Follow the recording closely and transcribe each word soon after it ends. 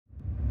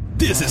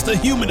This is the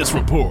Humanist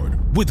Report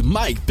with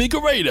Mike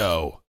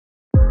Figueredo.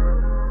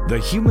 The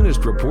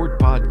Humanist Report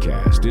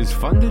podcast is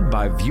funded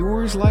by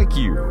viewers like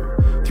you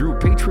through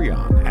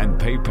Patreon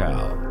and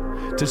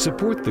PayPal. To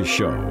support the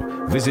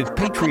show, visit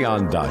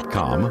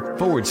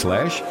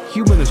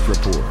patreon.com/Humanist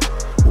Report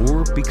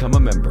or become a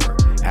member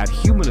at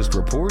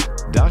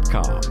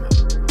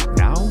humanistreport.com.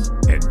 Now,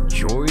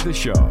 enjoy the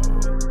show.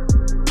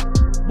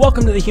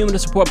 Welcome to the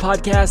Humanist Report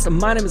podcast.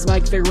 My name is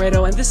Mike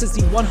Figueredo, and this is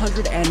the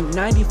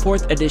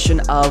 194th edition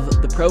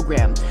of the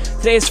program.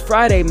 Today is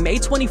Friday, May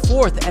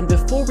 24th, and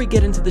before we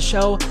get into the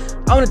show,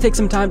 I want to take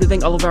some time to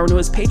thank all of our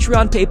newest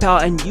Patreon,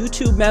 PayPal, and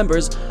YouTube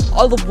members,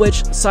 all of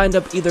which signed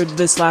up either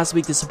this last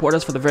week to support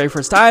us for the very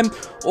first time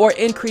or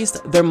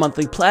increased their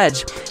monthly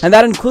pledge. And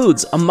that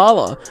includes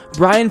Amala,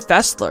 Brian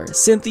Fessler,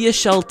 Cynthia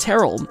Shell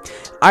Terrell,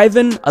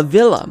 Ivan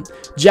Avila,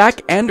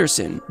 Jack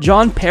Anderson,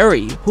 John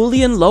Perry,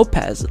 Julian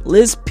Lopez,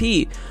 Liz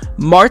P.,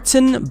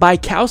 Martin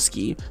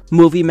Bykowski,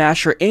 Movie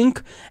Masher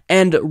Inc.,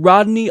 and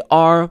Rodney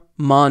R.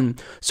 Munn.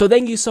 So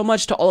thank you so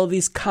much to all of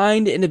these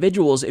kind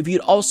individuals. If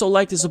you'd also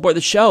like to support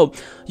the show,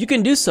 you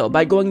can do so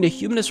by going to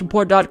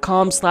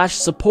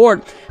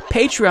humanistreport.com/support,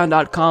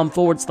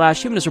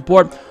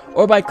 patreon.com/humanistreport,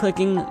 or by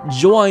clicking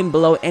join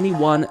below any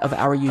one of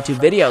our YouTube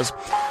videos.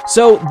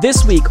 So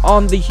this week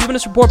on the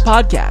Humanist Report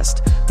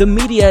podcast, the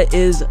media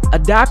is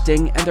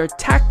adapting and their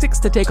tactics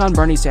to take on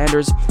Bernie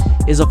Sanders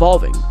is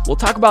evolving. We'll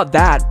talk about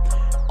that.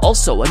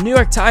 Also, a New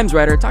York Times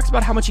writer talks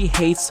about how much he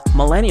hates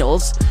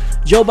millennials.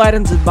 Joe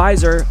Biden's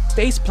advisor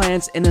face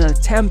plants in an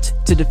attempt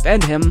to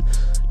defend him.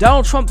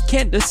 Donald Trump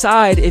can't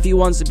decide if he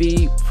wants to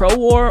be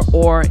pro-war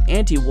or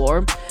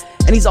anti-war.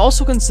 And he's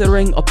also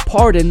considering a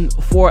pardon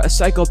for a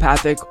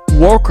psychopathic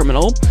war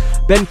criminal.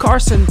 Ben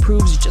Carson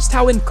proves just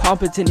how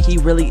incompetent he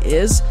really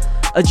is.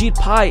 Ajit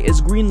Pai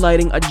is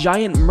greenlighting a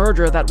giant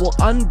merger that will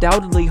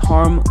undoubtedly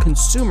harm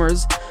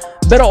consumers.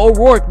 Beto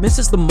O'Rourke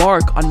misses the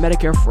mark on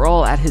Medicare for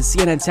All at his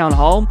CNN town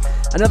hall.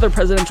 Another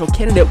presidential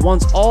candidate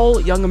wants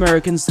all young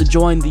Americans to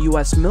join the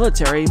U.S.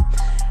 military.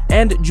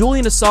 And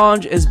Julian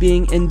Assange is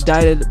being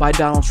indicted by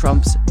Donald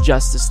Trump's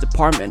Justice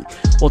Department.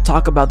 We'll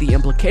talk about the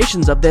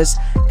implications of this.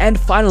 And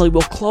finally,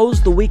 we'll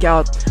close the week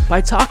out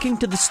by talking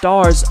to the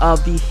stars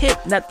of the hit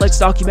Netflix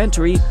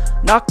documentary,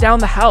 Knock Down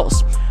the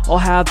House. I'll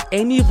have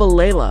Amy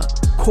Vilela,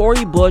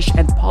 Cori Bush,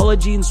 and Paula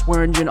Jean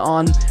Swearingen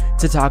on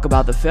to talk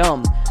about the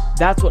film.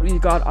 That's what we've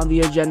got on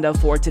the agenda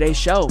for today's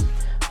show.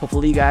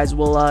 Hopefully you guys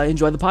will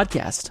enjoy the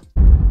podcast.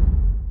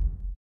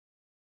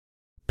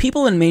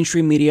 People in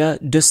mainstream media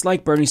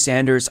dislike Bernie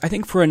Sanders, I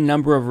think, for a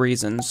number of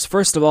reasons.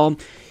 First of all,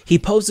 he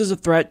poses a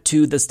threat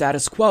to the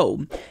status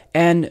quo,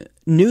 and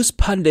news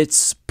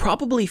pundits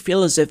probably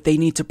feel as if they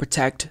need to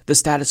protect the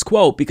status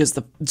quo because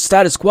the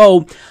status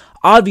quo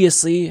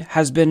obviously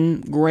has been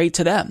great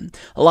to them.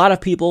 A lot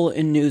of people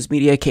in news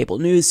media, cable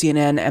news,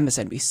 CNN,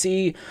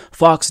 MSNBC,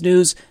 Fox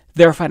News,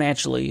 they're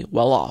financially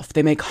well off.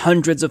 They make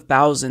hundreds of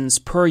thousands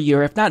per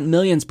year, if not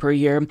millions per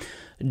year,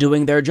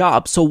 doing their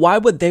job. So why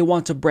would they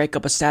want to break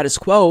up a status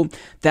quo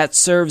that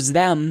serves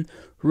them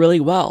really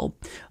well?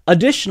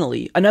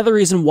 Additionally, another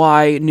reason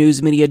why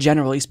news media,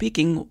 generally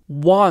speaking,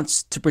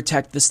 wants to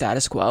protect the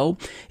status quo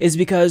is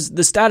because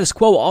the status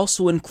quo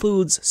also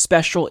includes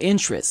special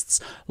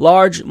interests,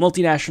 large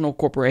multinational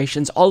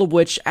corporations, all of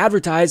which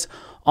advertise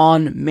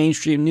on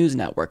mainstream news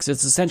networks.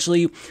 It's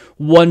essentially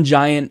one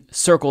giant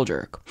circle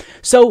jerk.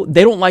 So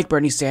they don't like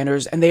Bernie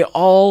Sanders, and they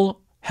all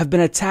have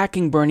been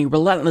attacking Bernie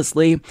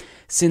relentlessly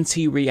since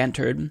he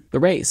re-entered the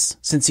race,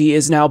 since he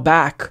is now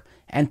back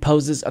and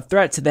poses a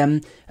threat to them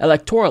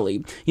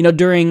electorally. You know,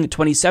 during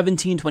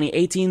 2017,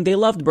 2018, they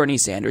loved Bernie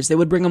Sanders. They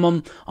would bring him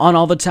on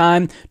all the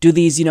time, do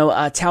these,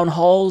 town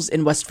halls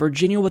in West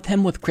Virginia with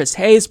him, with Chris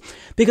Hayes,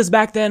 because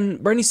back then,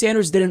 Bernie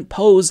Sanders didn't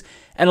pose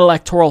an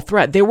electoral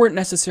threat. They weren't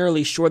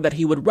necessarily sure that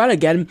he would run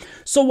again,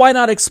 so why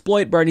not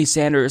exploit Bernie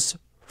Sanders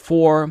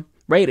for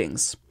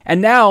ratings?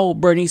 And now,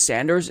 Bernie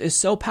Sanders is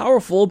so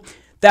powerful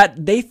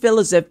that they feel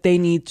as if they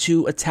need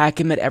to attack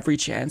him at every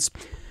chance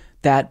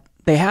that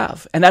they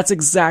have. And that's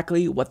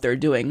exactly what they're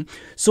doing.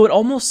 So it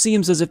almost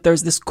seems as if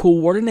there's this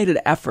coordinated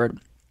effort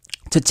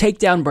to take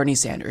down Bernie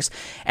Sanders.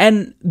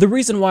 And the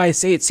reason why I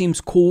say it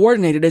seems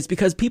coordinated is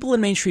because people in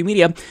mainstream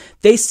media,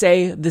 they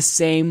say the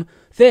same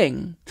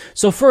thing.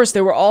 So first,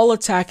 they were all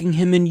attacking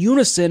him in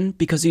unison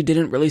because he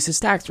didn't release his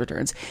tax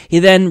returns. He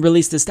then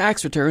released his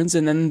tax returns,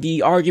 and then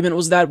the argument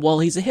was that, well,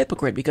 he's a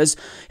hypocrite because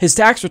his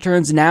tax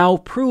returns now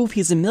prove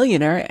he's a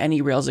millionaire, and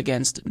he rails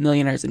against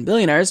millionaires and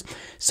billionaires,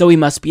 so he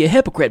must be a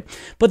hypocrite.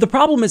 But the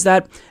problem is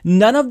that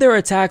none of their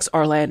attacks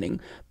are landing.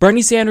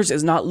 Bernie Sanders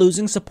is not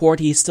losing support.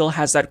 He still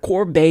has that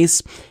core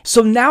base.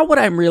 So now what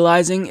I'm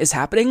realizing is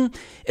happening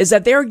is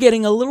that they're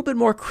getting a little bit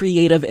more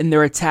creative in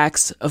their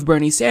attacks of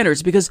Bernie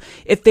Sanders, because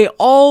if they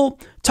all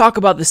talk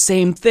about the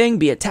same thing,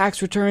 be it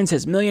tax returns,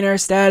 his millionaire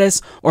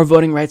status, or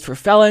voting rights for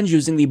felons,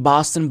 using the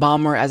Boston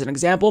bomber as an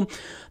example,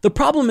 the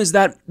problem is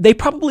that they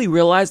probably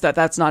realize that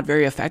that's not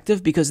very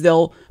effective because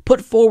they'll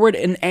put forward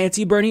an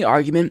anti-Bernie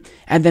argument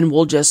and then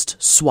we'll just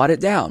swat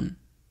it down.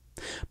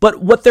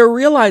 But what they're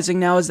realizing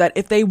now is that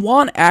if they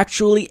want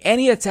actually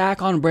any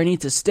attack on Bernie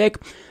to stick,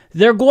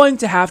 they're going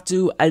to have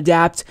to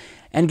adapt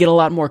and get a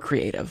lot more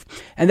creative.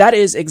 And that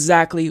is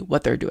exactly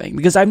what they're doing.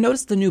 Because I've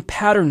noticed the new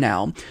pattern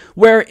now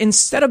where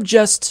instead of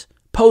just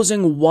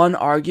posing one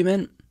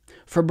argument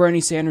for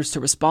Bernie Sanders to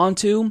respond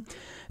to,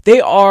 they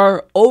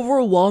are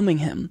overwhelming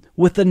him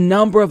with the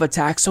number of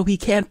attacks so he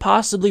can't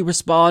possibly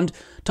respond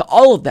to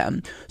all of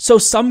them. So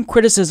some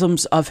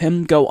criticisms of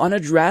him go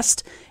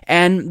unaddressed,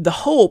 and the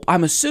hope,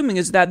 I'm assuming,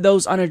 is that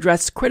those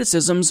unaddressed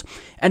criticisms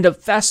end up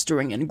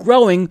festering and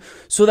growing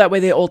so that way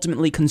they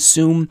ultimately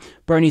consume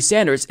Bernie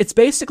Sanders. It's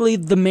basically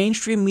the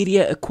mainstream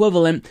media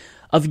equivalent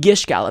of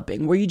gish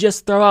galloping, where you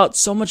just throw out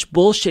so much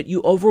bullshit,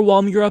 you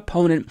overwhelm your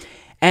opponent,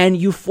 and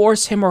you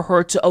force him or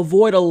her to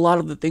avoid a lot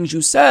of the things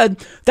you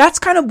said. That's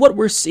kind of what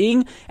we're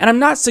seeing, and I'm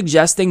not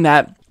suggesting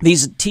that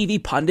these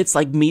TV pundits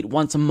meet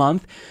once a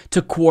month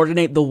to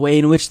coordinate the way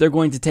in which they're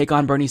going to take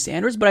on Bernie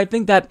Sanders, but I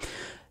think that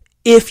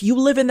if you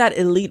live in that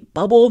elite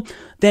bubble,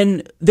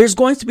 then there's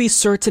going to be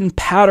certain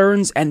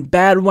patterns and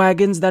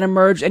bandwagons that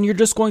emerge, and you're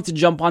just going to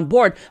jump on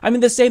board. I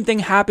mean, the same thing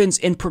happens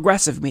in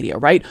progressive media,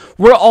 right?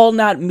 We're all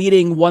not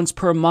meeting once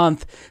per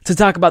month to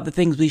talk about the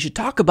things we should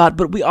talk about,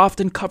 but we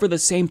often cover the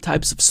same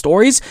types of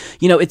stories.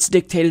 It's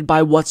dictated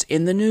by what's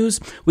in the news.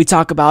 We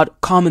talk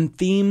about common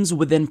themes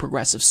within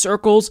progressive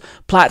circles,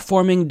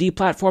 platforming,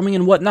 deplatforming,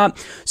 and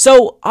whatnot.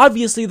 So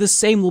obviously the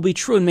same will be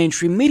true in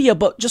mainstream media,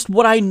 but just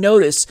what I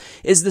notice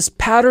is this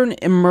pattern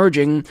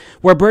emerging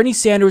where Bernie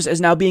Sanders is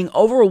now being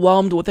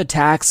overwhelmed with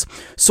attacks,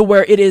 so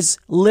where it is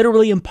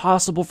literally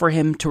impossible for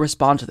him to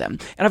respond to them.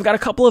 And I've got a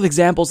couple of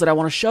examples that I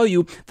want to show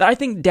you that I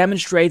think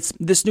demonstrates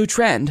this new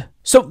trend.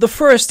 So the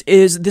first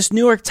is this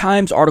New York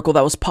Times article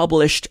that was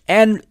published,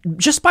 and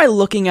just by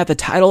looking at the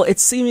title,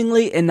 it's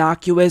seemingly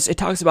innocuous. It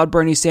talks about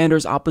Bernie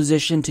Sanders'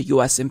 opposition to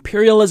U.S.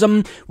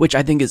 imperialism, which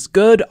I think is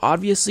good.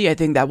 Obviously, I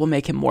think that will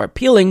make him more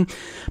appealing.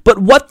 But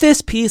what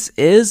this piece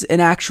is, in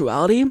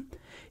actuality,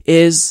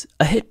 is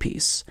a hit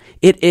piece.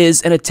 It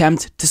is an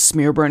attempt to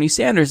smear Bernie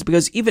Sanders,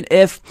 because even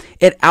if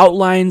it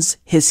outlines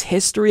his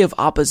history of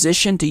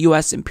opposition to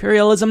U.S.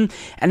 imperialism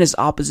and his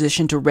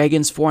opposition to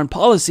Reagan's foreign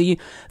policy,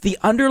 the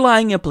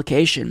underlying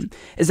implication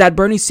is that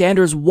Bernie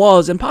Sanders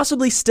was, and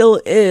possibly still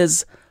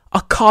is, a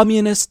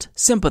communist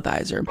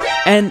sympathizer.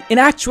 And in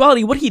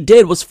actuality, what he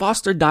did was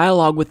foster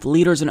dialogue with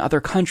leaders in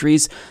other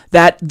countries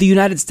that the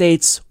United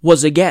States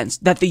was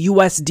against, that the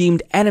U.S.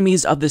 deemed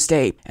enemies of the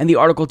state. And the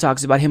article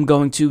talks about him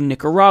going to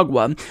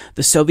Nicaragua,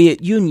 the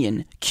Soviet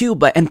Union,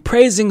 Cuba, and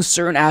praising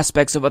certain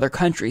aspects of other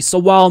countries. So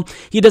while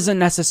he doesn't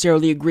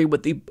necessarily agree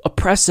with the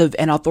oppressive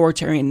and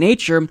authoritarian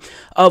nature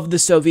of the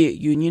Soviet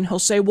Union, he'll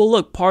say, well,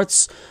 look,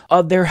 parts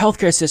of their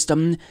healthcare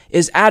system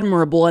is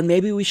admirable, and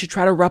maybe we should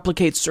try to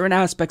replicate certain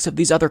aspects of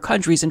these other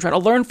countries and try to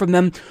learn from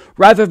them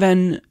rather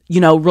than,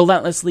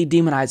 relentlessly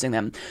demonizing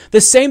them.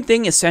 The same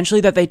thing essentially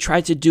that they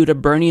tried to do to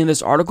Bernie in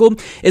this article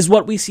is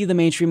what we see the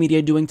mainstream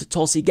media doing to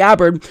Tulsi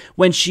Gabbard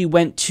when she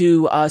went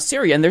to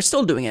Syria, and they're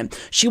still doing it.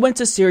 She went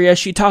to Syria,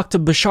 she talked to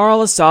Bashar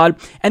al-Assad,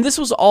 and this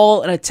was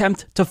all an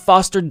attempt to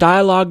foster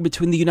dialogue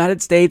between the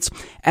United States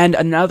and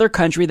another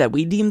country that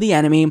we deem the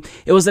enemy.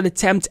 It was an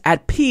attempt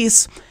at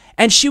peace,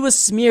 and she was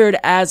smeared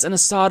as an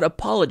Assad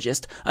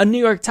apologist. A New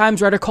York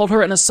Times writer called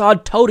her an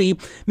Assad toady,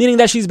 meaning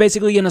that she's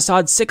basically an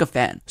Assad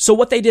sycophant. So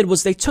what they did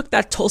was they took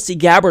that Tulsi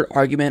Gabbard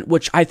argument,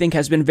 which I think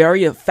has been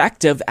very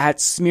effective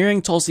at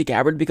smearing Tulsi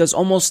Gabbard because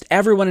almost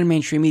everyone in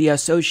mainstream media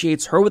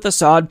associates her with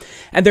Assad,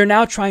 and they're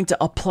now trying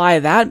to apply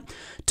that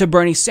to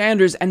Bernie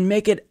Sanders and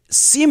make it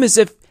seem as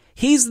if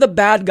he's the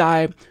bad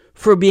guy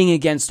for being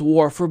against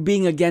war, for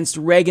being against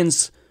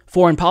Reagan's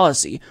foreign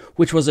policy,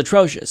 which was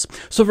atrocious.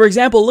 So for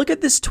example, look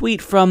at this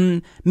tweet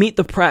from Meet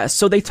the Press.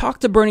 So they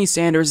talked to Bernie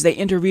Sanders, they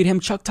interviewed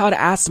him, Chuck Todd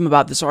asked him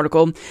about this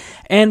article,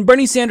 and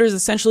Bernie Sanders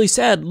essentially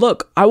said,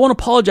 look, I want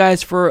to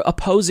apologize for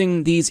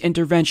opposing these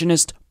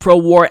interventionist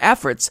pro-war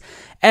efforts.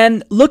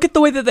 And look at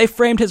the way that they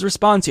framed his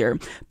response here.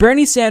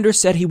 Bernie Sanders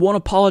said he won't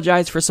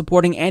apologize for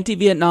supporting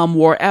anti-Vietnam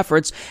War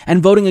efforts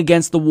and voting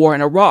against the war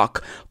in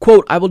Iraq.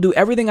 Quote, I will do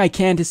everything I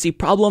can to see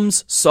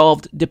problems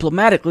solved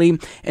diplomatically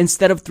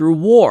instead of through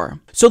war.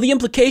 So the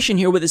implication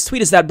here with this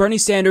tweet is that Bernie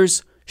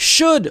Sanders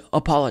should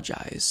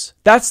apologize.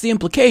 That's the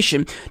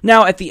implication.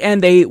 Now, at the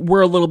end, they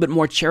were a little bit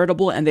more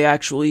charitable and they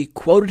actually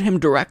quoted him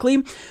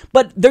directly,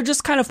 but they're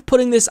just kind of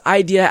putting this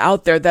idea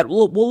out there that,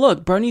 well,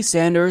 look, Bernie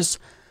Sanders,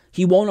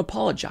 he won't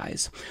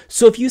apologize.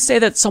 So if you say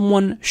that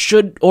someone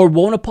should or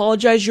won't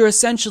apologize, you're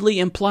essentially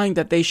implying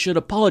that they should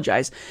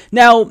apologize.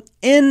 Now,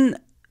 in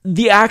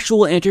the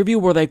actual interview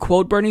where they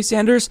quote Bernie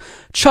Sanders,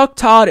 Chuck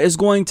Todd is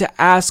going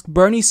to ask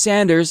Bernie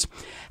Sanders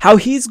how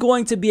he's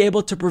going to be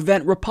able to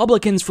prevent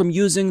Republicans from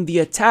using the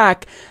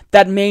attack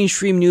that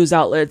mainstream news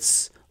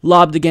outlets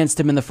lobbed against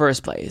him in the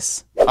first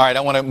place. All right,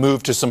 I want to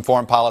move to some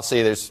foreign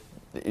policy. There's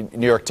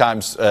New York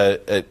Times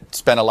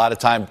spent a lot of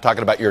time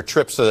talking about your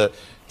trips to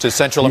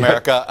Central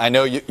America. I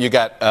know you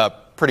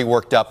got pretty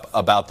worked up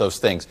about those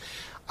things.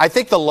 I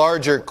think the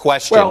larger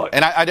question,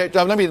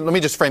 let me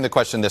just frame the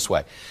question this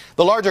way.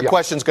 The larger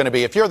question is going to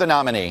be, if you're the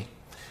nominee,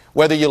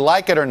 whether you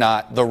like it or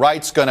not, the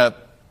right's going to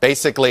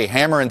basically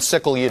hammer and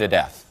sickle you to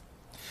death.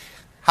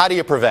 How do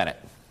you prevent it?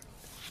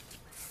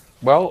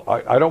 Well,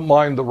 I don't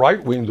mind the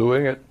right wing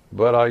doing it,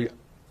 but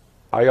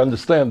I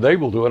understand they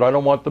will do it. I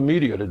don't want the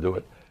media to do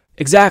it.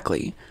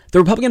 Exactly. The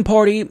Republican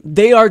Party,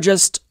 they are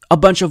just a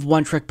bunch of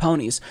one-trick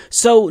ponies.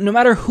 So no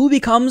matter who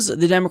becomes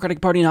the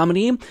Democratic Party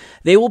nominee,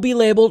 they will be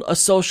labeled a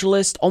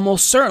socialist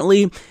almost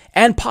certainly,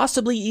 and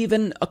possibly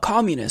even a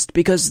communist,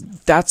 because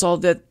that's all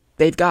that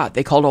they've got.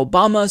 They called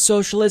Obama a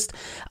socialist.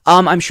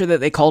 I'm sure that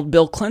they called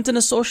Bill Clinton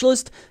a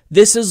socialist.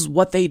 This is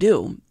what they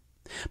do.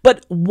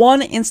 But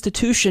one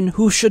institution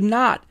who should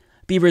not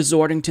be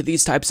resorting to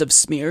these types of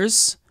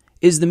smears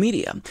is the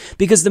media,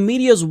 because the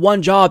media's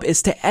one job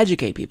is to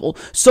educate people.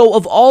 So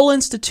of all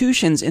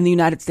institutions in the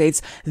United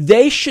States,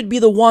 they should be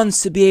the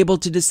ones to be able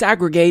to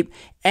disaggregate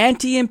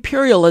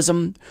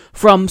anti-imperialism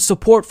from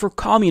support for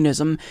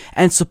communism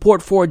and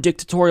support for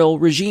dictatorial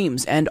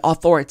regimes and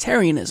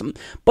authoritarianism.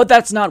 But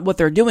that's not what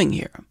they're doing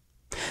here.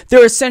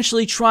 They're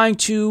essentially trying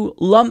to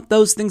lump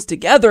those things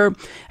together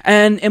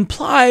and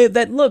imply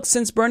that, look,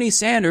 since Bernie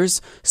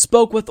Sanders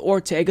spoke with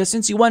Ortega,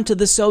 since he went to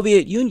the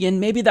Soviet Union,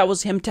 maybe that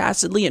was him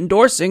tacitly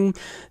endorsing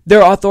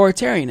their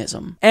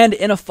authoritarianism. And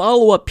in a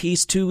follow-up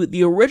piece to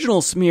the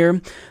original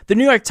smear, the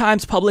New York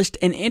Times published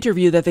an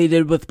interview that they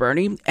did with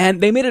Bernie, and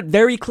they made it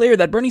very clear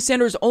that Bernie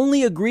Sanders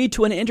only agreed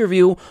to an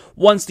interview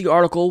once the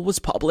article was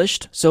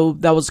published, so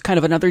that was kind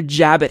of another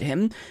jab at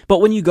him. But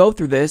when you go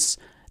through this,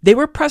 they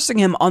were pressing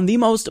him on the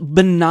most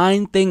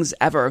benign things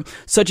ever,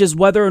 such as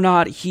whether or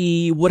not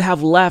he would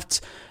have left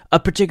a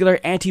particular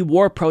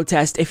anti-war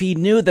protest if he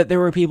knew that there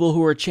were people who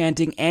were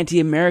chanting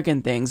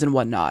anti-American things and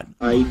whatnot.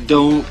 I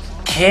don't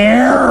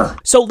care.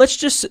 So let's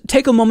just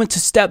take a moment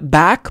to step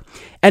back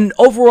and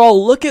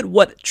overall look at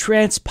what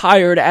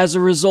transpired as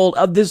a result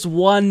of this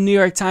one New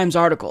York Times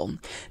article.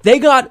 They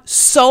got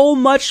so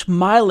much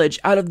mileage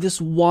out of this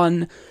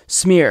one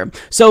smear.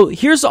 So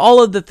here's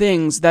all of the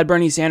things that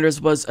Bernie Sanders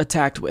was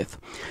attacked with.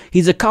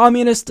 He's a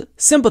communist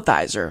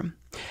sympathizer.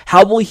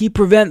 How will he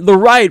prevent the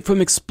right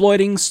from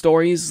exploiting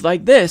stories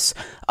like this?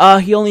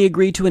 He only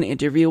agreed to an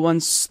interview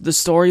once the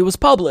story was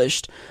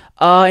published.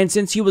 And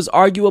since he was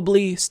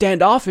arguably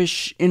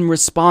standoffish in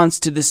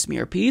response to this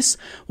smear piece,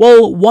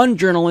 well, one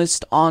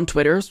journalist on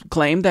Twitter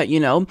claimed that,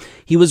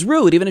 he was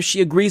rude, even if she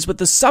agrees with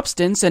the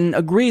substance and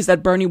agrees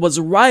that Bernie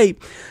was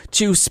right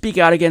to speak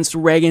out against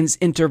Reagan's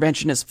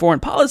interventionist foreign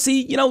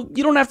policy. You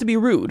don't have to be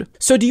rude.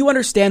 So do you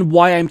understand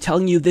why I'm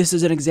telling you this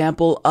is an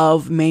example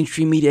of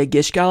mainstream media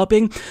gish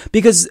galloping?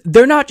 Because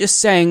they're not just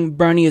saying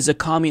Bernie is a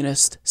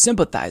communist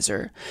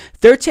sympathizer.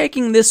 They're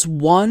taking this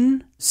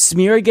one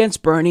smear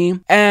against Bernie,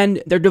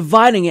 and they're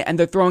dividing it and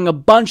they're throwing a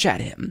bunch at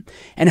him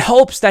in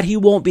hopes that he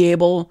won't be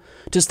able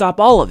to stop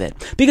all of it.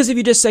 Because if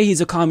you just say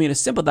he's a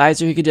communist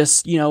sympathizer, he could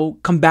just,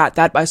 combat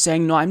that by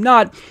saying, no, I'm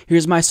not.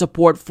 Here's my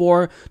support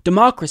for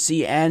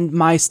democracy and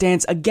my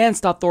stance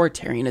against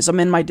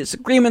authoritarianism and my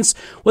disagreements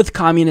with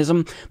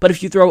communism. But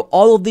if you throw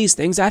all of these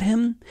things at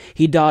him,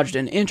 he dodged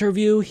an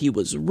interview, he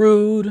was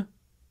rude,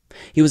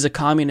 he was a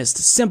communist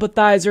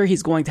sympathizer,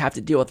 he's going to have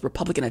to deal with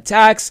Republican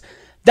attacks.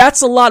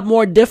 That's a lot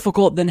more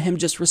difficult than him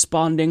just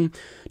responding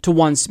to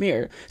one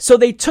smear. So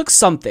they took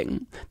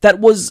something that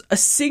was a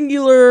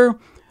singular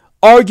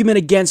argument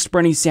against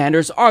Bernie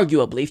Sanders,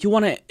 arguably, if you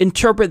want to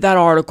interpret that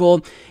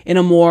article in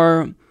a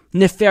more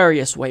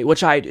nefarious way,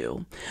 which I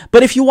do.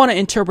 But if you want to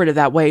interpret it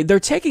that way, they're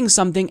taking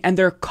something and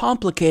they're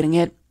complicating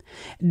it.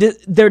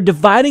 They're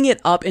dividing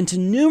it up into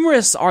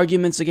numerous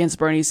arguments against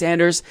Bernie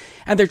Sanders,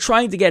 and they're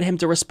trying to get him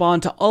to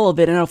respond to all of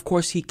it, and of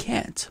course he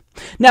can't.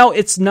 Now,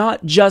 it's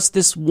not just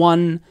this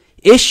one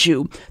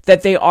issue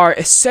that they are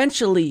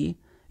essentially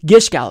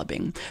gish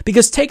galloping,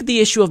 because take the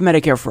issue of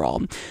Medicare for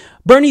All.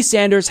 Bernie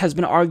Sanders has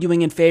been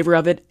arguing in favor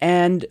of it,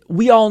 and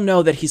we all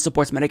know that he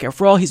supports Medicare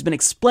for All. He's been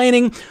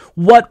explaining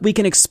what we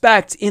can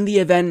expect in the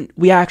event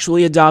we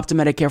actually adopt a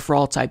Medicare for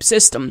All type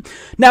system.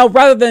 Now,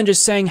 rather than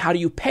just saying, how do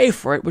you pay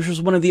for it, which was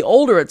one of the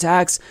older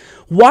attacks,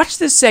 watch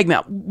this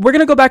segment. We're going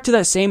to go back to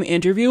that same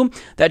interview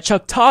that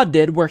Chuck Todd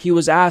did, where he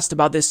was asked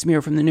about this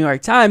smear from the New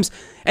York Times,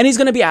 and he's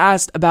going to be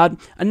asked about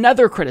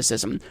another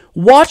criticism.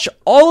 Watch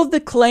all of the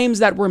claims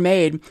that were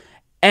made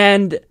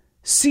and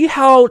see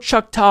how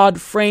Chuck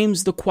Todd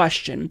frames the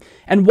question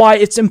and why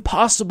it's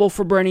impossible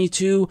for Bernie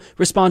to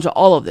respond to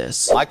all of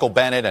this. Michael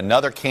Bennet,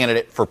 another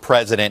candidate for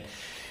president,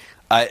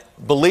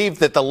 believed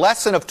that the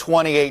lesson of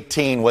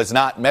 2018 was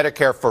not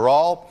Medicare for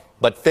all,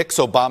 but fix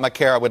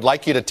Obamacare. I would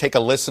like you to take a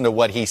listen to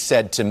what he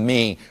said to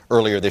me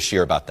earlier this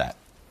year about that.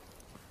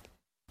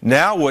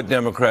 Now what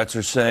Democrats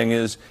are saying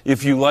is,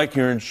 if you like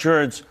your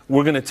insurance,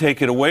 we're going to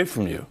take it away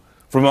from you.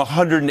 From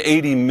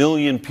 180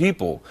 million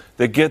people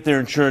that get their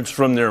insurance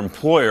from their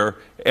employer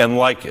and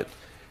like it,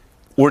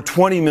 or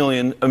 20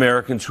 million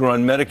Americans who are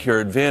on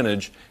Medicare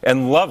Advantage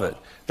and love it.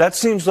 That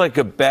seems like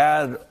a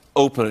bad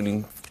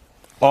opening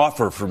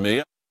offer for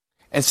me.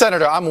 And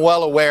Senator, I'm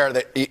well aware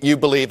that you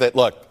believe that,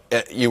 look,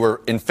 you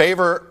were in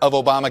favor of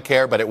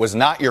Obamacare, but it was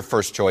not your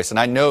first choice, and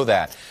I know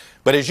that.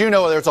 But as you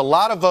know, there's a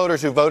lot of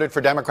voters who voted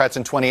for Democrats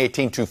in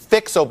 2018 to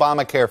fix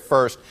Obamacare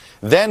first,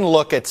 then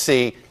look at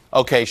see,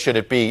 okay, should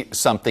it be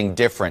something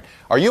different?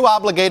 Are you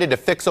obligated to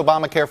fix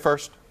Obamacare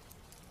first?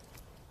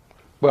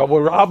 Well,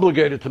 we're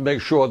obligated to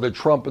make sure that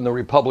Trump and the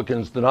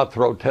Republicans do not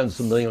throw tens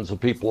of millions of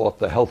people off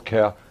the health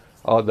care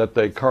that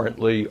they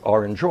currently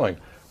are enjoying.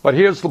 But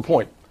here's the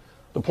point.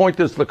 The point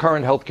is the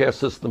current healthcare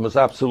system is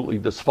absolutely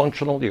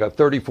dysfunctional. You got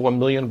 34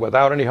 million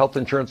without any health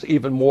insurance,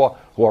 even more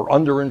who are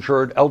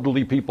underinsured.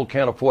 Elderly people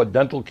can't afford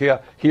dental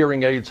care,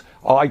 hearing aids,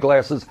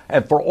 eyeglasses.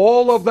 And for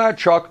all of that,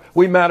 Chuck,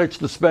 we managed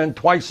to spend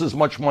twice as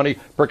much money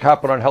per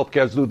capita on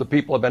healthcare as do the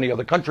people of any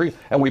other country,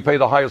 and we pay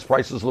the highest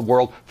prices in the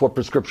world for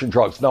prescription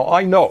drugs. Now,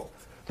 I know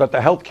that the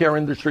healthcare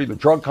industry, the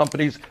drug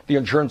companies, the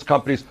insurance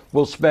companies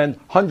will spend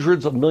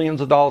hundreds of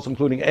millions of dollars,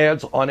 including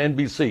ads on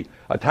NBC,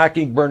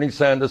 attacking Bernie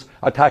Sanders,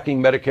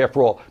 attacking Medicare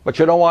for all. But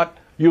you know what?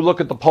 You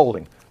look at the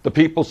polling. The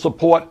people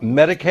support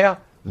Medicare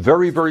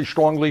very, very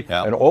strongly.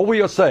 Yep. And all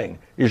we are saying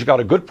is you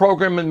got a good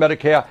program in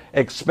Medicare,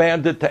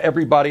 expand it to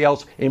everybody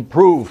else,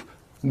 improve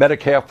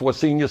Medicare for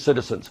senior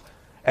citizens.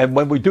 And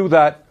when we do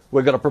that,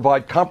 we're going to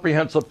provide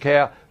comprehensive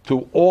care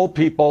to all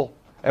people,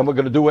 and we're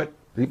going to do it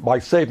by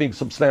saving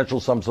substantial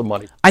sums of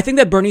money. I think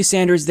that Bernie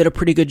Sanders did a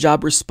pretty good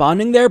job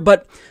responding there,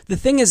 but the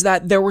thing is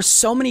that there were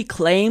so many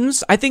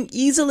claims, I think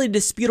easily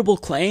disputable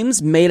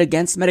claims made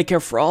against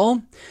Medicare for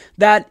All,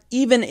 that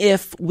even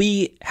if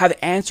we have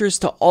answers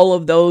to all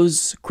of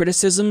those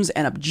criticisms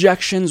and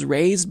objections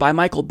raised by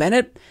Michael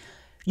Bennet,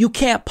 you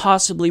can't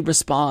possibly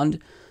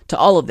respond to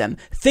all of them.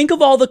 Think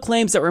of all the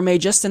claims that were made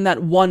just in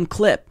that one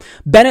clip.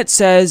 Bennett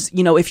says,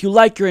 if you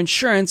like your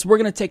insurance, we're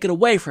going to take it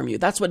away from you.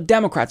 That's what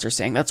Democrats are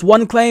saying. That's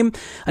one claim.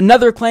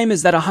 Another claim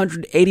is that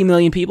 180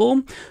 million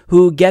people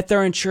who get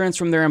their insurance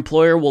from their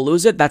employer will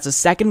lose it. That's a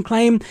second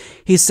claim.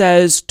 He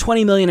says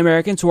 20 million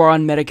Americans who are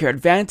on Medicare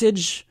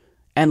Advantage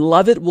and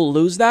love it will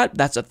lose that.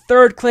 That's a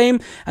third claim.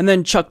 And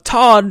then Chuck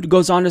Todd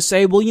goes on to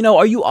say, well,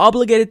 are you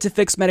obligated to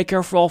fix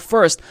Medicare for all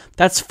first?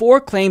 That's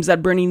four claims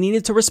that Bernie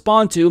needed to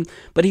respond to,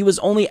 but he was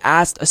only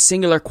asked a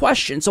singular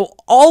question. So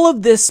all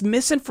of this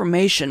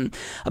misinformation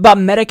about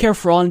Medicare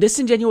for all and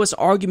disingenuous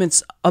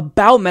arguments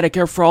about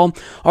Medicare for all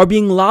are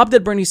being lobbed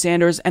at Bernie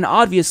Sanders. And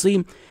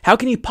obviously, how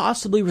can he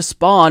possibly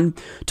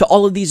respond to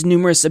all of these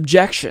numerous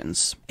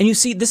objections? And you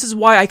see, this is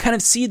why I kind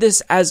of see this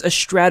as a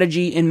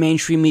strategy in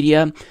mainstream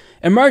media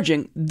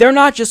emerging. They're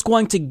not just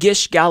going to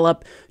gish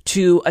gallop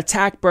to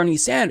attack Bernie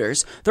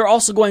Sanders. They're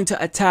also going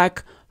to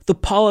attack the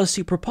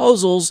policy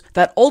proposals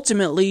that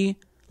ultimately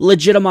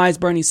legitimize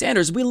Bernie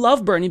Sanders. We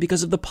love Bernie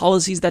because of the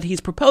policies that he's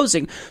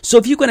proposing. So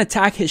if you can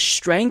attack his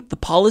strength, the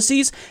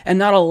policies, and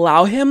not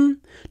allow him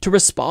to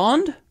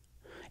respond,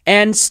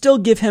 and still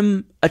give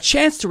him a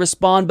chance to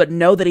respond, but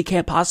know that he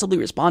can't possibly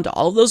respond to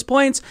all of those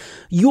points,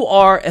 you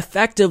are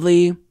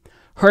effectively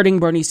hurting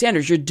Bernie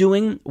Sanders. You're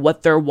doing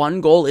what their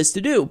one goal is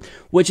to do,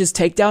 which is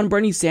take down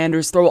Bernie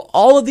Sanders, throw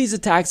all of these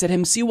attacks at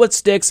him, see what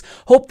sticks,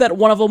 hope that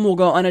one of them will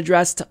go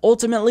unaddressed to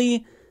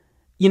ultimately,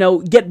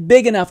 get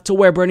big enough to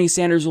where Bernie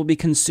Sanders will be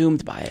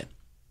consumed by it.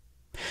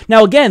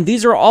 Now, again,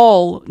 these are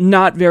all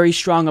not very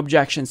strong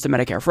objections to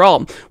Medicare for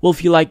all. Well,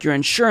 if you like your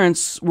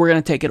insurance, we're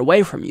going to take it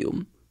away from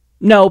you.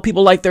 No,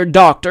 people like their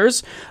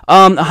doctors.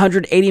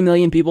 180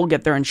 million people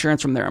get their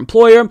insurance from their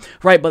employer,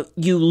 right? But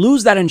you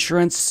lose that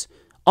insurance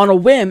on a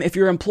whim if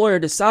your employer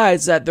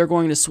decides that they're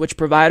going to switch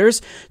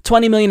providers.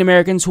 20 million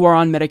Americans who are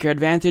on Medicare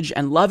Advantage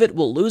and love it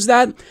will lose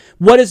that.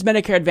 What is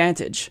Medicare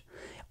Advantage?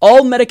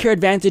 All Medicare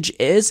Advantage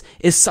is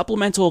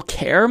supplemental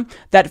care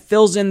that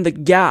fills in the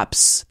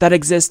gaps that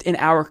exist in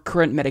our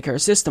current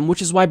Medicare system,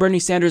 which is why Bernie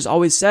Sanders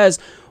always says,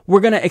 we're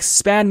going to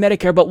expand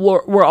Medicare, but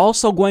we're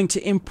also going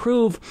to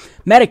improve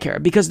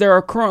Medicare because there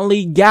are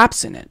currently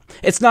gaps in it.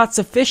 It's not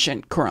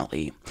sufficient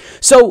currently.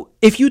 So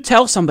if you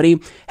tell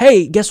somebody,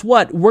 hey, guess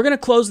what? We're going to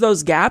close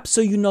those gaps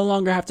so you no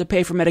longer have to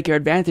pay for Medicare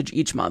Advantage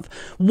each month.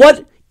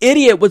 What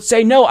idiot would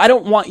say, no, I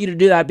don't want you to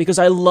do that because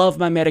I love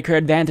my Medicare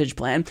Advantage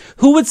plan?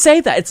 Who would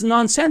say that? It's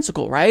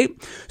nonsensical, right?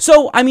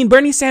 So,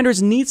 Bernie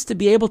Sanders needs to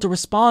be able to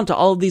respond to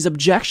all of these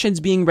objections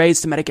being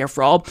raised to Medicare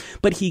for all,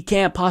 but he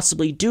can't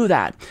possibly do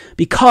that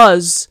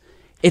because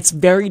it's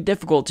very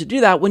difficult to do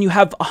that when you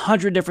have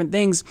 100 different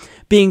things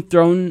being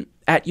thrown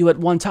at you at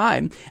one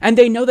time. And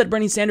they know that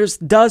Bernie Sanders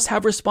does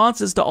have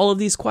responses to all of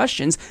these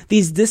questions,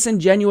 these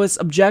disingenuous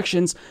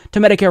objections to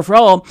Medicare for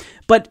all,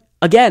 but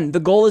again, the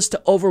goal is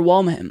to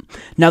overwhelm him.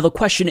 Now, the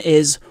question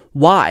is,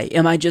 why?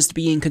 Am I just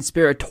being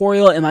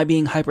conspiratorial? Am I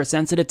being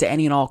hypersensitive to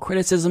any and all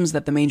criticisms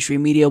that the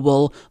mainstream media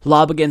will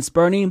lob against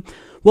Bernie?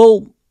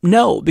 Well,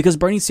 no, because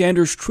Bernie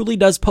Sanders truly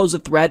does pose a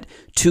threat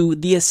to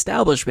the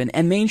establishment,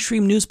 and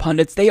mainstream news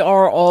pundits, they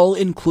are all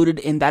included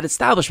in that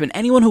establishment.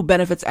 Anyone who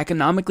benefits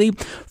economically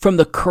from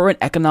the current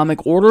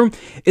economic order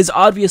is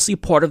obviously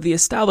part of the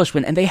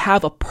establishment, and they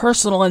have a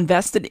personal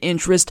invested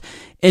interest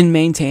in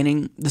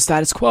maintaining the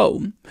status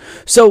quo.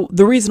 So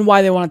the reason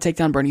why they want to take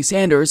down Bernie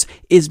Sanders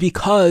is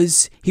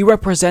because he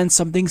represents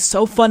something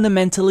so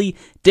fundamentally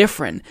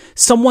different.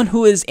 Someone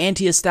who is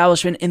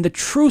anti-establishment in the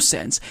true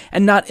sense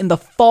and not in the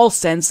false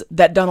sense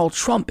that Donald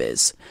Trump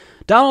is.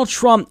 Donald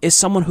Trump is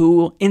someone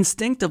who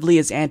instinctively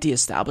is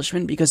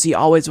anti-establishment because he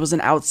always was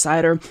an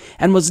outsider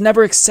and was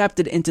never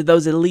accepted into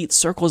those elite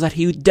circles that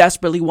he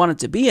desperately wanted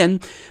to be in,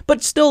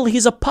 but still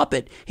he's a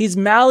puppet. He's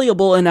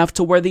malleable enough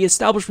to where the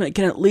establishment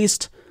can at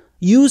least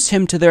use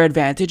him to their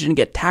advantage and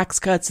get tax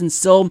cuts and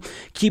still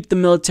keep the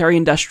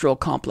military-industrial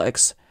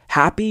complex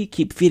happy,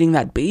 keep feeding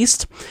that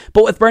beast.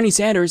 But with Bernie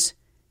Sanders,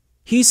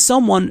 he's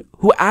someone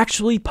who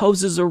actually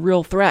poses a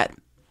real threat.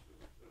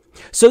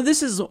 So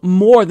this is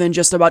more than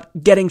just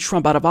about getting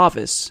Trump out of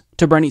office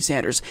to Bernie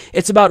Sanders.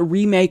 It's about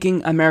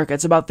remaking America.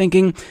 It's about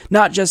thinking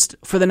not just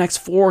for the next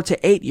 4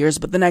 to 8 years,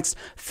 but the next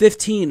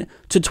 15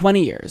 to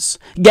 20 years.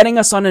 Getting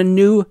us on a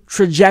new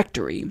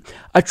trajectory.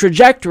 A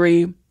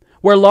trajectory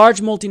where large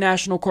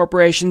multinational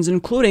corporations,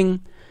 including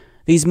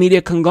these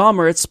media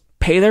conglomerates,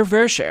 pay their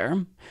fair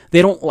share.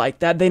 They don't like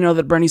that. They know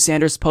that Bernie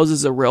Sanders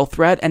poses a real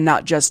threat and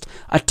not just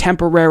a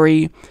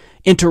temporary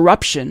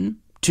interruption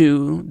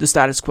to the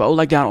status quo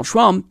like Donald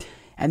Trump,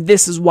 and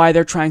this is why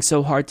they're trying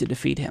so hard to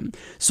defeat him.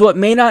 So it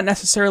may not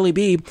necessarily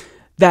be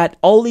that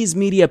all these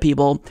media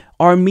people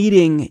are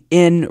meeting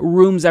in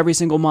rooms every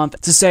single month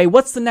to say,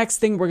 what's the next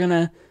thing we're going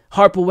to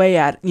harp away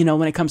at,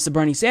 when it comes to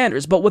Bernie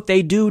Sanders. But what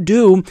they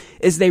do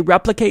is they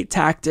replicate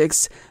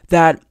tactics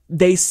that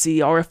they see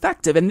are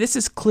effective. And this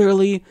is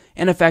clearly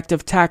an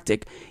effective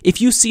tactic. If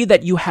you see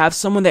that you have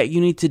someone that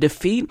you need to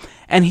defeat,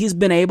 and he's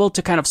been able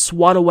to kind of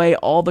swat away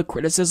all the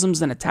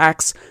criticisms and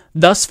attacks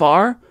thus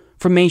far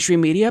from mainstream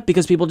media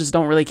because people just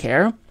don't really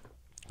care,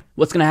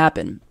 what's going to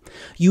happen?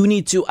 You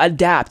need to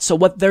adapt. So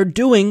what they're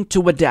doing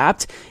to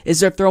adapt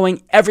is they're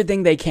throwing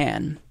everything they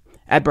can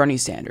at Bernie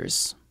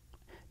Sanders.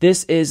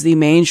 This is the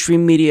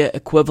mainstream media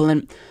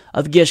equivalent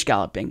of gish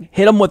galloping.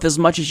 Hit him with as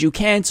much as you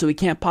can so he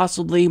can't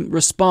possibly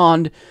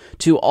respond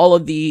to all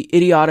of the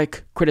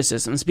idiotic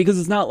criticisms, because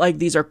it's not like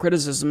these are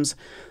criticisms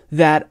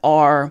that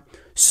are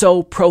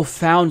so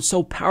profound,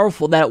 so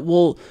powerful that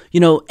will,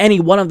 any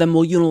one of them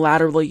will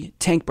unilaterally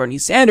tank Bernie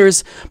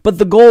Sanders. But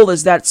the goal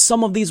is that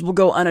some of these will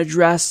go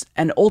unaddressed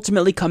and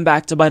ultimately come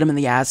back to bite him in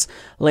the ass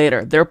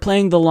later. They're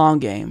playing the long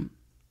game.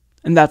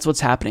 And that's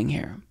what's happening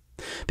here.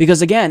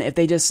 Because again, if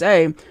they just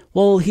say,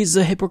 well, he's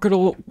a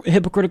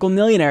hypocritical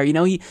millionaire,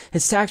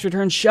 his tax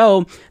returns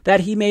show that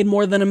he made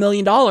more than $1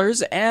 million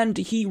and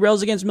he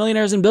rails against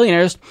millionaires and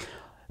billionaires,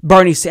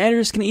 Bernie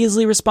Sanders can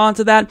easily respond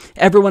to that.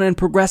 Everyone in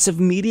progressive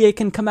media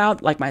can come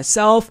out, like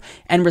myself,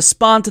 and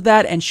respond to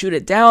that and shoot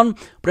it down.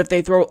 But if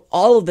they throw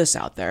all of this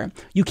out there,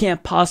 you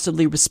can't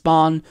possibly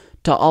respond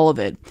to all of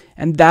it.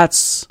 And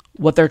that's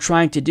what they're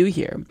trying to do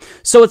here.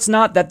 So it's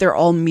not that they're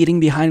all meeting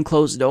behind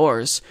closed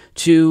doors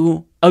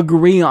to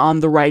agree on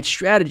the right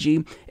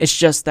strategy. It's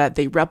just that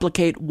they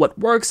replicate what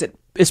works. It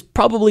is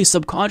probably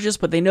subconscious,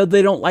 but they know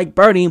they don't like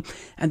Bernie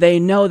and they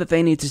know that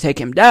they need to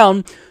take him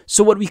down.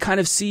 So what we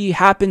kind of see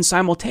happen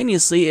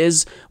simultaneously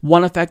is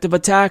one effective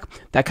attack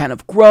that kind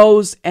of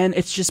grows, and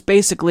it's just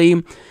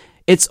basically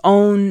its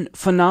own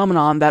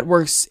phenomenon that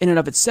works in and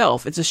of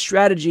itself. It's a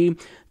strategy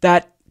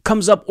that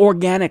comes up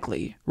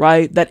organically,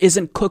 right? That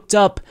isn't cooked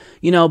up,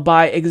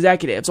 by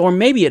executives. Or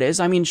maybe it is.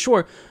 I mean,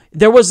 sure,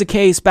 there was a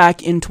case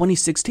back in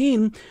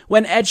 2016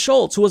 when Ed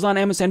Schultz, who was on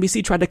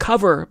MSNBC, tried to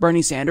cover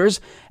Bernie Sanders,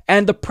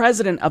 and the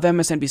president of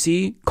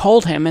MSNBC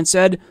called him and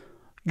said,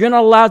 you're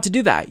not allowed to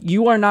do that.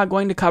 You are not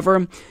going to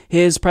cover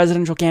his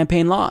presidential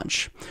campaign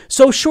launch.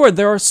 So sure,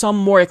 there are some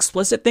more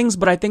explicit things,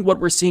 but I think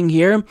what we're seeing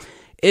here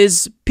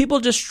is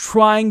people just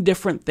trying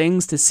different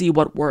things to see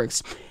what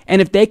works.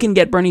 And if they can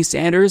get Bernie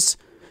Sanders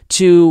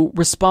to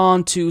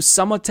respond to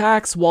some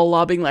attacks while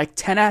lobbing like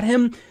 10 at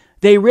him,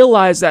 they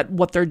realize that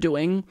what they're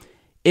doing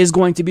is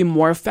going to be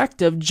more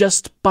effective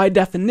just by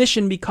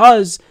definition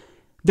because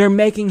they're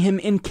making him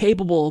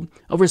incapable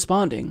of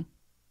responding.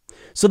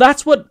 So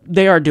that's what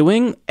they are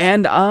doing,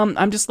 and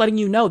I'm just letting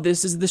you know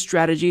this is the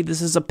strategy,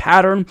 this is a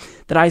pattern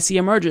that I see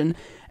emerging,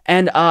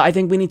 and I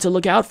think we need to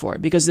look out for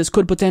it because this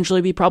could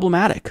potentially be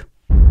problematic.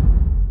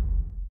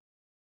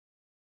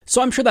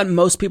 So I'm sure that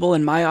most people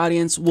in my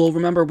audience will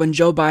remember when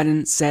Joe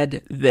Biden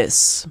said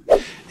this.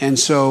 And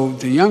so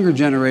the younger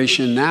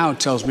generation now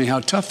tells me how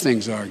tough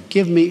things are.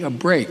 Give me a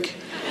break.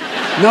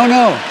 No.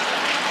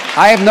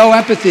 I have no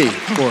empathy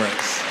for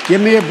it.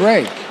 Give me a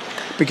break.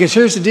 Because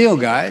here's the deal,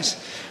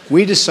 guys.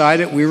 We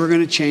decided we were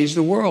going to change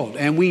the world,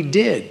 and we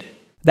did.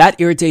 That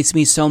irritates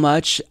me so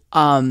much.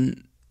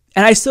 And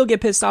I still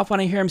get pissed off when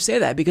I hear him say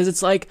that, because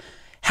it's like,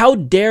 how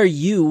dare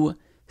you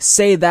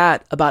say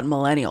that about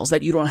millennials,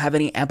 that you don't have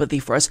any empathy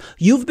for us?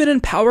 You've been in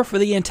power for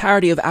the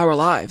entirety of our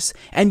lives,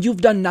 and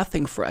you've done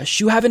nothing for us.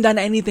 You haven't done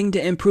anything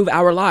to improve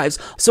our lives.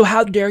 So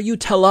how dare you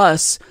tell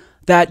us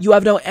that you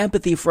have no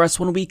empathy for us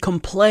when we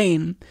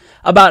complain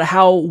about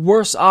how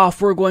worse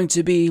off we're going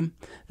to be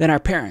than our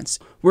parents?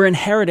 We're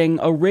inheriting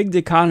a rigged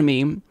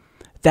economy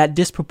that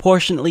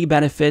disproportionately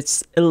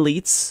benefits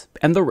elites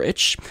and the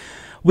rich.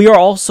 we are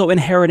also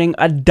inheriting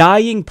a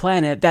dying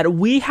planet that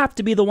we have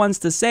to be the ones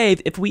to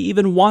save if we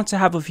even want to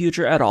have a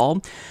future at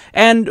all.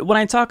 And when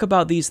I talk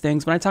about these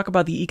things, when I talk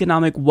about the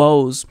economic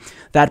woes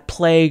that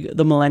plague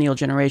the millennial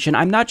generation,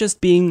 I'm not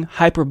just being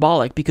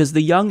hyperbolic, because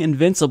the Young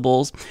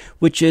Invincibles,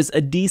 which is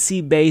a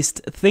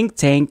DC-based think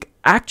tank,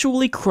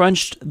 actually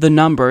crunched the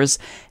numbers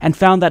and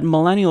found that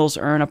millennials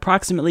earn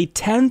approximately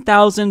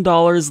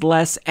 $10,000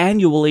 less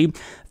annually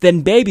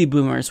than baby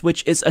boomers,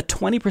 which is a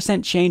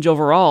 20% change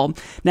overall.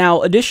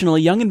 Now,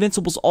 additionally, Young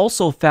Invincibles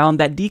also found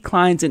that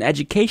declines in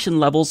education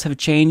levels have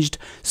changed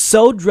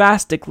so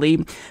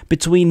drastically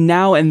between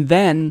now and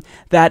then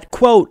that,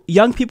 quote,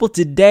 young people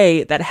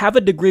today that have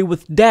a degree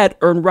with debt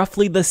earn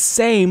roughly the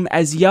same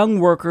as young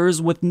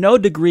workers with no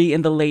degree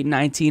in the late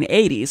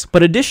 1980s.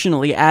 But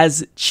additionally,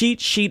 as Cheat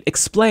Sheet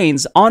explains,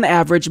 on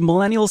average,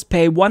 millennials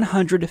pay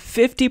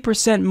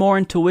 150% more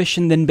in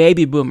tuition than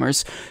baby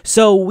boomers.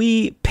 So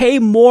we pay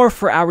more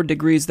for our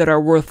degrees that are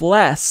worth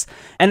less.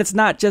 And it's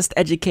not just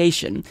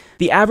education.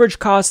 The average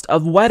cost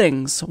of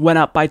weddings went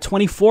up by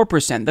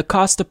 24%. The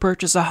cost to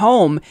purchase a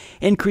home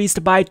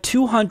increased by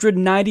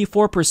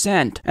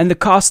 294%. And the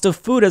cost of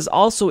food has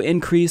also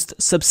increased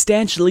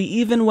substantially,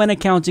 even when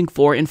accounting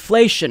for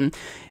inflation.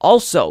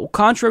 Also,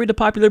 contrary to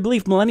popular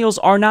belief, millennials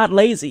are not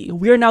lazy.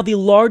 We are now the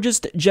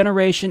largest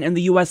generation in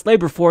the U.S.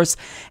 labor force,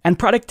 and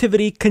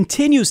productivity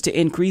continues to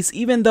increase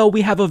even though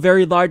we have a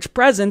very large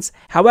presence.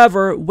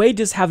 However,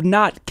 wages have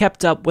not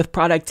kept up with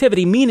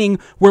productivity, meaning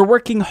we're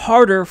working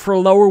harder for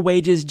lower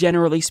wages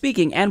generally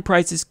speaking, and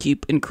prices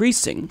keep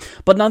increasing.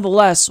 But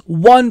nonetheless,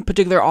 one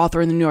particular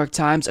author in the New York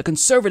Times, a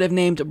conservative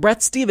named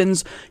Bret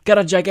Stephens, got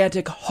a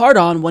gigantic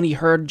hard-on when he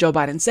heard Joe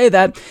Biden say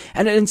that,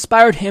 and it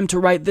inspired him to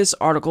write this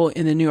article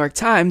in the New York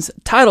Times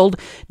titled,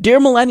 "Dear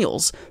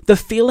Millennials, the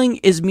feeling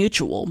is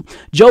mutual.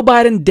 Joe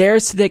Biden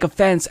dares to take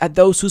offense at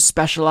those who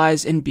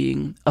specialize in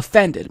being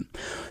offended."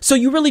 So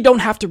you really don't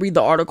have to read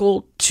the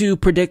article to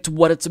predict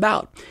what it's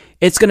about.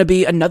 It's going to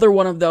be another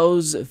one of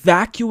those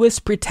vacuous,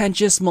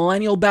 pretentious,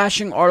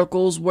 millennial-bashing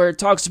articles where it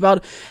talks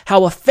about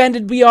how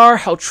offended we are,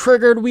 how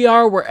triggered we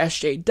are, we're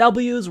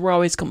SJWs, we're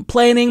always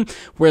complaining,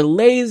 we're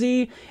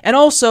lazy, and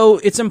also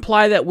it's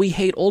implied that we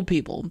hate old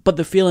people, but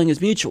the feeling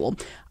is mutual.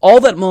 All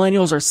that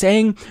millennials are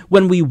saying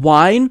when we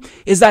whine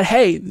is that,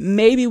 hey,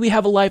 maybe we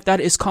have a life that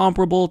is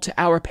comparable to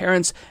our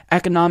parents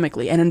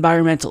economically and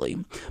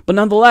environmentally. But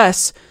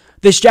nonetheless,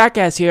 this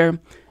jackass here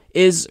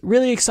is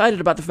really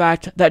excited about the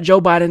fact that Joe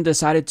Biden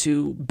decided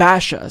to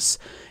bash us.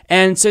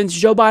 And since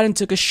Joe Biden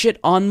took a shit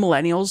on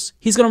millennials,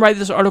 he's going to write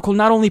this article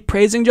not only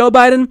praising Joe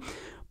Biden,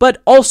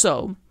 but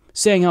also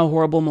saying how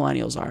horrible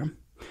millennials are.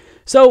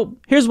 So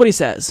here's what he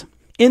says.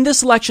 In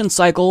this election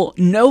cycle,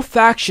 no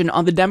faction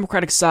on the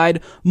Democratic side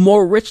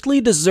more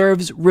richly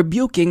deserves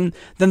rebuking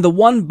than the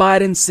one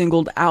Biden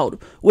singled out,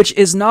 which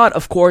is not,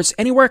 of course,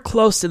 anywhere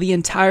close to the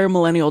entire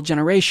millennial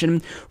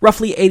generation,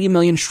 roughly 80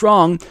 million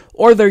strong,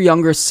 or their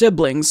younger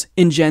siblings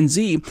in Gen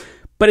Z.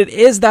 But it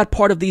is that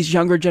part of these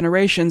younger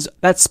generations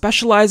that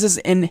specializes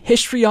in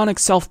histrionic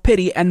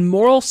self-pity and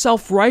moral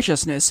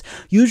self-righteousness,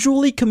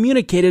 usually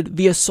communicated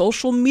via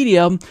social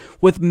media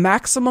with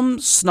maximum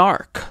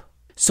snark.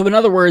 So in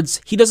other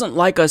words, he doesn't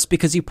like us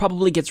because he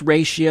probably gets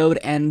ratioed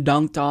and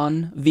dunked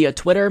on via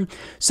Twitter.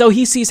 So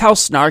he sees how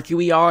snarky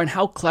we are and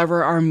how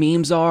clever our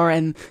memes are.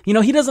 And,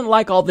 he doesn't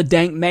like all the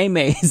dank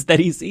memes that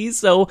he sees.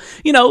 So,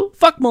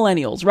 fuck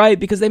millennials, right?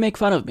 Because they make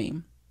fun of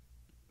me.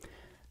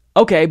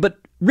 Okay, but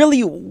really,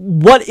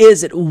 what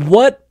is it?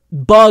 What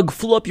bug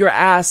flew up your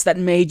ass that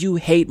made you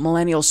hate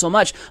millennials so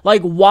much?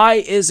 Like, why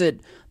is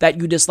it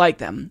that you dislike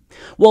them?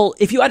 Well,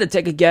 if you had to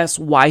take a guess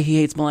why he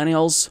hates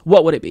millennials,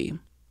 what would it be?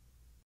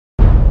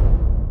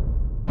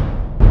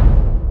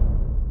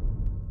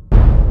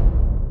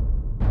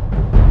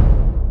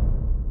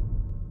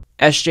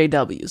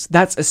 SJWs.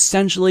 That's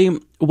essentially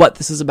what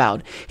this is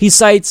about. He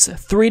cites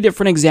 3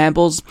 different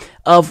examples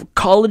of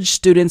college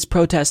students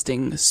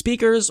protesting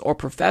speakers or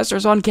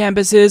professors on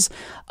campuses.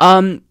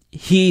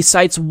 He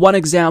cites one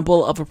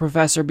example of a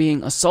professor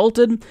being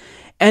assaulted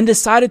and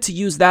decided to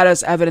use that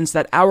as evidence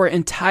that our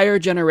entire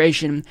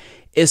generation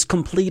is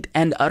complete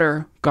and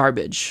utter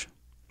garbage.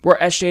 We're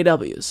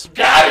SJWs.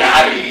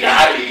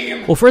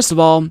 Well, first of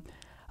all,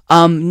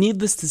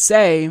 needless to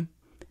say,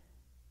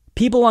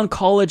 people on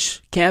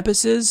college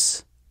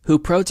campuses who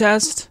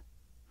protest,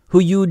 who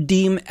you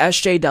deem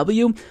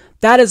SJW,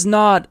 that is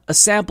not a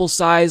sample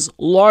size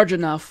large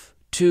enough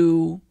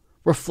to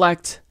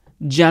reflect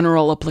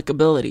general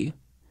applicability.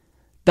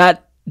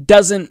 That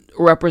doesn't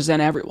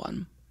represent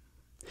everyone.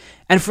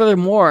 And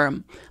furthermore,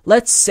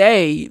 let's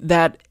say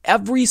that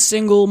every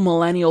single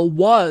millennial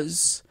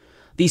was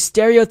the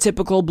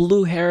stereotypical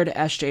blue-haired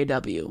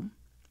SJW.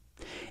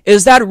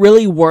 Is that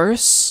really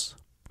worse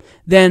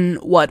than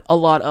what a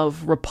lot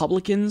of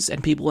Republicans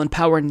and people in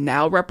power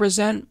now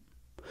represent?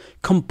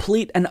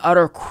 Complete and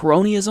utter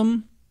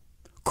cronyism,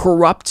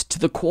 corrupt to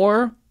the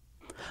core,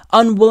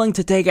 unwilling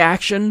to take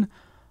action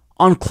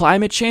on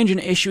climate change, an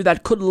issue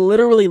that could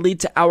literally lead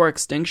to our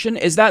extinction.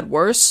 Is that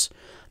worse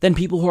than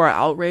people who are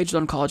outraged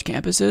on college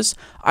campuses?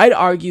 I'd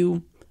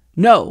argue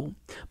No.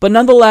 But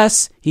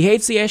nonetheless, he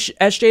hates the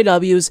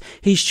SJWs.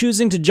 He's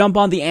choosing to jump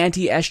on the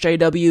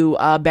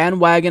anti-SJW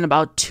bandwagon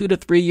about 2 to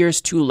 3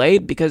 years too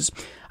late, because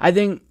I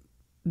think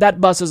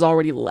that bus has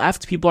already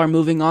left. People are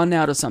moving on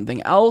now to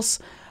something else.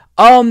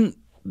 But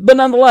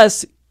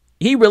nonetheless,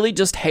 he really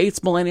just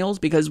hates millennials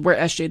because we're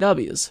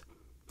SJWs.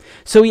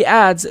 So he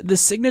adds, the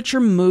signature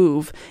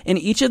move in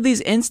each of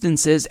these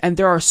instances, and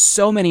there are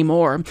so many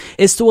more,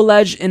 is to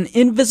allege an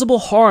invisible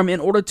harm in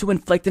order to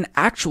inflict an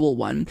actual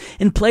one.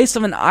 In place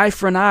of an eye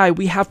for an eye,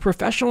 we have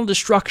professional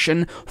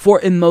destruction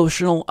for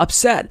emotional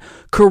upset.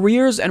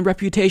 Careers and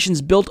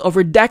reputations built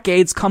over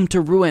decades come to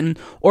ruin,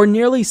 or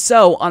nearly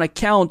so, on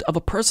account of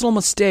a personal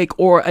mistake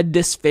or a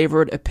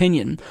disfavored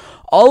opinion.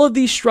 All of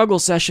these struggle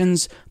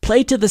sessions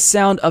play to the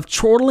sound of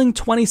chortling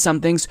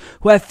 20-somethings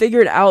who have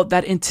figured out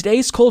that in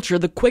today's culture,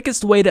 the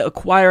quickest way to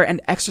acquire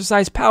and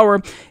exercise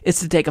power is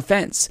to take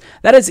offense.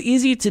 That is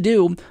easy to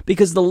do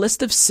because the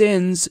list of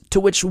sins to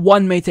which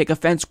one may take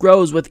offense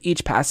grows with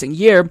each passing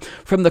year,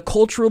 from the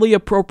culturally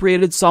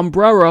appropriated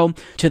sombrero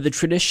to the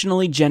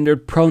traditionally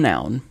gendered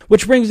pronoun.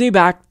 Which brings me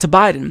back to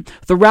Biden.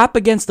 The rap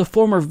against the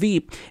former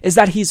Veep is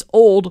that he's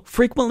old,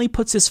 frequently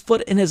puts his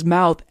foot in his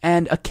mouth,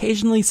 and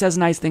occasionally says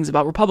nice things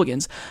about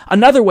Republicans.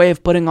 Another way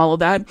of putting all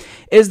of that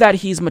is that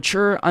he's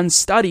mature,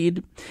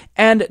 unstudied,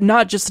 and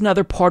not just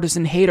another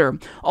partisan hater.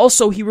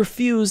 Also, he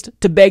refused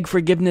to beg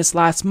forgiveness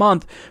last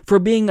month for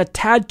being a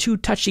tad too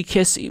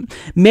touchy-kissy.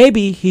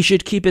 Maybe he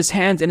should keep his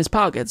hands in his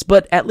pockets,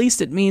 but at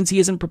least it means he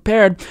isn't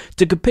prepared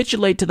to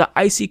capitulate to the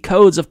icy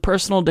codes of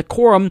personal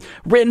decorum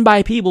written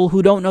by people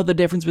who don't know the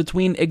difference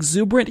between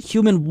exuberant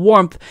human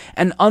warmth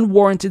and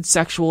unwarranted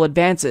sexual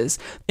advances.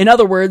 In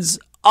other words,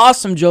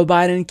 awesome, Joe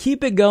Biden.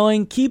 Keep it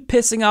going. Keep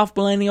pissing off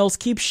millennials.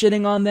 Keep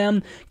shitting on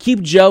them.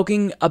 Keep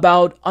joking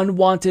about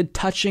unwanted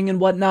touching and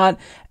whatnot.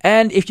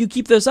 And if you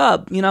keep this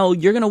up, you're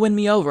going to win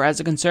me over as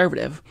a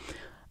conservative.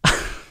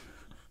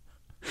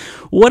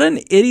 What an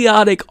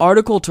idiotic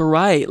article to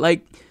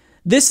write.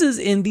 This is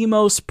in the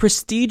most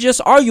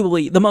prestigious,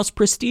 arguably the most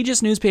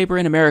prestigious newspaper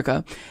in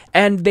America.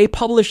 And they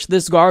published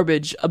this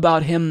garbage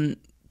about him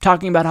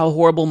talking about how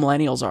horrible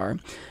millennials are.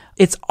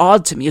 It's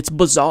odd to me. It's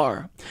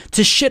bizarre.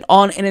 To shit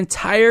on an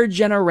entire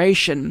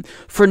generation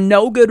for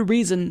no good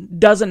reason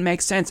doesn't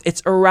make sense.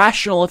 It's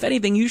irrational. If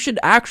anything, you should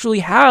actually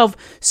have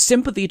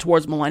sympathy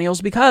towards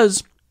millennials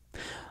because,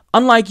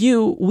 unlike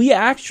you, we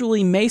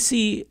actually may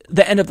see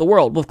the end of the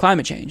world with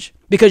climate change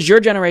because your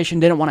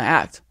generation didn't want to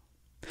act.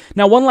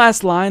 Now, one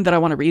last line that I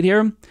want to read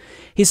here.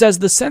 He says,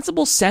 the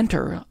sensible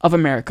center of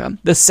America,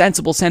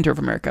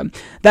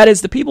 that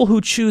is, the people who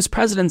choose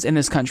presidents in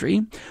this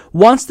country,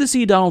 wants to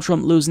see Donald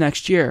Trump lose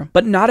next year,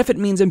 but not if it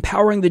means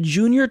empowering the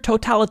junior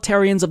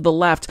totalitarians of the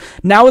left.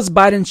 Now is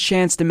Biden's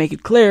chance to make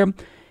it clear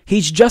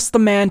he's just the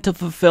man to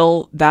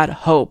fulfill that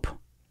hope.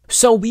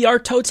 So we are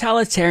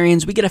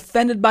totalitarians, we get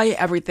offended by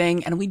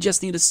everything, and we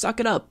just need to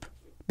suck it up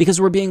because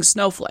we're being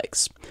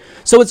snowflakes.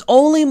 So it's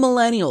only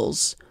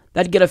millennials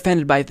that get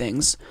offended by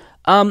things.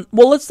 Well,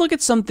 let's look at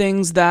some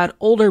things that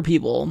older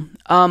people,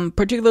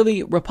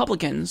 particularly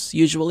Republicans,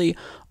 usually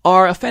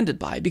are offended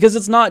by. Because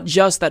it's not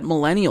just that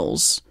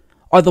millennials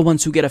are the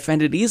ones who get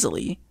offended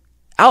easily.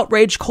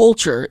 Outrage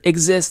culture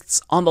exists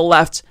on the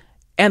left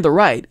and the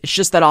right. It's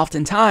just that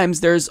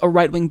oftentimes there's a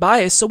right-wing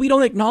bias, so we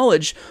don't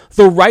acknowledge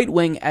the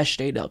right-wing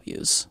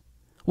SJWs.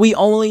 We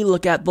only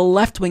look at the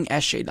left-wing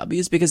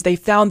SJWs because they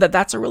found that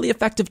that's a really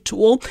effective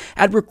tool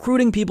at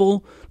recruiting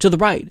people to the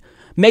right.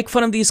 Make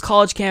fun of these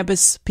college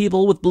campus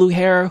people with blue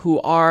hair who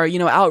are,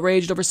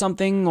 outraged over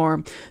something,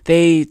 or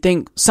they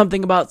think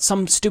something about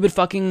some stupid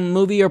fucking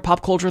movie or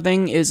pop culture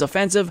thing is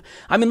offensive.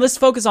 Let's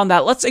focus on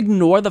that. Let's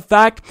ignore the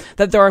fact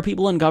that there are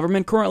people in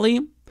government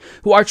currently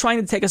who are trying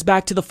to take us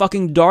back to the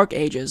fucking dark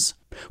ages,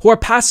 who are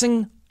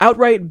passing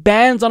outright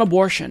bans on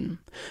abortion,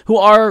 who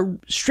are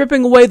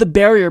stripping away the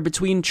barrier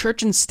between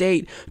church and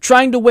state,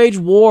 trying to wage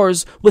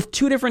wars with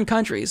two different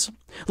countries.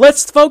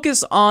 Let's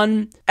focus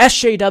on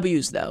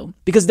SJWs, though,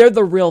 because they're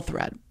the real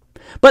threat.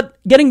 But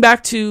getting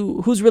back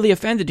to who's really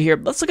offended here,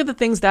 let's look at the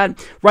things that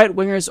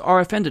right-wingers are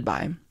offended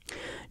by.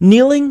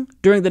 Kneeling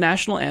during the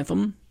national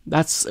anthem,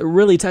 that's a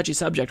really touchy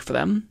subject for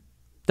them.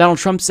 Donald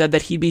Trump said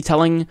that he'd be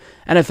telling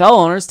NFL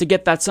owners to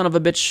get that son of a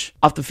bitch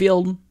off the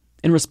field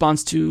in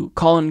response to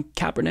Colin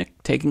Kaepernick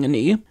taking a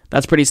knee.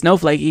 That's pretty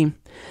snowflakey.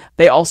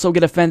 They also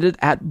get offended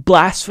at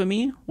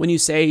blasphemy when you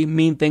say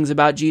mean things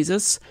about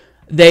Jesus.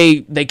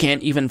 They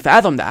can't even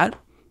fathom that.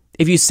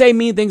 If you say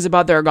mean things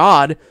about their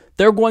God,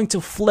 they're going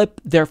to flip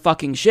their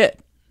fucking shit.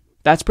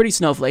 That's pretty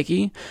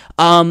snowflakey.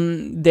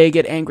 They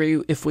get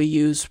angry if we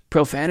use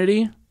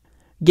profanity,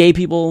 gay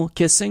people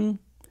kissing,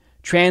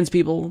 trans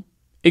people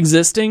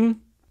existing.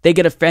 They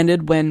get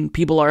offended when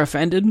people are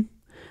offended.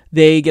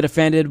 They get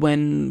offended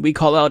when we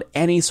call out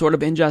any sort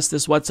of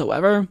injustice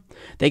whatsoever.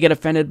 They get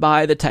offended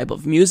by the type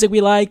of music we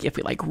like. If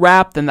we like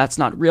rap, then that's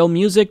not real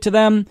music to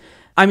them.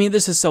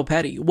 This is so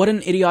petty. What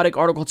an idiotic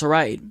article to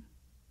write.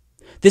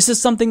 This is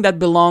something that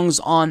belongs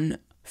on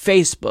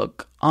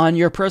Facebook, on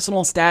your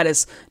personal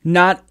status,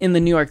 not in the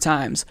New York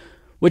Times,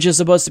 which is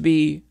supposed to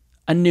be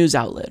a news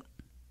outlet.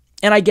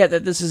 And I get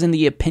that this is in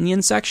the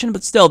opinion section,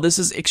 but still, this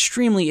is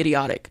extremely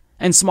idiotic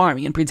and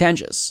smarmy and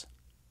pretentious.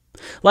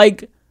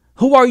 Like,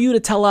 who are you to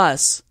tell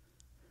us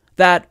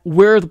that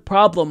we're the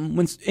problem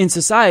in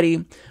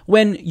society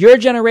when your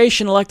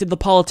generation elected the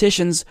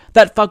politicians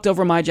that fucked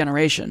over my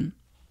generation?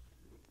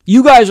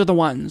 You guys are the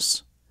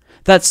ones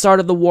that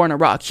started the war in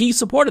Iraq. He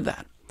supported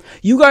that.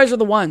 You guys are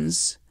the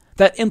ones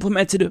that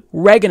implemented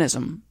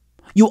Reaganism.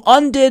 You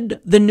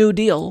undid the New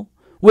Deal,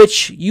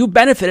 which you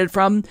benefited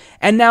from,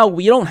 and now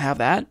we don't have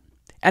that.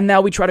 And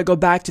now we try to go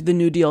back to the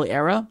New Deal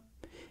era,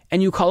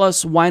 and you call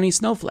us whiny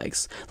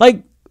snowflakes.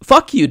 Like,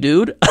 fuck you,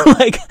 dude.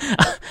 Like,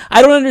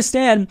 I don't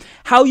understand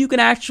how you can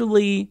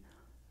actually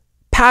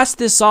pass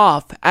this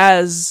off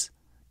as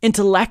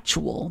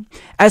intellectual,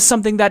 as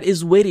something that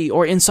is witty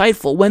or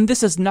insightful, when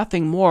this is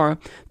nothing more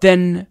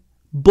than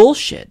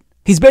bullshit.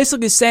 He's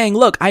basically saying,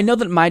 look, I know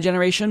that my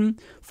generation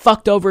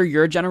fucked over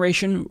your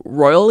generation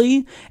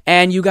royally,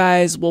 and you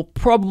guys will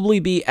probably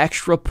be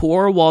extra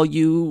poor while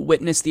you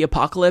witness the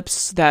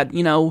apocalypse that,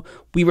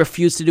 we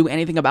refuse to do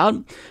anything about.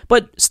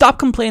 But stop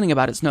complaining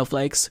about it,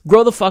 snowflakes.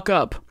 Grow the fuck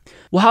up.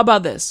 Well, how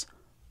about this?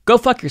 Go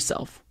fuck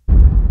yourself.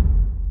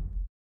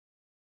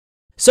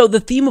 So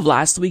the theme of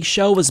last week's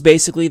show was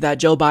basically that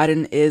Joe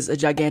Biden is a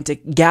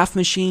gigantic gaffe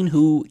machine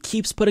who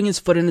keeps putting his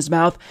foot in his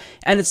mouth,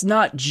 and it's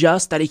not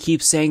just that he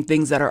keeps saying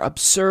things that are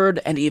absurd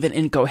and even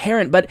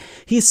incoherent, but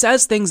he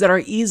says things that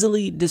are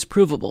easily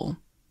disprovable.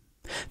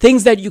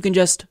 Things that you can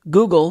just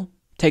Google,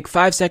 take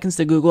 5 seconds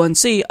to Google and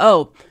see,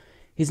 oh,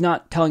 he's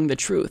not telling the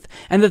truth.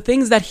 And the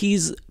things that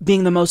he's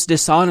being the most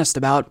dishonest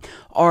about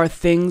are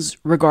things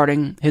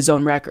regarding his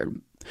own record.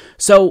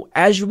 So,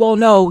 as you all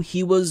know,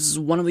 he was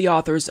one of the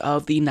authors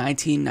of the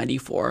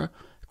 1994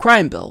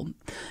 crime bill.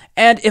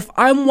 And if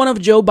I'm one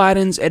of Joe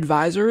Biden's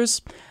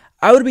advisors,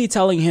 I would be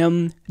telling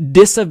him,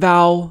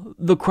 disavow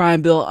the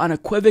crime bill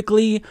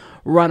unequivocally,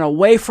 run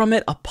away from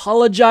it,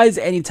 apologize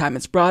anytime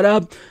it's brought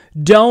up.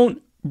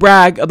 Don't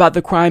brag about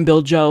the crime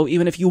bill, Joe,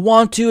 even if you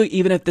want to,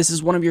 even if this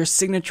is one of your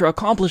signature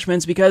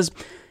accomplishments, because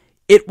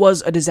it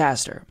was a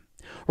disaster.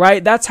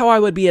 Right? That's how I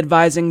would be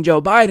advising Joe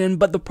Biden,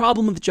 but the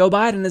problem with Joe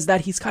Biden is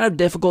that he's kind of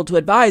difficult to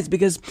advise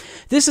because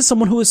this is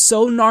someone who is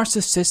so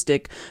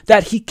narcissistic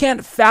that he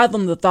can't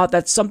fathom the thought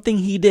that something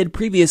he did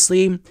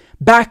previously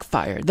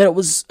backfired, that it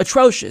was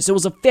atrocious, it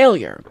was a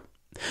failure.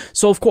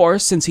 So of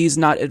course, since he's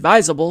not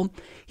advisable,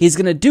 he's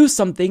going to do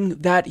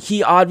something that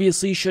he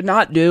obviously should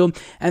not do,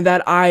 and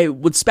that I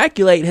would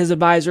speculate his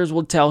advisors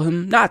will tell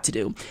him not to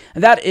do.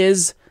 And that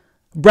is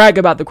brag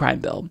about the crime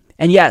bill.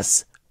 And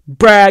yes,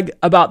 brag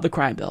about the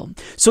crime bill.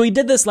 So he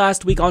did this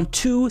last week on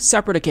 2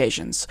 separate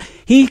occasions.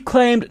 He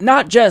claimed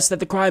not just that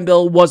the crime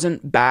bill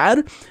wasn't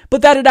bad,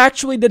 but that it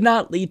actually did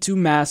not lead to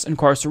mass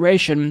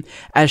incarceration,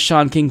 as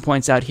Sean King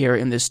points out here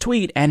in this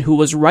tweet, and who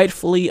was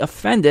rightfully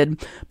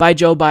offended by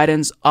Joe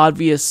Biden's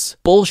obvious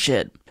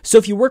bullshit. So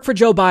if you work for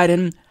Joe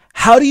Biden,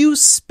 how do you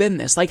spin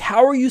this? Like,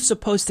 how are you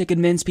supposed to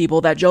convince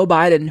people that Joe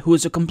Biden, who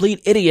is a complete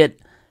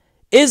idiot,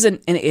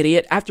 isn't an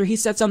idiot after he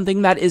said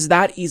something that is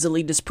that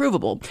easily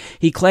disprovable?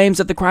 He claims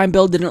that the crime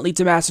bill didn't lead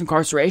to mass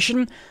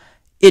incarceration.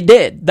 It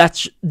did.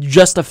 That's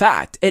just a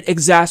fact. It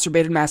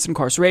exacerbated mass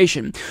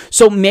incarceration.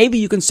 So maybe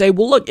you can say,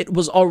 well, look, it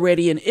was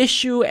already an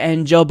issue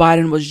and Joe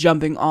Biden was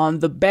jumping on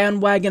the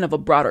bandwagon of a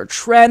broader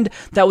trend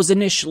that was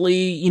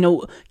initially,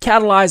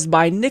 catalyzed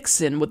by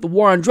Nixon with the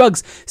war on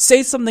drugs.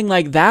 Say something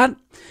like that.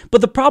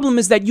 But the problem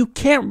is that you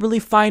can't really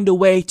find a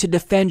way to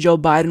defend Joe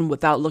Biden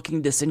without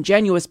looking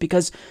disingenuous,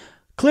 because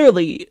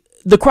clearly,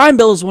 the crime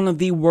bill is one of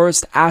the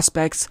worst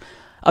aspects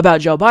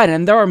about Joe Biden.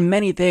 And there are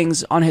many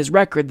things on his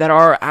record that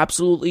are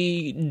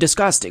absolutely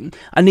disgusting.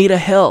 Anita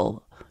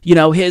Hill,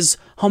 his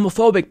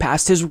homophobic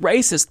past, his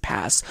racist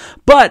past.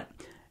 But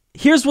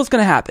here's what's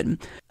going to happen.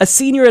 A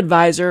senior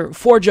advisor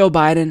for Joe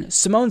Biden,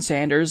 Simone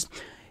Sanders,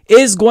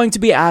 is going to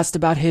be asked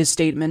about his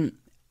statement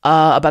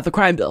about the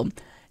crime bill.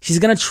 She's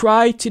going to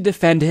try to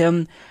defend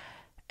him,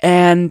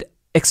 and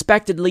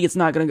expectedly, it's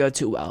not going to go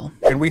too well.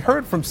 And we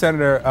heard from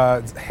Senator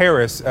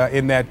Harris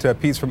in that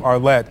piece from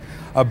Arlette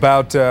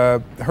about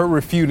her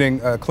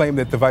refuting a claim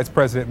that the vice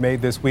president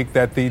made this week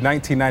that the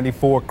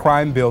 1994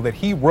 crime bill that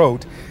he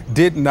wrote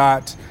did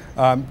not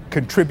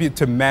contribute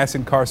to mass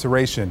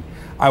incarceration.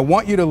 I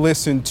want you to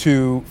listen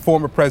to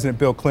former President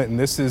Bill Clinton.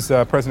 This is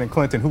President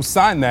Clinton, who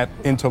signed that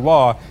into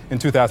law in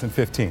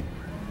 2015.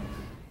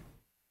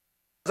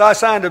 I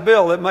signed a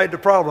bill that made the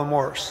problem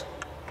worse.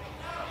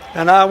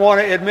 And I want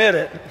to admit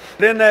it.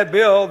 In that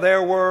bill,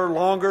 there were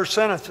longer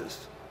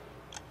sentences.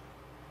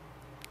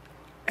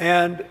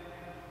 And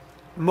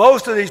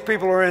most of these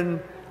people are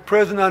in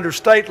prison under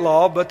state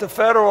law, but the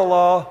federal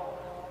law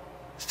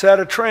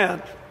set a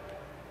trend.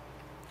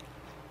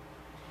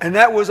 And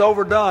that was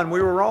overdone.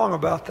 We were wrong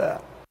about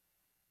that.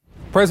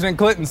 President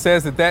Clinton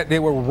says that they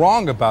were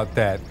wrong about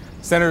that.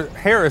 Senator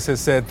Harris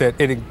has said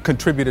that it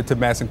contributed to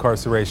mass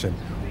incarceration.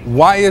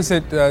 Why is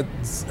it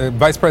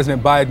Vice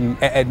President Biden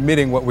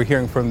admitting what we're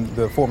hearing from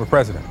the former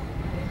president?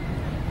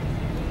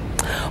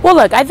 Well,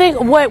 look, I think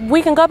what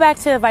we can go back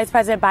to Vice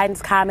President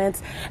Biden's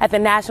comments at the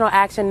National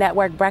Action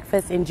Network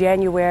breakfast in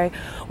January,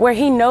 where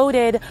he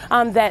noted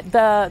that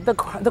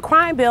the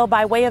crime bill,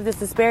 by way of this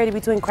disparity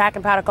between crack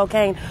and powder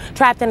cocaine,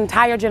 trapped an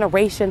entire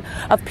generation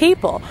of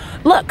people.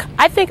 Look,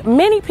 I think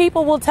many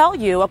people will tell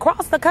you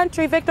across the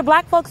country, Victor,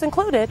 black folks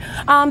included,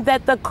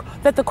 that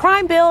the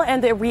crime bill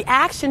and the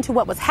reaction to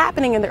what was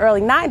happening in the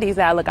early 90s.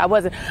 Now, look, I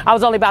was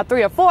only about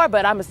 3 or 4,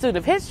 but I'm a student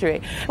of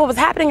history. What was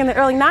happening in the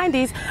early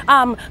 90s,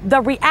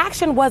 the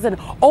reaction was an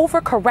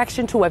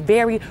overcorrection to a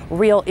very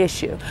real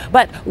issue.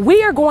 But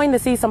we are going to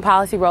see some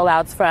policy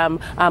rollouts from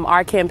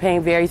our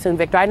campaign very soon,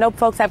 Victor. I know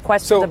folks have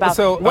questions about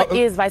what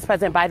is Vice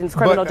President Biden's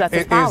criminal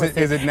justice policy.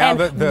 Is it now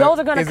those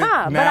are going to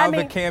come. Now but I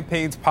mean,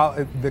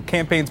 the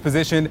campaign's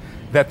position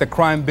that the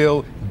crime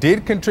bill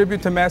did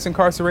contribute to mass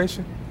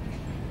incarceration?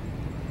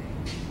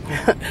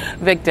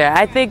 Victor,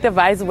 I think the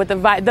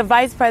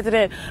vice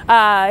president,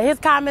 his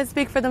comments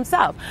speak for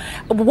themselves.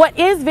 What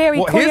is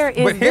very clear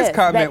is his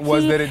comment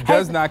was that it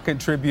does not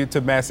contribute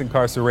to mass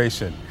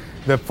incarceration.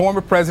 The former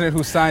president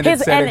who signed it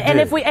said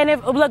it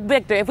did. Look,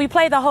 Victor, if we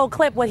play the whole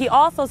clip, what he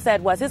also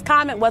said was, his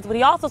comment was, what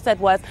he also said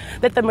was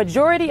that the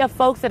majority of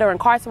folks that are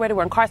incarcerated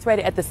were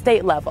incarcerated at the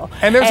state level.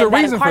 And there's a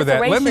reason for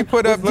that. Let me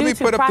put up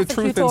the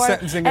truth in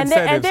sentencing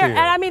incentives here. And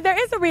I mean, there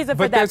is a reason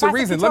for that. But there's a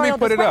reason. Let me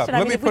put it up.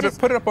 Let me put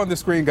it up on the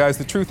screen, guys.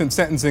 The truth in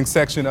sentencing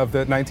section of the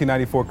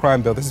 1994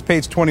 crime bill. This is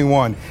page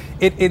 21.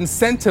 It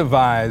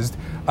incentivized.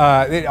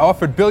 It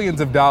offered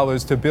billions of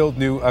dollars to build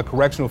new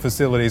correctional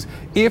facilities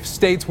if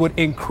states would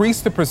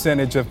increase the percentage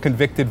of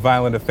convicted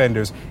violent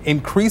offenders,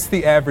 increase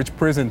the average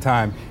prison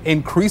time,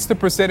 increase the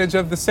percentage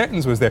of the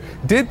sentence was there.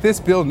 Did this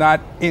bill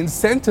not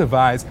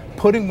incentivize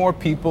putting more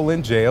people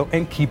in jail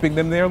and keeping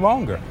them there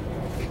longer?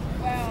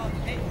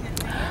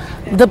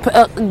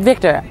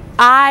 Victor,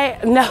 I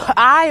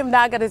am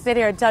not going to sit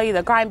here and tell you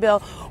the crime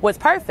bill was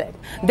perfect.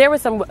 There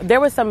was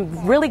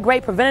some really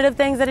great preventative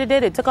things that it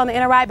did. It took on the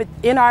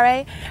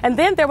NRA, and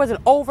then there was an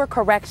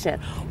overcorrection.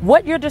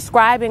 What you're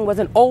describing was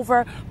an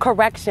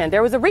overcorrection.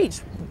 There was a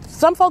reach.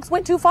 Some folks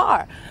went too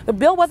far. The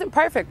bill wasn't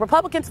perfect.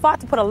 Republicans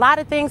fought to put a lot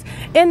of things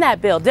in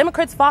that bill.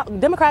 Democrats fought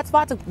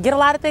to get a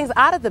lot of things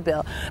out of the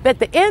bill. But at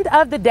the end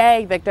of the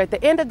day, Victor, at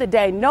the end of the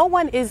day, no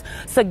one is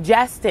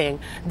suggesting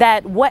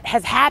that what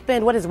has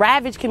happened, what has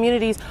ravaged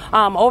communities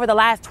over the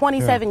last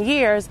 27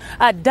 years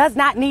does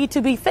not need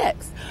to be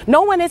fixed.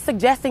 No one is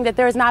suggesting that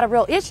there is not a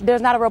real issue,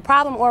 there's not a real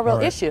problem or a real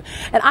issue.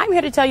 And I'm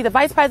here to tell you that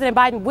Vice President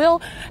Biden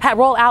will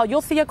roll out,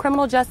 you'll see a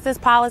criminal justice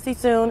policy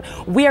soon.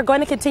 We are going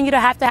to continue to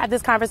have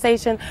this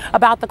conversation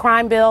about the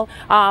crime bill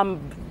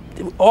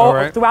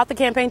throughout the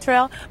campaign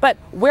trail. But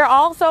we're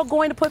also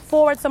going to put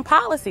forward some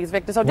policies,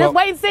 Victor. So just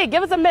wait and see.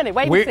 Give us a minute.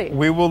 Wait and see.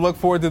 We will look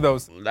forward to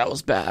those. That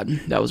was bad.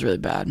 That was really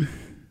bad.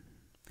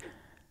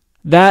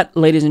 That,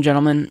 ladies and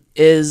gentlemen,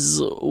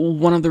 is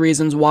one of the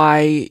reasons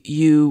why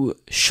you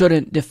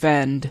shouldn't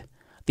defend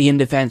the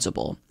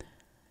indefensible.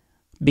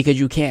 Because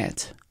you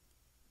can't.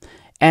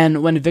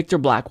 And when Victor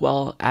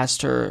Blackwell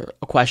asked her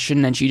a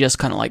question and she just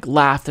kind of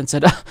laughed and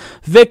said,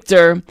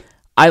 Victor,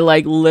 I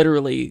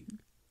literally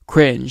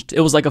cringed.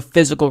 It was like a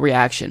physical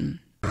reaction.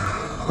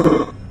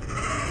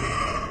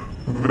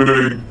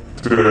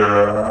 Victor,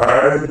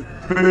 I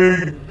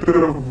think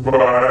the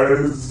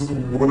vice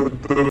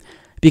with the...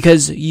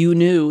 Because you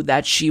knew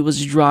that she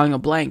was drawing a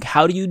blank.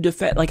 How do you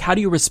defend, how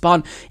do you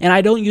respond? And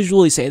I don't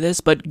usually say this,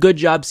 but good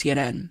job,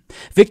 CNN.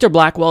 Victor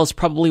Blackwell is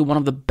probably one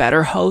of the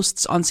better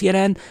hosts on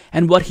CNN,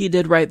 and what he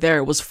did right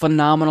there was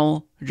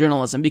phenomenal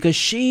journalism, because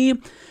she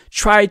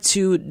tried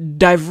to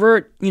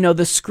divert,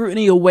 the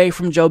scrutiny away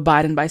from Joe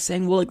Biden by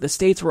saying, well, the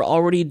states were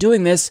already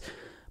doing this,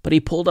 but he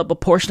pulled up a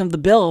portion of the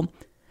bill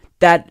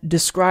that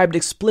described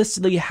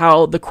explicitly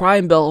how the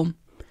crime bill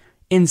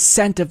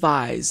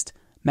incentivized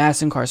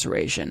mass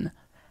incarceration.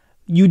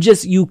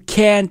 You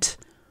can't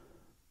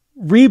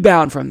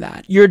rebound from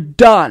that. You're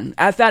done.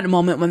 At that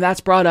moment, when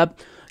that's brought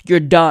up, you're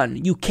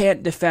done. You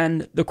can't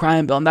defend the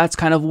crime bill. And that's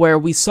kind of where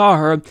we saw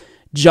her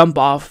jump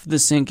off the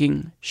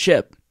sinking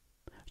ship.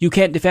 You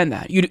can't defend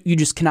that. You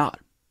just cannot.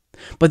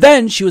 But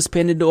then she was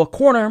pinned into a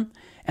corner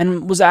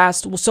and was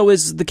asked, well, so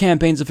is the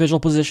campaign's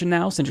official position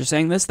now, since you're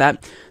saying this,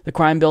 that the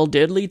crime bill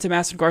did lead to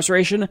mass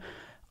incarceration?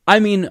 I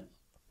mean,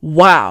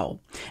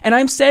 wow. And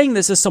I'm saying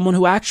this as someone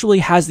who actually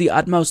has the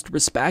utmost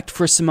respect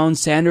for Simone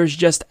Sanders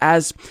just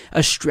as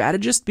a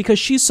strategist, because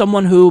she's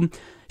someone who,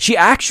 she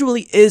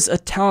actually is a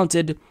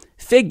talented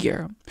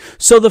figure.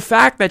 So the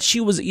fact that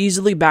she was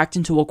easily backed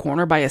into a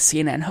corner by a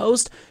CNN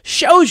host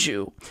shows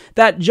you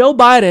that Joe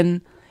Biden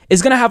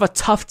is going to have a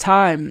tough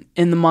time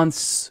in the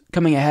months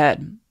coming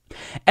ahead.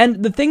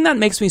 And the thing that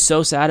makes me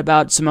so sad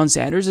about Simone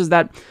Sanders is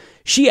that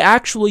she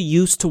actually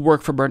used to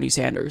work for Bernie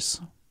Sanders.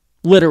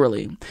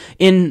 Literally.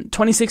 In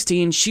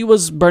 2016, she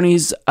was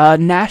Bernie's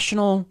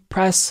national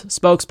press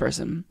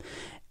spokesperson.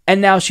 And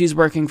now she's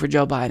working for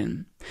Joe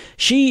Biden.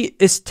 She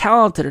is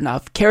talented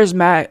enough,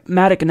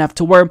 charismatic enough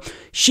to where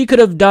she could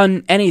have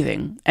done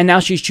anything. And now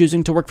she's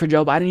choosing to work for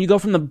Joe Biden. You go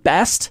from the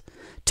best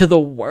to the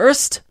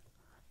worst?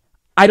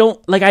 I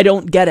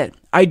don't get it.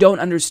 I don't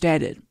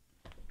understand it.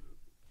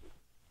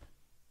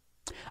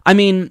 I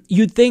mean,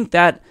 you'd think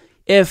that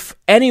if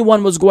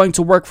anyone was going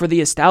to work for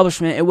the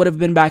establishment, it would have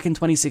been back in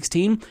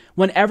 2016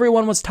 when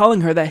everyone was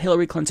telling her that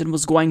Hillary Clinton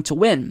was going to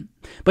win.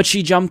 But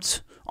she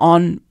jumped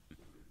on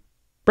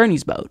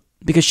Bernie's boat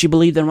because she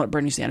believed in what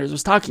Bernie Sanders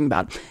was talking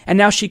about. And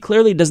now she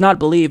clearly does not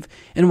believe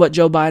in what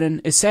Joe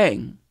Biden is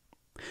saying.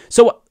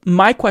 So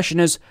my question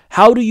is,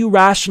 how do you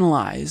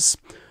rationalize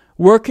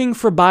working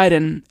for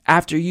Biden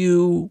after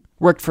you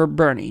worked for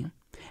Bernie?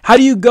 How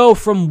do you go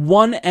from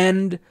one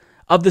end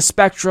of the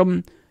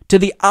spectrum to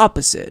the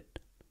opposite?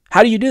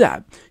 How do you do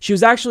that? She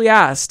was actually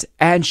asked,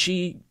 and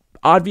she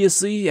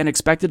obviously and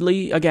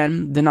expectedly,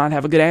 again, did not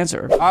have a good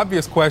answer.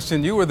 Obvious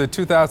question. You were the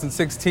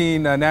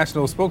 2016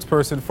 national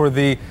spokesperson for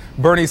the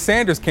Bernie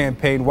Sanders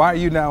campaign. Why are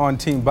you now on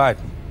Team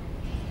Biden?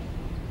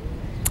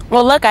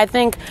 Well, look, I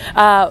think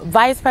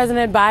Vice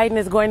President Biden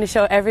is going to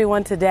show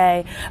everyone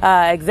today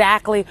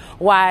exactly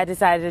why I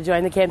decided to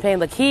join the campaign.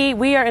 Look,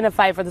 we are in a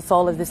fight for the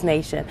soul of this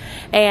nation.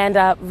 And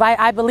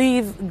I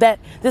believe that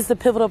this is a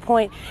pivotal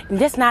point,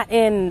 just not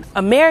in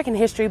American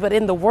history, but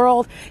in the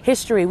world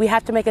history. We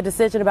have to make a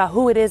decision about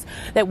who it is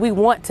that we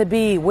want to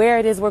be, where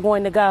it is we're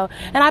going to go.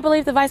 And I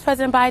believe that Vice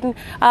President Biden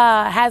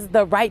has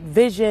the right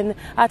vision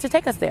to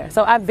take us there.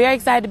 So I'm very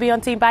excited to be on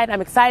Team Biden.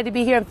 I'm excited to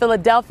be here in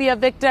Philadelphia,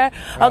 Victor.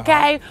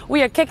 Okay,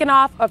 we are kicking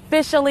off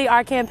officially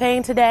our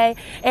campaign today,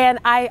 and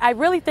I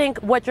really think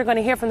what you're going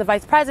to hear from the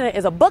vice president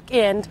is a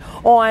bookend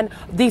on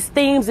these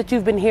themes that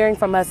you've been hearing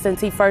from us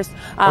since he first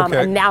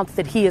announced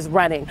that he is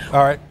running.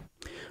 All right.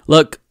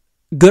 Look,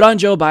 good on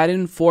Joe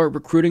Biden for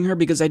recruiting her,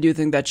 because I do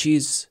think that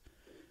she's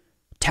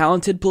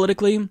talented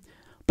politically,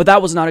 but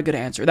that was not a good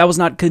answer. That was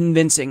not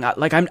convincing.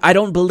 I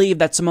don't believe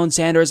that Simone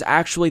Sanders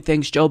actually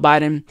thinks Joe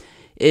Biden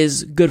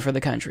is good for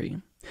the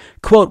country.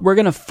 Quote, "We're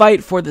going to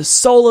fight for the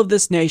soul of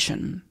this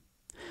nation."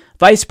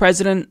 Vice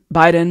President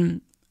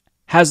Biden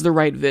has the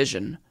right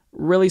vision.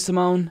 Really,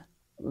 Simone?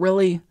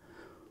 Really?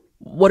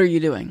 What are you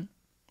doing?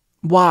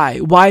 Why?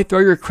 Why throw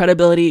your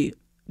credibility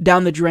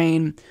down the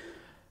drain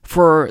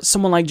for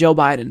someone like Joe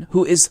Biden,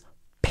 who is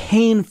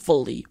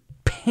painfully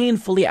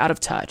out of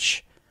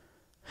touch?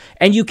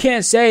 And you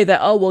can't say that,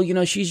 oh,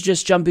 well, she's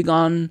just jumping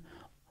on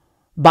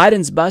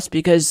Biden's bus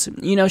because,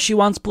 she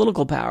wants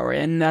political power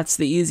and that's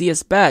the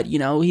easiest bet.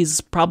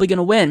 He's probably going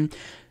to win.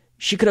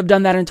 She could have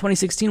done that in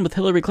 2016 with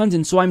Hillary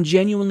Clinton, so I'm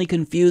genuinely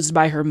confused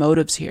by her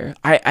motives here.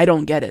 I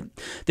don't get it.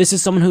 This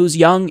is someone who's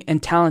young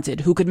and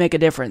talented, who could make a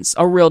difference,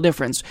 a real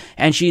difference,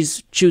 and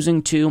she's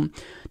choosing to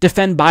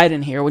defend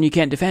Biden here when you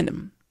can't defend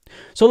him.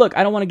 So look,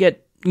 I don't want to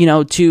get,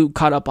 too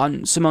caught up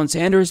on Simone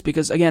Sanders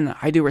because, again,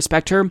 I do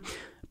respect her,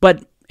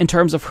 but in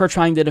terms of her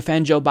trying to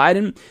defend Joe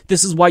Biden,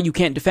 this is why you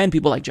can't defend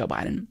people like Joe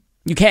Biden.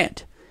 You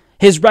can't.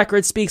 His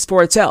record speaks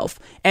for itself,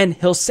 and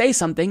he'll say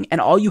something,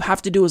 and all you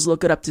have to do is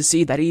look it up to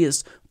see that he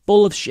is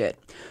full of shit.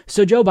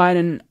 So Joe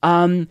Biden,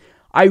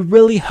 I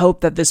really hope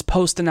that this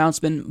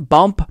post-announcement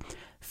bump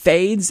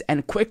fades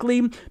and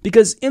quickly,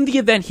 because in the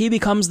event he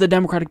becomes the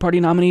Democratic Party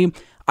nominee,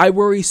 I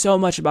worry so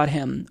much about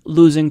him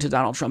losing to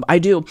Donald Trump. I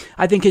do.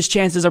 I think his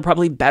chances are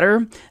probably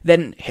better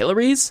than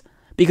Hillary's,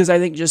 because I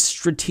think just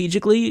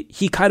strategically,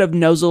 he kind of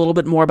knows a little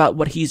bit more about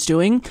what he's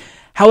doing.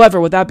 However,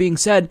 with that being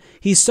said,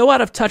 he's so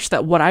out of touch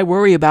that what I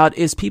worry about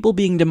is people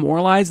being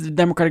demoralized, the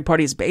Democratic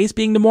Party's base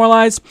being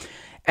demoralized,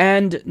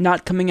 and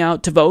not coming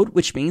out to vote,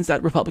 which means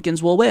that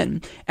Republicans will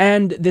win.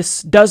 And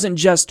this doesn't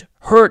just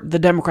hurt the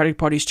Democratic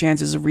Party's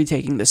chances of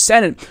retaking the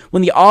Senate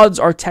when the odds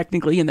are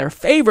technically in their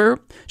favor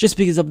just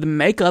because of the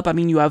makeup. I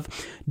mean, you have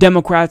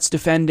Democrats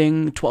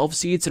defending 12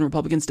 seats and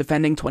Republicans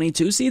defending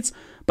 22 seats.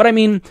 But I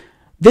mean,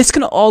 this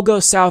can all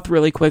go south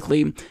really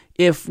quickly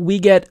if we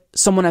get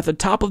someone at the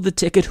top of the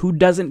ticket who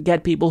doesn't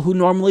get people who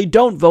normally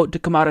don't vote to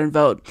come out and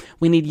vote.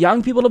 We need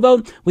young people to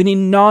vote. We need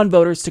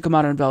non-voters to come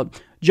out and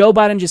vote. Joe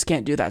Biden just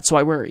can't do that, so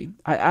I worry.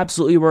 I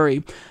absolutely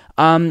worry.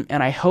 And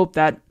I hope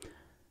that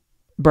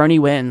Bernie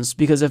wins,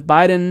 because if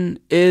Biden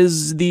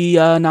is the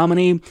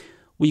nominee,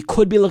 we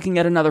could be looking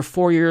at another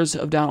 4 years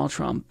of Donald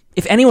Trump.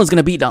 If anyone's going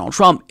to beat Donald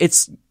Trump,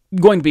 it's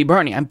going to be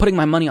Bernie. I'm putting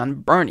my money on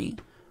Bernie,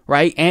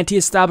 right?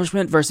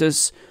 Anti-establishment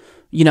versus,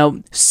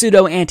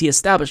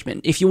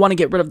 pseudo-anti-establishment. If you want to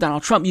get rid of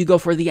Donald Trump, you go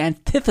for the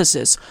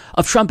antithesis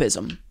of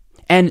Trumpism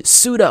and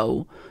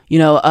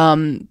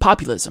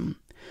populism.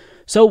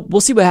 So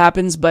we'll see what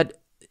happens, but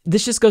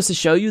this just goes to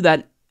show you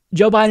that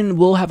Joe Biden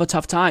will have a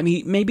tough time.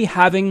 He may be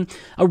having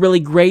a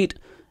really great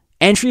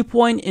entry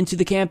point into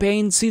the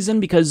campaign season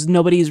because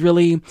nobody's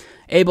really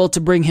able to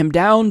bring him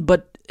down.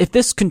 But if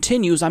this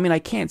continues, I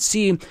can't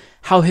see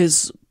how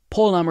his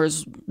poll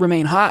numbers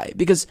remain high,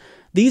 because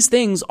these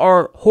things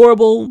are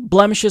horrible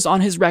blemishes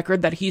on his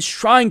record that he's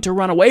trying to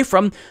run away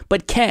from,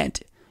 but can't.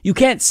 You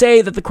can't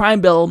say that the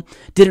crime bill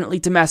didn't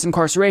lead to mass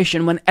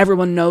incarceration when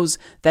everyone knows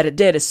that it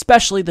did,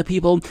 especially the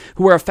people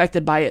who were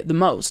affected by it the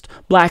most,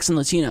 blacks and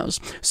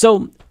Latinos.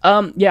 So,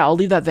 I'll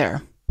leave that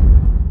there.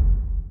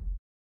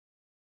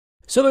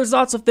 So there's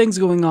lots of things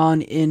going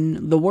on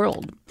in the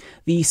world.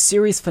 The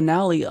series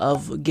finale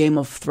of Game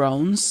of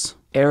Thrones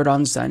aired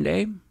on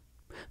Sunday.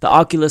 The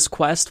Oculus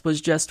Quest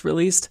was just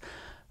released.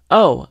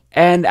 Oh,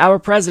 and our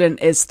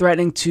president is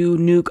threatening to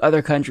nuke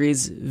other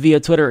countries via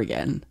Twitter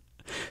again.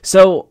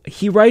 So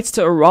he writes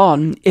to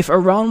Iran, if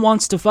Iran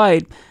wants to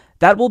fight,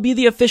 that will be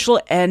the official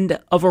end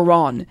of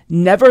Iran.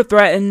 Never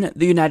threaten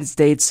the United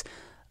States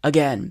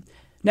again.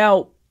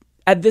 Now,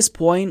 at this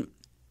point,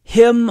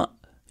 him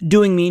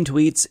doing mean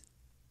tweets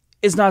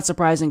is not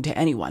surprising to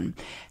anyone.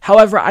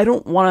 However, I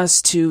don't want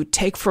us to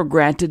take for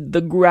granted the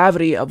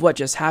gravity of what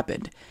just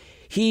happened.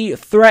 He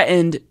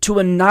threatened to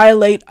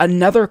annihilate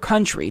another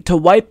country, to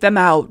wipe them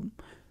out,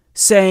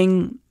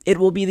 saying it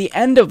will be the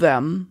end of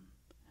them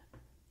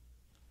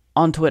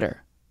on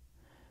Twitter.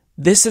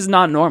 This is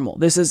not normal.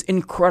 This is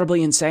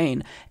incredibly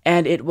insane.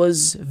 And it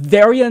was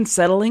very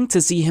unsettling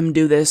to see him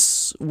do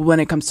this when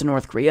it comes to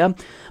North Korea.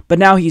 But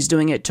now he's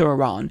doing it to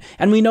Iran.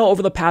 And we know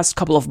over the past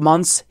couple of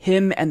months,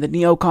 him and the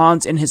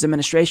neocons in his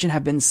administration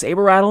have been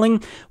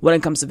saber-rattling when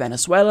it comes to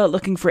Venezuela,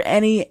 looking for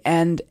any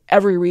and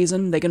every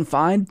reason they can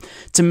find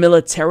to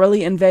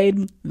militarily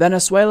invade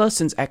Venezuela,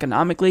 since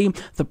economically,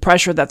 the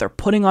pressure that they're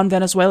putting on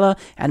Venezuela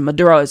and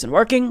Maduro isn't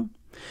working.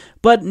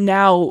 But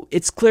now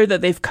it's clear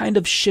that they've kind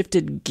of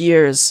shifted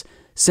gears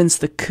since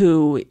the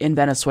coup in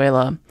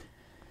Venezuela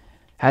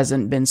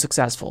hasn't been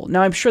successful.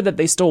 Now, I'm sure that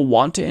they still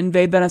want to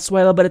invade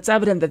Venezuela, but it's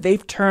evident that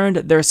they've turned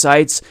their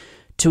sights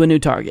to a new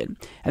target.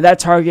 And that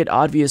target,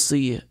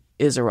 obviously,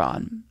 is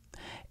Iran.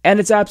 And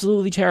it's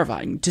absolutely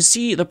terrifying to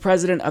see the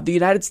president of the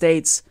United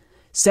States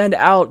send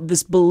out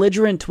this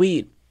belligerent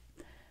tweet.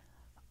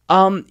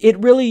 It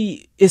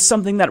really is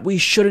something that we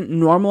shouldn't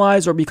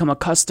normalize or become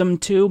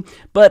accustomed to,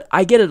 but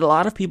I get it. A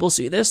lot of people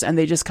see this and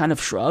they just kind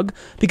of shrug,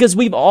 because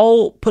we've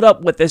all put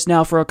up with this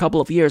now for a couple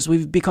of years.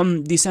 We've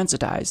become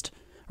desensitized,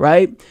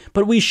 right?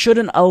 But we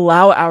shouldn't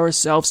allow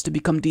ourselves to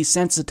become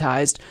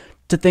desensitized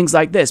to things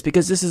like this,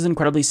 because this is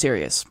incredibly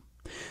serious.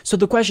 So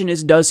the question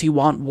is, does he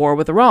want war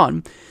with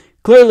Iran?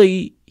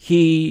 Clearly,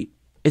 he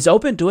is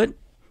open to it.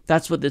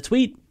 That's what the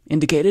tweet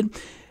indicated.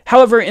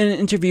 However, in an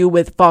interview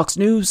with Fox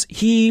News,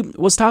 he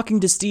was talking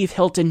to Steve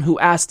Hilton, who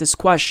asked this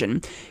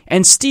question.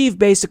 And Steve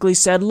basically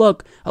said,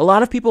 look, a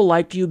lot of people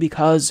liked you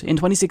because in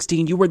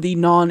 2016, you were the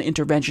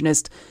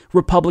non-interventionist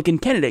Republican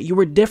candidate. You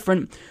were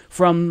different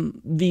from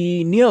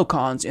the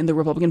neocons in the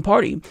Republican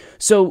Party.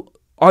 So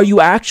are you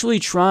actually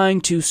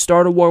trying to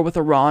start a war with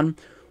Iran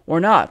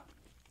or not?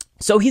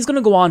 So he's going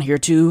to go on here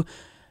to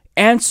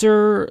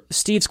answer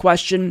Steve's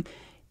question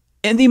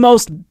in the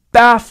most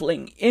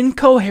baffling,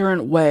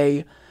 incoherent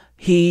way.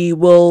 He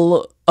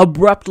will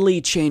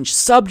abruptly change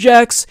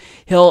subjects.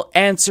 He'll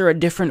answer a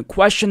different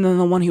question than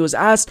the one he was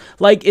asked.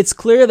 Like, it's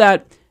clear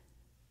that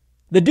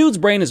the dude's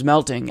brain is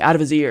melting out of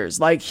his ears.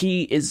 Like,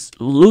 he is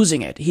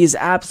losing it. He is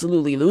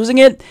absolutely losing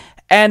it.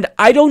 And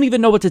I don't even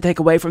know what to take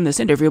away from this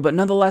interview, but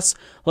nonetheless,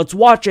 let's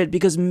watch it,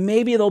 because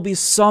maybe there'll be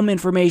some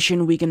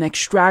information we can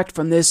extract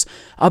from this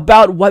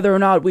about whether or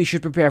not we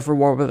should prepare for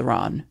war with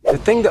Iran. The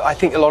thing that I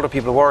think a lot of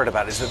people are worried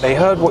about is that they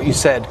heard what you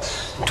said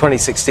in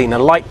 2016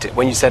 and liked it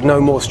when you said no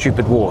more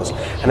stupid wars.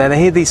 And then they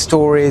hear these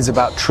stories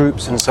about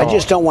troops and so on. I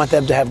just don't want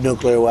them to have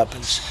nuclear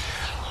weapons.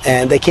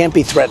 And they can't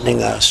be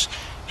threatening us.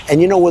 And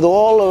you know, with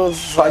all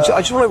of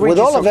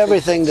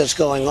everything that's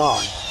going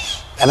on,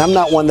 and I'm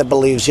not one that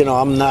believes, you know,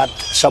 I'm not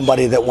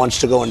somebody that wants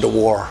to go into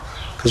war,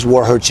 because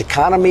war hurts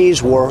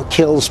economies, war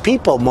kills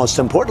people, most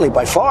importantly,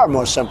 by far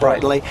most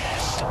importantly.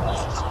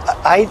 Right.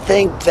 I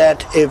think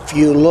that if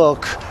you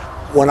look,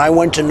 when I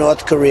went to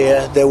North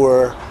Korea, there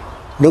were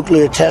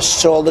nuclear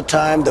tests all the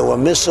time, there were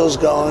missiles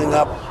going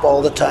up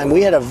all the time.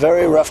 We had a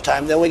very rough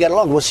time, then we got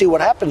along. We'll see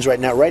what happens right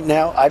now. Right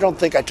now, I don't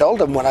think I told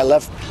them when I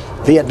left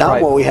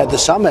Vietnam, when we had the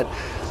summit,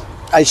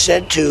 I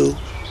said to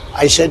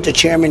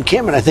Chairman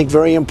Kim, and I think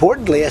very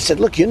importantly, I said,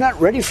 look, you're not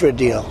ready for a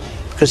deal,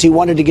 because he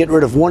wanted to get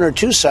rid of 1 or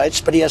 2 sites,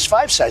 but he has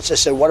 5 sites. I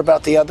said, what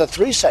about the other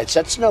 3 sites?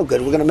 That's no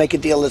good. We're going to make a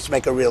deal. Let's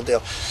make a real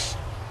deal.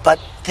 But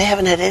they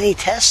haven't had any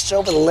tests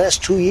over the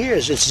last 2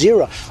 years. It's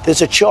zero.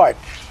 There's a chart,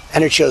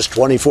 and it shows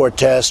 24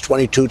 tests,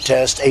 22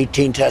 tests,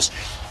 18 tests.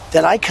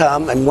 Then I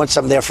come, and once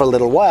I'm there for a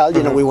little while,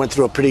 you know, we went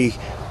through a pretty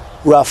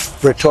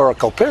rough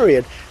rhetorical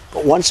period.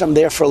 But once I'm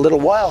there for a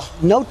little while,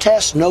 no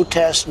tests, no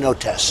tests, no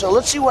tests. So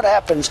let's see what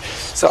happens.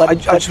 So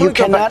but you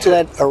cannot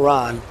let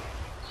Iran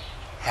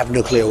have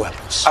nuclear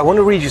weapons. I want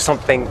to read you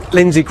something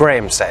Lindsey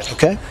Graham said.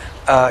 Okay.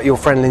 Your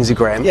friend Lindsey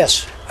Graham.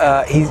 Yes.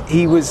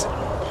 He was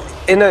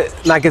in a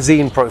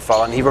magazine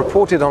profile, and he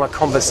reported on a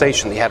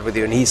conversation he had with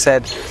you, and he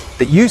said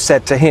that you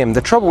said to him,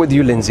 the trouble with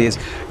you, Lindsey, is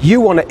you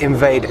want to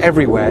invade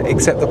everywhere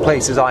except the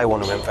places I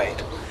want to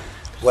invade.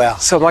 Well,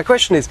 so my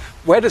question is,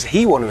 where does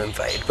he want to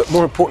invade? But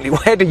more importantly,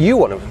 where do you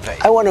want to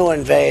invade? I want to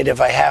invade, if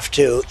I have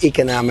to,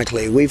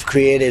 economically. We've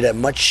created a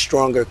much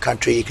stronger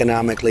country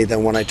economically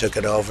than when I took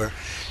it over.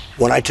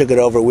 When I took it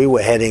over, we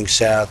were heading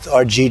south.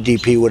 Our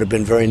GDP would have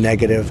been very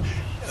negative.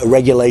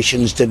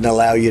 Regulations didn't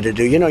allow you to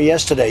do. You know,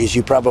 yesterday, as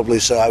you probably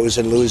saw, I was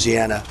in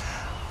Louisiana,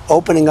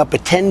 opening up a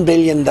 $10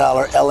 billion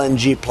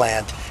LNG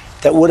plant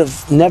that would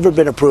have never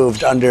been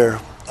approved under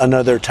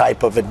another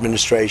type of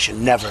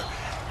administration, never.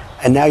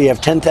 And now you have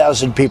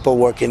 10,000 people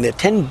working there,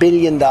 $10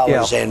 billion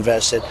they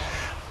invested.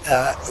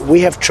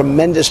 We have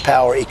tremendous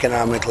power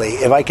economically.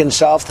 If I can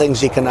solve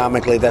things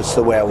economically, that's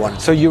the way I want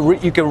it. So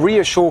you can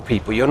reassure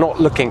people you're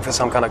not looking for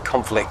some kind of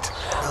conflict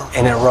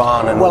in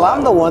Iran. And well,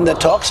 I'm the one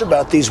that talks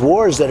about these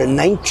wars that are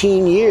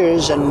 19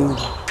 years and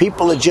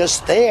people are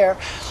just there.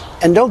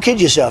 And don't kid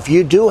yourself,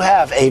 you do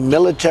have a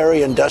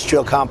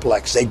military-industrial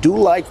complex. They do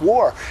like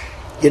war.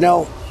 You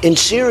know, in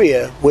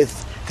Syria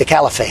with the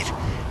caliphate.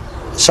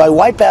 So I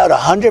wipe out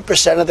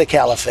 100% of the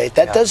caliphate.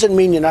 That doesn't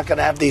mean you're not going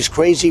to have these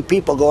crazy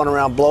people going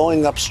around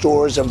blowing up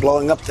stores and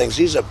blowing up things.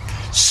 These are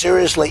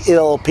seriously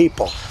ill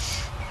people.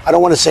 I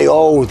don't want to say,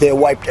 oh, they're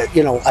wiped out,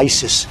 you know,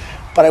 ISIS.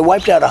 But I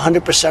wiped out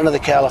 100% of the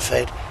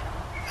caliphate.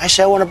 I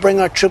say I want to bring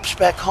our troops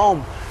back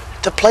home.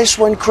 The place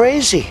went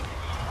crazy.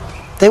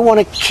 They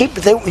want to keep,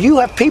 you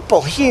have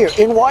people here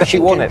in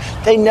Washington.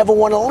 They never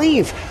want to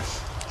leave.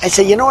 I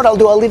say, you know what I'll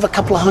do? I'll leave a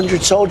couple of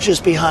hundred soldiers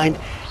behind.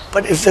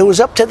 But if it was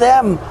up to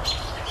them,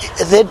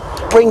 they'd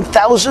bring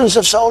thousands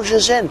of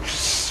soldiers in.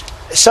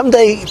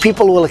 Someday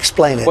people will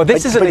explain it. Well,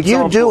 this is an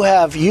example.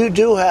 You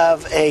do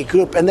have a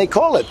group, and they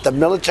call it the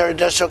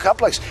military-industrial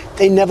complex.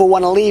 They never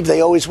want to leave.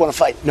 They always want to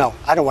fight. No,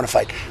 I don't want to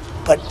fight.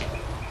 But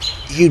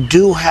you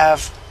do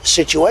have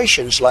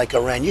situations like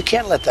Iran. You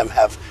can't let them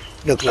have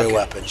nuclear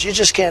weapons. You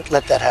just can't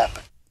let that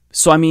happen.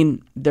 So, I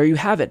mean, there you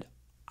have it.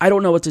 I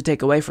don't know what to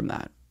take away from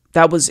that.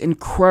 That was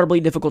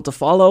incredibly difficult to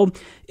follow.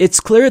 It's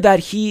clear that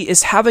he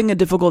is having a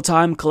difficult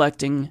time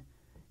collecting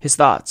his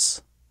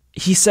thoughts.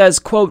 He says,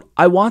 quote,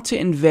 "I want to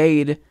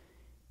invade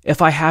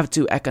if I have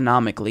to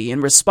economically,"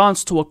 in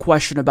response to a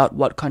question about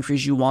what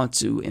countries you want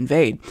to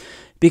invade.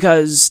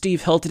 Because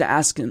Steve Hilton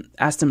asked him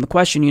the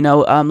question,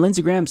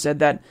 Lindsey Graham said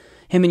that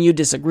him and you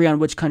disagree on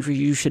which country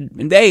you should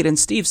invade. And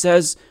Steve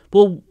says,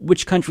 well,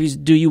 which countries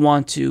do you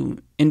want to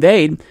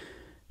invade?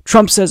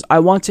 Trump says, I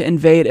want to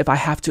invade if I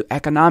have to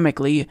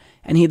economically.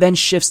 And he then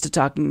shifts to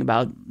talking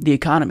about the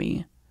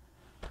economy.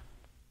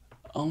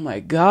 Oh my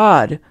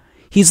God.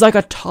 He's like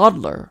a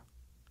toddler.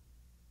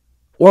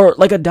 Or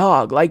like a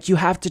dog. Like you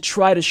have to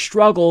try to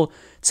struggle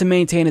to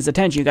maintain his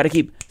attention. You got to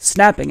keep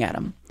snapping at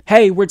him.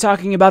 Hey, we're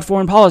talking about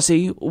foreign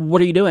policy.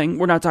 What are you doing?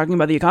 We're not talking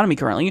about the economy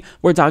currently.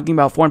 We're talking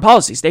about foreign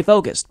policy. Stay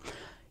focused.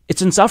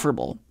 It's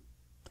insufferable.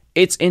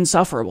 It's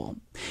insufferable.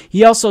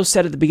 He also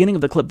said at the beginning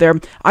of the clip there,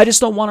 I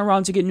just don't want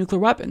Iran to get nuclear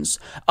weapons.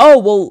 Oh,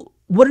 well,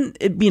 wouldn't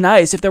it be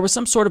nice if there was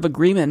some sort of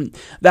agreement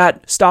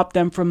that stopped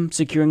them from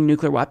securing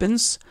nuclear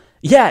weapons?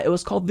 Yeah, it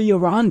was called the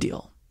Iran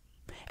deal.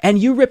 And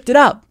you ripped it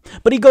up.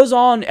 But he goes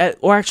on,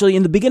 or actually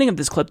in the beginning of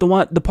this clip,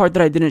 the part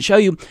that I didn't show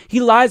you,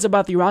 he lies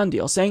about the Iran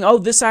deal, saying, oh,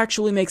 this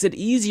actually makes it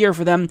easier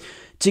for them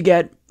to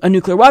get a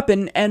nuclear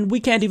weapon, and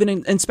we can't even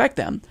inspect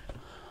them.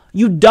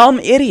 You dumb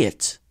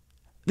idiot.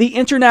 The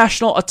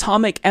International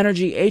Atomic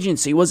Energy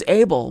Agency was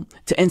able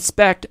to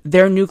inspect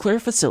their nuclear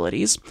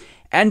facilities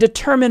and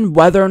determine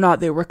whether or not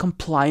they were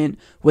compliant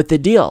with the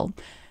deal.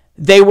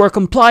 They were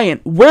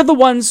compliant. We're the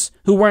ones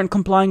who weren't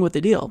complying with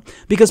the deal.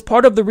 Because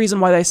part of the reason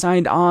why they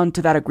signed on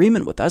to that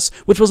agreement with us,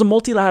 which was a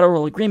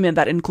multilateral agreement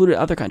that included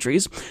other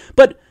countries,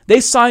 but they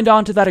signed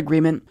on to that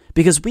agreement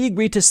because we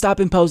agreed to stop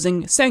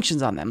imposing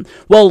sanctions on them.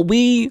 Well,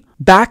 we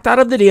backed out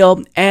of the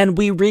deal and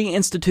we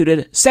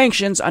reinstituted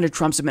sanctions under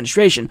Trump's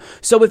administration.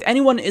 So if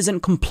anyone isn't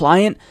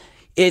compliant,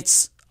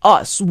 it's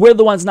us. We're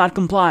the ones not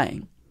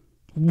complying.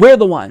 We're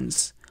the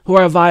ones who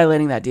are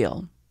violating that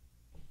deal.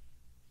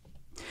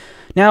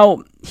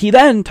 Now, he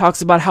then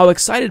talks about how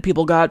excited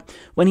people got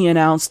when he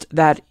announced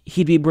that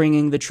he'd be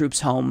bringing the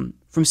troops home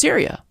from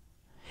Syria.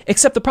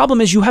 Except the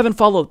problem is you haven't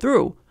followed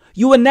through.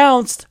 You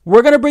announced,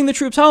 we're going to bring the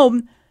troops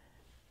home.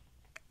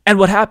 And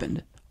what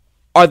happened?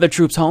 Are the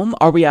troops home?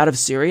 Are we out of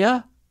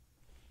Syria?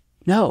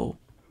 No.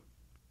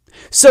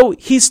 So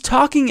he's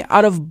talking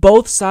out of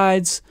both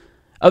sides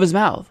of his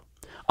mouth.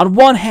 On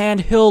one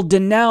hand, he'll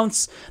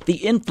denounce the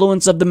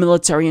influence of the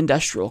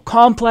military-industrial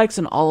complex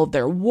and all of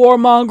their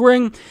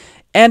warmongering.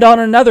 And on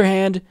another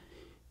hand,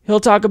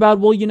 he'll talk about,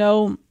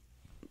 well,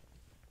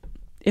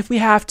 if we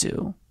have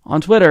to,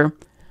 on Twitter,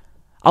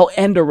 I'll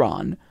end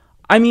Iran.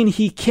 I mean,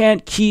 he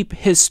can't keep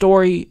his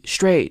story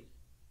straight.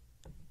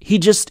 He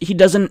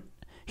doesn't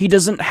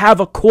have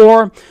a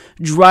core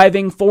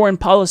driving foreign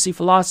policy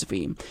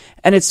philosophy.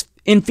 And it's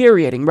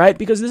infuriating, right?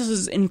 Because this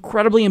is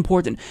incredibly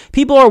important.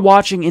 People are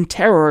watching in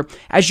terror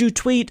as you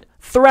tweet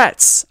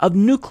threats of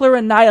nuclear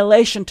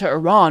annihilation to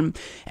Iran.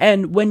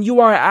 And when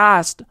you are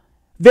asked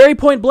very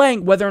point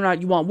blank whether or not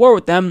you want war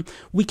with them,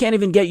 we can't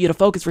even get you to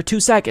focus for 2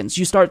 seconds.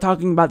 You start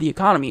talking about the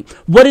economy.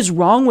 What is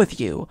wrong with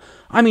you?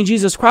 I mean,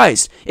 Jesus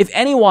Christ. If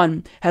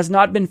anyone has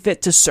not been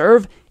fit to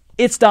serve,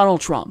 it's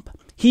Donald Trump.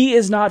 He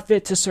is not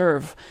fit to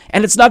serve.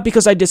 And it's not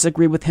because I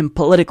disagree with him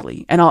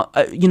politically and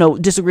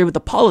disagree with the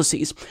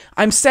policies.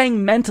 I'm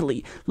saying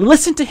mentally.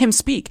 Listen to him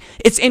speak.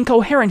 It's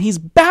incoherent. He's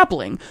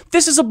babbling.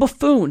 This is a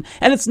buffoon.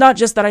 And it's not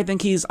just that I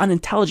think he's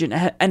unintelligent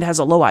and has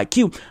a low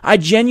IQ. I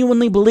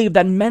genuinely believe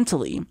that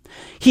mentally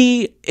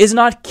he is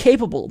not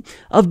capable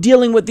of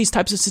dealing with these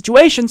types of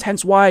situations,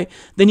 hence why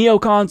the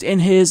neocons in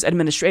his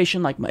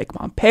administration, like Mike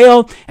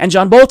Pompeo and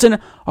John Bolton,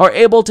 are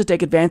able to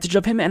take advantage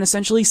of him and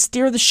essentially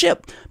steer the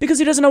ship because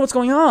he doesn't know what's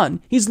going going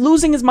on? He's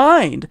losing his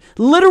mind.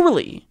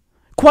 Literally.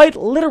 Quite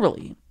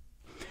literally.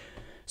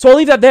 So I'll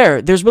leave that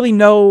there. There's really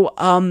no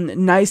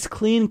nice,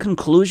 clean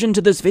conclusion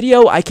to this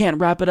video. I can't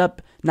wrap it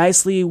up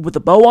nicely with a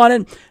bow on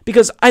it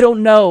because I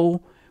don't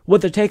know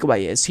what the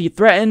takeaway is. He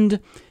threatened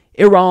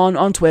Iran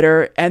on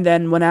Twitter, and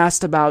then when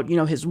asked about,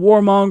 his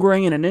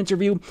warmongering in an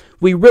interview,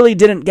 we really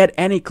didn't get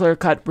any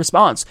clear-cut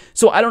response.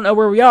 So I don't know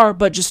where we are,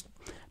 but just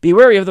be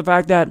wary of the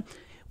fact that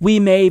we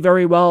may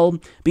very well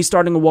be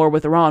starting a war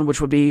with Iran,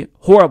 which would be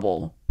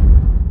horrible.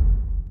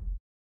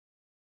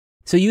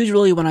 So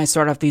usually when I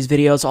start off these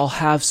videos, I'll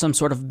have some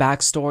sort of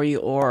backstory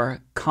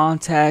or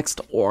context,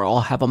 or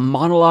I'll have a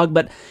monologue,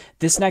 but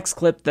this next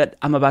clip that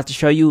I'm about to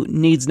show you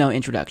needs no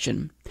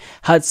introduction.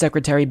 HUD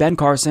Secretary Ben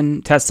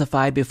Carson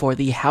testified before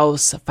the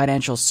House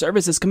Financial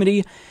Services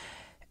Committee,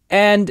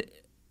 and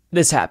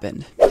this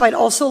happened. I'd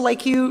also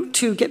like you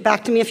to get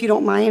back to me, if you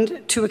don't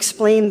mind, to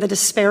explain the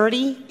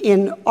disparity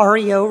in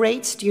REO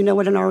rates. Do you know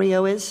what an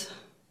REO is?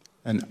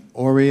 An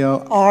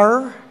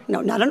Oreo? No,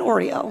 not an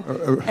Oreo.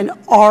 An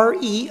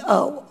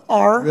REO.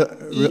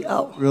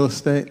 REO. Real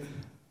estate?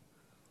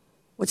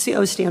 What's the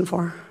O stand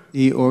for?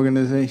 E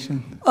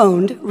organization?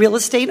 Owned. Real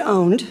estate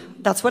owned.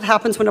 That's what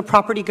happens when a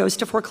property goes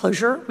to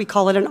foreclosure. We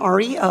call it an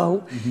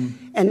REO. Mm-hmm.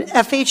 And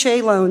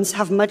FHA loans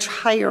have much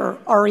higher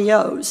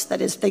REOs. That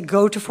is, they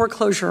go to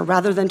foreclosure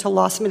rather than to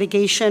loss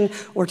mitigation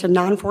or to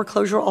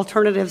non-foreclosure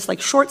alternatives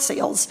like short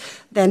sales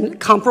than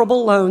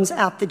comparable loans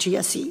at the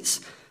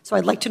GSEs. So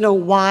I'd like to know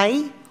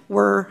why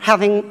we're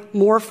having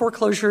more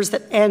foreclosures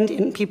that end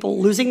in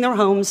people losing their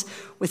homes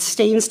with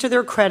stains to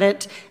their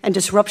credit and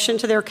disruption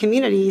to their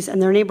communities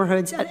and their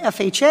neighborhoods at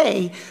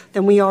FHA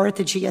than we are at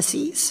the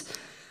GSEs.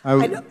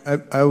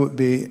 I would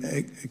be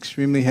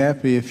extremely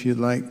happy if you'd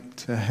like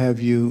to have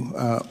you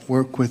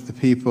work with the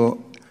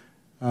people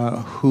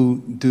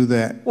who do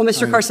that. Well,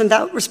 Mr. Carson,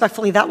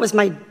 respectfully, that was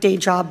my day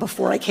job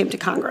before I came to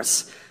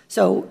Congress.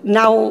 So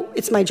now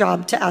it's my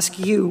job to ask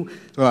you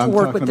to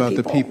work with the people. I'm talking about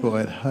the people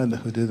at HUD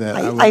who do that.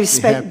 I've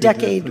spent a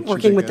decade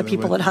working with the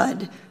people at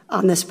HUD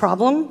on this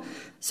problem.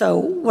 So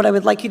what I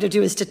would like you to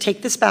do is to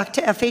take this back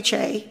to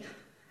FHA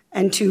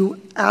and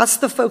to ask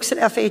the folks at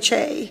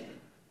FHA,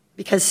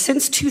 because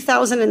since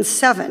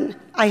 2007,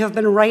 I have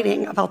been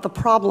writing about the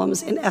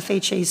problems in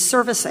FHA's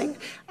servicing.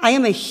 I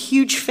am a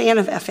huge fan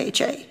of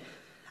FHA.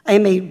 I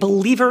am a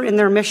believer in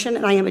their mission,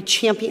 and I am a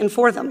champion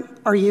for them.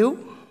 Are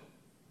you?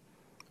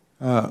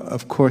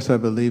 Of course, I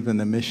believe in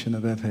the mission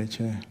of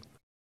FHA.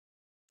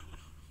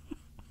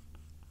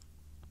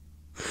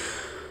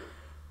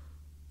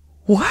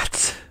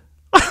 What?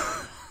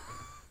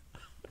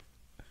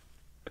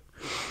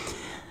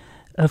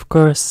 Of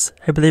course,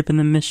 I believe in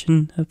the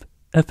mission of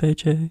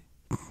FHA.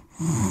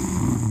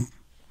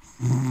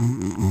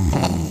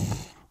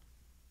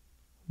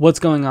 What's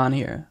going on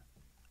here?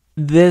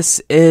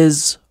 This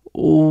is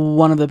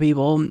one of the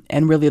people,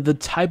 and really the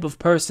type of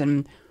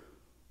person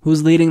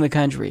who's leading the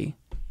country.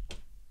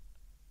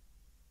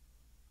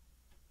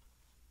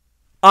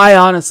 I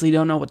honestly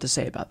don't know what to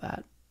say about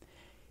that.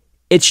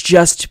 It's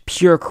just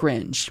pure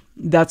cringe.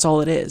 That's all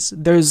it is.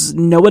 There's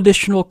no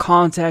additional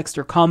context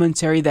or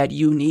commentary that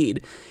you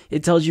need.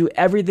 It tells you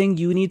everything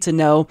you need to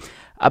know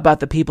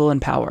about the people in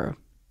power.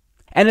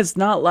 And it's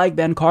not like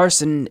Ben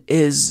Carson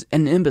is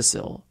an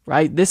imbecile,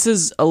 right? This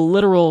is a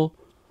literal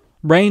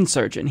brain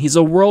surgeon. He's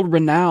a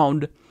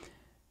world-renowned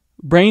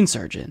brain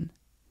surgeon.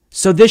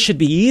 So this should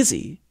be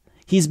easy.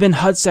 He's been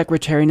HUD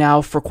secretary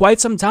now for quite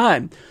some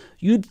time.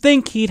 You'd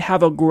think he'd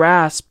have a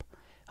grasp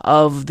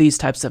of these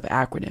types of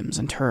acronyms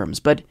and terms,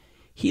 but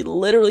he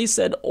literally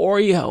said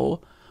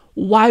Oreo.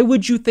 Why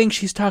would you think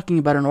she's talking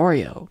about an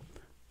Oreo?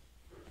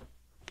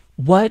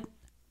 What?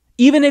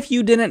 Even if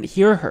you didn't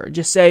hear her,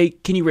 just say,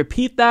 can you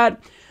repeat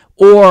that?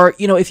 Or,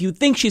 if you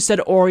think she said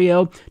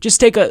Oreo, just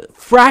take a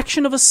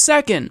fraction of a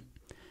second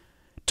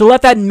to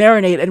let that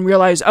marinate and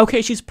realize,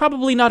 okay, she's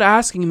probably not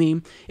asking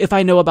me if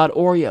I know about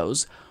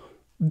Oreos.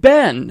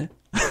 Ben.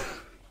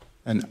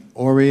 An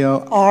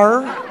Oreo?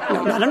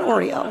 No, not an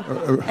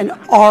Oreo. An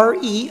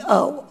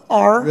REO.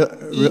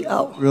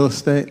 REO. Real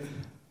estate?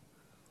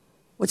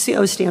 What's the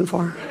O stand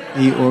for?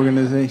 E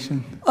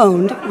organization?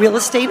 Owned. Real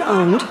estate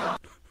owned.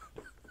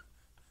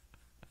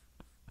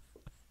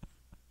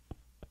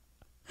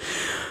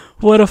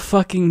 What a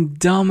fucking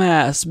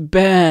dumbass,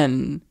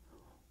 Ben.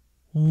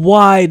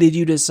 Why did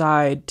you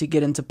decide to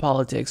get into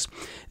politics?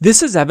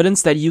 This is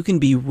evidence that you can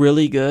be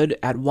really good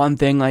at one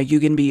thing, like you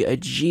can be a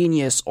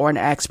genius or an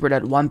expert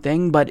at one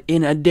thing, but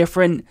in a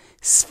different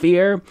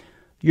sphere,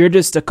 you're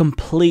just a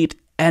complete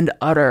and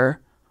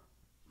utter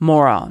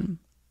moron.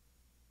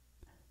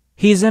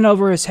 He's in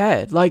over his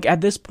head. Like,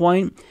 at this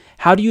point,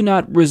 how do you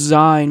not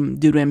resign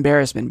due to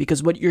embarrassment?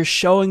 Because what you're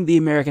showing the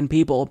American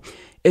people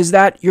is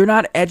that you're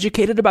not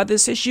educated about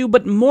this issue,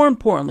 but more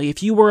importantly,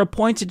 if you were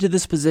appointed to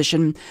this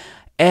position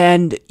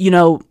and,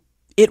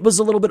 it was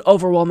a little bit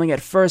overwhelming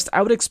at first,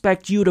 I would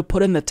expect you to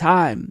put in the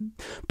time,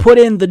 put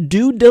in the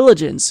due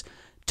diligence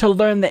to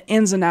learn the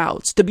ins and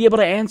outs, to be able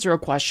to answer a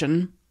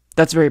question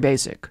that's very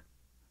basic.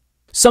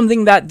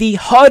 Something that the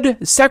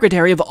HUD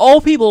secretary of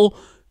all people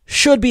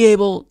should be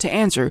able to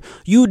answer.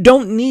 You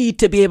don't need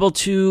to be able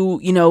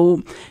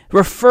to,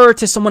 refer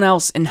to someone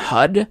else in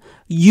HUD.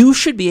 You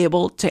should be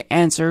able to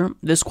answer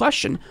this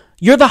question.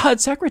 You're the HUD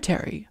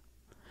secretary.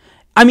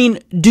 I mean,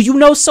 do you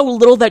know so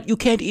little that you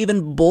can't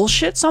even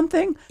bullshit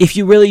something? If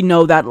you really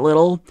know that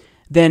little,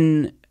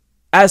 then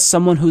as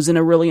someone who's in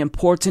a really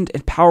important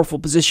and powerful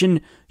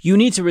position, you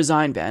need to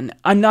resign, Ben.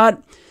 I'm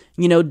not,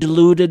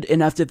 deluded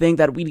enough to think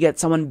that we'd get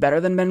someone better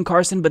than Ben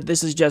Carson, but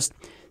this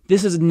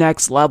is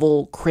next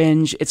level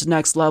cringe. It's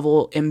next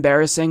level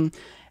embarrassing.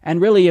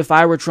 And really, if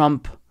I were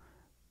Trump,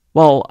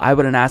 well, I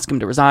wouldn't ask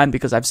him to resign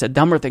because I've said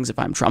dumber things if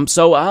I'm Trump.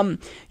 So,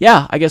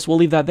 yeah, I guess we'll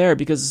leave that there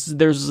because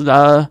there's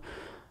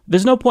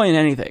no point in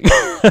anything.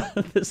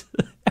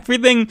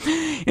 Everything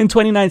in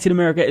 2019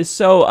 America is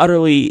so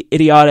utterly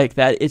idiotic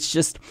that it's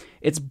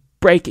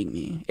breaking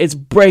me. It's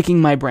breaking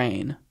my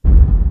brain.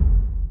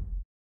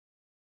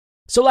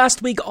 So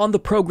last week on the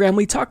program,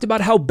 we talked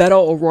about how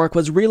Beto O'Rourke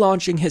was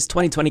relaunching his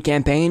 2020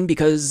 campaign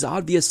because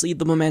obviously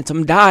the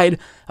momentum died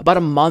about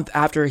a month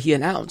after he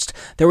announced.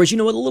 There was, a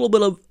little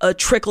bit of a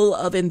trickle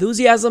of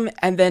enthusiasm,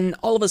 and then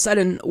all of a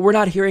sudden, we're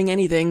not hearing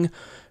anything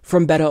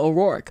from Beto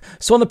O'Rourke.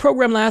 So on the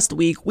program last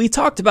week, we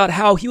talked about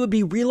how he would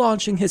be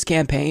relaunching his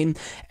campaign,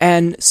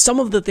 and some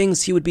of the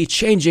things he would be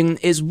changing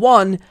is,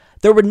 one,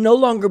 there would no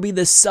longer be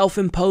this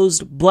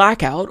self-imposed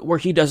blackout where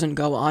he doesn't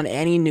go on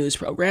any news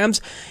programs.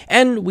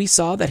 And we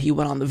saw that he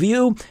went on The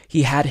View.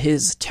 He had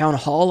his town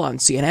hall on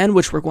CNN,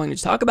 which we're going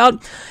to talk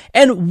about.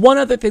 And one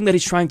other thing that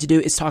he's trying to do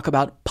is talk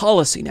about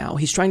policy now.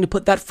 He's trying to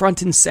put that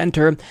front and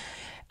center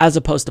as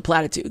opposed to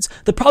platitudes.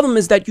 The problem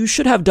is that you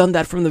should have done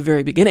that from the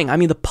very beginning. I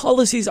mean, the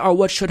policies are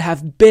what should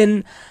have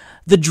been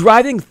the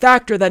driving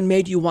factor that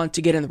made you want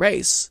to get in the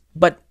race.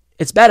 But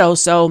it's Beto,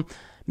 so,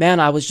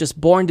 man, I was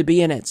just born to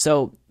be in it.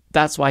 So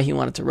that's why he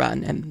wanted to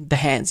run, and the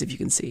hands, if you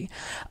can see.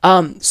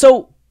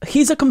 So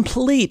he's a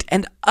complete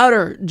and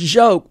utter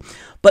joke,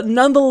 but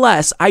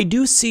nonetheless, I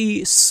do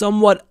see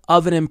somewhat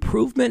of an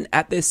improvement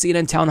at this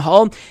CNN town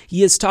hall.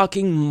 He is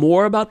talking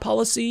more about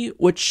policy,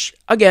 which,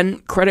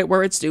 again, credit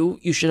where it's due.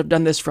 You should have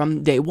done this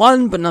from day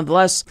one, but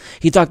nonetheless,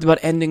 he talked about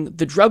ending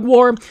the drug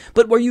war.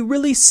 But where you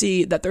really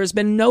see that there's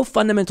been no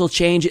fundamental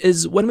change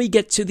is when we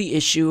get to the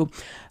issue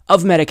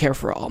of Medicare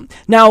for All.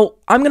 Now,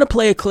 I'm going to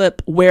play a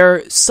clip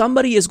where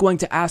somebody is going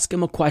to ask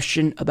him a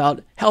question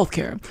about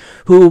healthcare,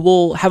 who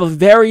will have a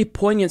very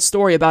poignant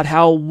story about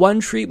how one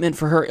treatment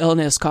for her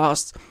illness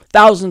costs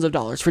thousands of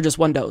dollars for just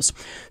one dose.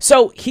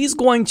 So he's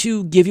going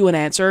to give you an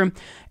answer,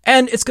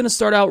 and it's going to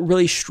start out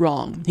really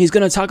strong. He's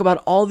going to talk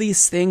about all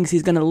these things.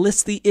 He's going to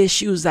list the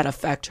issues that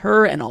affect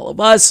her and all of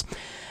us.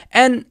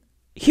 And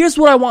here's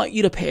what I want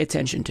you to pay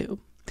attention to.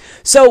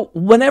 So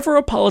whenever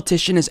a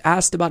politician is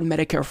asked about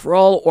Medicare for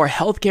All or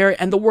healthcare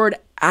and the word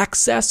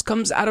access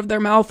comes out of their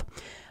mouth,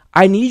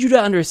 I need you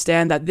to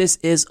understand that this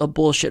is a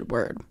bullshit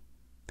word.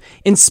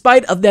 In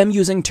spite of them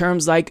using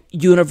terms like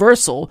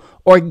universal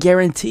or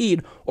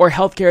guaranteed or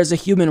healthcare as a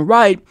human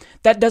right,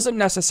 that doesn't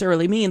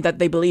necessarily mean that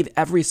they believe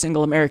every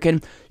single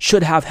American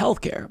should have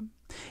healthcare.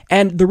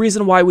 And the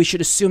reason why we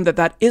should assume that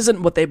that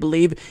isn't what they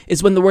believe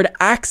is when the word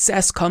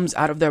access comes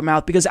out of their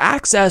mouth, because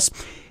access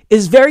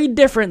is very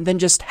different than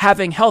just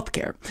having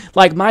healthcare.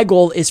 Like, my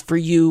goal is for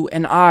you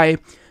and I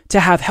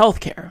to have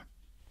healthcare.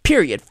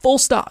 Period. Full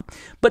stop.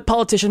 But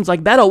politicians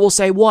like Beto will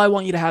say, well, I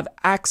want you to have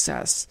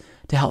access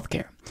to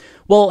healthcare.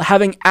 Well,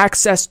 having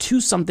access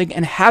to something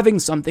and having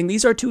something,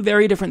 these are two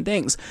very different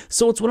things.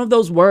 So it's one of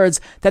those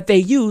words that they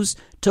use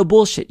to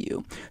bullshit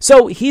you.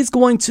 So he's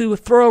going to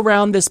throw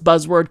around this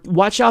buzzword.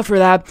 Watch out for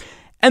that.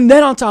 And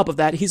then on top of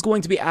that, he's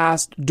going to be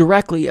asked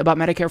directly about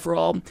Medicare for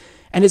All.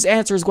 And his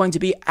answer is going to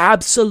be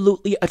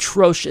absolutely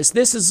atrocious.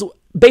 This is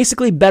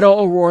basically Beto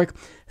O'Rourke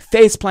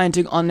face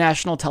planting on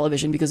national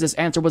television because this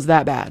answer was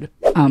that bad.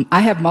 I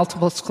have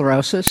multiple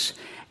sclerosis,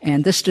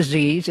 and this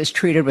disease is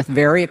treated with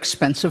very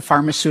expensive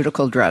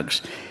pharmaceutical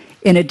drugs.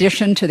 In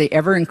addition to the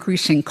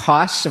ever-increasing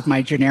costs of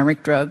my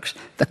generic drugs,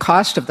 the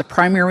cost of the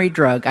primary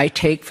drug I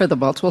take for the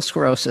multiple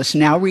sclerosis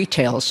now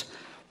retails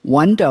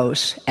one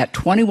dose at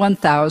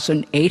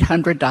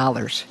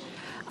 $21,800.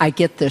 I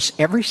get this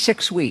every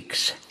 6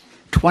 weeks.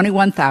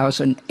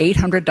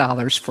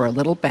 $21,800 for a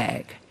little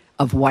bag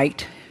of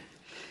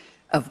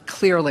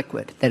clear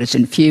liquid that is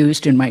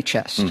infused in my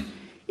chest.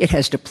 It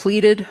has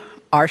depleted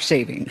our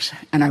savings,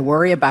 and I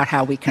worry about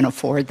how we can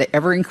afford the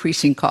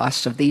ever-increasing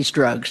costs of these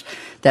drugs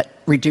that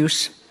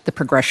reduce the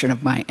progression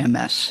of my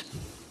MS.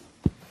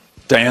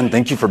 Diane,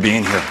 thank you for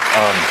being here.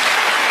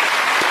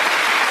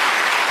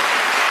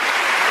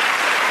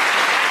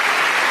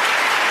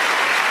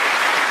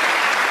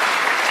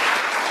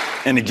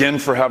 And again,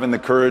 for having the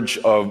courage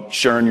of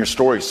sharing your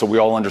story so we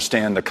all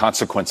understand the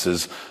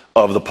consequences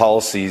of the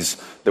policies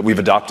that we've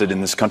adopted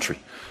in this country.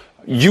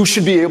 You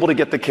should be able to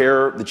get the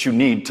care that you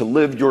need to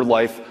live your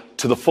life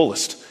to the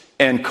fullest.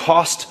 And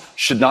cost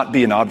should not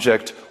be an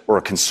object or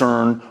a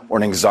concern or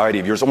an anxiety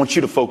of yours. I want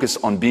you to focus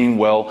on being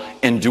well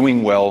and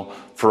doing well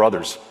for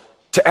others.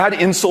 To add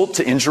insult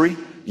to injury,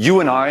 you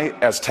and I,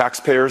 as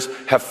taxpayers,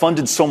 have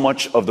funded so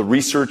much of the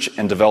research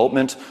and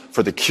development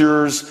for the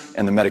cures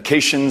and the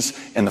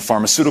medications and the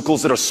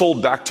pharmaceuticals that are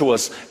sold back to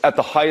us at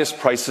the highest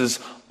prices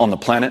on the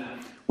planet.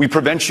 We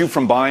prevent you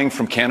from buying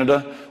from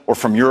Canada or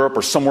from Europe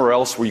or somewhere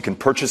else where you can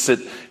purchase it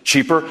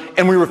cheaper.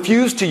 And we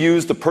refuse to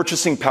use the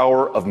purchasing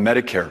power of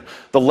Medicare,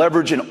 the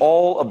leverage in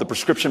all of the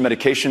prescription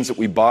medications that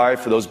we buy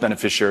for those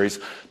beneficiaries,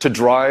 to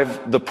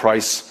drive the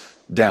price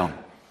down.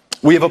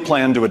 We have a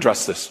plan to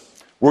address this.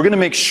 We're going to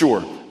make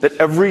sure that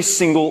every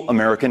single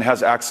American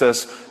has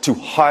access to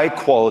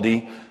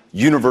high-quality,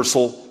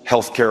 universal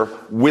health care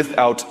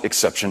without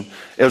exception.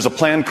 There's a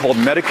plan called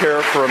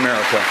Medicare for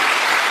America.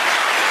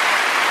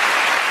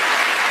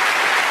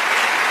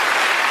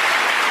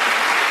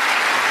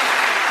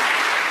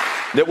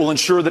 That will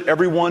ensure that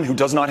everyone who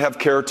does not have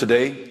care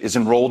today is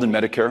enrolled in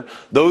Medicare.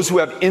 Those who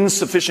have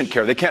insufficient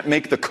care, they can't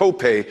make the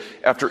copay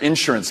after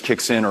insurance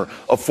kicks in or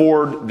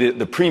afford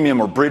the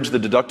premium or bridge the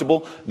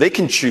deductible, they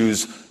can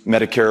choose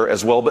Medicare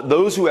as well. But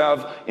those who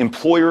have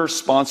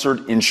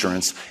employer-sponsored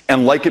insurance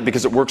and like it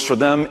because it works for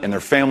them and their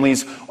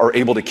families are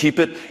able to keep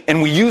it.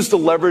 And we use the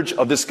leverage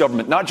of this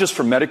government, not just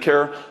for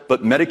Medicare,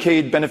 but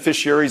Medicaid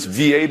beneficiaries,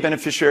 VA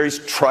beneficiaries,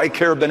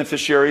 TRICARE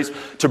beneficiaries,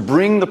 to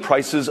bring the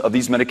prices of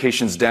these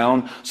medications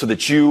down so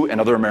that you and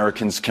other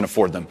Americans can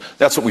afford them.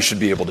 That's what we should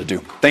be able to do.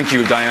 Thank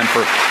you, Diane, for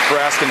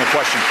asking the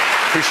question.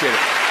 Appreciate it.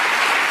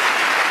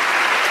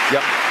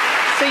 Yep.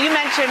 So you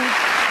mentioned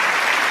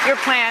your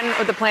plan,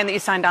 or the plan that you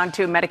signed on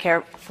to,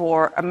 Medicare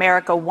for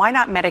America. Why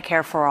not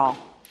Medicare for all?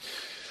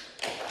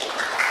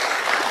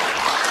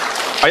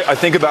 I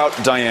think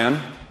about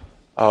Diane.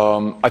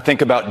 I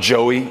think about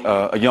Joey,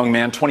 a young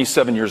man,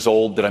 27 years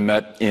old, that I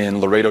met in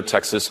Laredo,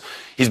 Texas.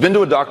 He's been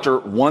to a doctor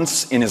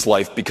once in his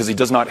life because he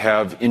does not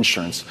have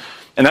insurance.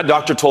 And that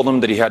doctor told him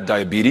that he had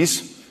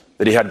diabetes,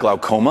 that he had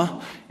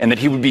glaucoma, and that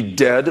he would be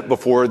dead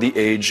before the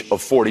age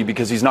of 40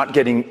 because he's not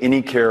getting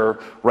any care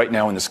right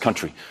now in this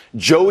country.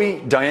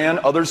 Joey, Diane,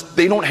 others,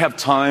 they don't have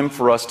time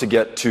for us to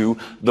get to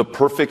the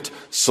perfect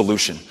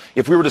solution.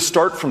 If we were to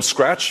start from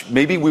scratch,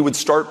 maybe we would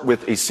start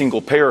with a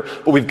single payer,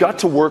 but we've got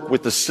to work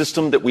with the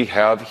system that we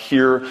have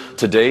here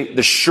today.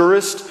 The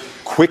surest,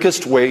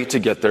 quickest way to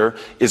get there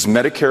is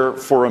Medicare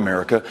for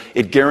America.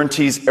 It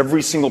guarantees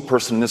every single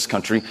person in this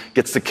country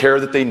gets the care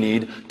that they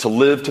need to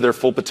live to their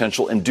full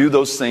potential and do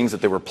those things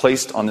that they were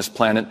placed on this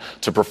planet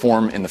to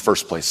perform in the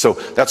first place. So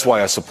that's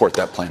why I support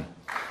that plan.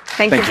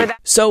 Thank you for that.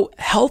 So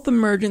health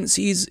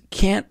emergencies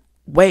can't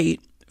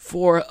wait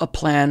for a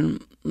plan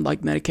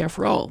like Medicare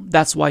for All.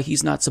 That's why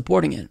he's not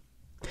supporting it.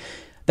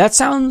 That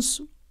sounds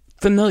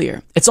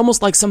familiar. It's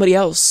almost like somebody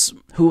else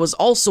who was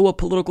also a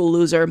political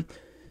loser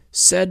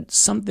said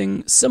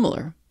something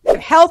similar.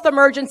 Health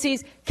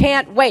emergencies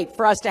can't wait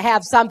for us to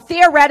have some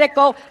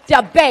theoretical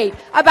debate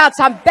about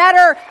some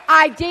better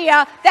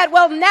idea that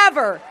will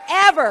never,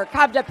 ever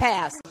come to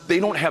pass. They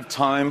don't have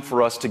time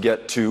for us to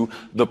get to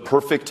the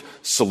perfect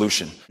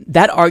solution.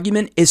 That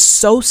argument is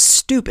so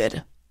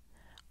stupid.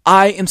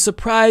 I am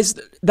surprised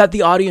that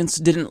the audience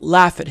didn't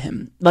laugh at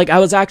him. Like, I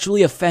was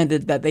actually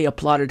offended that they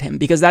applauded him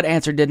because that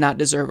answer did not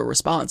deserve a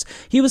response.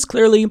 He was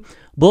clearly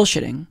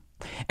bullshitting.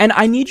 And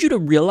I need you to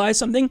realize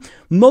something.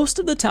 Most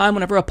of the time,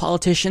 whenever a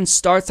politician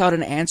starts out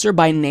an answer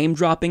by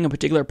name-dropping a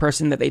particular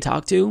person that they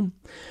talk to,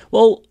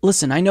 well,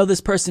 listen, I know this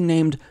person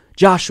named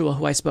Joshua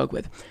who I spoke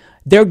with.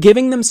 They're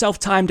giving themselves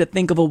time to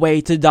think of a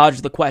way to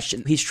dodge the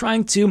question. He's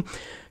trying to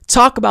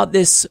talk about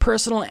this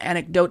personal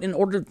anecdote in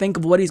order to think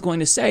of what he's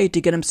going to say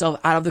to get himself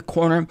out of the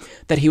corner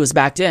that he was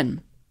backed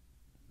in.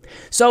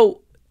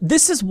 So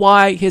this is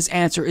why his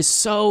answer is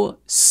so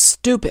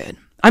stupid.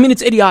 I mean,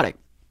 it's idiotic.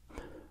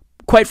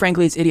 Quite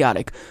frankly, it's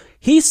idiotic.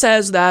 He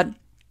says that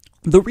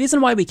the reason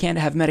why we can't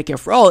have Medicare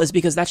for all is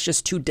because that's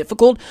just too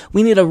difficult.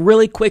 We need a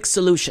really quick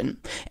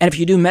solution. And if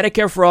you do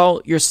Medicare for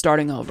all, you're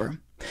starting over.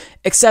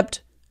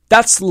 Except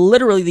that's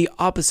literally the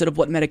opposite of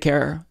what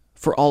Medicare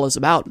for all is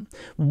about.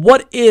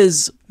 What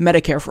is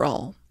Medicare for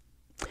all?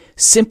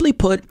 Simply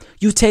put,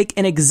 you take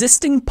an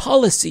existing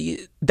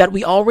policy that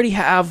we already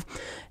have,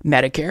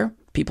 Medicare,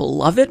 people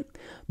love it,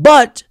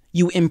 but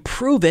you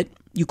improve it.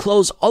 You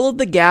close all of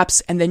the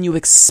gaps, and then you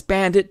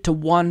expand it to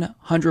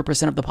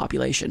 100% of the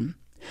population.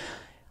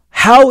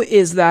 How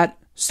is that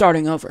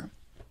starting over?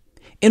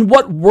 In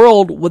what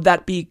world would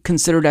that be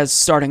considered as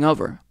starting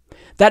over?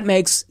 That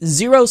makes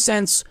zero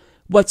sense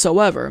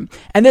whatsoever.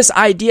 And this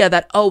idea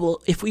that, oh,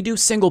 well, if we do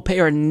single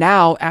payer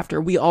now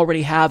after we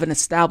already have an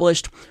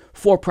established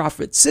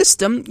for-profit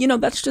system,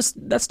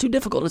 that's too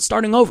difficult. It's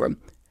starting over.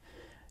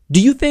 Do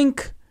you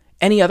think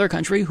any other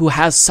country who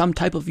has some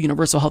type of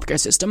universal healthcare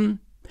system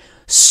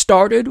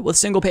started with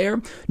single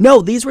payer?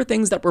 No, these were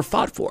things that were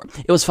fought for.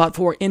 It was fought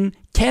for in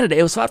Canada.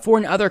 It was fought for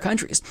in other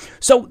countries.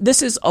 So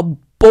this is a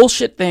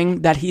bullshit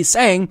thing that he's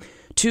saying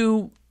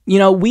to,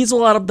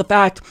 weasel out of the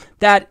fact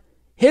that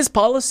his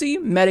policy,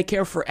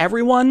 Medicare for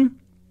everyone,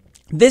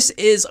 this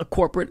is a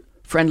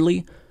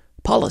corporate-friendly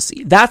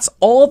policy. That's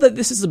all that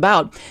this is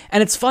about.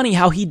 And it's funny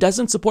how he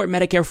doesn't support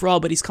Medicare for all,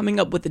 but he's coming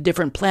up with a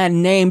different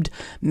plan named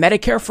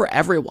Medicare for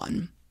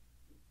everyone.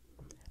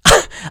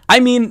 I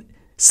mean,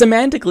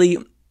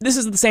 Semantically, this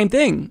is the same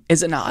thing,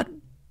 is it not?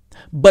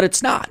 But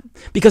it's not.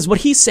 Because what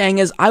he's saying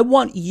is, I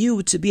want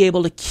you to be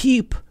able to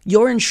keep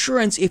your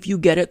insurance if you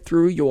get it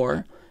through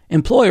your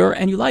employer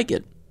and you like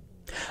it.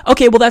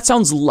 Okay, well, that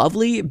sounds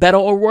lovely, Beto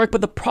O'Rourke,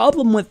 but the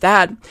problem with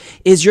that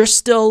is you're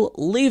still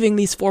leaving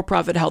these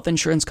for-profit health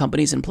insurance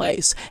companies in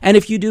place. And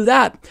if you do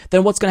that,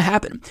 then what's going to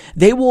happen?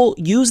 They will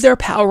use their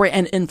power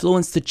and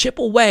influence to chip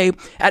away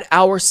at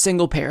our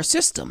single-payer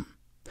system.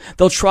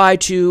 They'll try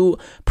to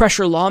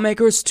pressure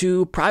lawmakers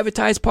to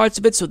privatize parts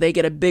of it so they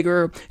get a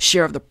bigger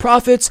share of the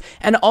profits.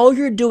 And all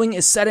you're doing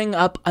is setting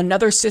up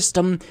another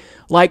system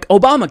like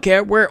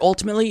Obamacare, where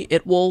ultimately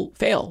it will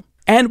fail.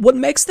 And what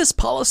makes this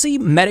policy,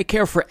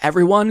 Medicare for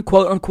everyone,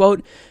 quote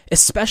unquote,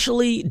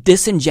 especially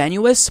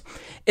disingenuous,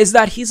 is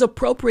that he's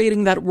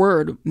appropriating that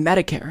word,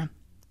 Medicare.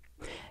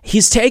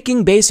 He's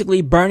taking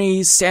basically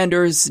Bernie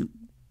Sanders'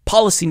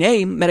 policy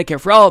name, Medicare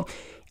for all,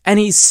 and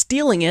he's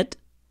stealing it,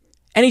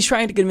 and he's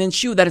trying to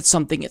convince you that it's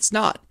something it's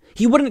not.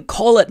 He wouldn't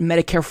call it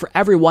Medicare for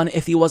everyone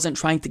if he wasn't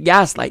trying to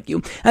gaslight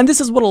you. And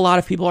this is what a lot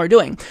of people are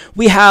doing.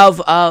 We have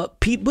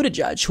Pete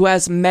Buttigieg, who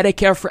has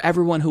Medicare for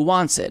everyone who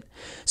wants it.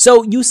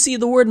 So you see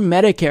the word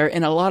Medicare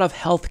in a lot of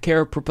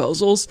healthcare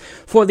proposals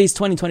for these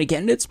 2020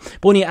 candidates.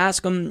 But when you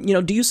ask them,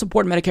 do you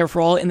support Medicare for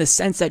all in the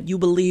sense that you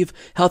believe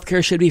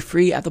healthcare should be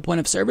free at the point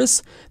of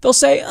service? They'll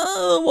say,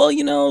 oh,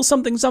 well,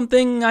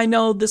 something. I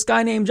know this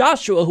guy named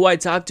Joshua who I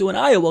talked to in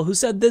Iowa who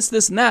said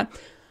this, and that.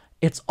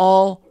 It's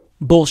all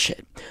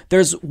bullshit.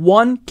 There's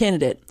one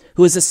candidate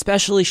who is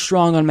especially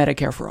strong on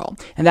Medicare for all,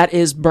 and that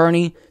is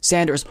Bernie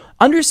Sanders.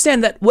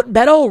 Understand that what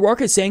Beto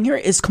O'Rourke is saying here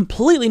is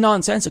completely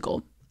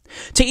nonsensical.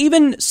 To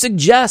even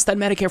suggest that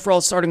Medicare for all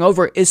is starting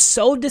over is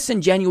so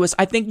disingenuous,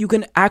 I think you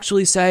can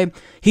actually say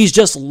he's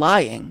just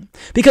lying,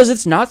 because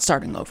it's not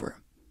starting over.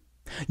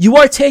 You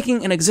are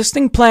taking an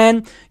existing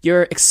plan,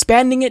 you're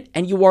expanding it,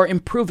 and you are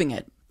improving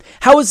it.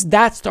 How is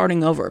that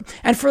starting over?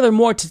 And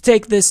furthermore, to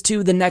take this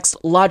to the next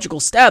logical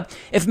step,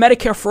 if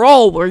Medicare for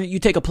all, where you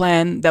take a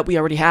plan that we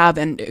already have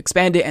and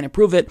expand it and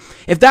improve it,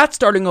 if that's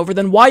starting over,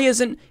 then why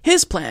isn't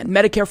his plan,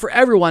 Medicare for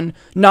everyone,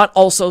 not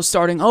also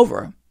starting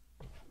over?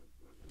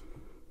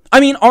 I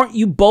mean, aren't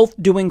you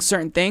both doing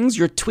certain things?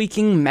 You're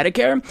tweaking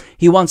Medicare.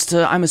 He wants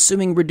to, I'm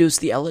assuming, reduce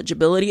the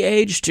eligibility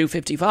age to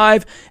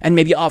 55 and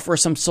maybe offer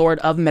some sort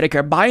of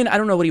Medicare buy-in. I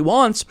don't know what he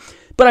wants,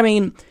 but I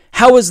mean,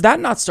 how is that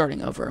not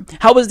starting over?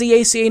 How is the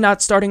ACA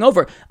not starting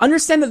over?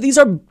 Understand that these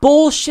are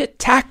bullshit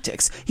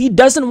tactics. He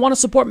doesn't want to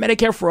support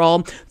Medicare for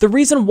all. The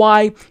reason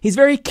why he's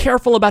very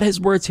careful about his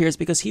words here is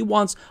because he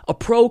wants a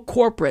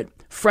pro-corporate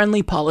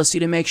friendly policy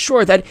to make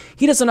sure that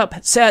he doesn't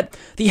upset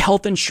the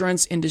health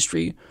insurance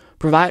industry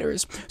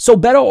providers. So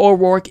Beto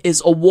O'Rourke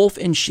is a wolf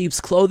in sheep's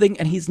clothing,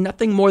 and he's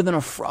nothing more than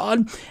a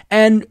fraud.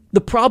 And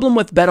the problem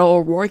with Beto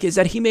O'Rourke is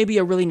that he may be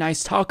a really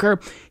nice talker.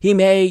 He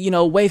may,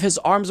 wave his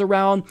arms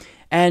around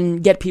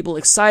and get people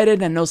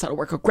excited and knows how to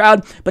work a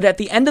crowd. But at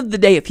the end of the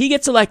day, if he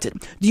gets elected,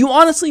 do you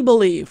honestly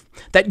believe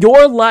that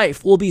your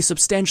life will be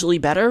substantially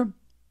better?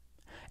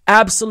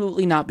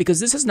 Absolutely not, because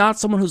this is not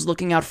someone who's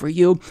looking out for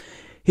you.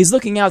 He's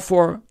looking out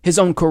for his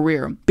own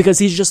career because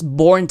he's just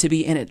born to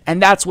be in it.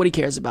 And that's what he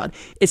cares about.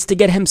 It's to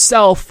get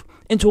himself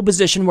into a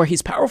position where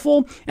he's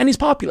powerful and he's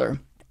popular.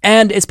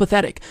 And it's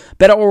pathetic.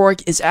 Beto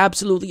O'Rourke is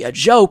absolutely a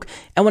joke.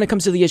 And when it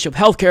comes to the issue of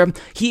healthcare,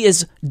 he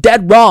is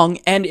dead wrong.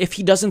 And if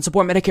he doesn't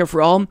support Medicare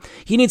for all,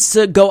 he needs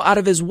to go out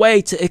of his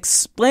way to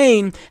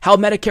explain how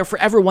Medicare for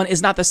everyone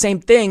is not the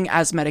same thing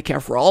as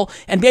Medicare for all.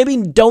 And maybe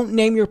don't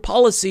name your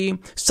policy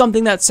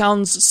something that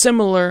sounds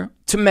similar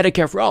to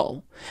Medicare for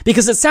all.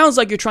 Because it sounds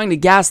like you're trying to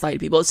gaslight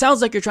people. It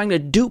sounds like you're trying to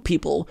dupe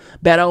people,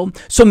 Beto.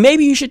 So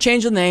maybe you should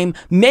change the name.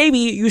 Maybe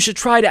you should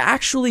try to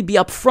actually be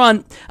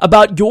upfront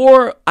about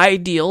your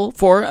ideal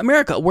for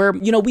America, where,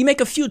 we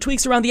make a few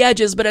tweaks around the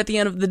edges, but at the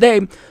end of the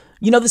day,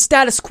 the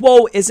status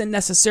quo isn't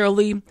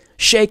necessarily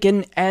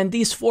shaken, and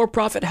these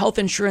for-profit health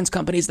insurance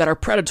companies that are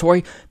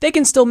predatory, they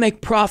can still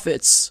make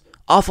profits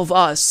off of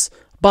us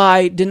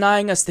by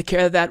denying us the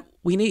care that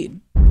we need.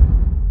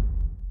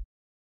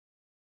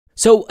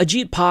 So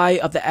Ajit Pai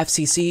of the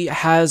FCC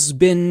has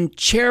been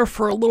chair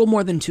for a little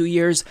more than 2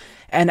 years,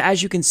 and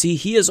as you can see,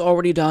 he has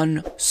already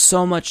done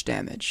so much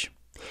damage.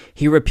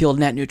 He repealed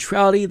net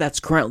neutrality. That's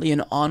currently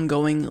an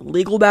ongoing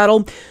legal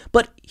battle,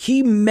 but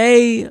he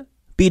may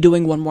be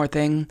doing one more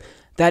thing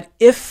that,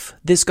 if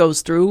this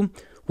goes through,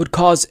 would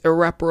cause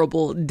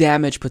irreparable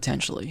damage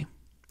potentially.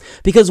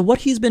 Because what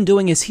he's been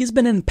doing is he's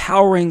been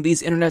empowering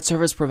these internet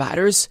service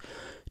providers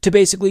to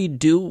basically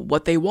do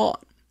what they want.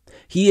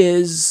 He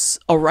is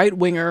a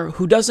right-winger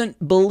who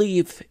doesn't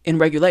believe in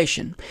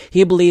regulation.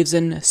 He believes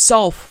in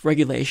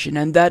self-regulation,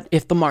 and that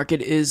if the market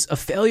is a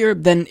failure,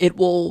 then it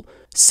will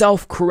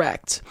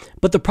self-correct.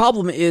 But the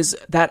problem is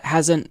that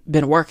hasn't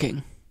been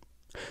working.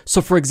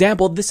 So, for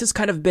example, this has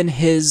kind of been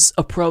his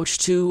approach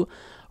to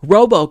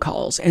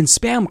robocalls and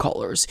spam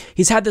callers.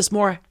 He's had this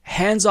more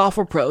hands-off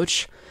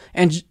approach,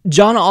 and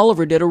John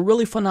Oliver did a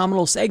really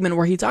phenomenal segment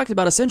where he talked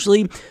about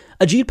essentially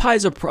Ajit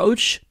Pai's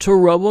approach to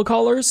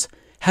robocallers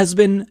has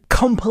been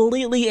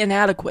completely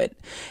inadequate.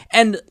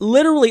 And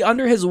literally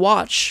under his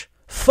watch,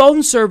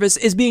 phone service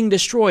is being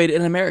destroyed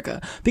in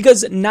America.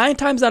 Because 9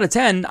 times out of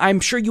 10, I'm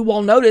sure you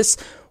all notice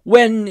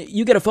when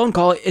you get a phone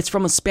call, it's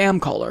from a spam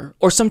caller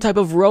or some type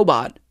of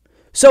robot.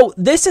 So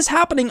this is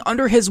happening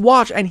under his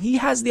watch, and he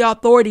has the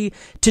authority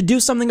to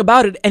do something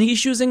about it, and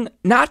he's choosing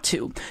not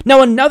to.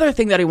 Now, another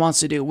thing that he wants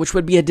to do, which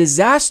would be a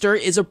disaster,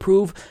 is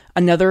approve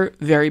another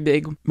very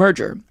big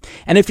merger.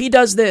 And if he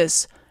does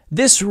this,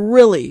 this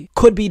really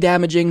could be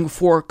damaging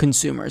for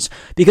consumers.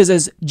 Because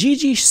as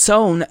Gigi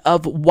Sohn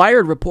of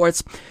Wired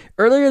reports,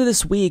 earlier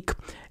this week,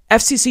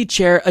 FCC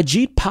Chair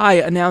Ajit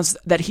Pai announced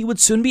that he would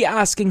soon be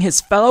asking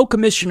his fellow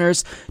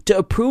commissioners to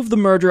approve the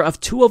merger of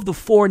 2 of the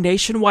 4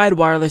 nationwide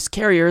wireless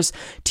carriers,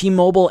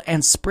 T-Mobile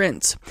and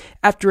Sprint.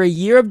 After a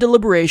year of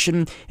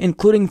deliberation,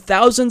 including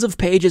thousands of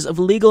pages of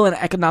legal and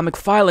economic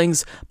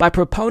filings by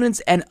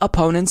proponents and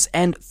opponents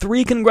and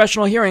 3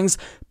 congressional hearings,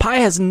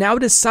 Pai has now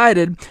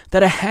decided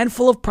that a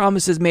handful of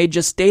promises made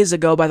just days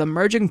ago by the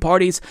merging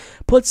parties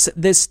puts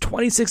this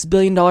 $26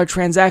 billion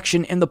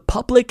transaction in the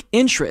public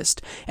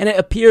interest, and it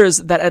appears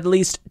that at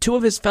least 2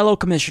 of his fellow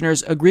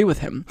commissioners agree with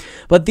him.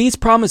 But these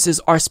promises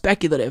are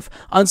speculative,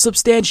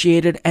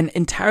 unsubstantiated, and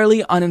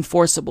entirely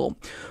unenforceable.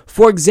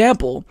 For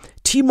example,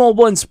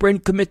 T-Mobile and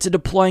Sprint commit to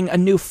deploying a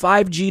new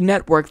 5G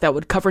network that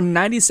would cover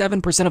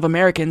 97% of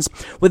Americans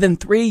within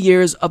 3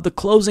 years of the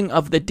closing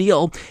of the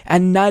deal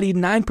and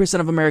 99%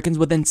 of Americans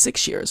within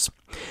 6 years.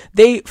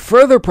 They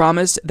further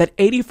promised that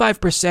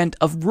 85%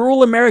 of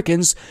rural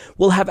Americans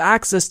will have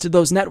access to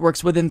those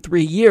networks within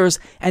 3 years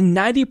and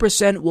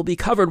 90% will be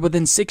covered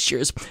within 6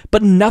 years.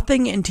 But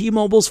nothing in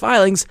T-Mobile's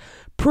filings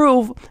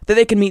prove that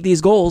they can meet these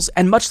goals,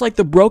 and much like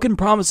the broken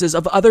promises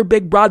of other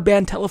big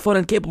broadband, telephone,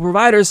 and cable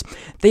providers,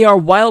 they are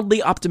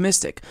wildly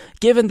optimistic,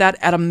 given that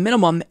at a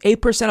minimum,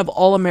 8% of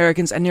all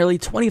Americans and nearly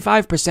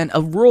 25%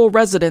 of rural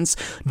residents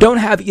don't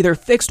have either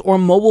fixed or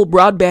mobile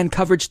broadband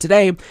coverage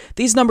today.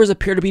 These numbers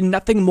appear to be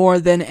nothing more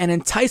than an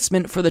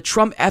enticement for the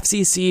Trump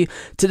FCC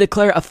to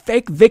declare a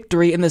fake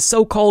victory in the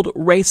so-called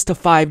race to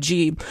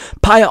 5G.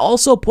 Pai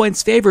also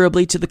points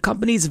favorably to the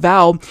company's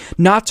vow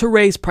not to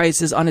raise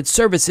prices on its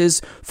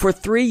services for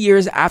 3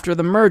 years after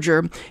the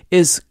merger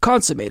is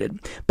consummated.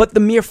 But the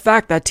mere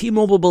fact that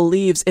T-Mobile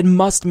believes it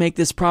must make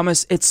this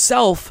promise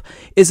itself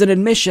is an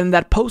admission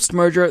that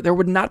post-merger there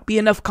would not be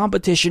enough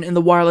competition in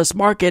the wireless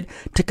market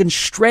to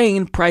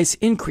constrain price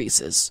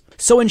increases.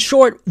 So in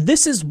short,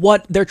 this is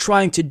what they're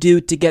trying to do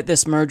to get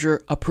this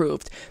merger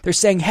approved. They're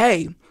saying,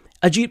 hey,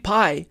 Ajit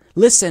Pai,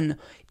 listen,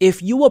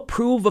 if you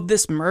approve of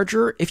this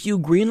merger, if you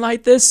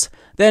greenlight this,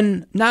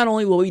 then not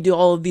only will we do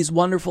all of these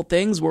wonderful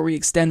things where we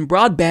extend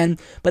broadband,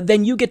 but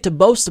then you get to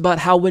boast about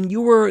how when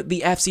you were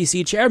the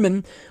FCC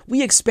chairman,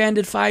 we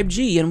expanded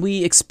 5G and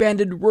we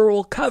expanded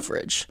rural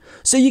coverage.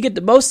 So you get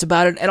to boast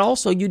about it, and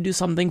also you do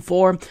something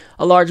for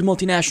a large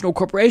multinational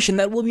corporation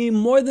that will be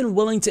more than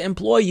willing to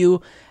employ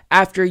you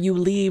after you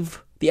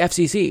leave the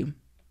FCC.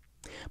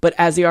 But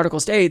as the article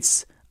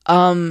states,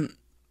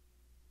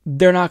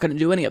 they're not going to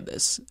do any of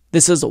this.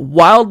 This is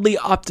wildly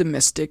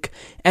optimistic.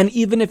 And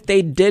even if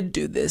they did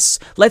do this,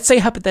 let's say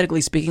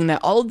hypothetically speaking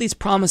that all of these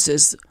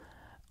promises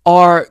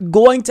are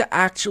going to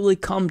actually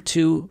come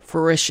to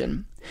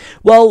fruition.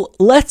 Well,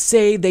 let's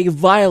say they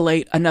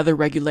violate another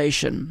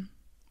regulation.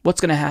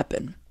 What's going to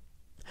happen?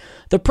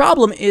 The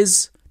problem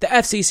is the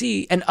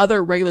FCC and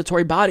other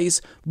regulatory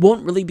bodies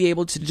won't really be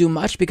able to do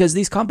much because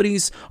these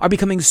companies are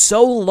becoming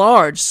so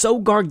large, so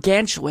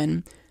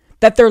gargantuan,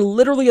 that they're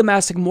literally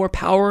amassing more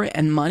power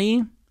and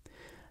money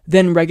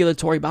than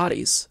regulatory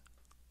bodies.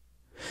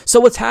 So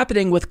what's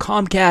happening with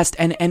Comcast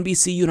and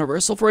NBC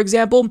Universal, for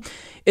example,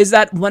 is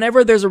that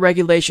whenever there's a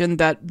regulation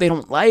that they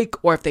don't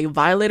like, or if they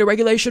violate a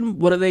regulation,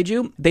 what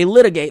do? They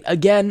litigate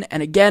again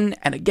and again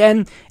and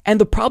again. And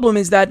the problem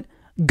is that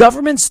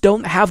governments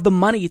don't have the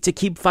money to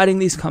keep fighting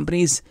these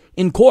companies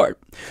in court.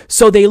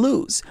 So they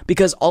lose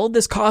because all of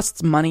this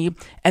costs money,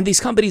 and these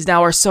companies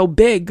now are so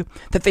big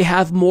that they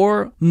have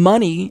more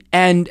money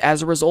and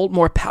as a result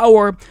more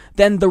power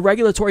than the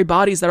regulatory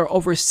bodies that are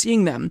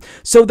overseeing them.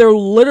 So they're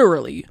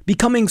literally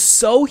becoming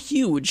so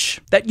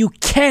huge that you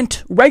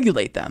can't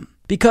regulate them.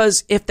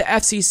 Because if the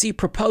FCC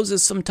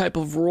proposes some type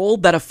of rule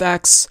that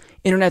affects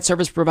internet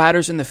service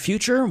providers in the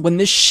future, when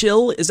this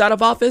shill is out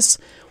of office,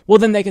 well,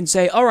 then they can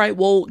say, all right,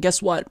 well,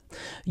 guess what?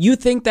 You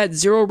think that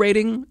 0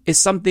 rating is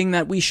something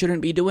that we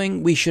shouldn't be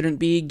doing? We shouldn't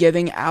be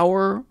giving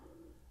our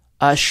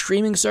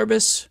streaming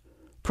service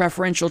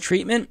preferential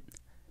treatment?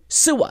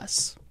 Sue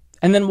us.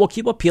 And then we'll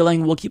keep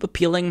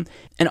appealing,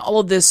 and all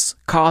of this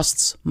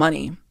costs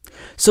money.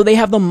 So they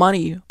have the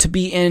money to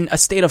be in a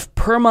state of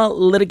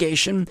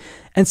perma-litigation.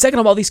 And second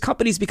of all, these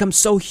companies become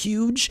so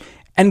huge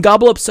and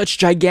gobble up such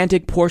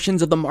gigantic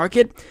portions of the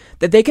market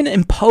that they can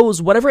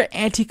impose whatever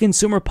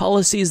anti-consumer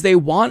policies they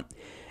want,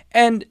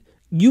 and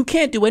you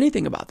can't do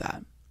anything about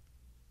that.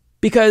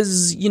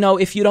 Because,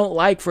 if you don't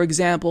like, for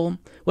example,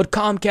 what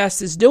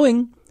Comcast is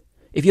doing,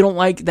 if you don't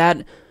like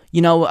that,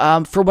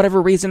 for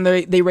whatever reason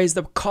they raise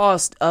the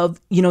cost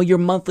of, your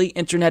monthly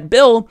internet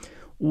bill,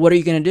 what are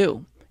you going to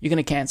do? You're going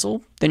to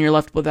cancel, then you're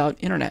left without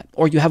internet.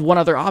 Or you have one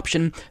other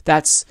option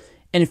that's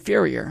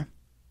inferior.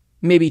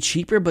 maybe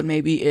cheaper, but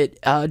maybe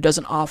it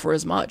doesn't offer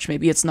as much.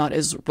 Maybe it's not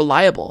as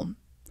reliable.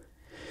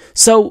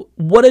 So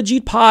what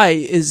Ajit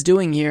Pai is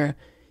doing here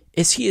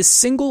is he is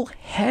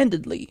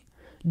single-handedly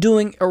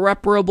doing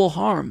irreparable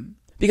harm,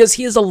 because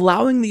he is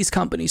allowing these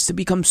companies to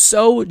become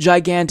so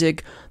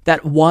gigantic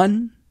that,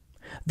 one,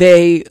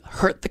 they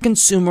hurt the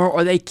consumer,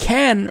 or they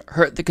can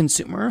hurt the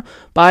consumer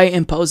by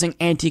imposing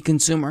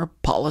anti-consumer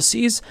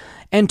policies,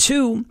 and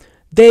two,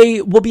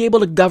 they will be able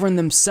to govern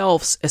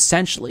themselves,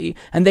 essentially,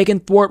 and they can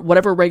thwart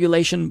whatever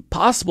regulation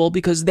possible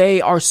because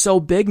they are so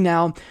big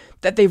now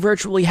that they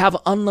virtually have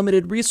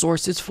unlimited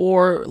resources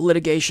for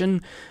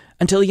litigation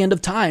until the end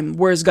of time,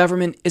 whereas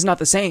government is not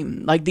the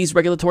same. Like, these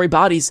regulatory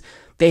bodies,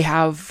 they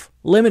have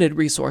limited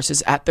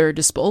resources at their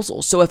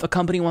disposal. So if a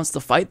company wants to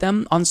fight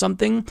them on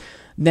something,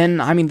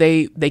 then, I mean,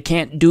 they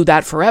can't do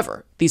that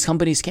forever. These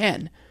companies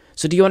can.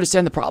 So do you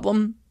understand the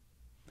problem?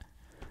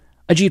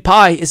 Ajit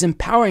Pai is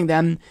empowering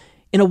them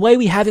in a way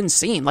we haven't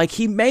seen. Like,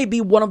 he may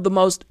be one of the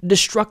most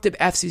destructive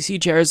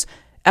FCC chairs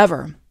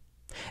ever.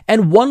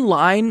 And one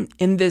line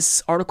in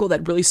this article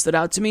that really stood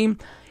out to me,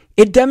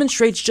 it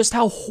demonstrates just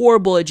how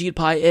horrible Ajit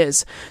Pai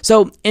is.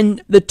 So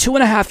in the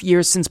 2.5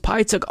 years since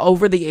Pai took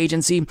over the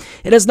agency,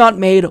 it has not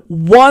made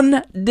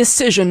one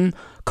decision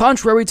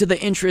contrary to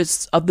the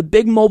interests of the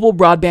big mobile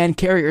broadband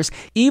carriers,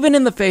 even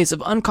in the face of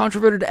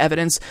uncontroverted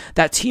evidence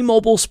that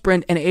T-Mobile,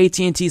 Sprint, and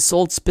AT&T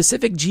sold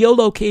specific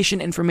geolocation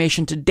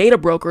information to data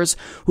brokers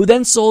who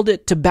then sold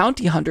it to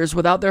bounty hunters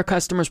without their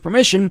customers'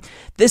 permission.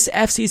 This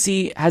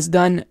FCC has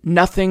done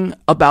nothing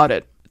about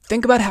it.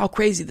 Think about how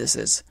crazy this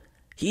is.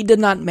 He did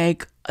not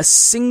make a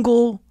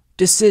single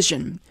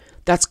decision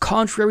that's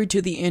contrary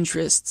to the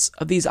interests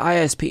of these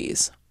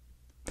ISPs.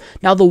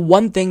 Now, the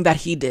one thing that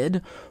he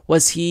did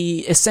was he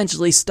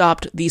essentially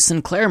stopped the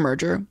Sinclair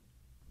merger.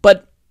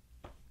 But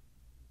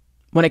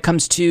when it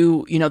comes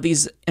to,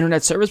 these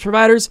internet service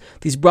providers,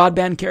 these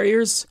broadband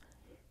carriers,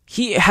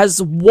 he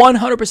has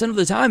 100% of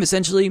the time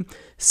essentially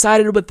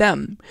sided with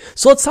them.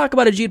 So let's talk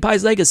about Ajit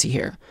Pai's legacy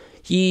here.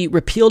 He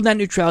repealed net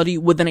neutrality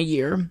within a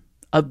year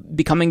of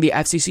becoming the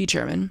FCC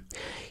chairman.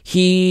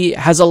 He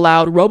has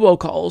allowed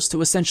robocalls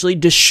to essentially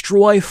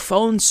destroy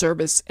phone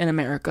service in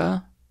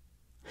America.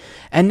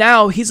 And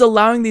now he's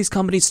allowing these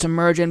companies to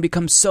merge and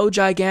become so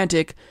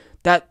gigantic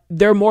that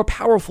they're more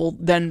powerful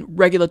than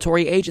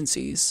regulatory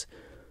agencies.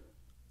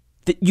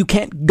 That you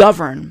can't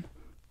govern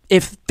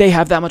if they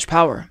have that much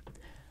power.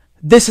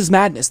 This is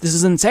madness. This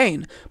is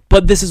insane.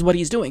 But this is what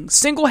he's doing.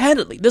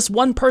 Single-handedly, this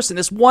one person,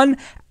 this one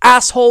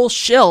asshole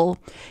shill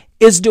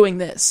is doing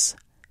this.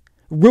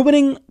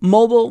 Ruining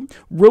mobile,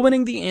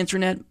 ruining the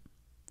internet,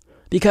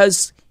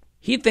 because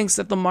he thinks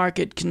that the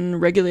market can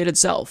regulate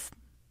itself.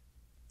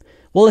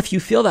 Well, if you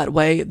feel that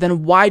way,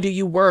 then why do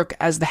you work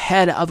as the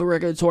head of a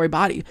regulatory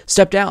body?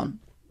 Step down.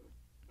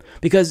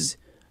 Because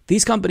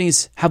these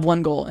companies have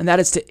one goal, and that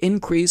is to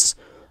increase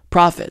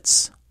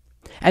profits.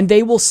 And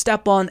they will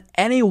step on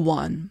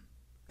anyone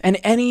and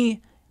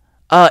any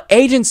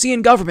agency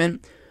in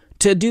government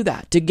to do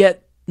that, to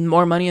get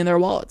more money in their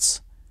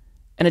wallets.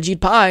 And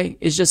Ajit Pai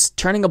is just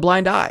turning a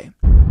blind eye.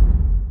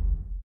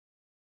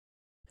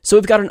 So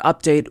we've got an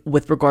update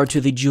with regard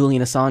to the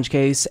Julian Assange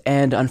case,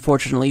 and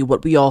unfortunately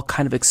what we all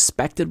kind of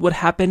expected would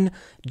happen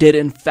did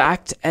in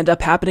fact end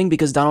up happening,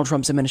 because Donald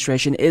Trump's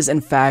administration is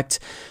in fact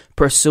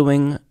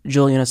pursuing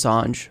Julian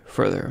Assange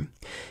further.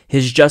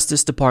 His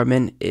Justice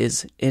Department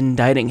is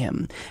indicting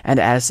him, and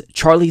as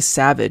Charlie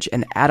Savage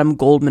and Adam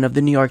Goldman of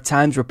the New York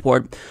Times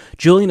report,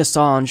 Julian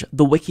Assange,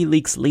 the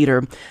WikiLeaks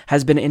leader,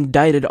 has been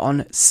indicted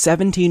on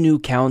 70 new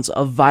counts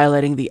of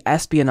violating the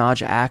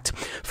Espionage Act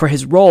for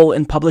his role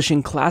in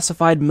publishing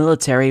classified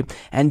military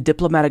and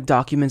diplomatic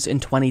documents in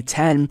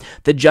 2010,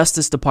 the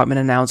Justice Department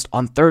announced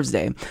on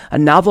Thursday, a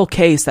novel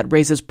case that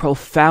raises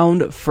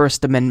profound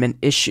First Amendment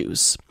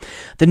issues.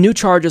 The new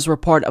charges were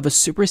part of a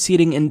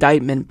superseding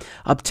indictment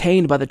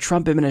obtained by the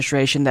Trump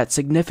administration that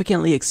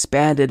significantly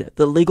expanded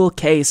the legal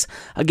case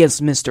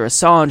against Mr.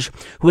 Assange,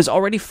 who is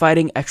already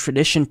fighting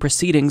extradition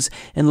proceedings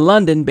in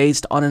London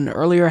based on an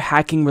earlier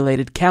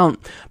hacking-related count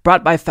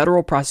brought by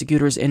federal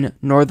prosecutors in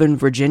Northern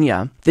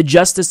Virginia. The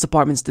Justice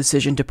Department's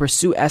decision to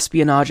pursue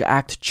Espionage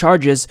Act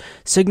charges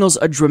signals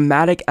a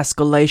dramatic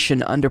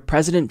escalation under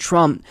President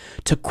Trump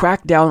to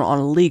crack down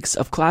on leaks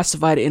of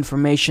classified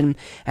information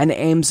and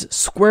aims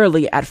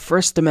squarely at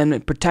First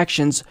Amendment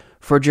protections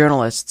for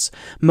journalists.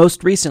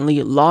 Most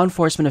recently, law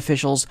enforcement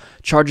officials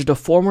charged a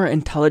former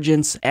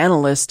intelligence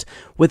analyst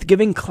with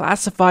giving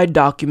classified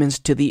documents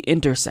to The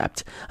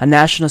Intercept, a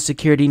national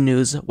security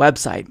news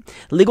website.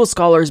 Legal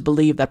scholars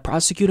believe that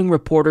prosecuting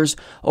reporters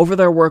over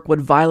their work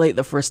would violate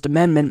the First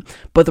Amendment,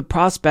 but the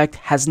prospect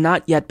has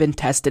not yet been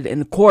tested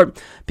in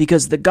court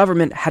because the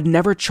government had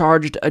never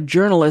charged a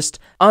journalist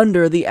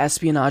under the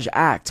Espionage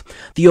Act.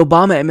 The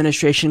Obama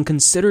administration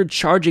considered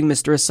charging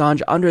Mr.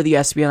 Assange under the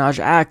Espionage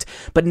Act,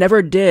 but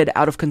never did,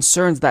 out of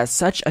concerns that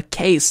such a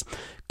case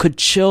could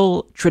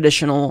chill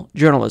traditional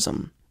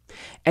journalism.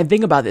 And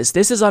think about this.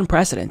 This is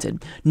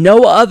unprecedented.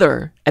 No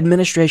other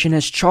administration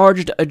has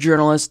charged a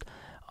journalist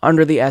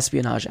under the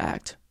Espionage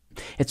Act.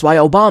 It's why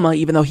Obama,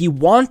 even though he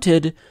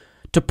wanted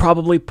to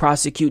probably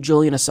prosecute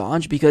Julian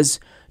Assange because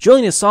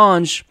Julian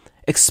Assange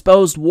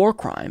exposed war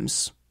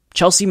crimes.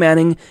 Chelsea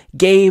Manning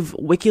gave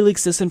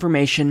WikiLeaks this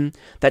information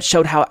that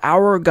showed how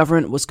our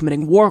government was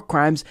committing war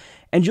crimes,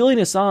 and Julian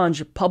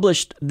Assange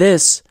published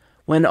this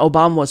when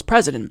Obama was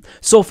president.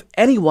 So if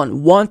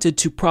anyone wanted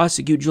to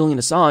prosecute Julian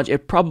Assange,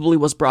 it probably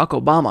was Barack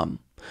Obama.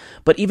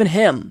 But even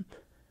him,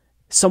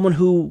 someone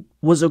who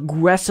was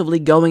aggressively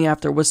going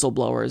after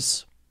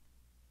whistleblowers,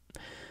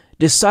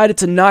 decided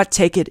to not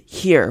take it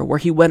here, where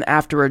he went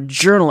after a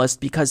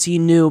journalist because he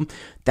knew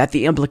that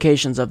the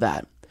implications of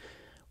that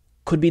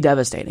could be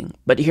devastating.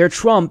 But here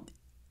Trump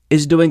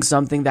is doing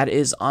something that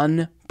is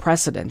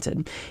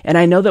unprecedented. And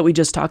I know that we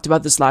just talked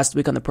about this last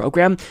week on the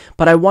program,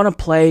 but I want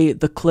to play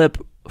the clip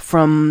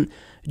from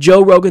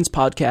Joe Rogan's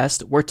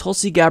podcast where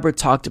Tulsi Gabbard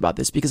talked about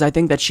this, because I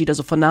think that she does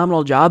a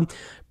phenomenal job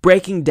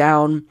breaking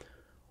down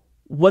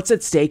what's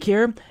at stake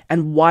here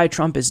and why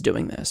Trump is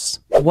doing this.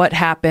 What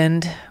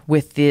happened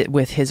with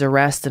his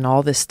arrest and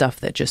all this stuff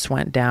that just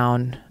went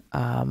down,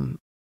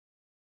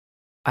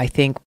 I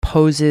think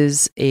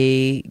poses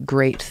a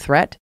great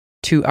threat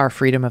to our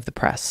freedom of the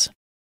press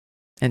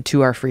and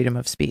to our freedom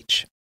of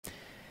speech.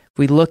 If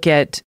we look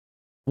at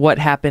what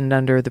happened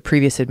under the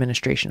previous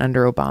administration,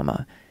 under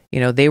Obama,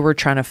 they were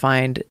trying to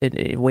find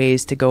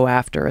ways to go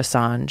after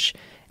Assange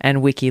and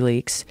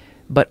WikiLeaks,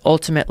 but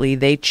ultimately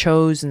they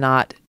chose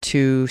not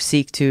to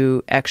seek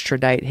to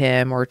extradite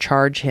him or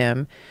charge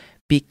him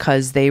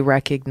because they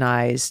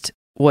recognized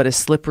what a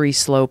slippery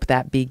slope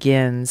that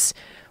begins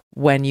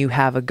when you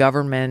have a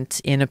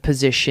government in a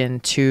position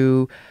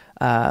to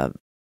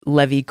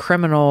levy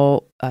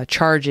criminal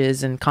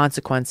charges and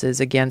consequences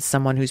against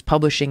someone who's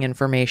publishing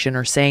information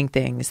or saying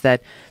things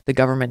that the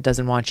government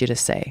doesn't want you to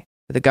say.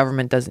 The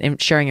government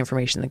doesn't, sharing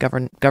information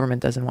the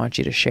government doesn't want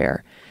you to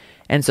share.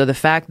 And so the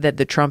fact that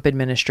the Trump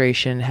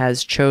administration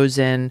has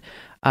chosen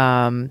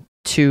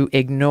to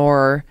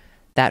ignore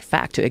that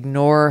fact, to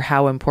ignore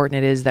how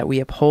important it is that we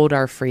uphold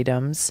our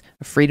freedoms,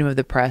 freedom of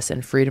the press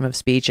and freedom of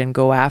speech, and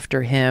go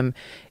after him,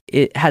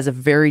 it has a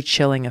very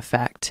chilling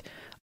effect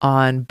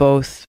on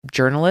both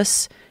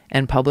journalists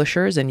and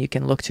publishers. And you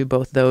can look to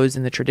both those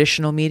in the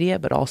traditional media,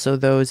 but also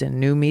those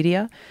in new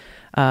media,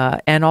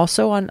 and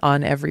also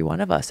on every one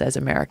of us as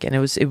American. It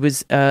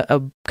was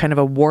a kind of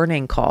a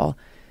warning call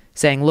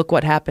saying, look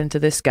what happened to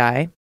this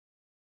guy.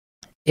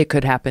 It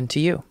could happen to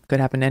you. It could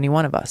happen to any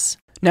one of us.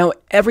 Now,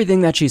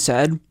 everything that she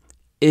said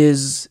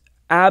is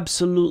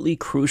absolutely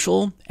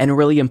crucial and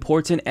really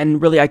important,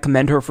 and really I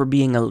commend her for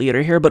being a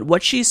leader here. But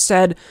what she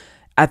said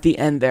at the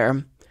end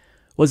there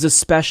was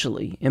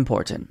especially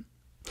important.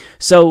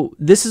 So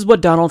this is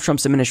what Donald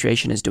Trump's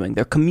administration is doing.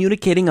 They're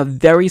communicating a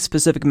very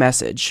specific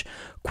message.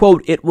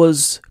 Quote, it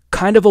was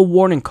kind of a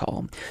warning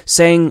call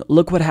saying,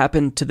 look what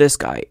happened to this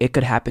guy. It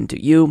could happen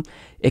to you.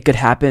 It could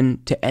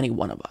happen to any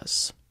one of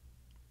us.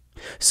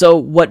 So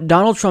what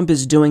Donald Trump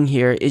is doing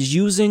here is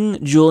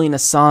using Julian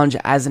Assange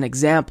as an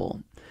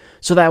example.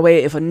 So that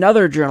way, if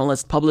another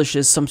journalist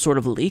publishes some sort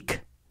of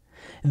leak,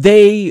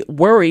 they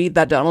worry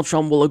that Donald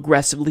Trump will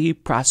aggressively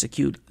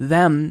prosecute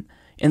them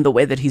in the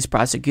way that he's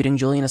prosecuting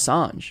Julian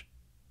Assange.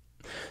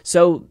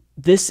 So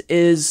this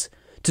is,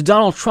 to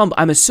Donald Trump,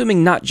 I'm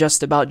assuming not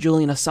just about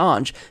Julian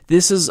Assange.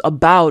 This is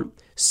about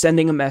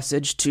sending a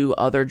message to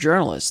other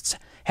journalists.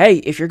 Hey,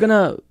 if you're going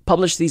to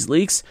publish these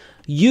leaks,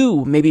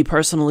 you may be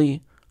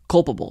personally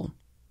culpable.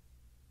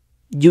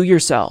 You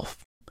yourself.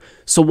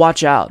 So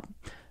watch out.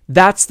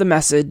 That's the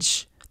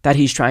message that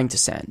he's trying to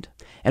send.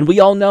 And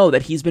we all know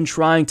that he's been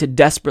trying to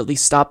desperately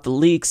stop the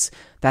leaks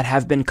that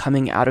have been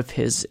coming out of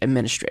his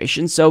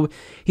administration. So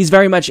he's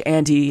very much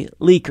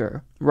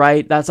anti-leaker,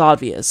 right? That's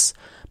obvious.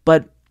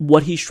 But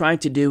what he's trying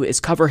to do is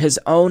cover his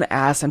own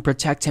ass and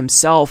protect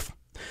himself,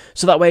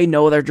 so that way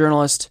no other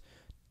journalist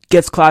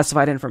gets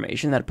classified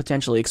information that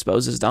potentially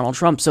exposes Donald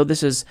Trump. So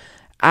this is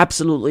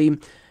absolutely,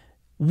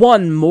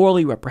 one,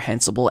 morally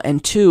reprehensible,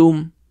 and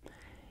two,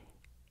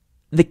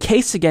 the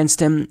case against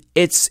him,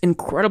 it's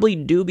incredibly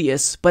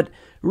dubious, but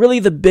really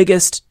the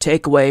biggest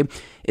takeaway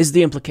is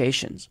the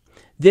implications.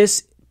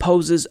 This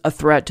poses a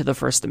threat to the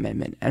First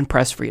Amendment and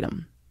press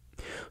freedom.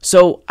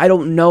 So I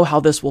don't know how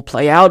this will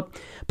play out,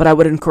 but I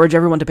would encourage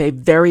everyone to pay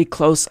very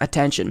close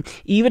attention.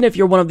 Even if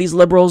you're one of these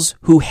liberals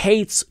who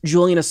hates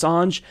Julian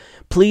Assange,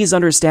 please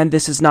understand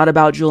this is not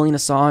about Julian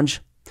Assange.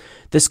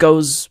 This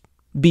goes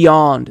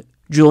beyond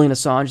Julian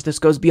Assange. This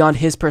goes beyond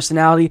his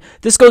personality.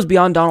 This goes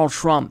beyond Donald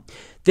Trump.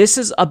 This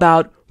is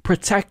about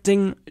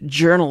protecting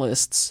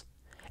journalists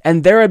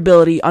and their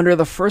ability under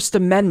the First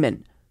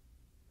Amendment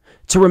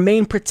to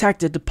remain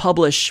protected to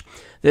publish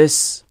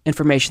this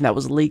information that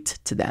was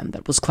leaked to them,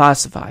 that was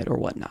classified or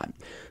whatnot.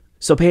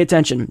 So pay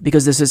attention,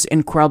 because this is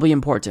incredibly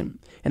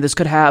important, and this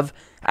could have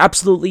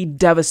absolutely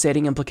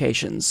devastating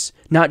implications,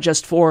 not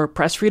just for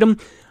press freedom,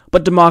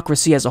 but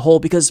democracy as a whole,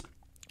 because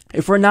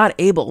if we're not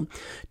able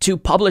to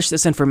publish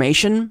this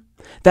information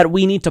that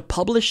we need to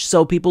publish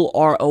so people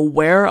are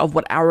aware of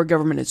what our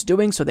government is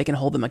doing so they can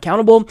hold them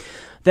accountable,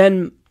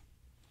 then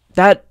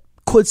that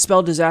could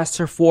spell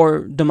disaster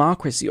for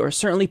democracy, or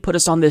certainly put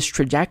us on this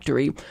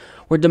trajectory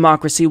where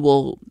democracy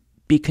will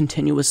be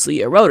continuously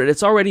eroded.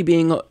 It's already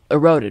being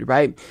eroded,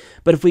 right?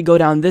 But if we go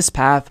down this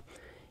path,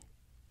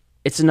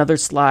 it's another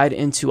slide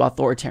into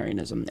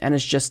authoritarianism, and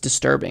it's just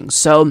disturbing.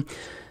 So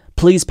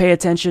please pay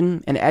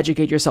attention and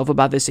educate yourself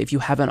about this if you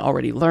haven't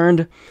already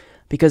learned,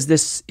 because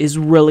this is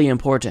really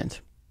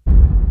important.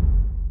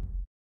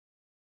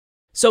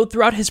 So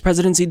throughout his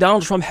presidency,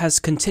 Donald Trump has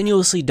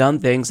continuously done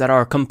things that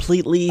are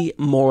completely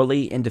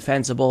morally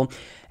indefensible.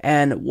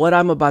 And what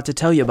I'm about to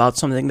tell you about,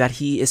 something that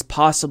he is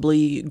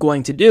possibly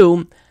going to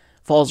do,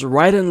 falls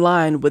right in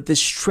line with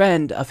this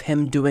trend of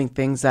him doing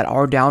things that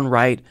are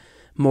downright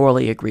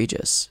morally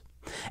egregious.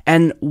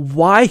 And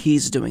why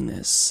he's doing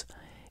this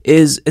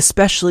is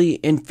especially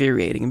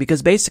infuriating,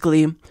 because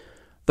basically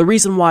the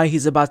reason why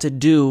he's about to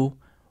do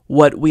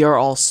what we are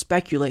all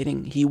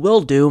speculating he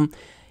will do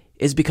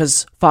is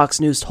because Fox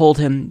News told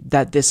him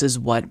that this is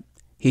what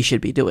he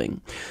should be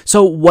doing.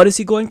 So what is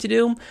he going to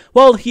do?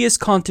 Well, he is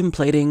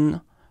contemplating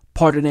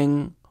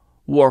pardoning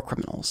war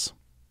criminals.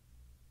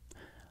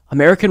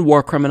 American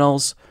war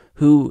criminals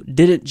who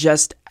didn't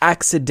just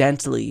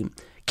accidentally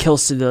kill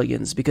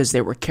civilians because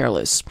they were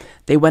careless.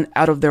 They went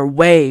out of their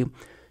way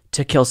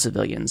to kill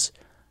civilians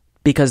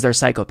because they're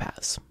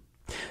psychopaths.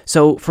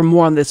 So for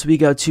more on this, we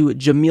go to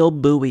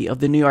Jamil Bowie of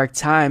the New York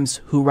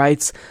Times, who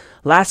writes,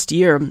 last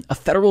year, a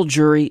federal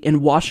jury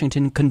in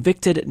Washington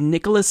convicted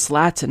Nicholas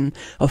Slatton,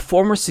 a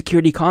former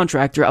security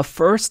contractor, of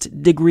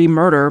first-degree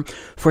murder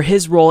for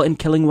his role in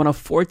killing one of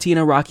 14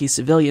 Iraqi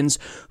civilians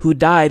who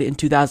died in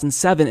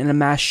 2007 in a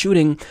mass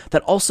shooting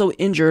that also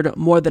injured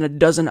more than a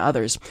dozen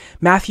others.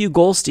 Matthew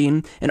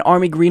Goldstein, an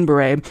Army Green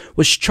Beret,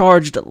 was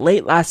charged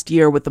late last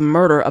year with the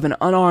murder of an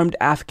unarmed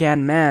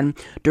Afghan man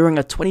during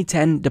a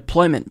 2010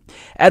 deployment.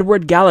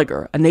 Edward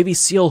Gallagher, a Navy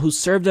SEAL who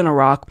served in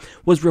Iraq,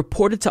 was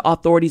reported to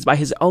authorities by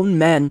his own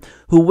men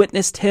who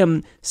witnessed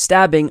him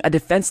stabbing a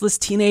defenseless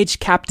teenage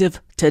captive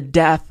to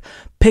death,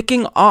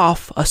 picking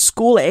off a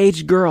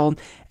school-aged girl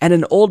and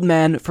an old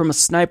man from a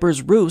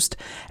sniper's roost,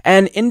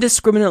 and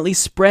indiscriminately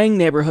spraying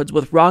neighborhoods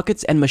with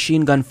rockets and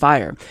machine gun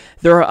fire.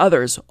 There are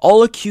others,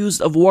 all accused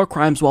of war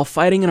crimes while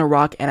fighting in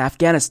Iraq and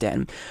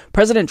Afghanistan.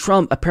 President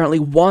Trump apparently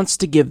wants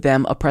to give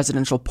them a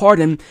presidential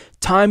pardon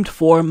timed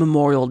for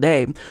Memorial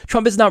Day.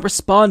 Trump is not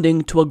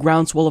responding to a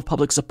groundswell of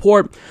public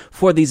support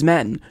for these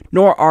men,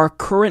 nor are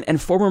current and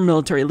former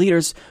military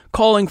leaders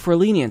calling for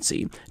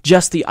leniency.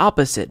 Just the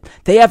opposite.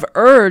 They have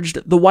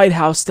urged the White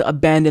House to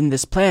abandon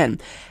this plan.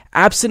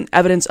 Absent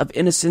evidence of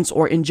innocence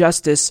or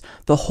injustice,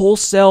 the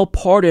wholesale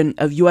pardon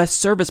of U.S.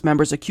 service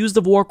members accused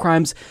of war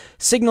crimes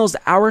signals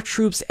our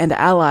troops and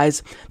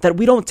allies that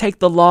we don't take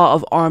the law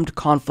of armed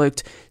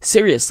conflict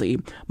seriously.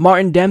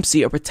 Martin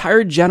Dempsey, a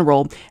retired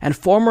general and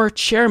former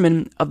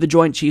chairman of the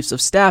Joint Chiefs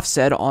of Staff,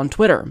 said on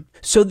Twitter.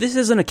 So this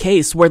isn't a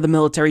case where the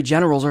military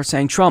generals are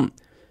saying, Trump,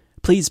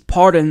 please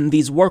pardon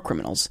these war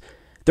criminals.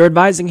 They're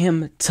advising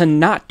him to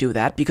not do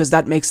that because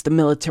that makes the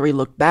military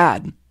look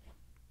bad.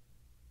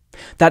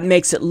 That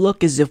makes it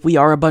look as if we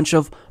are a bunch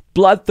of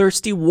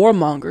bloodthirsty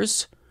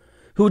warmongers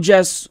who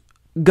just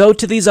go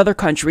to these other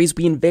countries,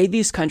 we invade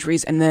these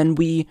countries, and then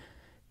we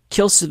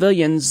kill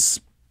civilians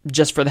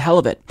just for the hell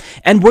of it.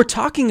 And we're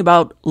talking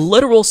about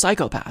literal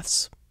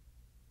psychopaths.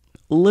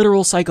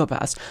 Literal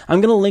psychopaths.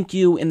 I'm going to link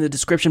you in the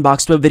description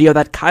box to a video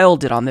that Kyle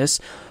did on this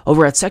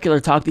over at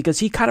Secular Talk, because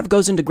he kind of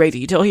goes into great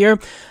detail here.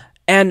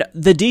 And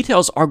the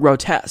details are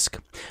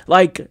grotesque.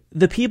 Like,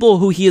 the people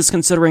who he is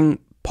considering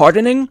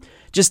pardoning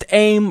just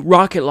aim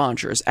rocket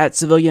launchers at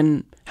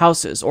civilian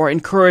houses or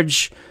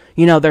encourage,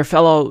 their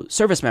fellow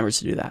service members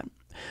to do that.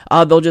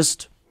 They'll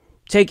just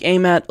take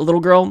aim at a little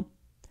girl,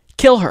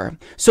 kill her.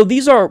 So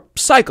these are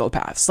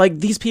psychopaths. Like,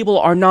 these people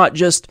are not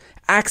just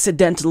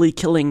accidentally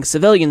killing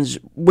civilians,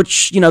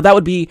 which, that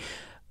would be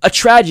a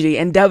tragedy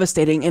and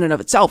devastating in and of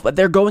itself, but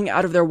they're going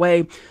out of their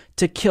way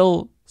to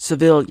kill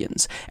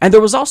civilians. And there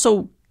was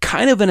also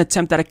kind of an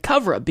attempt at a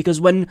cover-up,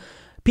 because when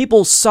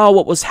people saw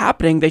what was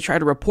happening, they tried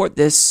to report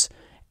this,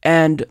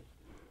 and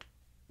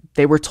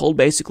they were told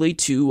basically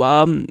to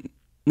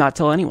not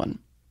tell anyone.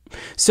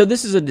 So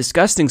this is a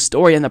disgusting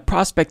story, and the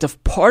prospect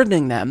of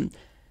pardoning them,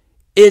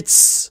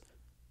 it's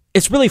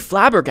really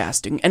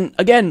flabbergasting. And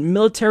again,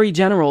 military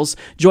generals,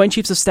 Joint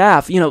Chiefs of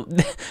Staff,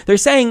 they're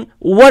saying,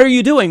 what are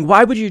you doing?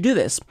 Why would you do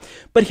this?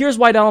 But here's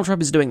why Donald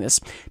Trump is doing this.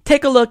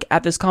 Take a look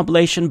at this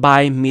compilation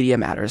by Media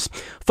Matters.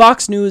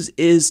 Fox News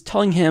is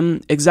telling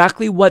him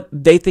exactly what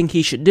they think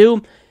he should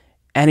do,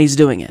 and he's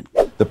doing it.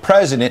 The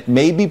president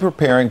may be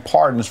preparing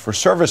pardons for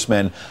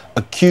servicemen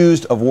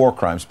accused of war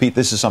crimes. Pete,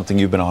 this is something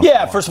you've been on.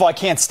 Yeah, first of all, I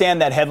can't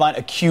stand that headline,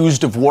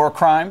 accused of war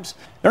crimes.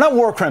 They're not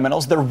war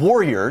criminals. They're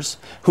warriors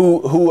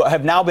who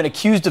have now been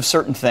accused of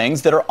certain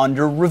things that are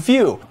under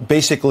review.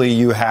 Basically,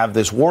 you have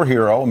this war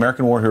hero,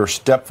 American war hero,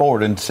 step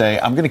forward and say,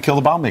 I'm going to kill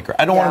the bomb maker.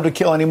 I don't want him to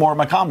kill any more of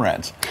my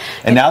comrades.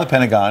 And now the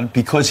Pentagon,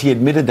 because he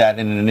admitted that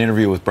in an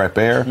interview with Bret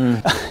Baier.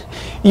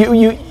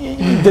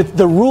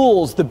 the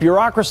rules, the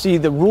bureaucracy,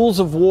 the rules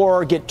of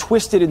war get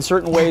twisted in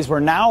certain ways where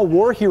now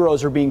war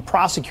heroes are being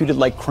prosecuted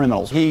like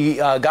criminals. He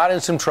got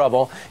in some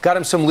trouble, got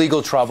him some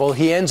legal trouble.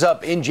 He ends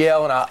up in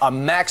jail in a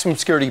maximum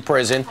security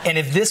prison. And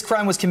if this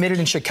crime was committed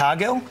in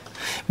Chicago,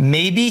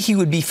 maybe he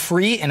would be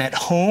free and at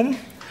home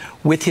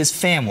with his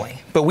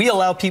family. But we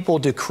allow people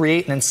to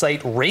create and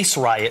incite race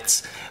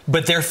riots,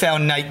 but they're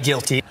found not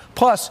guilty.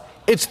 Plus,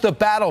 it's the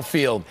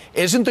battlefield.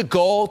 Isn't the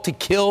goal to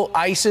kill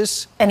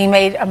ISIS? And he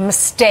made a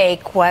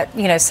mistake,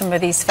 some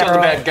of these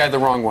federal... Killed a bad guy the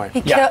wrong way.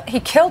 He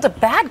killed a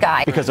bad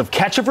guy. Because of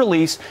catch and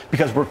release,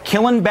 because we're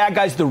killing bad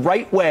guys the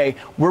right way,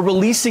 we're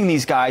releasing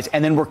these guys,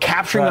 and then we're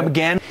capturing them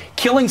again,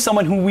 killing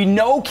someone who we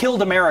know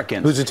killed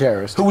Americans. Who's a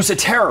terrorist. Who was a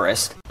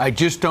terrorist. I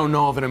just don't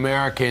know of an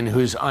American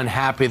who's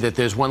unhappy that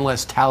there's one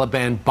less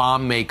Taliban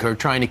bomb maker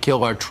trying to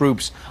kill our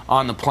troops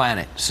on the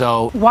planet.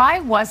 So Why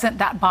wasn't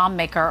that bomb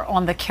maker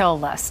on the kill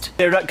list?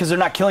 Because they're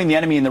not killing the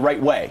enemy in the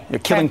right way. They're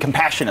killing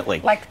compassionately.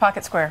 Like the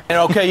Pocket Square. And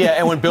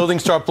and when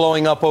buildings start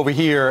blowing up over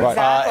here,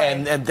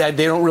 Exactly. and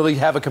they don't really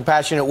have a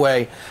compassionate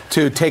way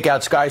to take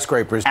out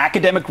skyscrapers.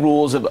 Academic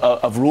rules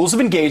of rules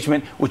of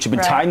engagement, which have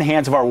been tied in the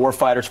hands of our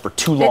warfighters for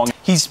too long.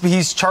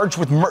 He's charged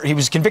with murder. He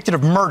was convicted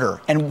of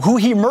murder, and who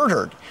he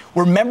murdered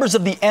were members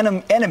of the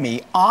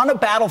enemy on a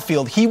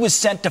battlefield. He was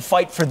sent to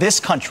fight for this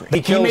country.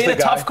 He made a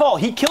tough call.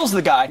 He kills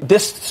the guy.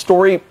 This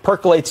story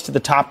percolates to the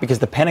top because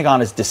the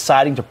Pentagon is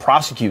deciding to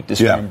prosecute this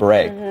Green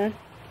Beret,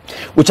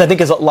 which I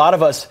think is a lot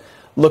of us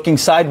looking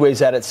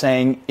sideways at it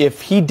saying,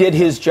 if he did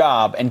his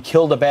job and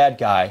killed a bad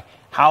guy,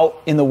 how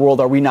in the world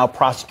are we now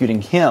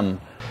prosecuting him?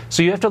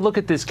 So you have to look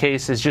at this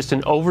case as just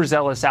an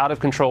overzealous,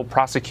 out-of-control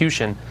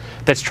prosecution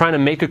that's trying to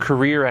make a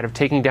career out of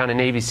taking down a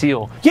Navy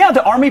SEAL. Yeah,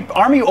 the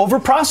Army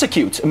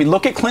over-prosecutes. I mean,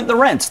 look at Clint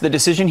Lorentz, the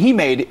decision he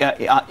made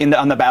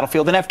on the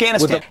battlefield in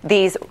Afghanistan.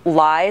 These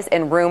lies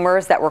and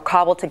rumors that were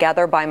cobbled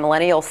together by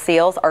millennial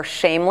SEALs are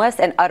shameless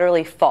and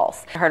utterly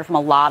false. I heard from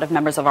a lot of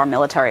members of our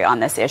military on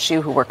this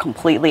issue who were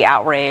completely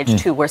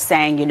outraged, who were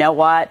saying, you know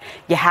what,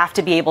 you have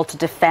to be able to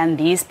defend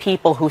these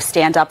people who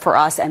stand up for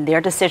us and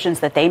their decisions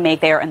that they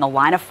make there in the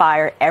line of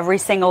fire every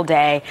single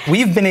day.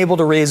 We've been able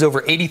to raise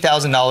over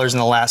 $80,000 in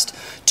the last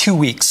 2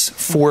 weeks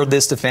for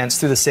this defense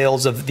through the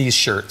sales of these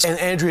shirts. And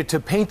Andrea, to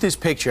paint this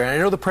picture, and I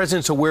know the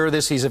president's aware of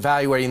this, he's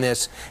evaluating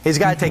this, he's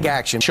got to take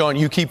action. Sean,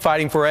 you keep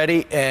fighting for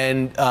Eddie,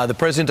 and the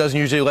president doesn't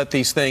usually let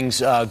these things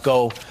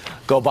go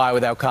by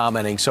without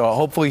commenting. So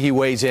hopefully he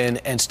weighs in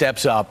and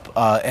steps up,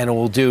 and it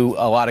will do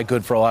a lot of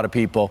good for a lot of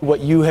people.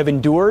 What you have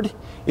endured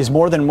is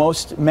more than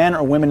most men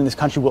or women in this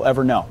country will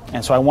ever know.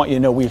 And so I want you to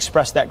know we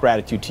express that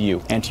gratitude to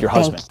you and to your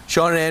husband.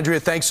 Sean and Andrea,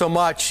 thanks so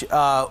much.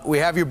 We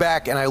have your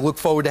back, and I look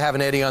forward to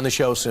having Eddie on the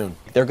show soon.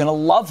 They're going to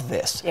love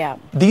this. Yeah.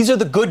 These are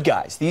the good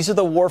guys. These are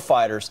the war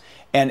fighters.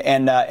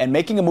 And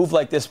making a move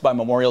like this by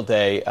Memorial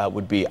Day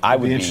would be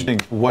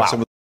interesting.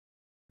 Wow.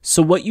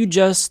 So what you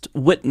just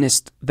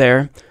witnessed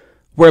there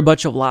were a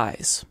bunch of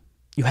lies.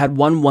 You had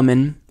one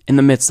woman in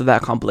the midst of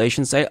that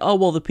compilation say, oh,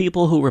 well, the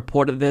people who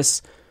reported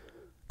this,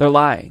 they're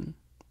lying.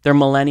 They're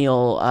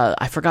millennial,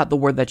 I forgot the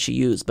word that she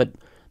used, but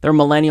they're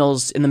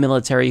millennials in the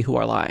military who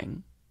are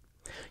lying.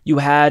 You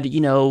had,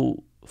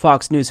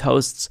 Fox News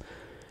hosts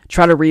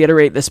try to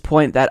reiterate this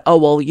point that, oh,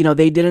 well,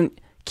 they didn't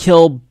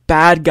kill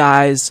bad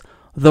guys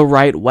the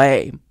right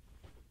way.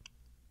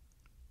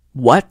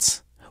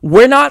 What?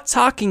 We're not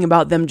talking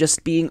about them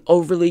just being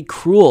overly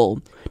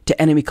cruel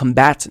to enemy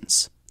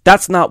combatants.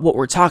 That's not what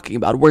we're talking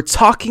about. We're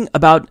talking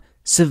about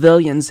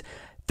civilians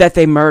that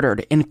they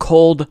murdered in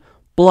cold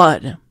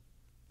blood.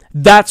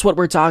 That's what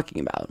we're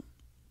talking about.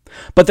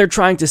 But they're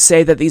trying to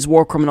say that these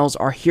war criminals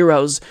are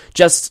heroes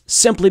just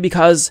simply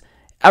because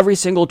every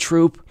single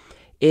troop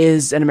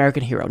is an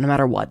American hero, no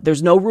matter what.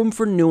 There's no room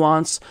for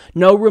nuance,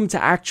 no room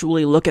to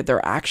actually look at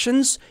their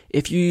actions.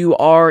 If you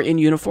are in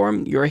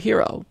uniform, you're a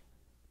hero.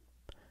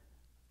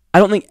 I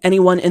don't think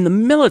anyone in the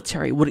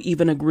military would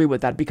even agree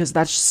with that because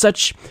that's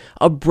such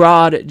a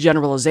broad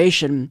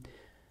generalization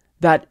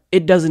that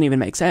it doesn't even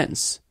make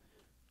sense.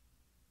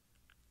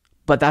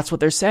 But that's what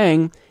they're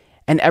saying,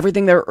 and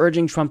everything they're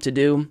urging Trump to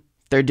do,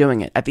 they're doing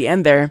it. At the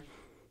end there,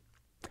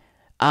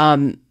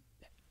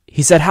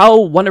 he said, how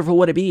wonderful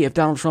would it be if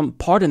Donald Trump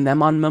pardoned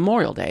them on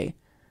Memorial Day?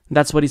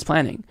 That's what he's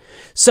planning.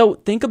 So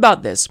think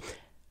about this.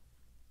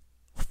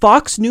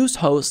 Fox News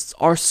hosts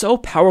are so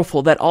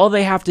powerful that all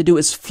they have to do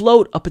is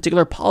float a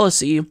particular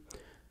policy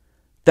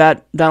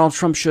that Donald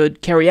Trump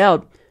should carry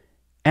out,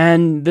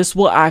 and this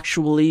will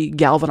actually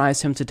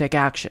galvanize him to take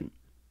action.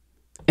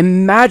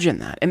 Imagine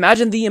that.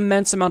 Imagine the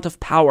immense amount of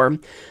power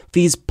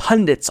these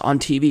pundits on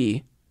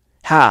TV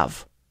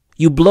have.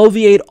 You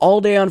bloviate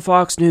all day on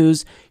Fox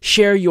News,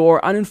 share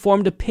your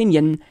uninformed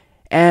opinion,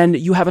 and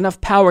you have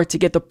enough power to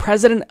get the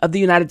President of the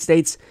United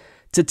States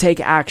to take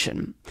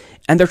action.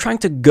 And they're trying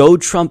to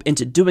goad Trump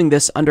into doing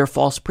this under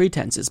false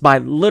pretenses by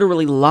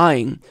literally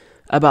lying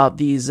about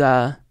these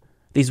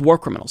war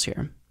criminals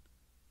here.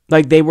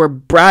 Like they were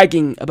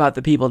bragging about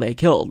the people they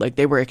killed. Like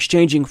they were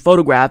exchanging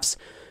photographs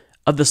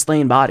of the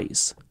slain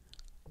bodies.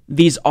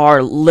 These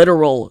are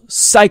literal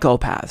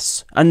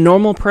psychopaths. A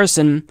normal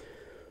person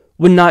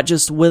would not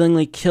just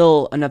willingly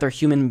kill another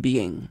human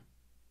being.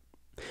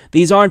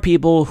 These aren't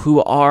people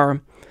who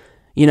are,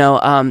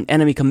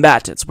 enemy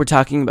combatants. We're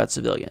talking about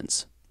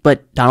civilians.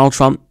 But Donald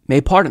Trump may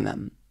pardon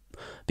them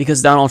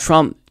because Donald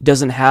Trump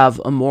doesn't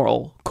have a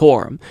moral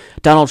core.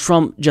 Donald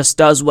Trump just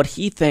does what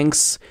he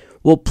thinks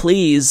will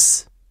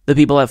please the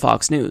people at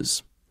Fox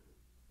News.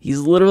 He's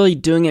literally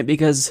doing it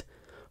because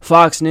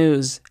Fox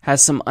News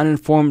has some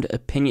uninformed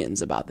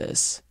opinions about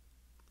this.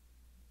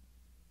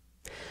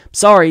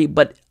 Sorry,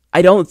 but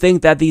I don't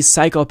think that these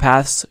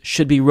psychopaths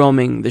should be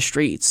roaming the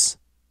streets.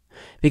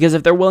 Because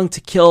if they're willing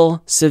to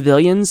kill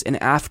civilians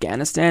in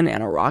Afghanistan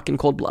and Iraq in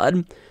cold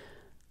blood,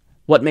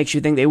 what makes you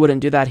think they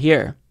wouldn't do that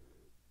here?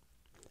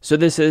 So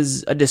this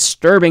is a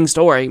disturbing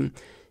story,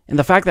 and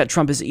the fact that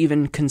Trump is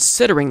even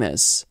considering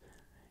this,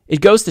 it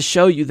goes to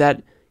show you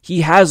that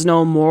he has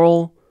no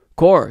moral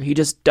core. He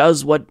just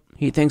does what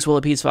he thinks will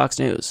appease Fox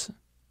News.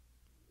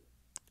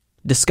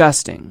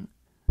 Disgusting.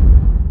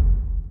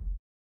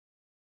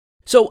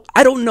 So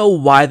I don't know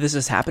why this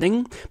is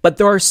happening, but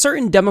there are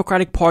certain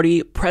Democratic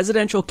Party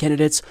presidential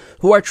candidates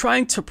who are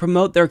trying to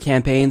promote their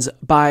campaigns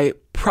by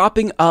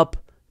propping up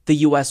the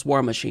U.S.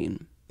 war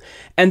machine.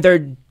 And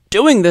they're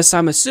doing this,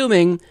 I'm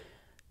assuming,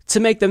 to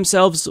make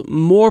themselves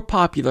more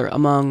popular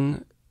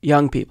among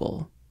young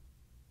people.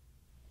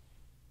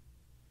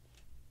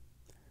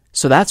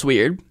 So that's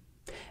weird.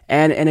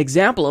 And an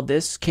example of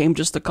this came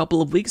just a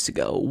couple of weeks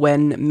ago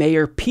when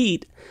Mayor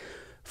Pete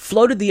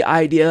floated the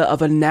idea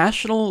of a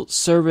national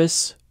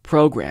service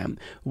program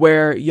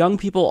where young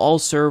people all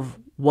serve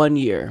 1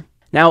 year.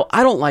 Now,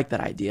 I don't like that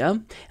idea,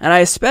 and I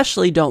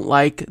especially don't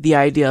like the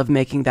idea of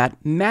making that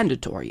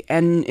mandatory.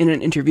 And in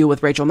an interview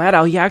with Rachel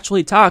Maddow, he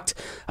actually talked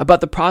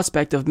about the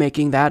prospect of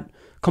making that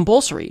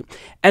compulsory.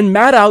 And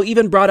Maddow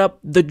even brought up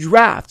the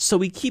draft, so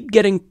we keep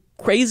getting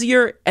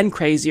crazier and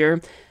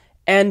crazier,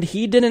 and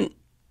he didn't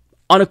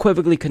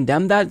unequivocally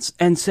condemn that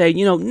and say,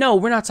 no,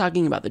 we're not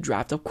talking about the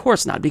draft. Of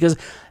course not, because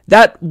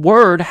that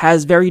word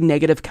has very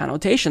negative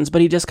connotations, but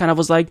he just kind of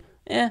was like,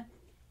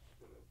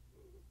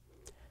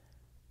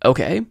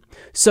 Okay,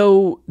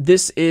 so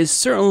this is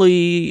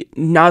certainly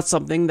not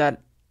something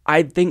that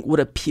I think would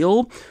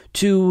appeal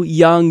to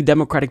young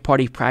Democratic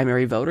Party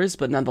primary voters,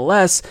 but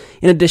nonetheless,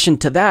 in addition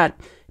to that,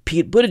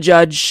 Pete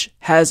Buttigieg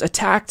has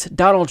attacked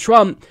Donald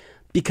Trump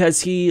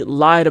because he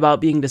lied about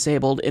being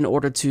disabled in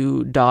order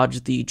to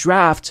dodge the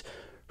draft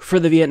for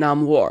the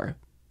Vietnam War.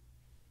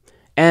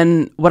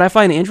 And what I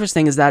find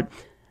interesting is that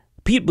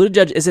Pete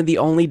Buttigieg isn't the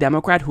only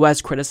Democrat who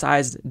has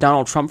criticized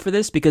Donald Trump for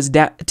this, because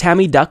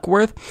Tammy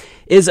Duckworth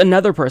is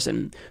another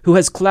person who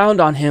has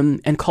clowned on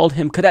him and called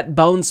him Cadet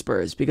Bone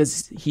Spurs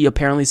because he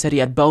apparently said he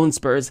had bone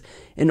spurs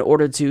in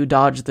order to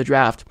dodge the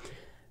draft.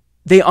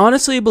 They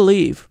honestly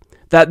believe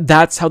that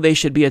that's how they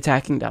should be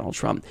attacking Donald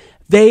Trump.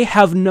 They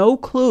have no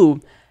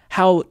clue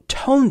how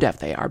tone deaf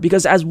they are,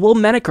 because as Will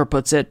Menaker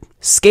puts it,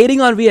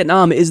 skating on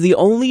Vietnam is the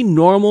only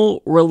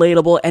normal,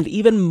 relatable, and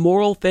even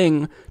moral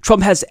thing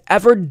Trump has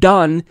ever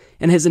done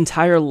in his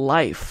entire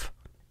life.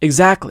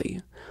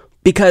 Exactly.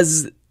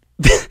 Because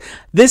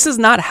this is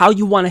not how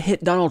you want to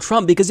hit Donald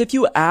Trump, because if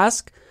you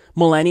ask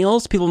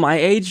millennials, people my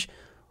age,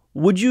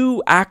 would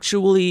you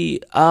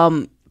actually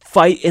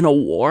fight in a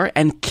war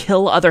and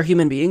kill other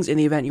human beings in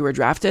the event you were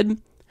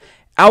drafted?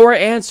 Our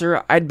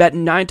answer, I'd bet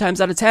 9 times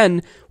out of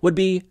 10, would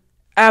be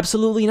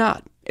absolutely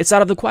not. It's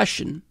out of the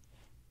question.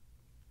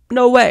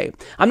 No way.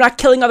 I'm not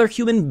killing other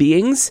human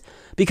beings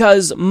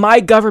because my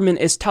government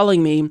is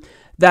telling me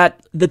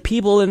that the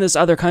people in this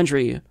other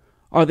country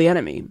are the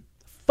enemy.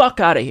 Fuck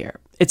out of here.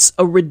 It's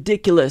a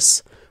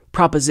ridiculous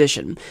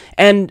proposition.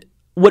 And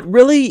what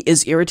really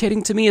is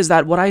irritating to me is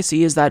that what I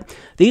see is that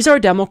these are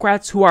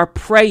Democrats who are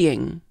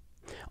preying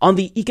on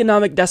the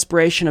economic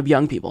desperation of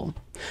young people.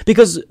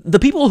 Because the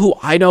people who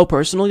I know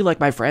personally, like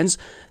my friends,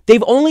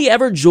 they've only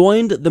ever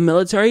joined the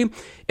military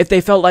if they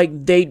felt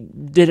like they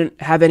didn't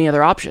have any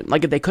other option.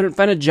 Like if they couldn't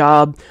find a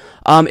job,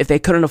 if they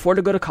couldn't afford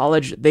to go to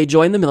college, they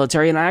joined the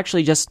military. And I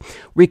actually just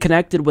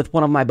reconnected with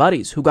one of my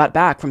buddies who got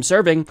back from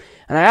serving,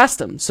 and I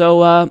asked him,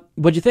 so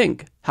what'd you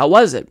think? How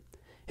was it?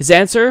 His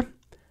answer,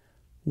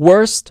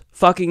 worst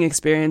fucking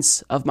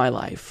experience of my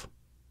life.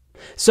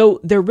 So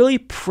they're really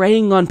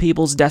preying on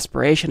people's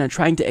desperation and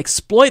trying to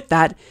exploit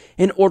that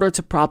in order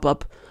to prop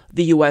up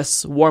the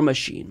U.S. war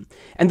machine.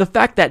 And the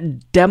fact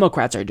that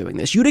Democrats are doing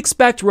this, you'd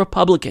expect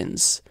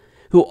Republicans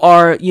who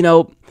are,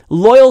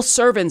 loyal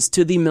servants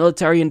to the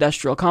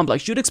military-industrial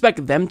complex, you'd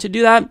expect them to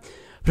do that.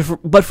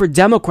 But for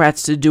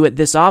Democrats to do it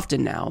this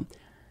often now,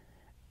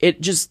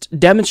 it just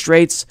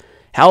demonstrates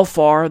how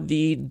far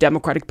the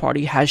Democratic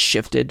Party has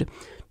shifted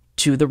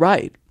to the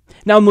right.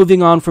 Now,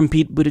 moving on from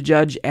Pete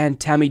Buttigieg and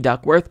Tammy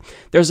Duckworth,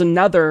 there's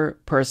another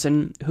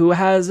person who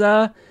has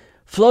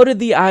floated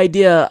the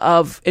idea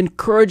of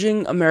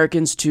encouraging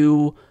Americans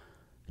to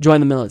join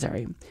the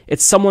military.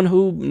 It's someone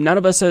who none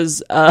of us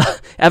has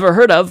ever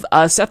heard of,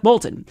 Seth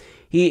Moulton.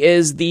 He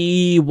is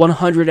the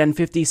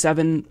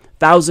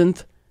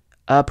 157,000th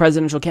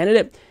presidential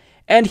candidate,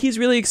 and he's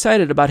really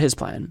excited about his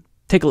plan.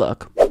 Take a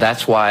look.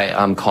 That's why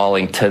I'm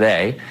calling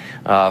today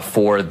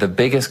for the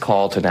biggest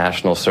call to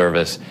national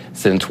service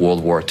since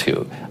World War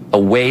II, a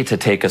way to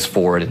take us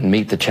forward and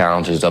meet the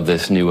challenges of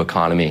this new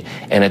economy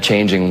and a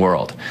changing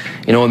world.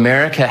 You know,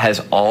 America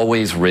has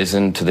always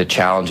risen to the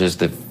challenges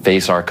that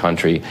face our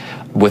country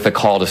with a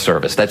call to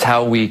service. That's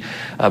how we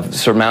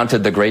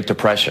surmounted the Great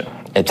Depression.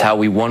 It's how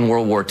we won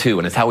World War II,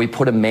 and it's how we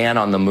put a man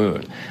on the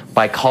moon,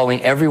 by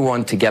calling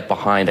everyone to get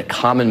behind a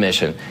common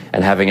mission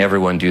and having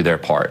everyone do their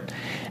part.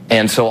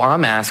 And so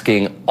I'm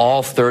asking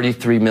all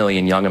 33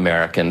 million young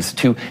Americans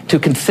to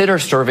consider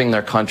serving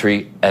their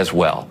country as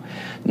well.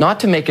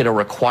 Not to make it a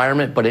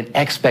requirement, but an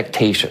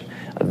expectation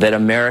that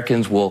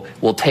Americans will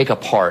take a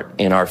part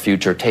in our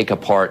future, take a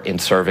part in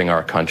serving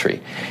our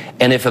country.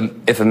 And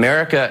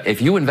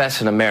if you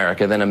invest in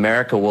America, then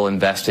America will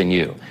invest in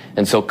you.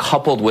 And so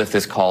coupled with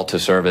this call to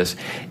service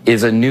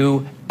is a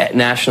new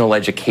national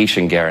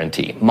education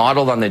guarantee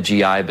modeled on the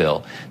GI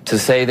Bill to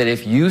say that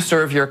if you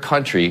serve your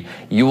country,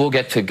 you will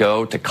get to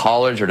go to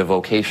college or to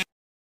vocational.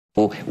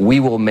 We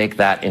will make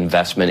that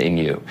investment in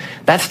you.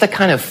 That's the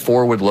kind of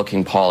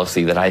forward-looking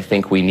policy that I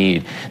think we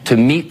need to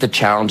meet the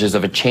challenges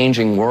of a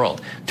changing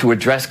world, to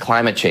address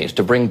climate change,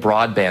 to bring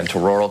broadband to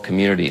rural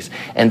communities,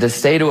 and to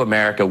say to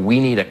America,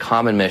 we need a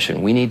common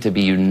mission. We need to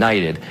be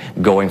united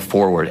going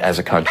forward as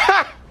a country.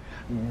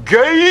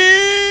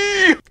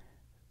 Gay!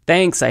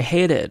 Thanks, I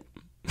hate it.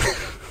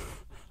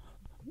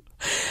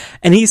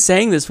 And he's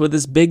saying this with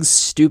this big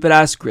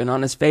stupid-ass grin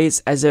on his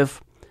face, as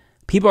if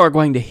people are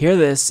going to hear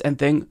this and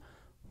think,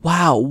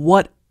 wow,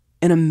 what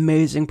an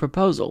amazing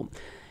proposal.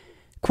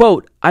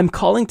 Quote, I'm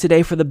calling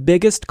today for the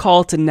biggest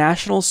call to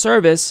national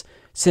service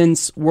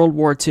since World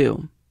War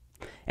II.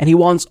 And he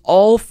wants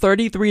all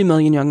 33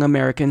 million young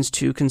Americans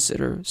to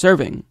consider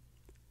serving.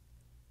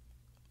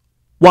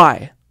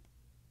 Why?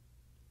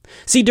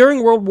 See,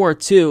 during World War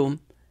II,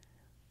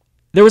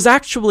 there was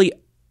actually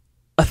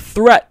a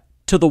threat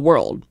to the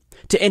world,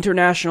 to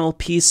international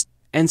peace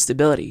and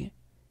stability.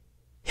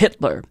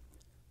 Hitler,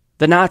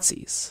 the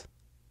Nazis.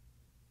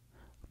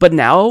 But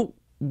now,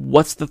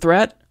 what's the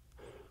threat?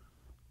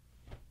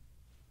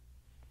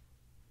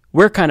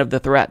 We're kind of the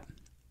threat.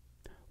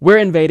 We're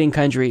invading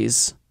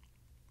countries,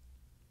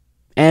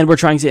 and we're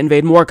trying to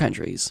invade more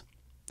countries.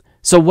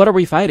 So what are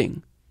we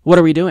fighting? What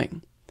are we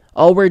doing?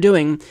 All we're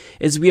doing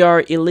is we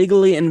are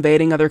illegally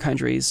invading other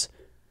countries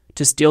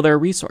to steal their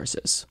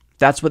resources.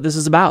 That's what this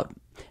is about.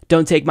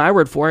 Don't take my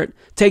word for it.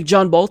 Take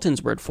John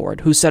Bolton's word for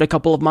it, who said a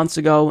couple of months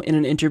ago in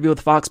an interview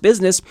with Fox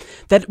Business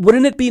that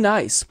wouldn't it be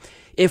nice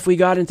if we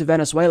got into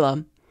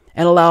Venezuela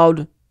and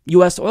allowed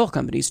U.S. oil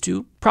companies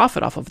to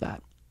profit off of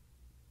that.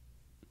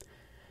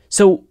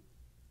 So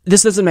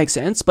this doesn't make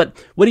sense, but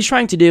what he's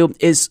trying to do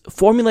is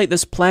formulate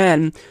this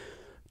plan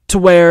to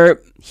where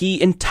he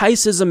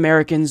entices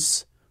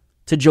Americans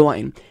to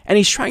join. And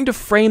he's trying to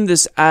frame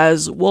this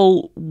as,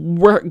 well,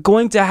 we're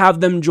going to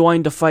have them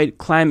join to fight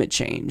climate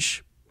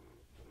change.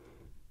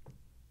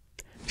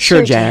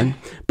 Sure, Jan.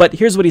 But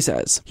here's what he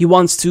says. He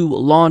wants to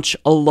launch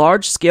a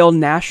large-scale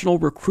national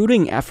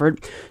recruiting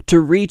effort to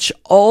reach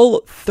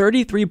all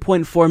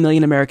 33.4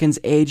 million Americans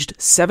aged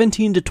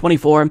 17 to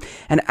 24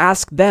 and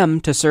ask them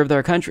to serve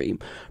their country.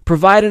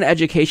 Provide an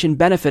education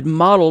benefit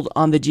modeled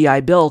on the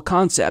GI Bill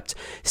concept.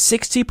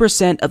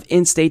 60% of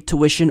in-state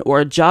tuition or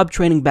a job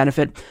training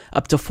benefit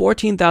up to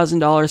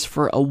 $14,000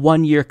 for a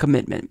one-year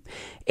commitment.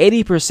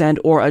 80%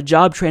 or a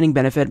job training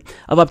benefit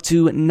of up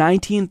to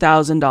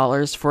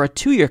 $19,000 for a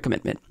 2-year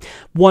commitment,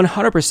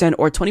 100%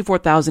 or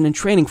 $24,000 in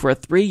training for a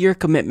 3-year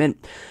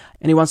commitment,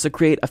 and he wants to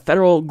create a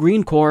federal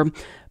Green Corps,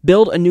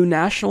 build a new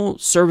national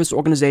service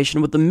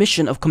organization with the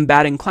mission of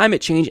combating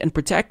climate change and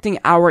protecting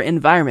our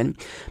environment,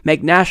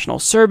 make national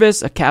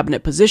service a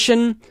cabinet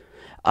position,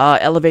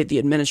 elevate the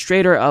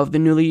administrator of the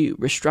newly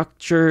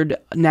restructured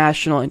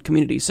national and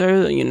community.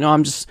 So,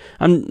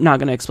 I'm not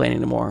going to explain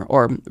anymore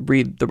or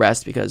read the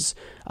rest because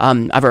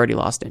I've already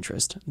lost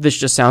interest. This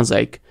just sounds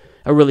like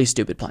a really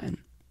stupid plan.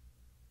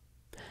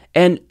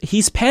 And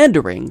he's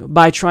pandering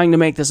by trying to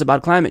make this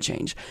about climate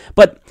change.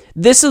 But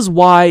this is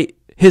why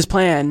his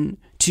plan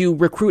to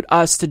recruit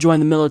us to join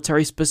the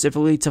military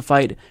specifically to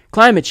fight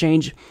climate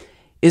change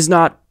is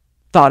not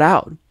thought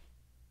out.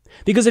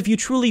 Because if you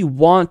truly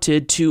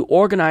wanted to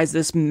organize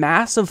this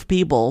mass of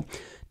people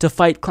to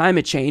fight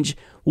climate change,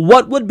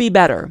 what would be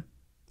better?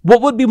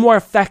 What would be more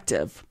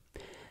effective?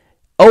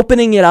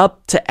 Opening it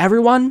up to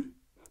everyone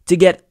to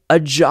get a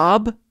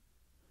job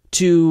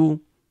to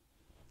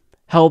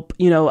help,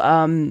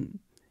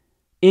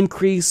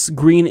 increase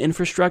green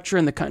infrastructure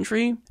in the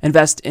country,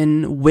 invest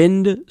in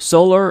wind,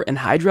 solar, and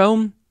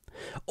hydro,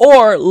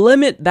 or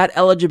limit that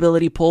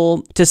eligibility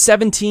pool to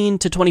 17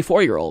 to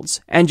 24-year-olds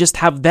and just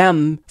have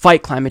them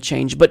fight climate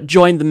change, but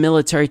join the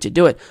military to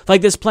do it.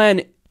 Like, this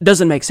plan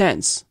doesn't make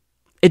sense.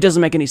 It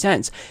doesn't make any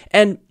sense.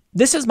 And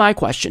this is my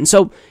question.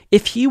 So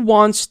if he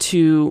wants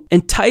to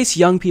entice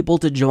young people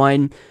to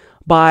join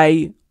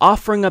by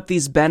offering up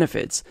these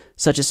benefits,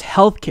 such as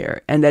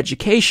healthcare and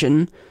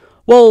education,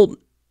 well,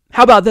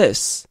 how about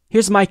this?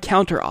 Here's my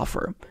counter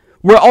offer.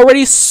 We're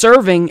already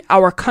serving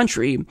our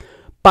country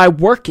by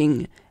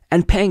working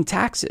and paying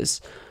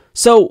taxes.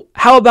 So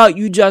how about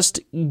you just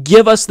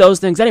give us those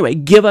things anyway?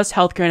 Give us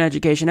healthcare and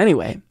education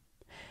anyway,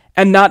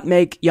 and not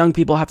make young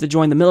people have to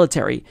join the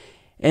military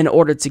in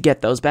order to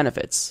get those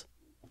benefits.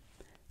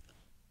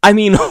 I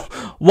mean,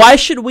 why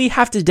should we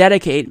have to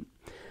dedicate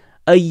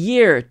a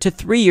year to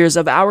 3 years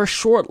of our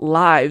short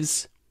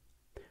lives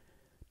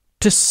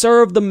to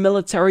serve the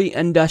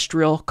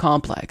military-industrial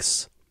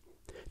complex,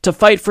 to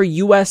fight for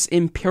U.S.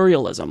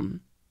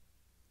 imperialism,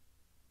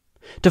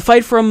 to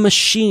fight for a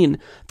machine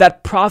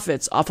that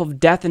profits off of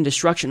death and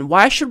destruction?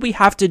 Why should we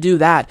have to do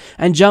that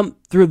and jump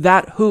through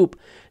that hoop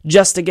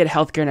just to get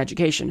healthcare and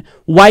education?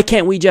 Why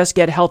can't we just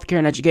get healthcare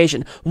and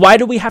education? Why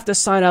do we have to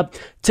sign up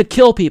to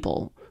kill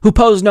people who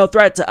pose no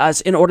threat to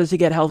us in order to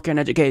get healthcare and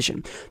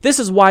education? This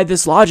is why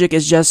this logic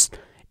is just,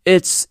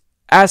 it's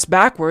ass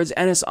backwards,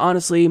 and it's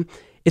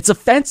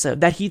offensive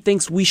that he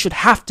thinks we should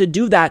have to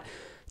do that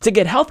to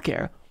get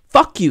healthcare.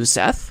 Fuck you,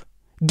 Seth.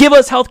 Give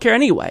us healthcare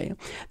anyway.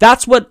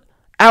 That's what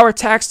our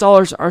tax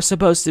dollars are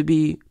supposed to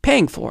be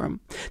paying for.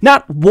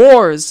 Not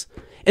wars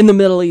in the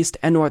Middle East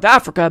and North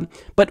Africa,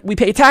 but we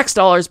pay tax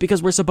dollars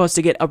because we're supposed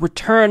to get a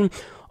return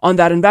on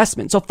that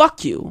investment. So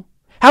fuck you.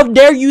 How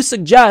dare you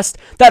suggest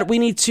that we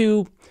need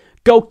to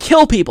go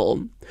kill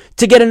people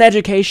to get an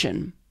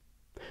education?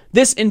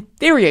 This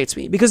infuriates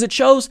me because it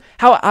shows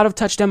how out of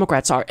touch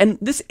Democrats are. And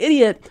this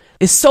idiot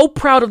is so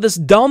proud of this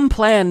dumb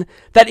plan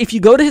that if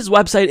you go to his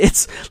website,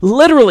 it's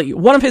literally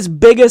one of his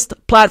biggest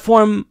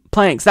platform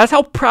planks. That's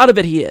how proud of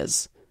it he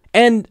is.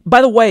 And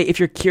by the way, if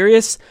you're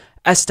curious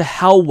as to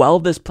how well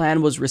this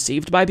plan was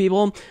received by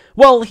people,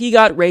 well, he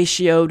got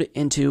ratioed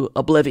into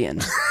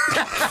oblivion.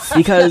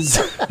 Because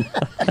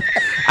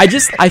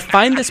I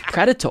find this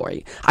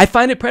predatory. I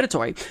find it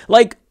predatory.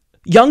 Like,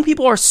 young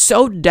people are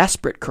so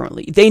desperate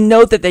currently. They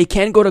know that they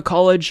can't go to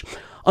college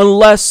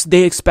unless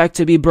they expect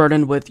to be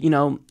burdened with,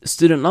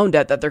 student loan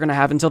debt that they're going to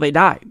have until they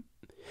die.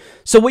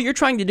 So what you're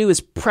trying to do is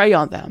prey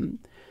on them.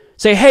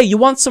 Say, hey, you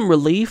want some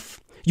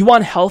relief? You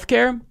want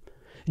healthcare?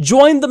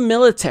 Join the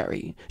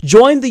military.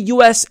 Join the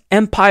U.S.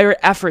 empire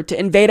effort to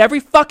invade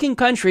every fucking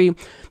country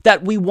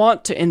that we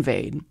want to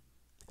invade.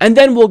 And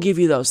then we'll give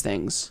you those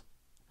things.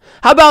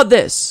 How about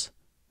this?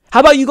 How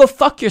about you go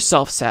fuck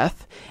yourself,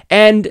 Seth,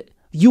 and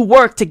you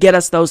work to get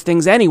us those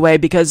things anyway,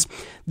 because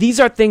these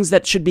are things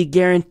that should be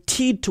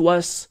guaranteed to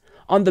us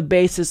on the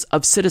basis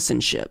of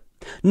citizenship,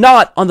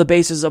 not on the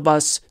basis of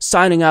us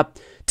signing up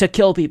to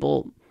kill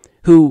people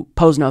who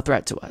pose no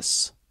threat to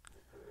us.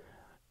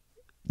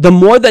 The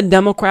more that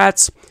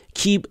Democrats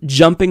keep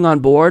jumping on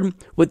board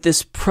with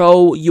this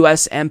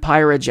pro-U.S.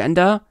 empire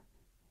agenda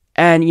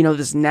and,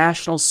 this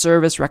national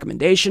service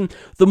recommendation,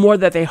 the more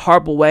that they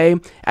harp away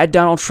at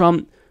Donald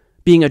Trump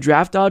being a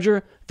draft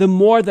dodger, the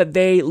more that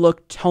they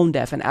look tone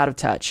deaf and out of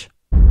touch.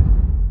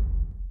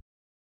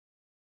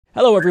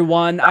 Hello,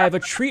 everyone. I have a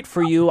treat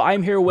for you.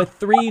 I'm here with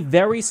 3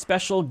 very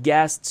special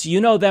guests. You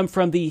know them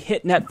from the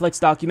hit Netflix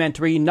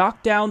documentary,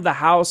 Knock Down the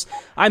House.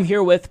 I'm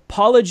here with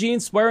Paula Jean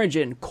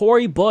Swearingen,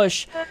 Cori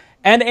Bush,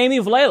 and Amy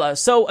Vilela.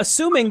 So,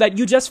 assuming that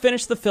you just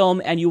finished the film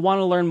and you want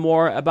to learn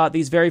more about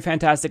these very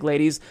fantastic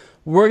ladies,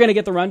 we're going to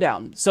get the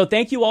rundown. So,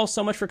 thank you all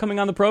so much for coming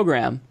on the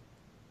program.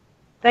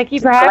 Thank you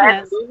for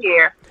having us. Glad to be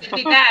here. Good to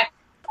be back.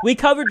 We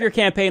covered your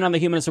campaign on the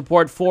Humanist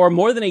Report for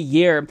more than a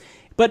year,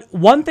 but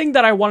one thing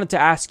that I wanted to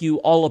ask you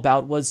all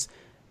about was,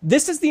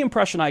 this is the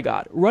impression I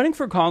got. Running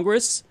for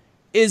Congress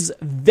is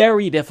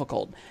very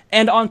difficult.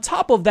 And on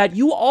top of that,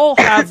 you all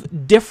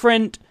have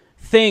different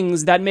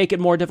things that make it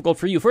more difficult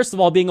for you. First of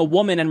all, being a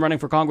woman and running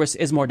for Congress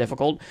is more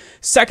difficult.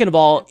 Second of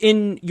all,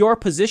 in your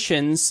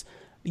positions,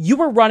 you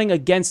were running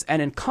against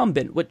an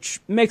incumbent, which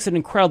makes it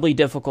incredibly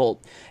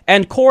difficult.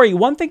 And Cori,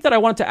 one thing that I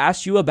wanted to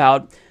ask you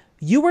about,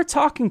 you were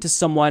talking to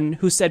someone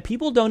who said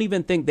people don't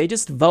even think, they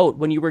just vote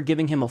when you were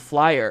giving him a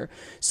flyer.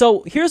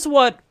 So here's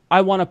what I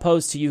want to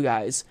pose to you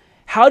guys.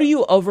 How do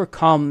you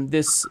overcome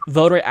this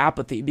voter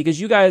apathy? Because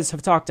you guys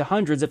have talked to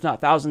hundreds, if not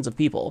thousands of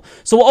people.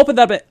 So we'll open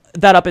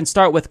that up and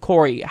start with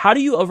Cori. How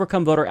do you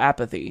overcome voter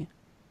apathy?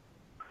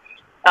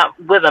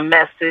 With a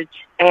message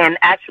and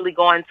actually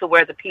going to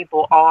where the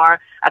people are.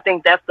 I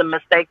think that's the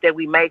mistake that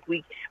we make.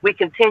 We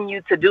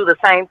continue to do the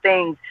same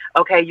things.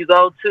 Okay, you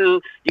go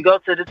to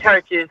the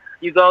churches,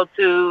 you go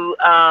to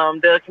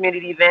the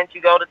community events,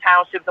 you go to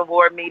townships and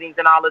ward meetings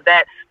and all of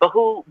that.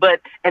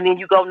 And then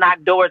you go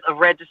knock doors of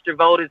registered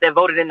voters that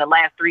voted in the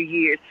last 3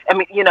 years. I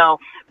mean,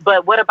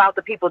 but what about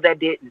the people that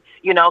didn't?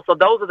 So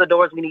those are the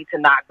doors we need to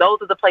knock. Those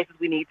are the places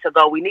we need to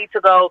go. We need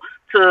to go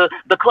to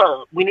the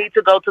club. We need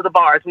to go to the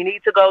bars. We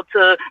need to go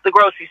to the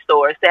grocery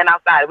store, stand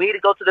outside. We need to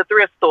go to the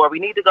thrift store. We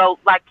need to go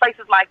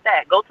places like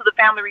that. Go to the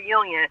family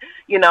reunion,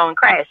 and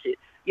crash it.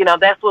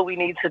 That's what we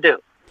need to do.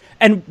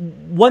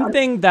 And one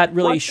thing that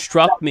really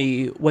struck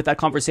me with that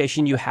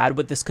conversation you had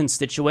with this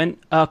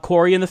constituent,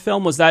 Cori, in the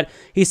film, was that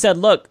he said,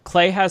 look,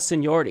 Clay has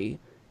seniority,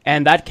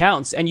 and that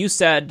counts. And you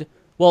said,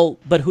 well,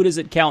 but who does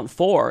it count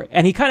for?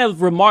 And he kind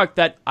of remarked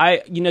that,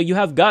 you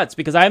have guts,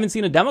 because I haven't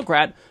seen a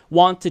Democrat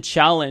want to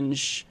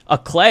challenge a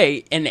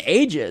Clay in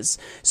ages.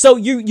 So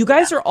you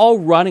guys are all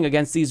running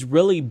against these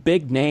really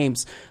big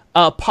names.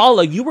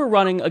 Paula, you were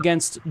running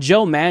against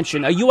Joe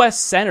Manchin, a U.S.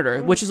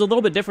 senator, which is a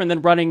little bit different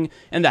than running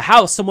in the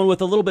House, someone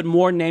with a little bit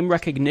more name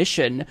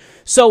recognition.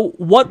 So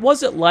what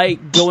was it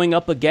like going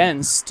up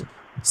against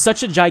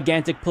such a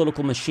gigantic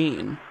political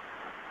machine?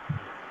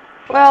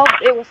 Well,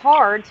 it was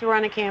hard to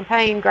run a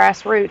campaign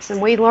grassroots,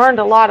 and we learned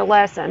a lot of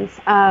lessons.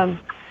 But,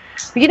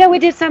 we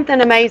did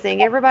something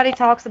amazing. Everybody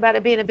talks about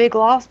it being a big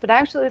loss, but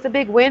actually it's a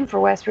big win for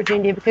West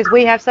Virginia because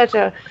we have such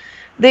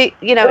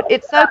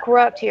it's so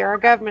corrupt here. Our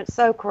government's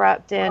so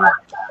corrupt, and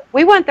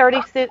we won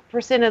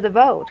 30% of the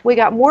vote. We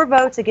got more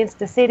votes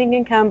against a sitting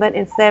incumbent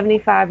in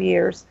 75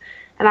 years,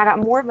 and I got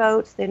more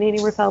votes than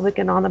any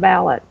Republican on the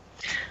ballot.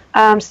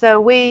 So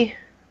we've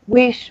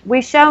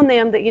shown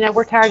them that,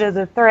 we're tired of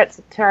the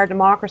threats to our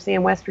democracy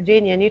in West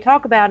Virginia. And you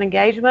talk about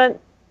engagement.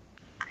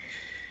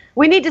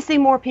 We need to see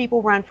more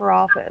people run for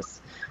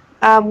office.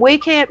 We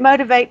can't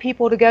motivate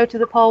people to go to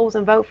the polls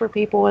and vote for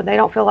people and they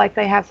don't feel like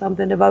they have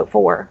something to vote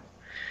for.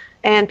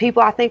 And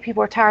I think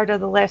people are tired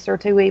of the lesser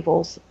two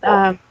evils.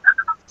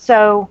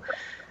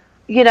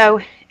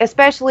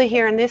 Especially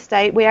here in this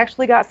state, we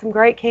actually got some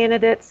great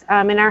candidates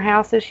in our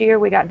House this year.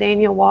 We got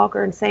Daniel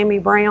Walker and Sammy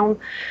Brown,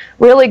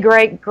 really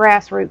great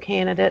grassroots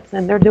candidates,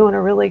 and they're doing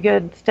a really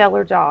good,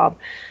 stellar job.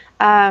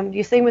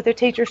 You see with the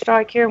teacher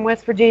strike here in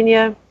West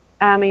Virginia,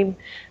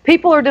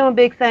 people are doing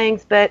big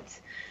things, but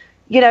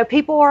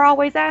people are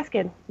always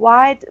asking,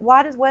 why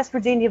does West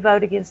Virginia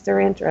vote against their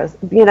interest,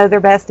 their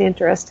best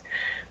interest?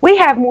 We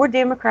have more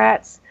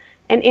Democrats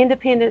and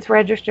independents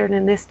registered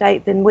in this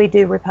state than we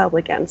do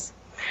Republicans.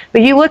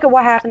 But you look at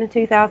what happened in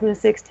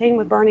 2016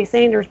 with Bernie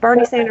Sanders.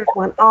 Bernie Sanders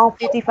won all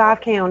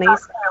 55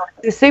 counties.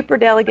 The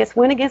superdelegates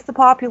went against the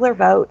popular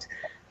vote.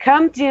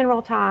 Come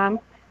general time,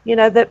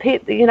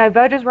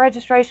 voters'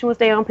 registration was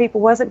down.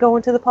 People wasn't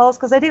going to the polls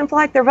because they didn't feel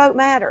like their vote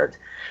mattered.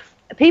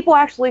 People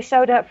actually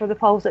showed up for the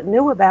polls that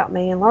knew about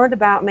me and learned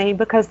about me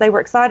because they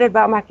were excited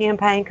about my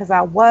campaign because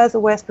I was a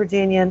West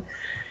Virginian.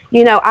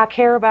 I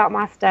care about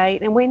my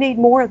state, and we need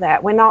more of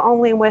that. We're not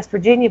only in West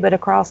Virginia, but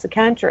across the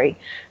country.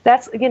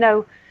 That's,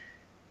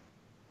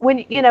 when,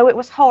 it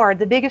was hard.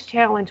 The biggest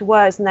challenge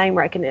was name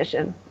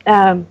recognition.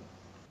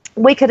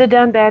 We could have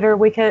done better.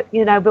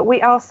 But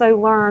we also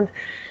learned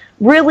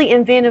really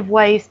inventive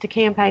ways to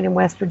campaign in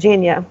West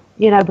Virginia,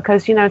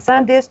 because, in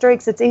some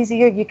districts it's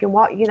easier. You can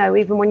walk,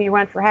 even when you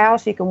run for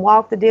House, you can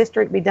walk the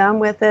district, be done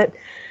with it.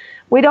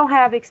 We don't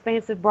have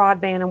expansive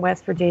broadband in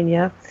West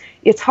Virginia.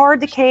 It's hard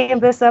to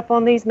canvass up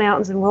on these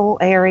mountains and rural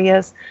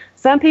areas.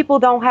 Some people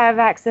don't have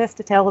access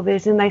to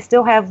television. They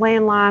still have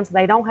landlines.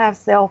 They don't have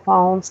cell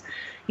phones,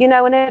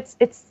 and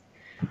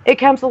it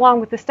comes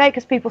along with the state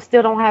because people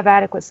still don't have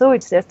adequate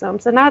sewage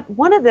systems. And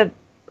one of the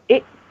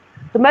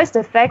most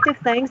effective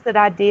things that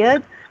I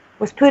did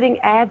was putting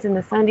ads in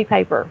the Sunday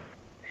paper,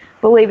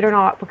 believe it or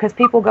not, because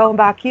people go and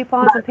buy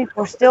coupons and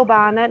people are still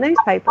buying that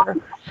newspaper.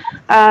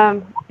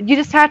 You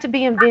just have to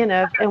be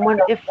inventive.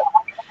 And if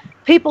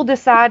people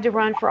decide to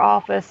run for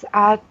office,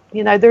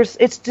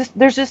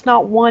 there's just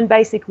not one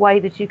basic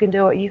way that you can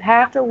do it. You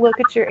have to look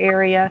at your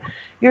area,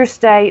 your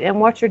state, and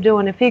what you're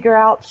doing and figure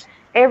out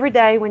every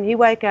day when you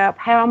wake up,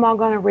 how am I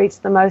going to reach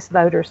the most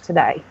voters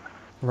today?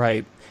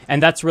 Right.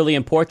 And that's really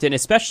important,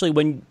 especially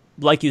when,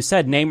 like you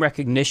said, name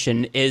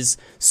recognition is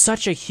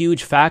such a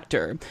huge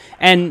factor.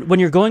 And when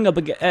you're going up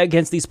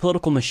against these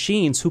political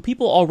machines who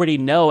people already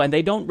know and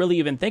they don't really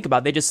even think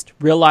about, they just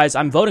realize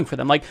I'm voting for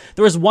them. Like,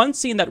 there was one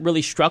scene that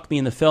really struck me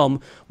in the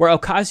film where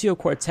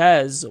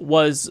Ocasio-Cortez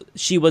was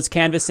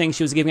canvassing,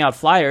 she was giving out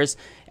flyers,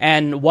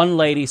 and one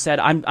lady said,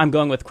 I'm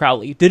going with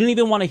Crowley. Didn't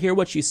even want to hear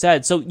what she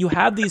said. So you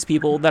have these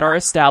people that are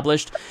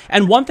established.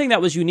 And one thing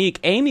that was unique,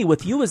 Amy,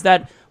 with you is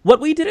that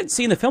what we didn't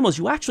see in the film was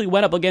you actually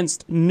went up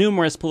against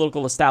numerous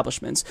political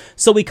establishments.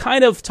 So we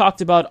kind of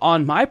talked about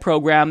on my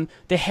program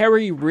the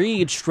Harry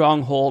Reid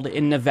stronghold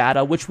in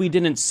Nevada, which we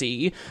didn't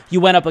see.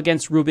 You went up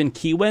against Ruben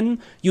Kihuen.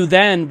 You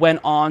then went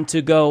on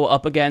to go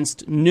up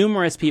against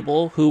numerous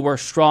people who were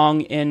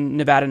strong in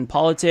Nevadan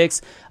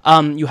politics.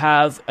 You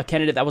have a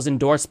candidate that was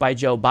endorsed by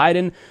Joe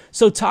Biden.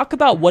 So talk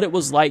about what it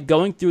was like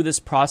going through this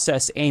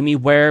process, Amy,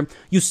 where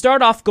you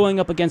start off going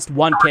up against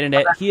one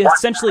candidate. He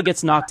essentially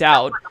gets knocked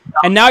out.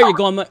 And now you're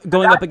going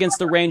up against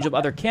the range of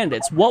other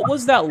candidates. What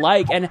was that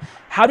like, and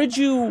how did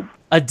you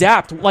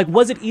adapt? Like,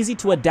 was it easy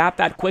to adapt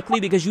that quickly?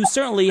 Because you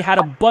certainly had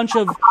a bunch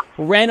of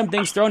random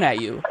things thrown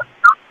at you.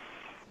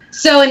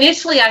 So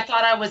initially I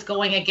thought I was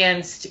going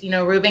against,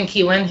 Ruben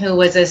Kihuen, who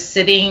was a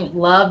sitting,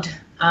 loved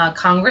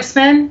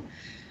congressman.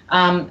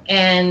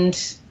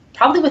 And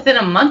probably within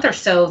a month or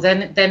so,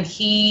 then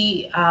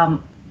he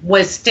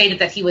was stated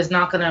that he was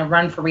not going to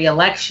run for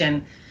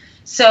re-election.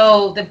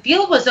 So the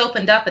field was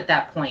opened up at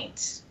that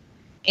point.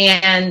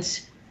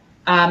 And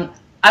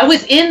I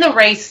was in the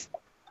race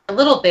a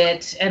little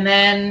bit, and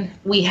then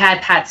we had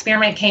Pat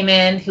Spearman came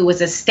in, who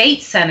was a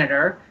state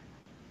senator.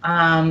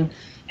 And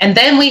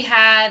then we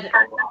had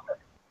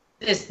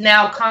this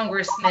now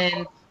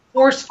Congressman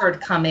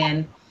Horsford come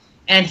in,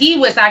 and he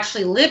was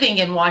actually living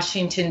in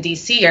Washington,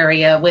 D.C.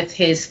 area with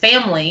his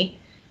family.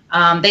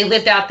 They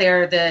lived out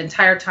there the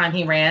entire time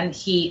he ran.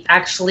 He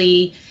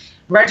actually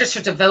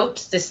registered to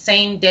vote the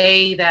same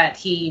day that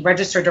he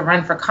registered to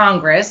run for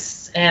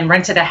Congress and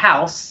rented a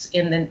house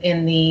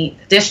in the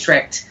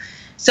district.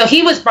 So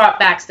he was brought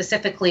back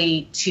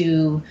specifically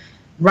to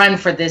run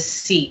for this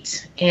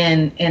seat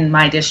in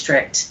my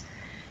district.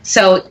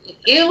 So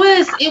it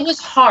was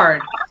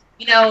hard.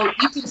 You know,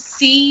 you can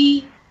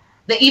see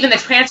even the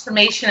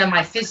transformation of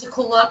my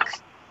physical look.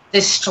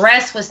 The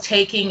stress was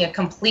taking a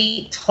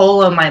complete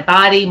toll on my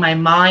body, my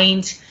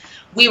mind.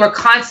 We were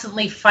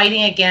constantly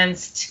fighting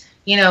against,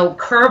 you know,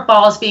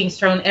 curveballs being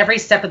thrown every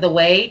step of the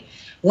way.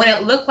 When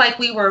it looked like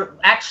we were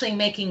actually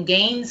making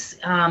gains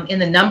in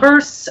the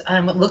numbers,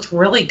 it looked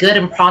really good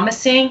and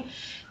promising.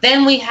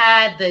 Then we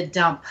had the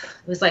dump.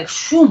 It was like,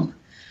 shoom.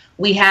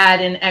 We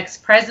had an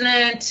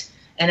ex-president,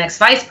 an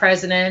ex-vice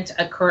president,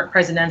 a current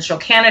presidential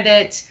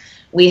candidate.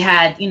 We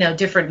had, you know,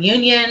 different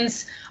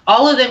unions.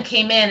 All of them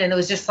came in, and it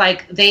was just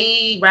like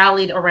they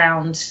rallied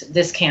around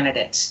this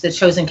candidate, the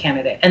chosen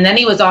candidate. And then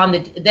he was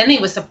then he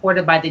was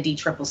supported by the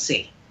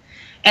DCCC.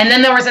 And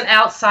then there was an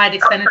outside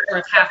expenditure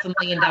of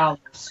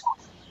 $500,000.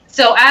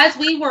 So as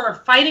we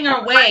were fighting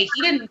our way,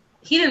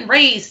 he didn't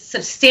raise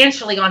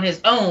substantially on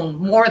his own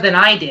more than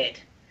I did.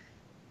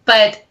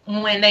 But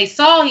when they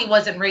saw he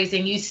wasn't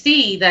raising, you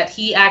see that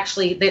he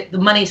actually, the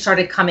money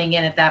started coming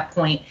in at that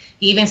point.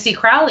 Even C.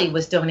 Crowley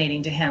was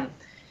donating to him.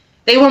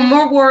 They were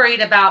more worried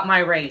about my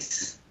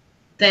race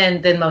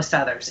than most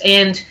others.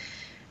 And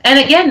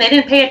again, they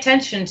didn't pay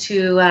attention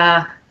to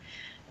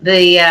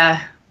the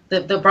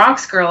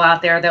Bronx girl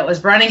out there that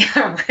was running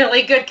a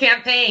really good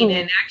campaign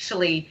and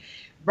actually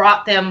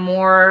brought them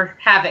more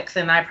havoc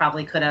than I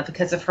probably could have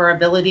because of her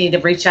ability to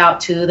reach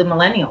out to the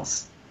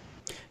millennials.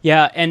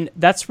 Yeah, and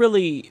that's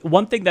really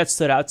one thing that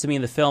stood out to me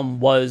in the film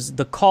was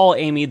the call,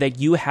 Amy, that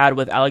you had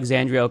with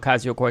Alexandria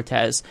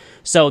Ocasio-Cortez.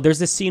 So there's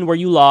this scene where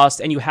you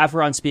lost and you have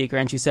her on speaker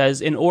and she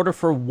says, in order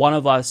for one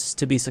of us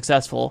to be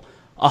successful,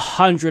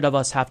 100 of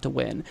us have to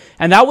win.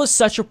 And that was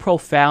such a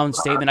profound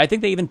statement. I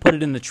think they even put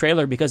it in the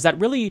trailer because that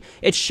really,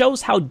 it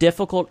shows how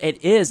difficult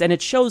it is. And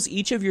it shows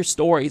each of your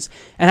stories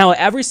and how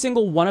every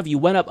single one of you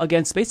went up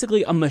against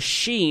basically a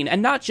machine,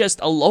 and not just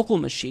a local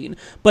machine,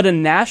 but a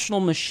national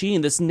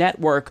machine, this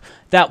network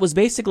that was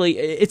basically,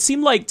 it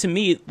seemed like to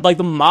me, like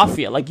the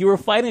mafia, like you were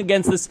fighting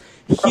against this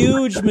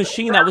huge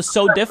machine that was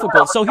so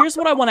difficult. So here's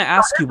what I want to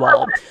ask you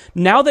all.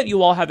 Now that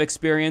you all have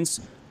experience,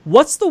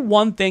 what's the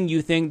one thing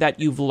you think that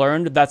you've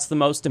learned that's the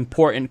most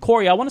important?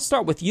 Corey, I want to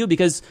start with you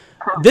because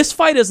this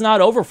fight is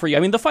not over for you.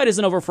 I mean, the fight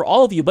isn't over for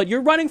all of you, but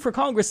you're running for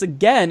Congress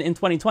again in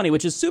 2020,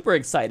 which is super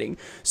exciting.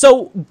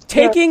 So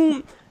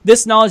taking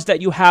this knowledge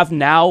that you have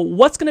now,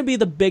 what's going to be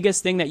the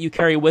biggest thing that you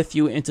carry with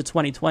you into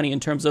 2020 in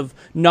terms of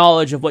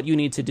knowledge of what you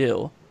need to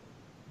do?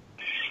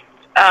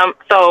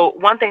 So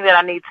one thing that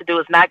I need to do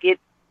is not get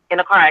in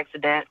a car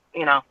accident,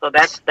 you know, so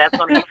that's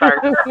going to be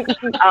first.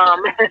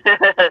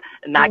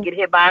 Not get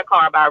hit by a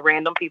car by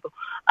random people.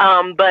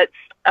 And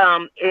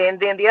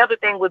then the other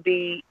thing would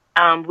be,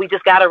 we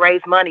just got to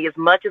raise money. As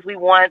much as we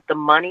want the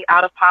money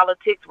out of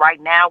politics right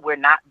now, we're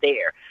not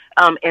there.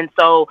 And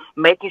so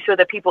making sure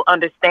that people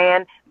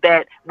understand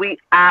that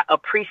I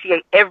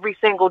appreciate every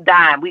single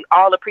dime. We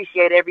all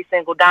appreciate every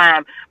single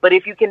dime. But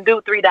if you can do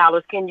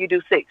 $3, can you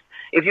do $6?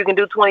 If you can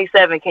do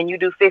 27, can you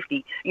do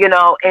 50? You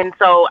know, and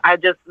so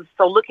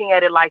looking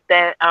at it like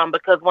that,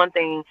 because one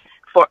thing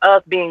for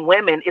us being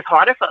women, it's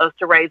harder for us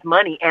to raise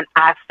money. And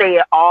I say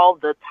it all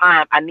the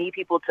time. I need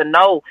people to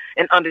know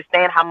and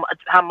understand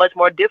how much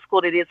more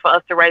difficult it is for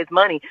us to raise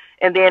money.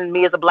 And then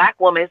me as a Black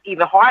woman, it's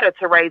even harder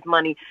to raise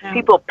money. Yeah.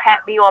 People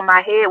pat me on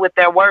my head with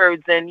their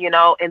words and, you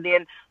know, and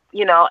then,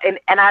 you know, and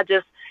I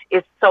just,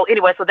 so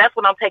that's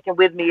what I'm taking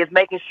with me, is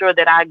making sure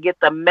that I get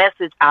the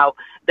message out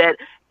that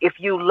if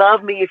you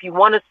love me, if you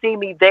want to see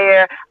me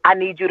there, I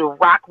need you to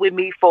rock with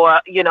me for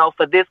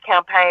this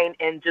campaign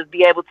and just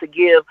be able to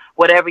give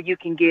whatever you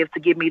can give to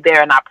get me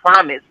there. And I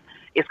promise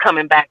it's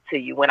coming back to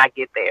you when I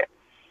get there.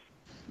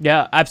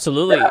 Yeah,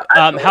 absolutely.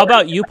 How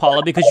about you,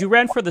 Paula? Because you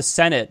ran for the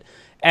Senate,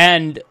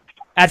 and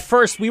at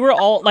first we were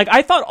all like,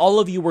 I thought all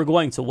of you were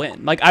going to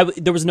win. Like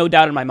there was no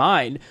doubt in my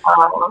mind.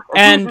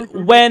 And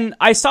when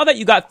I saw that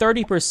you got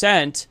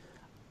 30%,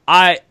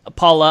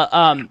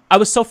 Paula, I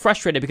was so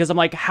frustrated because I'm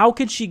like, how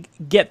could she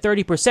get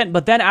 30%?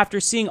 But then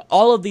after seeing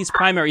all of these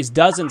primaries,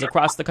 dozens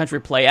across the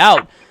country play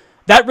out,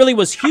 that really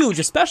was huge,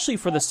 especially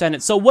for the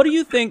Senate. So what do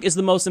you think is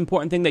the most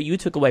important thing that you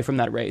took away from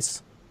that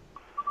race?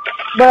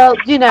 Well,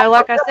 you know,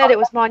 like I said, it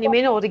was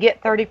monumental to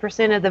get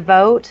 30% of the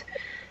vote.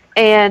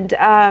 And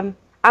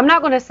I'm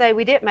not going to say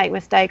we didn't make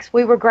mistakes.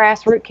 We were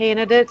grassroots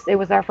candidates. It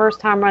was our first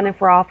time running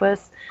for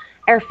office.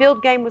 Our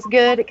field game was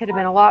good. It could have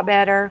been a lot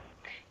better.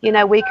 You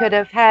know, we could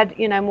have had,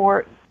 you know,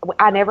 more.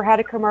 I never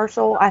had a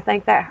commercial. I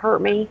think that hurt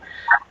me.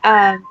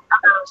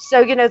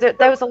 So, you know,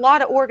 there was a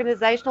lot of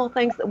organizational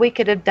things that we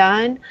could have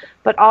done.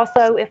 But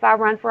also, if I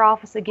run for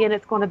office again,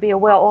 it's going to be a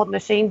well-oiled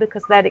machine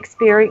because that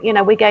experience, you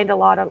know, we gained a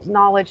lot of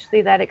knowledge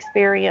through that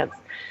experience.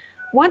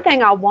 One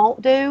thing I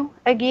won't do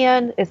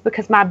again is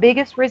because my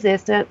biggest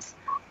resistance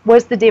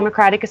was the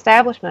Democratic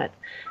establishment.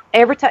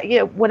 every time,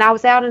 when I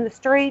was out in the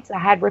streets, I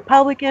had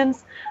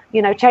Republicans,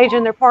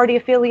 changing their party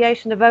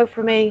affiliation to vote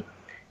for me.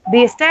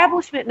 The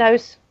establishment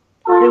knows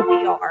who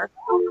we are.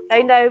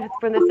 They know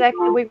from the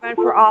second we run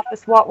for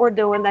office what we're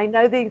doing. They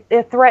know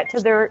the threat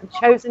to their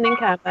chosen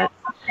incumbents.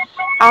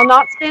 I'll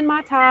not spend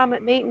my time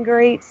at meet and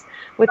greets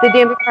with the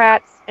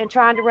Democrats and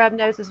trying to rub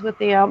noses with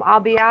them. I'll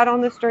be out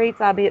on the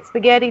streets. I'll be at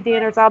spaghetti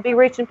dinners. I'll be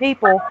reaching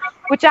people,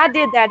 which I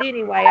did that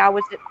anyway. I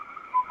was at,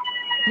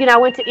 I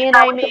went to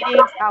NA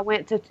meetings. I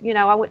went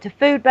to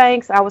food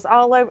banks. I was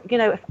all over.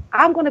 If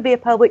I'm going to be a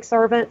public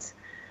servant,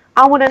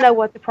 I want to know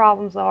what the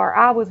problems are.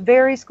 I was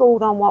very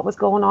schooled on what was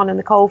going on in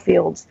the coal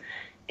fields.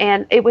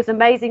 And it was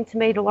amazing to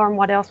me to learn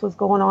what else was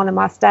going on in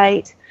my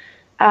state.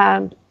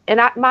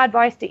 My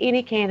advice to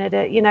any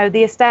candidate,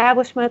 the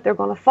establishment, they're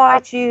going to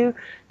fight you.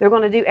 They're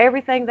going to do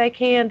everything they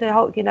can to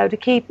help, to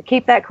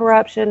keep that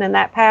corruption and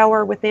that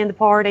power within the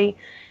party.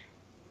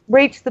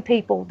 Reach the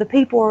people. The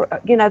people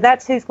are,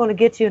 that's who's going to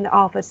get you in the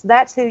office.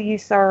 That's who you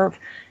serve.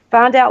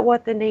 Find out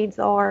what the needs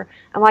are.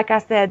 And like I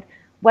said,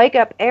 wake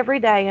up every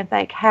day and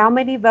think, how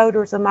many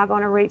voters am I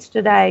going to reach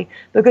today?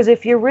 Because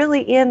if you're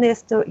really in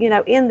this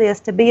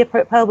to be a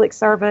public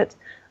servant,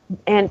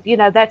 and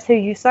that's who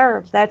you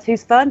serve, that's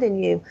who's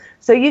funding you.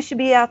 So you should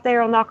be out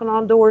there knocking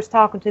on doors,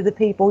 talking to the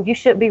people. You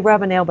shouldn't be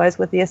rubbing elbows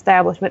with the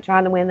establishment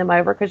trying to win them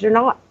over, because you're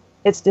not.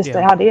 It's just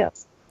how it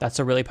is. That's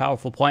a really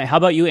powerful point. How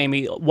about you,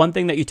 Amy? One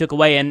thing that you took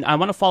away, and I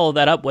want to follow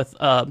that up with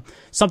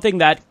something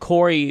that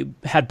Corey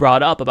had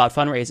brought up about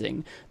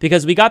fundraising,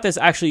 because we got this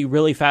actually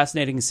really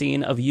fascinating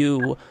scene of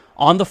you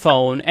on the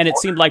phone, and it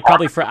seemed like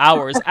probably for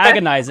hours,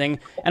 agonizing.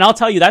 And I'll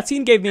tell you, that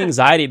scene gave me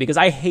anxiety because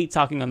I hate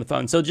talking on the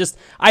phone. So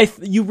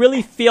you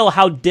really feel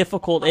how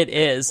difficult it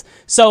is.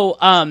 So,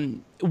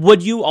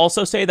 would you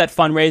also say that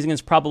fundraising is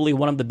probably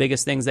one of the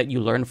biggest things that you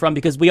learn from?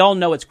 Because we all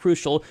know it's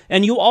crucial.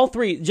 And you all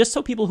three, just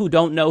so people who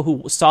don't know,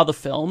 who saw the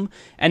film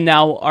and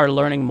now are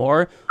learning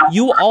more,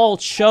 you all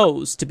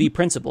chose to be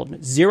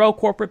principled. Zero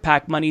corporate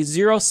PAC money,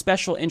 zero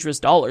special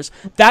interest dollars.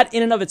 That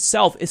in and of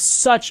itself is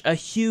such a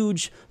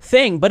huge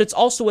thing, but it's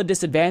also a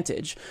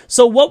disadvantage.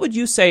 So what would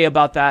you say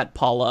about that,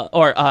 Paula,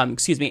 or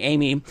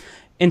Amy,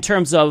 in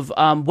terms of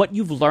what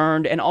you've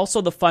learned and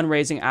also the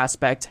fundraising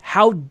aspect?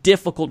 How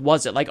difficult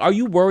was it? Like, are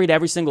you worried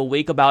every single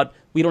week about,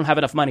 we don't have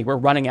enough money, we're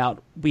running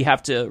out, we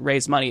have to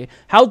raise money?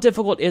 How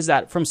difficult is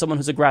that from someone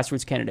who's a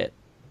grassroots candidate?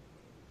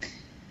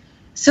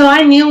 So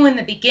I knew in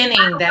the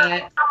beginning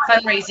that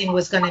fundraising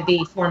was going to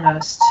be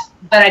foremost,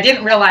 but I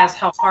didn't realize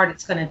how hard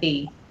it's going to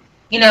be.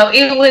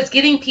 It was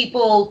getting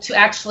people to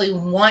actually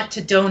want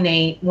to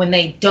donate when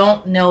they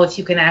don't know if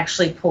you can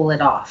actually pull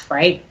it off,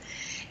 right?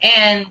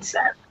 And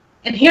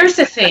here's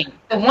the thing.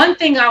 The one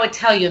thing I would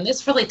tell you, and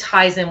this really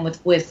ties in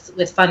with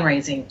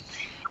fundraising,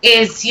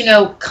 is,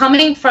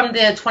 coming from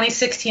the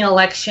 2016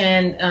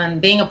 election,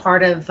 being a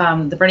part of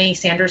the Bernie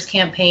Sanders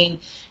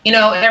campaign,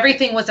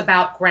 everything was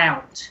about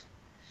ground.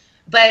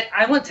 But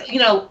I want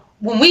to,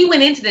 when we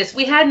went into this,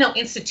 we had no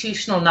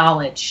institutional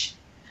knowledge.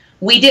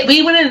 We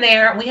went in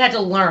there and we had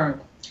to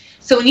learn.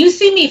 So when you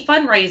see me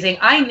fundraising,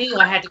 I knew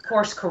I had to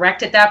course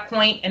correct at that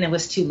point, and it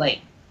was too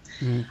late.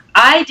 Mm-hmm.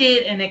 I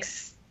did an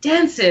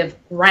extensive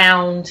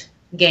round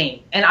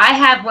game, and I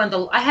had one of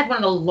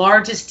the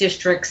largest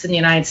districts in the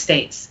United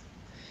States.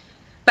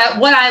 But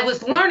what I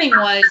was learning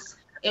was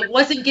it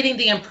wasn't getting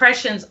the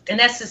impressions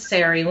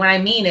necessary. What I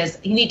mean is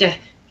you need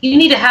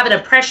to have an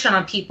impression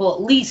on people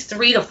at least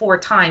 3 to 4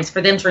 times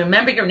for them to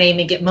remember your name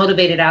and get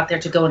motivated out there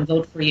to go and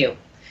vote for you.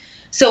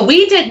 So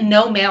we did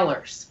no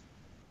mailers.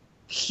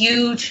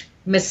 Huge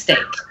mistake.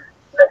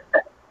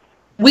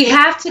 We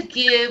have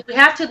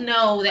to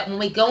know that when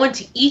we go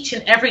into each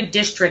and every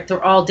district,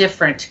 they're all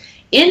different.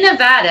 In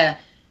Nevada,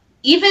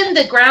 even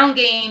the ground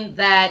game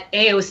that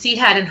AOC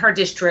had in her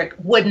district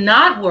would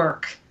not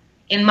work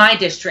in my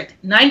district.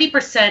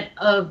 90%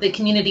 of the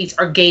communities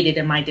are gated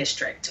in my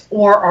district,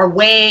 or are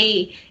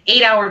way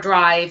 8-hour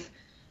drive.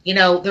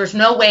 There's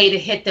no way to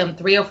hit them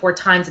 3 or 4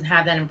 times and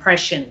have that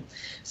impression.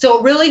 So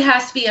it really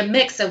has to be a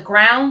mix of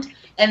ground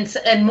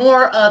and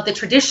more of the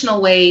traditional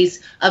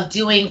ways of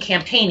doing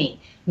campaigning,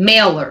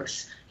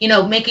 mailers,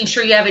 making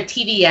sure you have a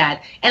TV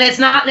ad. And it's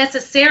not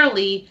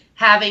necessarily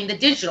having the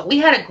digital. We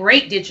had a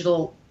great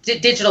digital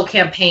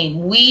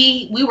campaign.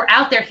 We were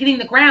out there hitting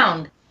the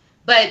ground,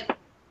 but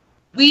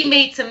we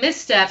made some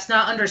missteps,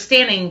 not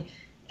understanding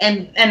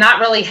and not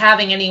really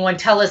having anyone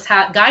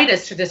guide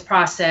us through this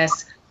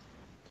process.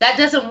 That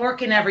doesn't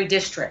work in every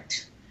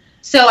district.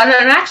 So I'm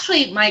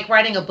actually, Mike,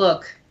 writing a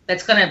book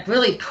that's going to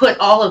really put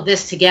all of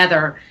this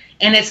together.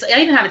 And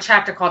I even have a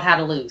chapter called How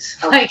to Lose.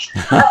 When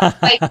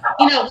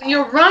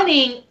you're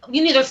running,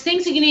 there's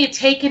things that you need to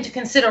take into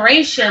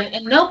consideration.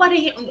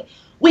 And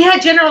we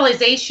had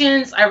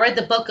generalizations. I read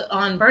the book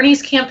on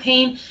Bernie's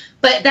campaign,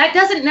 but that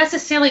doesn't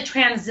necessarily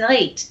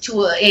translate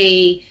to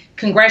a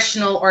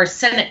congressional or a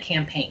Senate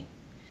campaign.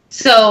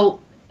 So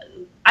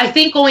I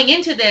think going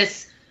into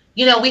this,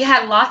 we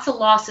had lots of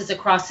losses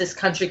across this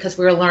country because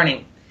we were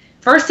learning.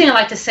 First thing I'd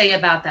like to say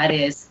about that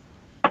is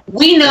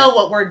we know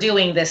what we're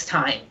doing this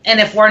time. And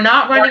if we're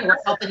not running, we're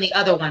helping the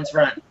other ones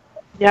run.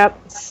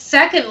 Yep.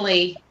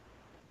 Secondly,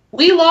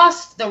 we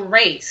lost the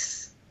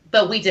race,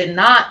 but we did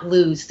not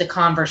lose the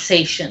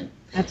conversation.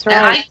 That's right.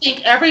 And I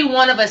think every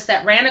one of us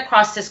that ran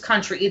across this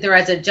country, either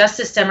as a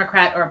Justice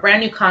Democrat or a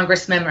brand new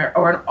congressman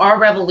or an Our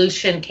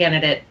Revolution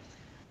candidate,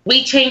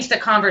 we changed the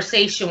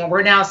conversation where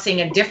we're now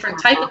seeing a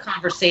different type of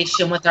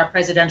conversation with our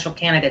presidential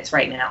candidates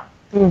right now.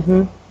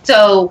 Mm-hmm.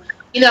 So,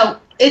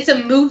 it's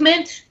a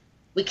movement.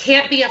 We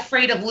can't be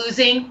afraid of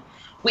losing.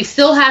 We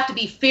still have to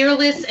be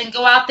fearless and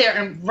go out there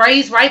and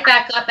raise right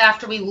back up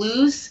after we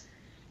lose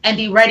and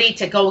be ready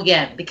to go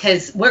again,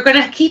 because we're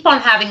going to keep on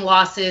having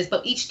losses,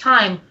 but each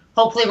time,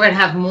 hopefully we're going to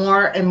have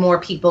more and more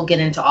people get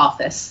into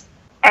office.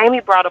 Amy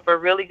brought up a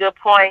really good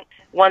point,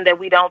 one that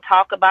we don't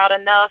talk about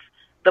enough,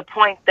 the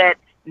point that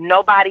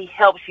nobody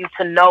helps you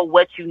to know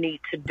what you need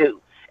to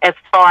do as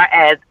far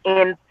as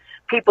in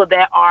people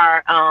that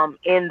are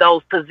in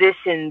those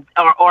positions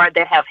or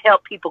that have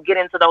helped people get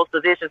into those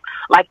positions.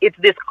 Like, it's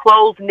this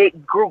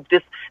close-knit group,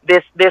 this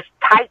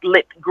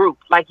tight-lipped group.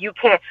 Like,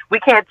 we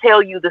can't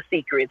tell you the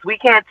secrets. We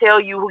can't tell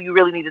you who you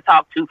really need to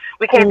talk to.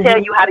 We can't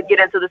tell you how to get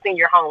into the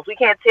senior homes. We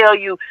can't tell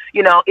you,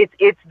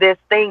 it's this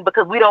thing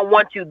because we don't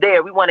want you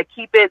there. We want to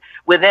keep it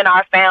within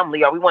our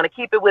family, or we want to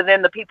keep it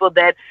within the people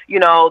that,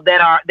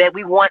 that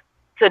we want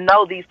to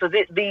know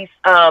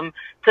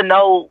to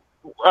know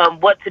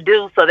what to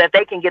do so that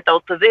they can get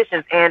those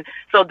positions. And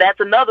so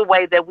that's another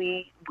way that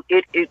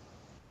it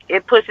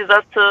pushes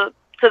us to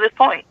this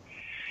point.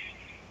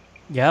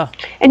 Yeah.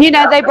 And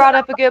they brought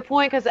up a good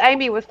point, because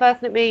Amy was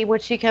fussing at me when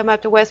she came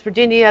up to West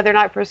Virginia the other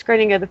night for a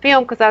screening of the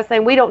film, because I was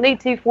saying we don't need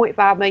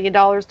 $2.5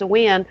 million to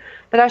win.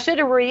 But I should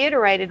have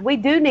reiterated, we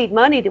do need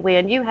money to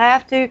win. You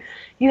have to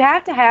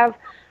have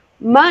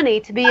money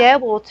to be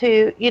able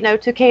to,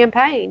 to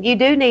campaign. You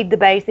do need the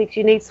basics.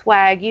 You need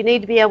swag. You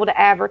need to be able to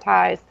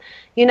advertise.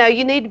 You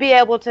need to be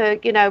able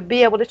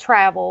to,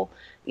 travel.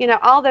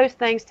 All those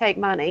things take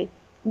money.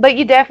 But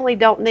you definitely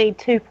don't need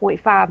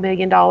 $2.5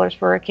 million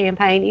for a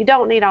campaign. You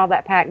don't need all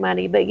that PAC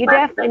money, but you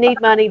definitely need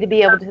money to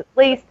be able to at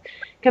least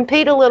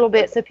compete a little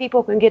bit so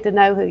people can get to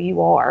know who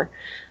you are.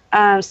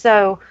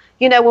 So,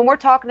 when we're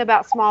talking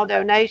about small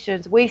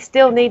donations, we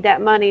still need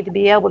that money to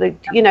be able to,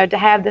 to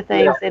have the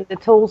things and the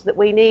tools that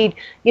we need.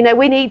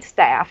 We need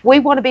staff. We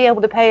want to be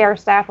able to pay our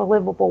staff a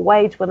livable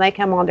wage when they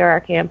come onto our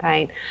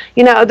campaign.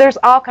 There's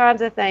all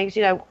kinds of things,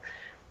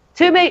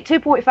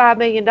 $2.5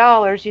 million,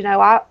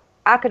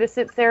 I could have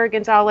sent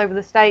surrogates all over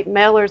the state,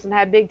 mailers, and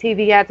had big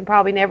TV ads and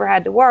probably never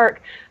had to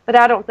work. But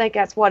I don't think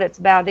that's what it's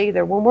about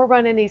either. When we're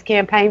running these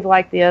campaigns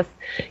like this,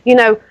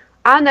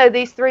 I know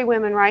these three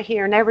women right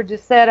here never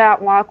just sat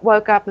out and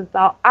woke up and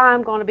thought,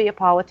 I'm going to be a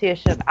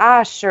politician.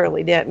 I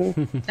surely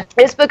didn't.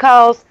 It's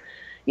because,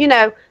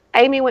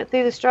 Amy went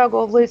through the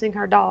struggle of losing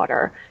her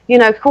daughter.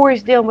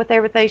 Corey's dealing with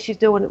everything she's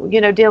doing,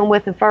 dealing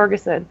with in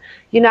Ferguson.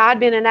 I'd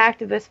been an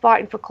activist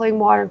fighting for clean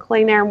water and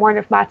clean air and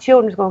wondering if my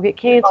children's going to get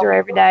cancer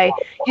every day.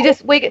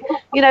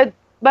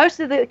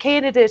 Most of the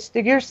candidates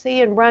that you're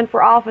seeing run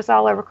for office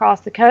all over across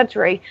the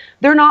country,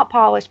 they're not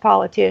polished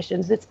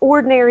politicians. It's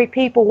ordinary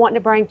people wanting to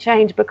bring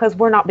change because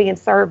we're not being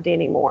served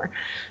anymore.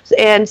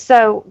 And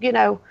so,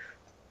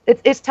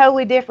 it's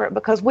totally different,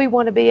 because we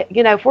want to be,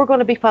 if we're going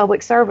to be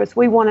public service,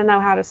 we want to know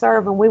how to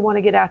serve, and we want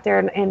to get out there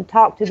and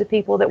talk to the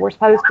people that we're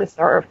supposed to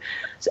serve.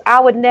 So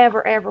I would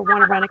never, ever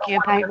want to run a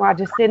campaign where I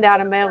just send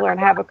out a mailer and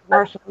have a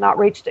commercial and not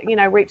reach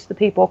the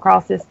people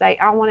across this state.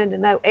 I wanted to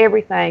know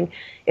everything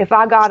if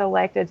I got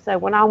elected. So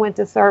when I went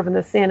to serve in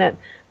the Senate,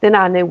 then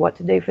I knew what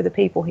to do for the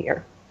people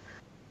here.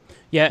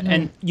 Yeah,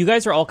 and you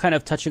guys are all kind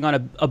of touching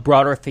on a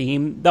broader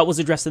theme that was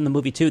addressed in the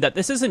movie, too, that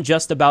this isn't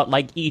just about,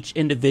 each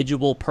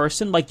individual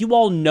person. You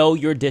all know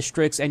your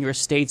districts and your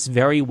states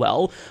very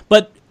well,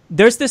 but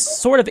there's this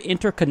sort of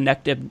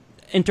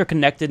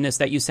interconnectedness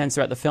that you sense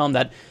throughout the film,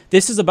 that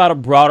this is about a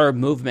broader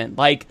movement.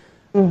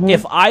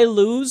 If I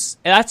lose,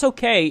 that's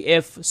okay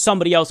if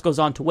somebody else goes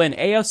on to win.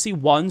 AOC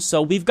won,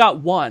 so we've got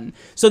one.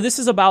 So this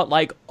is about,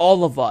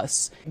 all of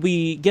us.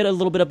 We get a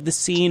little bit of the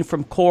scene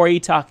from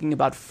Corey talking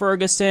about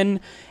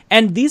Ferguson,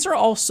 and these are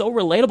all so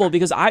relatable,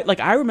 because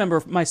I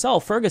remember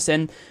myself,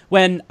 Ferguson,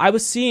 when I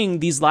was seeing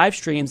these live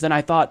streams, and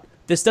I thought,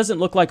 this doesn't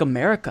look like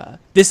America.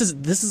 This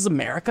is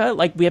America.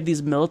 We have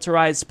these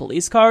militarized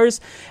police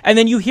cars. And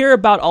then you hear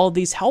about all of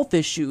these health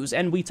issues,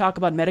 and we talk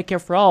about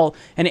Medicare for all.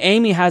 And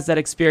Amy has that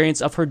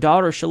experience of her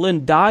daughter,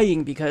 Shalyn,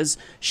 dying because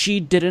she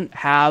didn't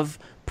have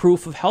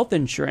proof of health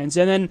insurance.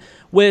 And then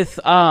with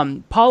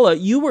Paula,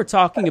 you were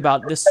talking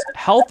about this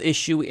health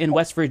issue in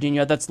West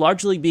Virginia that's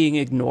largely being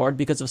ignored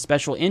because of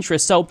special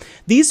interests. So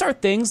these are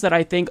things that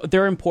I think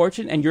they're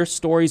important, and your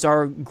stories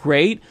are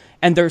great,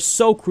 and they're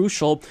so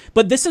crucial.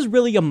 But this is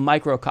really a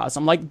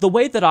microcosm. The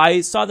way that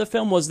I saw the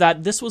film was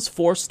that this was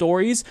 4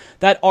 stories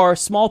that are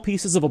small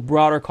pieces of a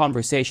broader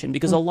conversation,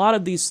 because a lot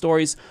of these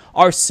stories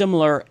are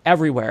similar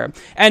everywhere.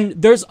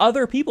 And there's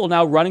other people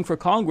now running for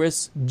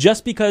Congress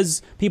just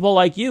because people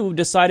like you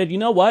decided, you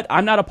know what,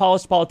 I'm not a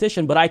polished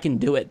politician, but I can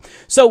do it.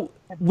 So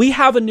we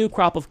have a new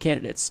crop of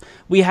candidates.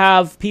 We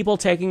have people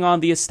taking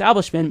on the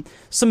establishment,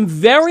 some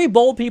very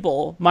bold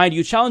people, mind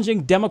you,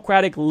 challenging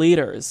Democratic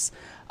leaders.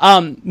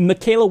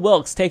 Michaela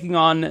Wilkes taking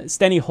on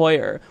Steny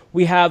Hoyer.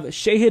 We have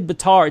Shahid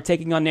Buttar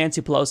taking on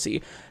Nancy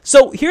Pelosi.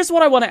 So here's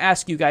what I want to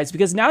ask you guys,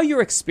 because now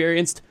you're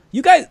experienced.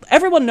 You guys,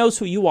 everyone knows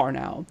who you are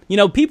now. You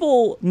know,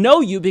 people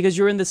know you because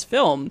you're in this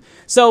film.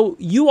 So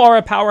you are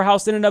a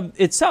powerhouse in and of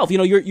itself. You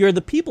know, you're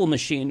the people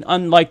machine,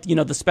 unlike, you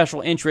know, the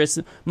special interests,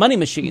 money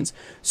machines.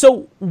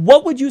 So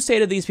what would you say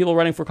to these people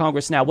running for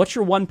Congress now? What's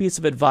your one piece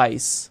of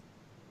advice?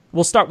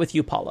 We'll start with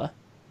you, Paula.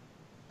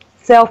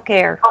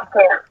 Self-care.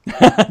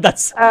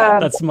 That's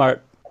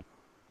smart.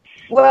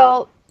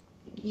 Well,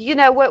 you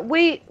know what,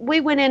 we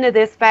went into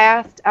this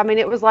fast. I mean,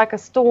 it was like a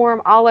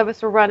storm. All of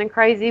us were running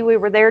crazy. We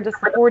were there to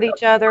support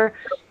each other.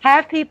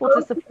 Have people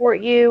to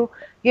support you.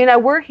 You know,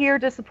 we're here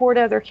to support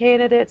other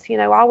candidates. You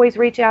know, always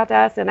reach out to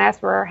us and ask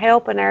for our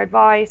help and our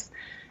advice.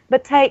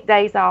 But take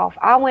days off.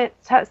 I went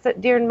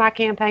during my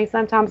campaign.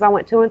 Sometimes I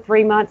went 2 and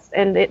 3 months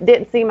and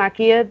didn't see my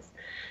kids.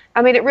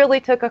 I mean, it really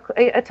took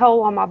a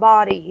toll on my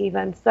body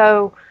even.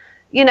 So,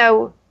 you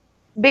know,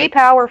 be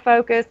power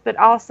focused, but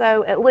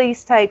also at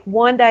least take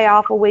 1 day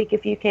off a week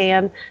if you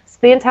can.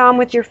 Spend time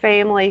with your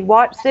family.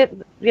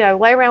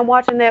 Lay around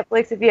watching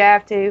Netflix if you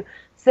have to.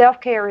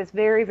 Self-care is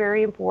very,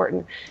 very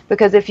important,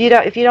 because if you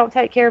don't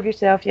take care of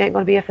yourself, you ain't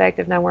going to be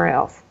effective nowhere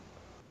else.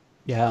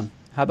 Yeah.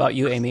 How about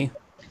you, Amy?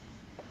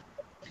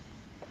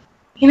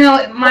 You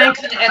know, mine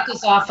kind of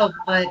echoes off of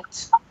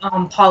what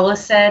Paula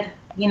said.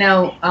 You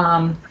know,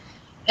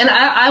 and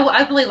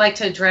I really like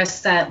to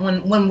address that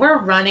when we're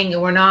running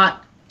and we're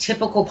not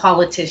typical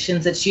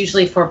politicians, it's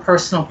usually for a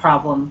personal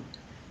problem,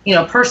 you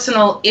know,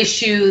 personal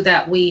issue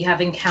that we have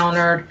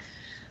encountered,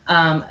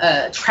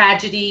 a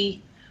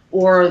tragedy,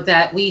 or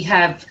that we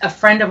have a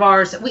friend of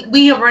ours.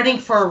 We are running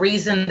for a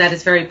reason that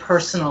is very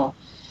personal.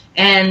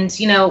 And,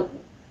 you know,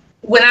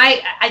 when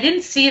I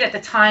didn't see it at the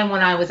time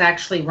when I was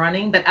actually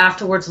running, but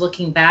afterwards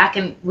looking back,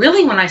 and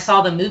really when I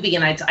saw the movie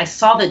and I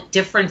saw the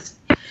difference,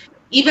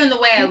 even in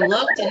the way I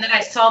looked, and then I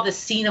saw the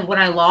scene of when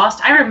I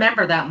lost, I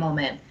remember that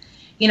moment.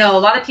 You know, a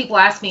lot of people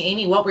ask me,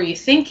 Amy, what were you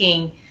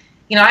thinking?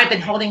 You know, I've been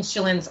holding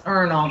Shillen's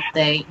urn all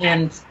day,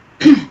 and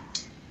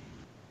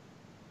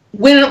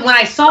when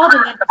I saw the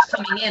numbers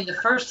coming in, the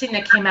first thing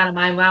that came out of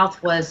my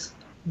mouth was,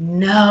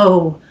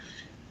 no,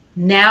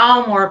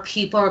 now more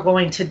people are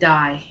going to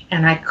die,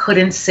 and I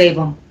couldn't save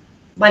them,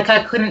 like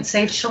I couldn't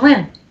save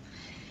Shillen.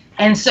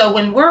 And so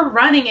when we're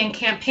running in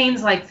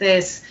campaigns like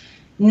this,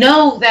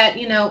 know that,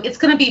 you know, it's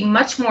going to be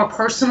much more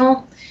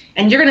personal,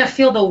 and you're going to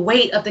feel the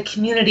weight of the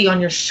community on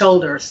your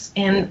shoulders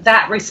and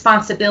that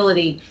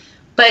responsibility.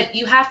 But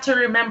you have to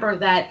remember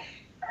that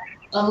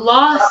a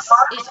loss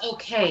is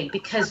okay,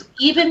 because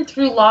even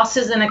through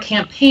losses in a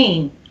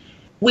campaign,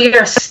 we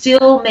are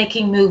still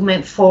making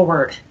movement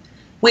forward.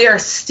 We are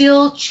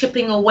still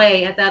chipping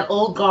away at that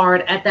old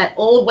guard, at that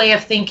old way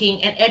of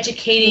thinking, and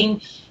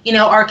educating, you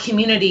know, our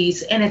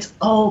communities. And it's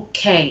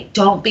okay.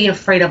 Don't be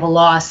afraid of a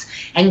loss,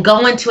 and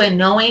go into it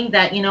knowing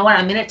that, you know what,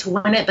 I'm in it to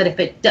win it. But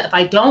if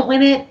I don't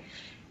win it,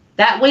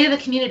 that way of the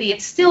community,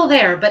 it's still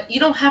there, but you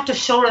don't have to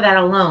shoulder that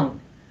alone.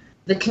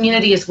 The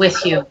community is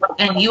with you,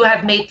 and you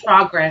have made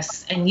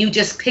progress, and you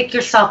just pick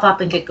yourself up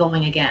and get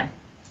going again.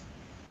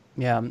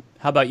 Yeah.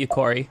 How about you,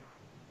 Corey?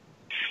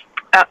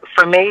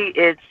 For me,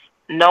 it's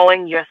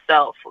knowing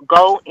yourself.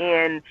 Go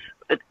in,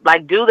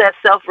 like, do that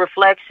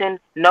self-reflection,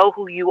 know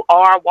who you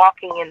are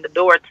walking in the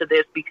door to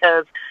this,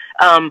 because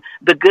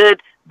the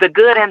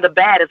good and the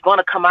bad is going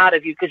to come out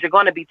of you, because you're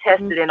going to be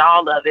tested in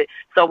all of it.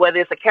 So whether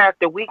it's a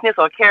character weakness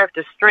or a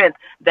character strength,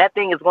 that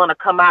thing is going to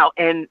come out.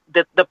 And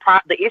the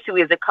issue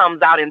is it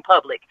comes out in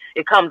public.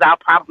 It comes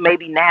out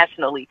maybe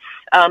nationally.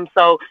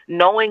 So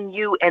knowing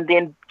you, and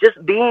then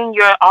just being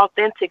your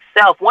authentic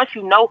self. Once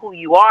you know who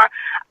you are,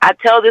 I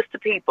tell this to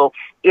people: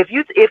 if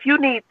you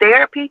need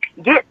therapy,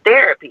 get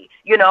therapy.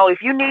 You know,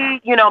 if you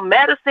need, you know,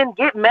 medicine,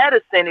 get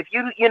medicine. If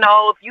you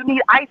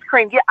need ice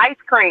cream, get ice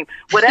cream.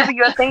 Whatever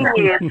your thing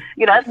is,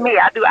 you know, that's me.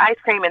 I do ice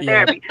cream and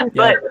therapy.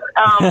 But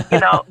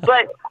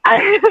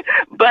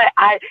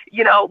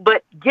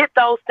but get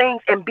those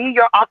things and be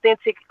your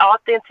authentic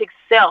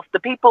self.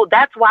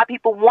 That's why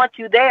people want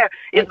you there,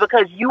 is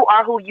because you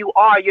are who you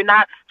are. You're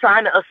not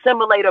trying to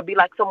assimilate or be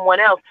like someone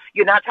else.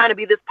 You're not trying to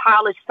be this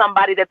polished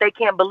somebody that they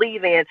can't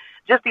believe in.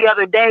 Just the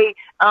other day,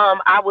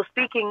 I was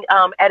speaking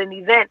at an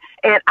event,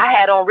 and I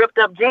had on ripped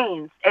up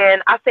jeans,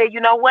 and I said, you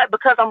know what?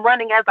 Because I'm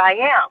running as I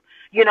am.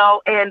 You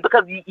know, and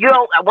because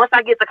once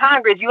I get to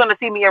Congress, you're going to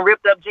see me in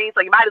ripped up jeans.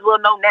 So you might as well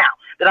know now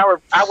that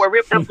I wear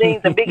ripped up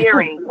jeans and big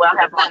earrings. Well, I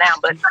have them now,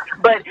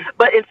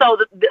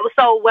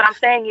 so what I'm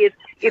saying is,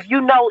 if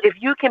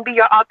you can be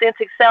your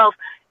authentic self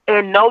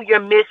and know your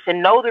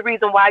mission, know the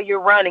reason why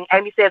you're running.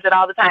 Amy says it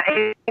all the time.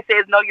 Amy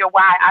says, know your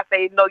why. I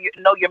say, know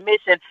your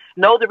mission,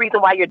 know the reason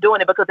why you're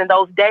doing it. Because in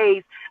those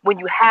days when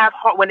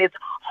when it's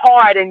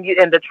hard and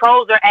the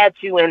trolls are at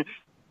you and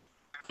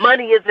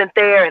money isn't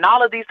there and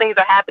all of these things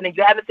are happening,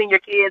 you haven't seen your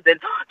kids and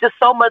just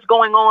so much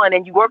going on,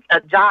 and you work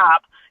a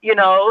job, you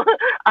know,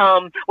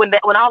 when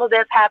all of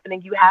that's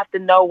happening, you have to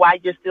know why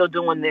you're still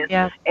doing this.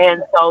 Yeah.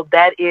 And so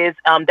that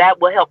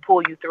will help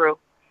pull you through.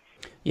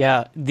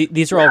 Yeah,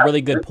 these are all really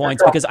good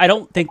points, because I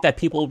don't think that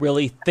people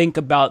really think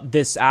about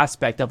this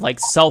aspect of like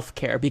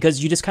self-care,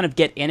 because you just kind of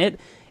get in it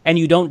and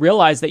you don't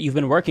realize that you've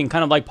been working,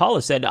 kind of like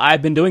Paula said,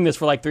 I've been doing this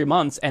for like 3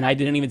 months and I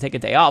didn't even take a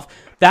day off.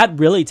 That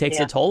really takes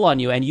a toll on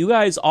you. And you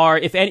guys are,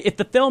 if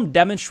the film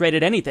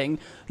demonstrated anything,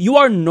 you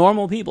are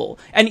normal people.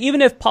 And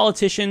even if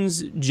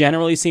politicians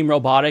generally seem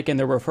robotic and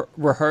they're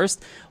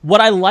rehearsed, what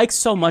I like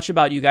so much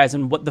about you guys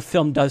and what the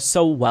film does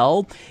so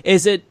well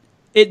is it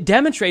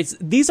demonstrates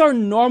these are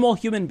normal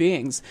human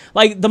beings.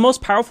 Like, the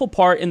most powerful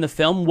part in the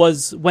film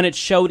was when it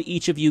showed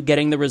each of you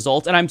getting the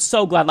results. And I'm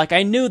so glad, like,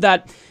 I knew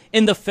that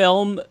in the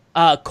film,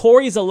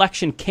 Corey's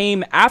election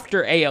came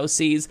after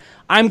AOC's.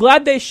 I'm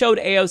glad they showed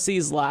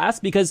AOC's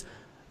last, because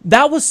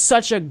that was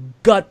such a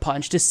gut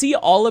punch to see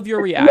all of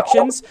your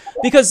reactions.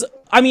 Because,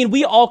 I mean,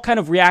 we all kind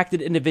of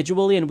reacted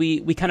individually and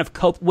we kind of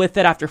coped with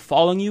it after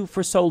following you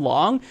for so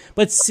long.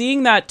 But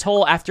seeing that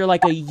toll after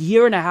like a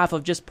year and a half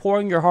of just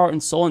pouring your heart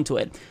and soul into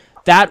it,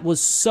 that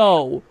was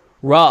so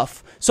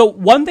rough. So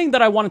one thing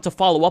that I wanted to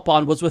follow up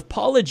on was with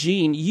Paula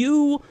Jean.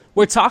 You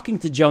were talking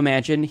to Joe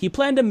Manchin. He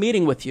planned a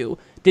meeting with you.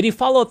 Did he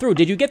follow through?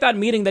 Did you get that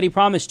meeting that he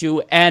promised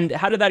you? And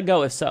how did that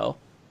go, if so?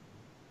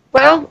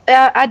 Well,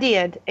 I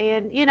did.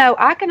 And, you know,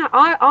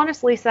 I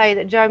honestly say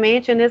that Joe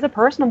Manchin is a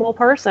personable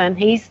person.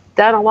 He's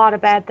done a lot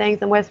of bad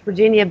things in West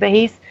Virginia, but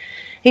he's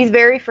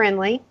very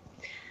friendly.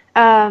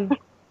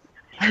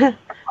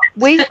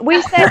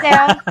 We sat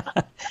down.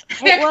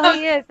 Well,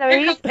 he is. So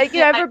he's, you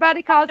know,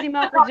 everybody calls him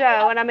Uncle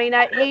Joe, and I mean,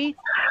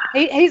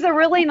 he's a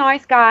really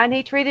nice guy, and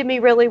he treated me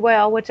really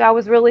well, which I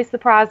was really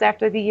surprised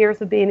after the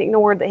years of being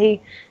ignored that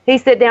he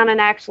sat down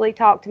and actually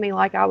talked to me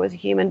like I was a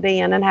human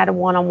being and had a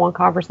one-on-one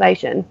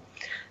conversation.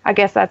 I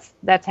guess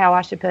that's how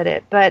I should put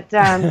it. But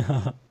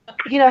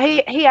you know,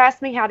 he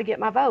asked me how to get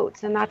my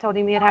votes, and I told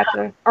him he'd have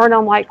to earn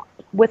them like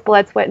with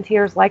blood, sweat, and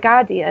tears like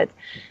I did.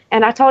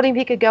 And I told him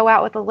he could go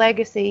out with a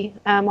legacy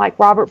like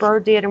Robert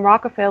Byrd did and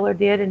Rockefeller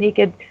did, and he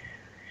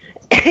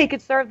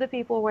could serve the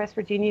people of West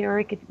Virginia, or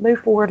he could move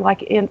forward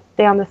like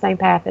down the same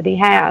path that he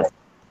has.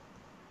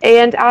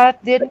 And I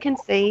didn't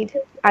concede.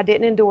 I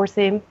didn't endorse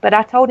him, but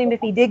I told him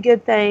if he did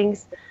good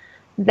things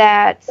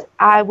that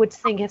I would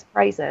sing his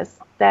praises,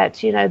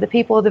 that, you know, the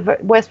people of the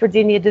West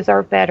Virginia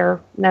deserve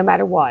better no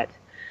matter what.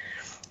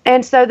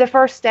 And so the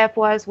first step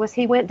was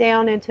he went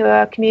down into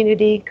a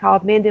community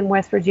called Minden,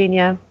 West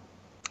Virginia.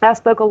 I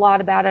spoke a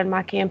lot about it in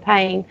my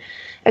campaign.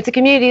 It's a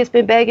community that's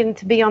been begging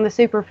to be on the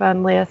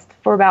Superfund list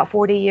for about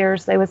 40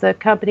 years. There was a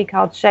company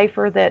called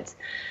Schaefer that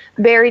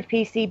buried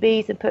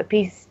PCBs and put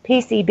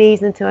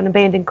PCBs into an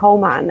abandoned coal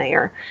mine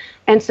there.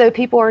 And so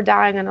people are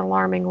dying at an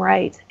alarming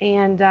rate.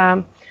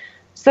 And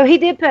so he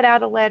did put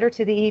out a letter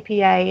to the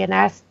EPA and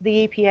asked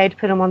the EPA to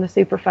put him on the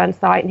Superfund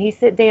site. And he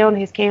sat down,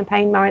 his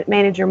campaign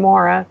manager,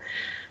 Maura,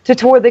 to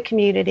tour the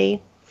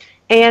community.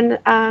 And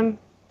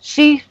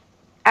she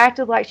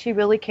acted like she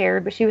really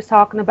cared, but she was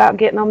talking about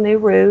getting them new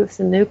roofs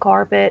and new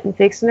carpet and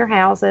fixing their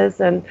houses.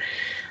 And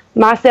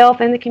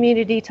myself and the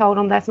community told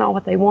them that's not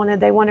what they wanted.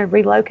 They wanted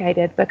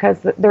relocated because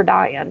they're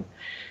dying.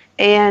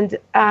 And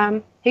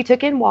he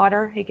took in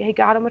water. He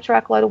got them a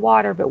truckload of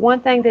water. But one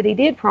thing that he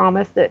did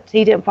promise that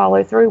he didn't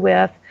follow through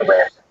with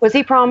was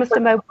he promised a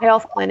mobile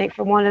health clinic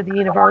for one of the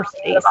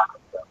universities.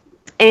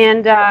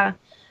 And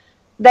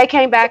they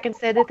came back and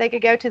said that they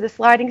could go to the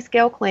sliding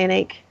scale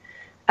clinic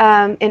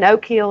in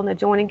Oak Hill, an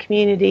adjoining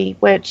community,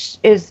 which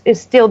is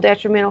still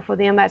detrimental for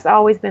them. That's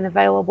always been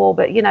available,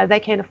 but, you know, they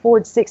can't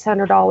afford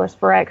 $600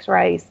 for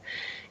x-rays.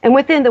 And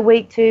within the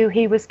week, too,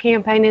 he was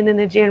campaigning in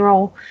the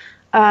general,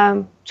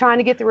 trying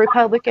to get the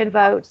Republican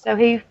vote. So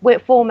he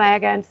went full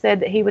MAGA and said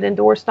that he would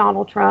endorse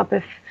Donald Trump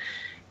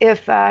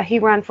if he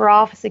ran for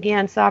office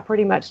again. So I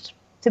pretty much,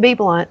 to be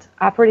blunt,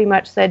 I pretty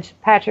much said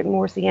Patrick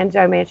Morrissey and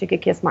Joe Manchin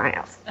could kiss my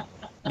ass.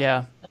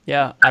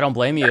 Yeah, I don't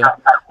blame you.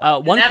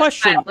 One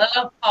question. I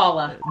love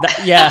Paula.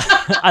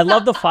 I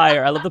love the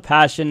fire. I love the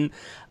passion.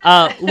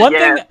 One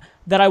thing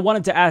that I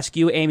wanted to ask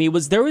you, Amy,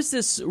 was there was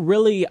this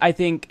really, I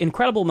think,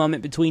 incredible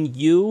moment between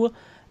you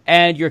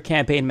and your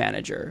campaign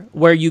manager,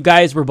 where you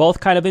guys were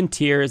both kind of in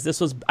tears. This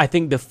was, I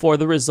think, before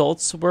the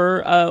results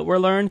were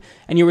learned,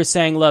 and you were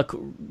saying, look,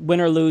 win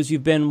or lose,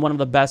 you've been one of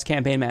the best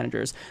campaign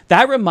managers.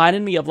 That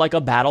reminded me of like a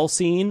battle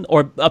scene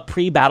or a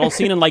pre-battle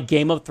scene in like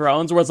Game of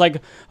Thrones, where it's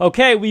like,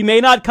 okay, we may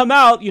not come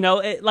out, you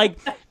know,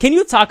 can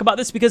you talk about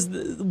this? Because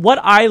what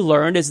I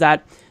learned is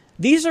that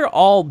these are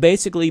all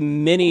basically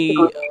mini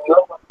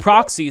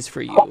proxies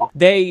for you.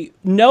 They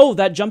know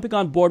that jumping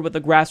on board with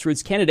a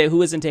grassroots candidate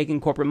who isn't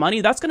taking corporate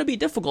money, that's going to be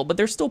difficult, but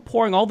they're still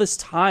pouring all this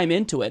time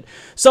into it.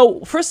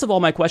 So first of all,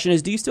 my question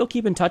is, do you still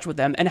keep in touch with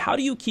them? And how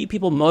do you keep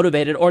people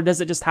motivated, or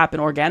does it just happen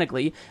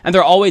organically and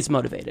they're always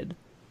motivated?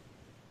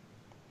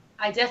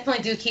 I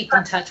definitely do keep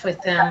in touch with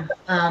them.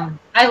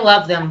 I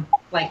love them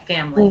like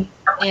family.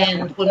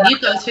 And when you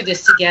go through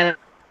this together,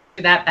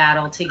 that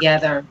battle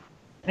together,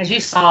 as you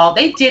saw,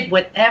 they did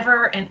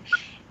whatever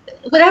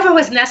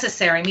was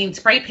necessary. I mean,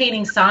 spray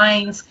painting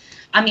signs,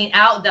 I mean,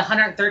 out in the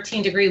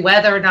 113-degree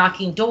weather,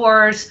 knocking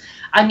doors.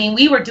 I mean,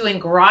 we were doing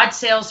garage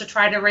sales to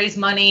try to raise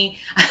money.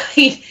 I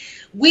mean,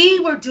 we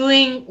were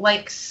doing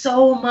like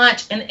so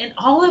much, and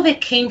all of it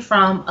came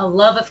from a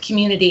love of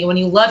community. When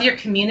you love your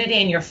community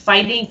and you're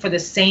fighting for the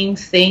same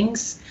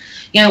things,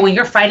 you know, when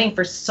you're fighting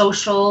for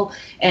social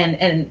and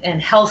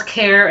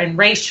healthcare and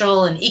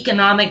racial and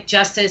economic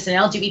justice and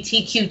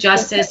LGBTQ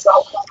justice,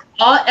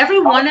 every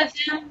one of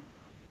them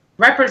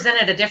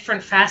represented a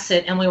different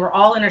facet, and we were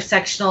all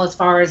intersectional as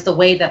far as the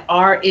way that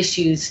our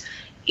issues,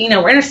 you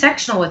know, were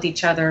intersectional with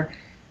each other.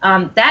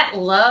 That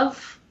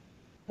love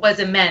was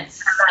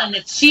immense, and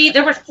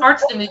there was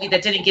parts of the movie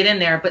that didn't get in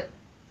there, but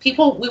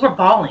we were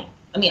bawling.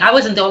 I mean, I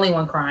wasn't the only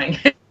one crying.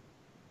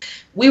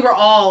 We were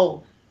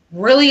all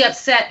really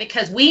upset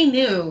because we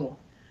knew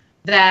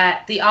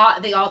that the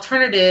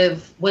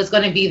alternative was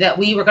going to be that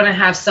we were going to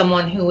have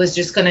someone who was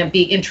just going to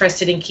be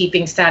interested in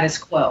keeping status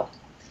quo.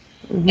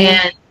 Mm-hmm.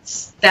 And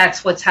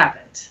that's what's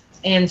happened.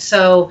 And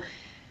so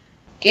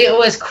it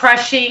was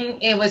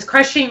crushing. It was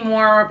crushing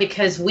more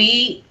because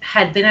we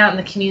had been out in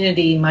the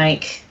community,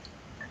 Mike,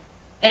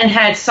 and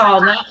had saw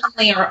not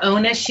only our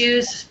own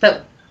issues,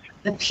 but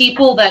the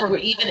people that were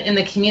even in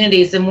the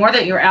communities. The more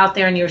that you're out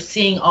there and you're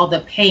seeing all the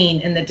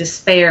pain and the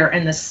despair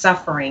and the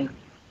suffering,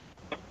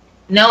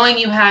 knowing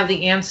you have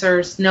the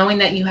answers, knowing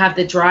that you have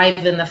the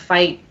drive and the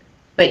fight,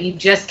 but you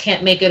just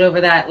can't make it over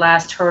that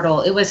last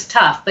hurdle. It was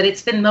tough, but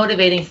it's been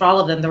motivating for all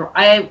of them.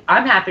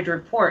 I'm happy to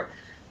report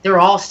they're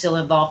all still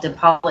involved in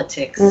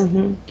politics.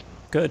 Mm-hmm.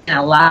 Good. And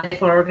a lot of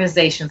different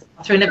organizations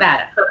through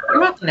Nevada. You're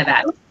welcome,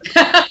 Nevada.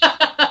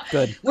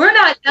 Good. We're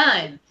not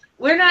done.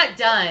 We're not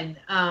done.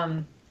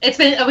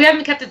 We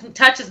haven't kept in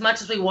touch as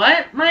much as we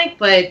want, Mike,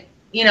 but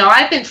you know,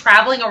 I've been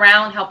traveling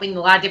around helping a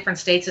lot of different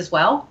states as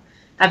well.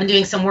 I've been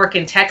doing some work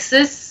in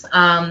Texas.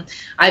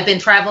 I've been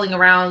traveling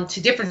around to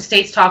different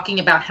states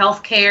talking about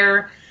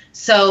healthcare.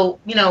 So,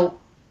 you know,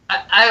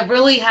 I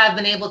really have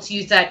been able to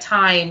use that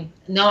time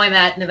knowing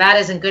that Nevada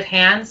is in good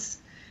hands,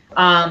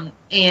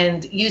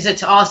 and use it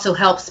to also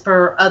help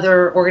spur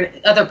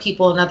other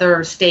people in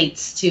other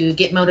states to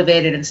get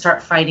motivated and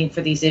start fighting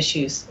for these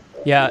issues.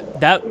 Yeah,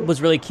 that was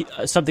really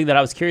something that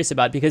I was curious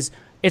about, because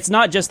it's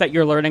not just that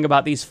you're learning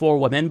about these 4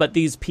 women, but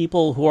these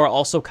people who are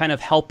also kind of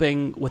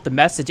helping with the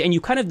message. And you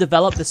kind of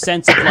develop the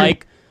sense of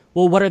like,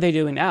 well, what are they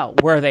doing now?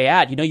 Where are they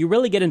at? You know, you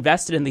really get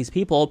invested in these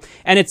people.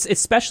 And it's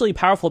especially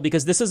powerful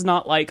because this is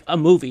not like a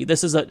movie.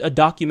 This is a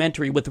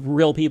documentary with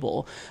real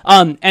people.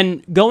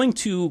 And going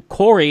to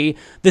Corey,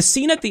 the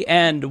scene at the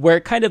end where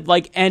it kind of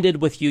like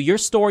ended with you, your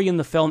story in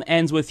the film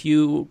ends with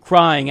you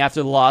crying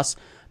after the loss.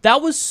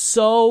 That was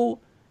so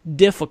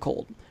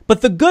difficult. But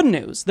the good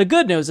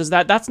news is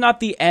that that's not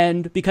the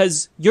end,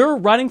 because you're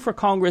running for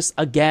Congress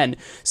again.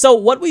 So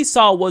what we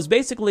saw was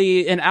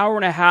basically an hour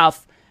and a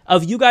half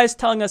of you guys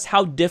telling us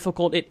how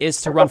difficult it is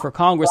to run for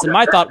Congress. And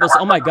my thought was,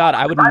 oh my God,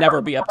 I would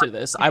never be up to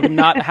this. I would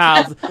not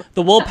have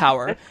the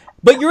willpower.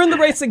 But you're in the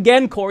race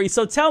again, Corey.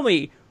 So tell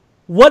me,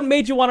 what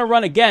made you want to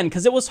run again?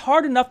 Because it was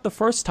hard enough the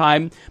first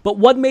time, but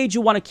what made you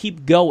want to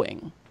keep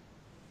going?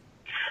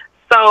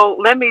 So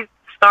let me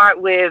start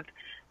with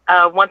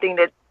one thing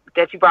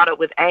that you brought up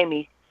with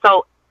Amy.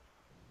 So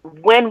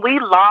when we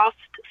lost,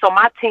 so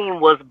my team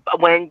was,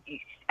 when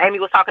Amy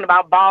was talking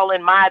about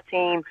balling, my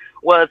team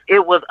was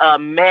a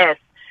mess.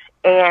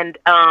 And,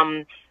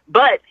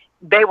 but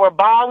they were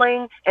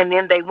balling, and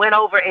then they went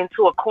over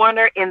into a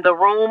corner in the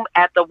room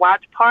at the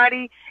watch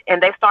party,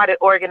 and they started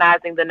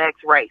organizing the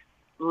next race,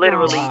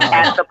 literally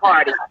at the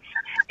party.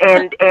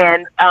 And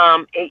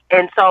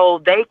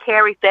so they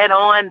carried that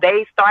on.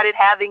 They started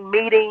having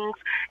meetings,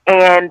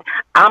 and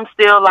I'm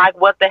still like,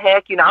 what the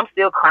heck? You know, I'm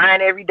still crying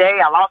every day.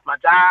 I lost my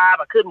job.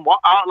 I couldn't walk.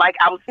 Like,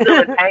 I was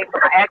still in pain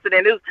from my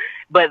accident.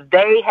 But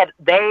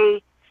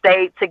they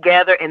stayed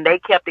together, and they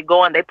kept it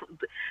going.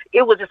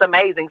 It was just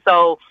amazing.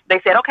 So they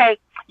said, okay,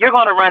 you're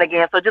going to run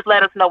again, so just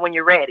let us know when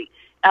you're ready.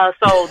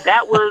 So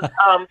that was,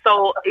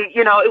 so,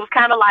 you know, it was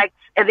kind of like,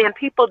 and then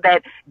people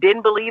that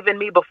didn't believe in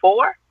me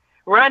before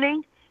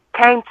running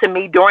came to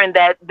me during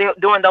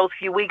those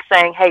few weeks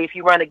saying, hey, if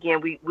you run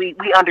again,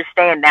 we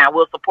understand now,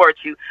 we'll support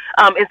you.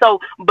 And so,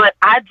 but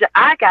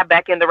I got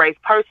back in the race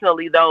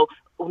personally, though,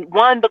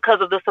 one,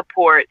 because of the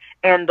support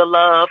and the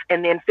love,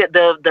 and then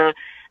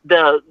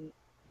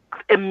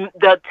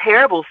the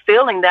terrible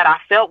feeling that I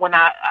felt when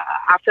I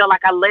felt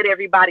like I let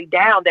everybody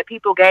down, that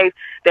people gave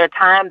their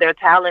time, their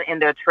talent,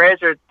 and their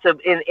treasure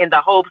in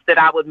the hopes that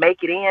I would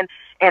make it in,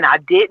 and I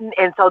didn't.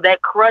 And so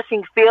that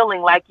crushing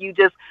feeling like you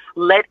just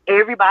let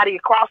everybody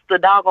across the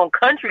doggone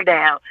country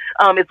down,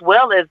 as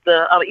well as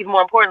even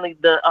more importantly,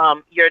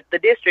 the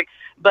district.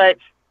 But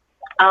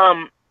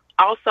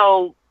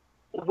also,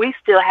 we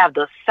still have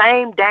the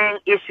same dang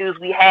issues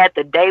we had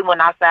the day when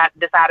I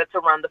decided to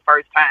run the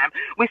first time.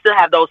 We still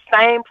have those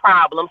same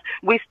problems.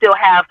 We still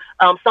have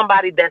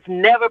somebody that's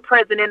never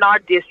present in our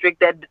district,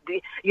 that,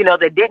 you know,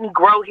 that didn't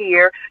grow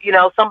here, you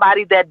know,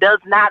 somebody that does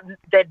not,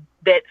 that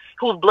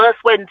whose blood,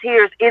 sweat, and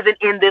tears isn't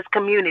in this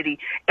community.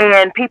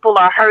 And people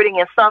are hurting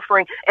and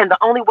suffering. And the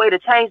only way to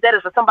change that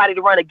is for somebody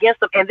to run against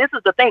them. And this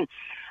is the thing.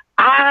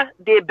 I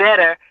did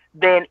better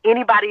than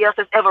anybody else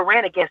has ever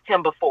ran against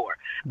him before.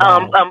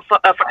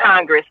 For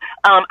Congress.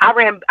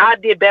 I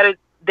did better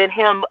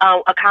him.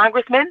 A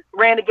congressman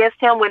ran against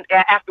him when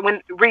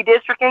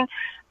redistricting.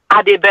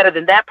 I did better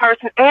than that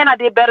person, and I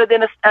did better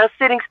than a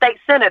sitting state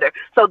senator.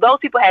 So those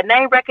people had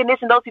name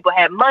recognition. Those people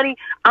had money.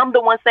 I'm the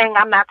one saying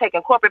I'm not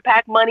taking corporate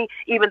PAC money,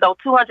 even though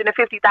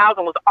 $250,000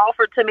 was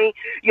offered to me,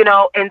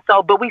 and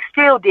so, but we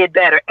still did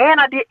better.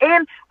 And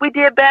we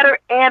did better.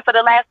 And for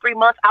the last 3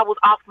 months, I was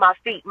off my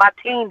feet. My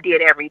team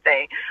did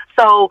everything.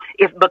 So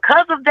if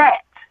because of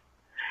that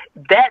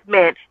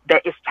meant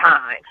that it's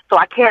time. So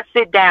I can't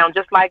sit down,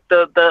 just like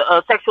the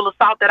sexual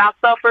assault that I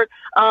suffered.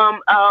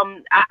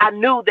 I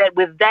knew that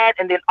with that,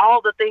 and then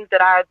all the things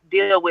that I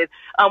deal with.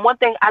 One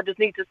thing I just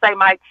need to say,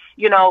 Mike,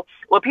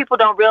 what people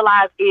don't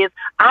realize is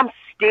I'm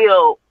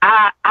still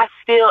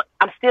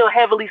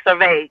heavily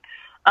surveilled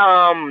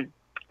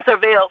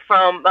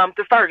from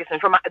through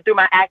Ferguson, through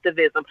my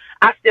activism.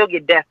 I still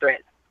get death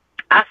threats.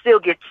 I still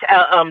get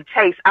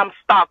chased. I'm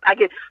stalked. I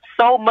get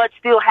so much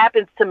still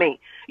happens to me,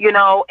 and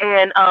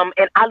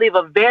I live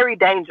a very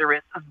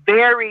dangerous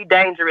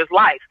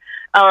life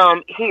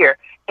here.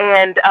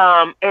 And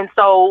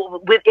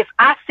so if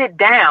I sit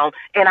down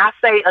and I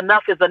say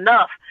enough is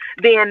enough,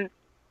 then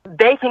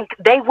they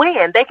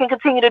win. They can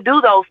continue to do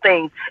those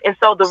things. And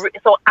so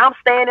I'm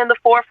staying in the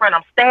forefront.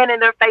 I'm staying in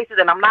their faces,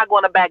 and I'm not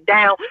going to back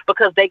down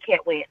because they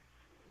can't win.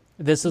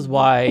 This is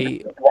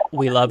why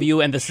we love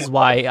you, and this is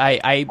why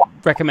I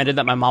recommended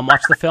that my mom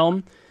watch the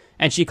film,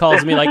 and she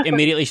calls me like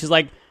immediately. She's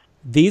like,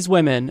 these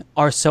women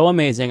are so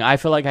amazing. I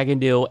feel like I can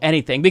do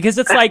anything. Because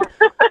it's like,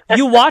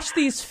 you watch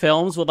these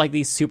films with like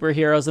these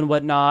superheroes and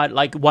whatnot,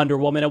 like Wonder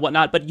Woman and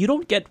whatnot, but you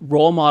don't get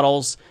role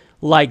models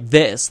like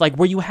this, like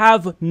where you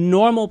have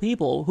normal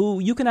people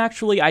who you can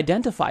actually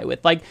identify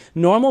with, like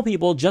normal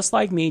people just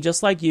like me,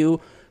 just like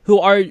you, who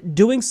are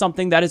doing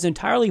something that is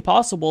entirely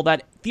possible,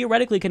 that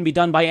theoretically can be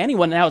done by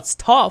anyone. Now, it's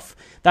tough.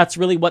 That's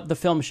really what the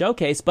film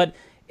showcased, but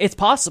it's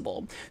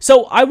possible.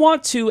 So I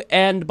want to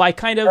end by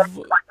kind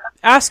of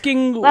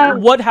asking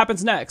what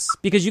happens next,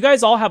 because you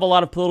guys all have a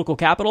lot of political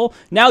capital.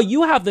 Now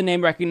you have the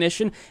name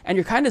recognition, and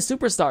you're kind of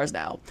superstars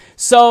now.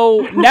 So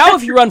now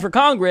if you run for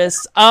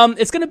Congress,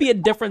 it's going to be a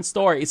different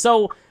story.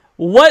 So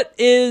what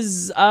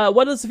does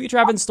the future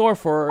have in store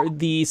for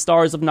the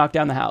stars of Knock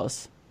Down the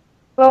House?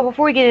 Well,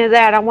 before we get into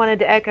that, I wanted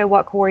to echo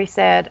what Corey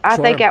said. I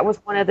think that was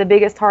one of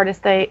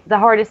the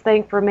hardest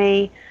thing for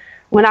me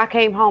when I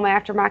came home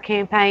after my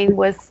campaign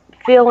was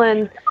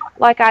feeling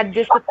like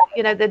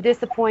the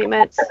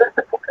disappointment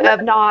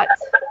of not,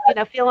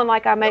 feeling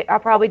like I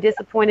probably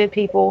disappointed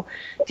people.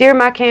 During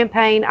my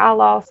campaign, I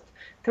lost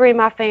 3 of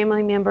my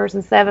family members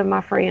and 7 of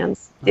my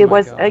friends. It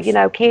was,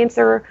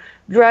 cancer,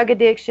 drug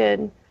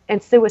addiction,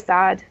 and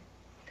suicide.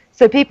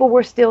 So people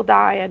were still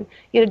dying.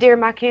 During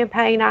my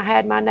campaign, I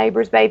had my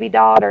neighbor's baby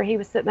daughter. He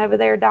was sitting over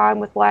there dying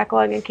with black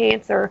lung and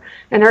cancer,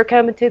 and her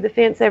coming to the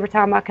fence every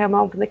time I come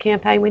home from the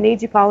campaign. We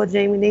need you, Paula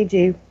Jean. We need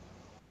you.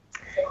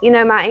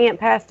 My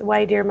aunt passed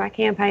away during my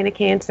campaign of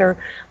cancer.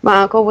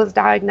 My uncle was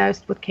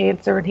diagnosed with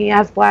cancer, and he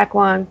has black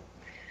lung.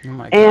 Oh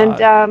my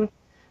God. And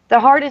the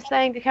hardest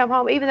thing to come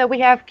home, even though we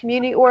have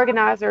community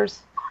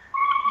organizers,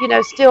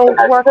 still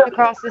working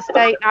across the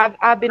state.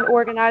 I've been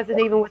organizing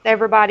even with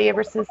everybody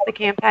ever since the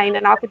campaign,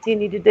 and I'll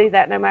continue to do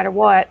that no matter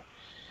what.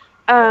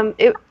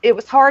 It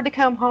was hard to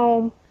come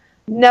home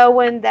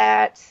knowing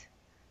that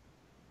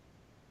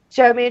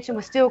Joe Manchin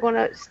was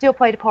still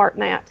played a part in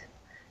that.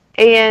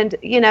 And,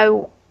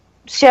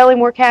 Shelley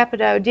Moore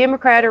Capito,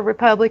 Democrat or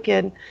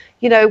Republican,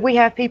 we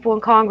have people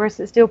in Congress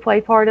that still play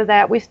part of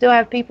that. We still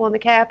have people in the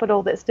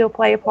Capitol that still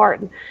play a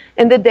part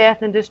in the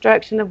death and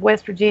destruction of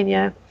West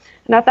Virginia.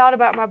 And I thought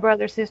about my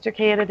brother-sister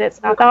candidates,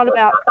 and I thought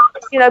about,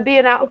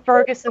 being out in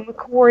Ferguson with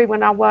Corey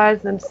when I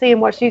was and seeing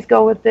what she's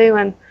going through,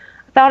 and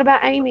I thought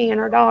about Amy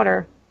and her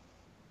daughter.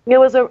 It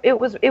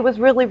was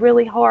really,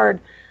 really hard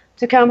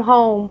to come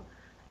home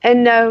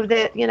and know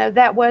that,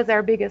 that was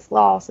our biggest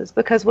loss, is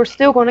because we're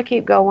still going to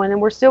keep going and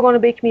we're still going to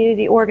be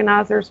community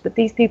organizers, but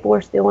these people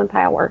are still in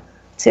power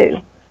too.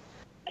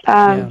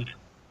 So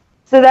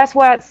that's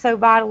why it's so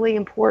vitally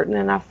important.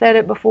 And I've said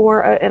it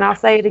before, and I'll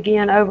say it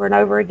again over and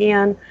over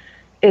again,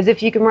 is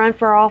if you can run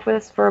for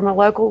office from a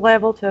local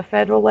level to a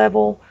federal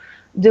level,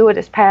 do it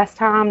as past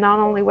time, not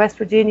only West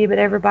Virginia, but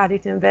everybody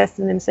to invest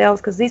in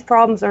themselves, because these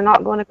problems are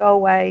not going to go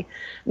away.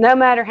 No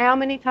matter how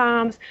many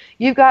times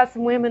you've got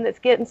some women that's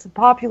getting some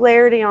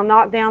popularity on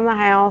Knock Down the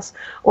House,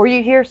 or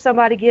you hear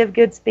somebody give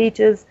good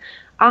speeches,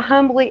 I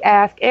humbly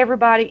ask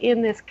everybody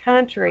in this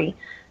country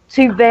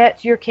to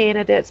vet your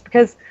candidates,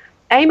 because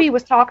Amy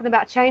was talking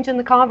about changing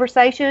the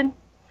conversation.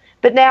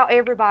 But now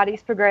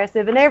everybody's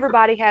progressive, and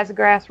everybody has a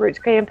grassroots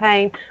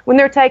campaign when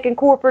they're taking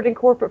corporate and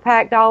corporate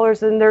PAC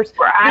dollars, and they're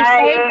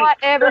saying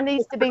whatever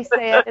needs to be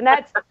said. And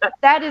that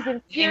has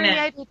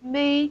infuriated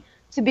me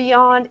to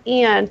beyond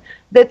end,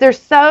 that there's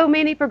so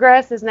many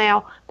progressives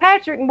now.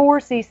 Patrick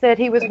Morrissey said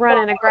he was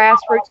running a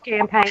grassroots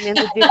campaign in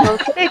the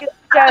most biggest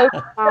joke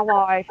of my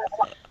life.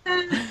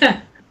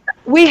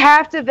 We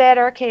have to vet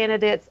our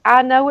candidates.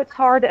 I know it's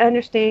hard to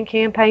understand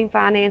campaign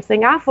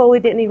financing. I fully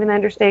didn't even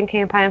understand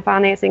campaign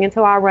financing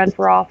until I run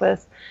for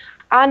office.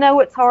 I know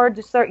it's hard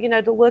to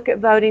to look at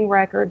voting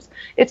records.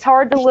 It's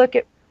hard to look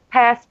at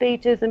past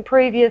speeches and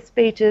previous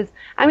speeches.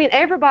 I mean,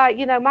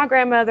 everybody, my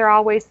grandmother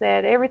always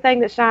said,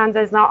 everything that shines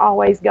is not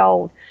always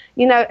gold.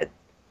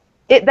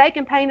 They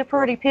can paint a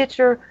pretty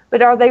picture,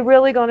 but are they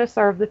really going to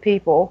serve the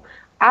people?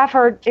 I've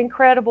heard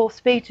incredible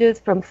speeches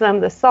from some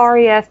of the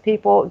sorry-ass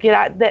people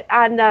that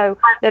I know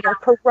that are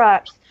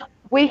corrupt.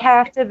 We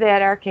have to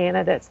vet our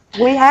candidates.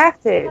 We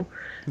have to.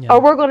 Yeah. Or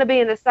we're going to be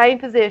in the same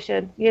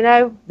position.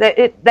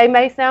 They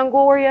may sound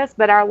glorious,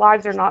 but our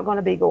lives are not going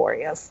to be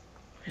glorious.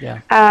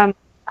 Yeah.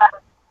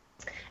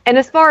 And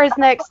as far as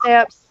next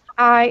steps,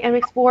 I am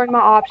exploring my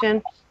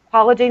option.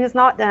 Paula Jean is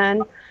not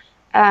done.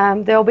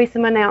 There'll be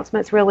some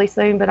announcements really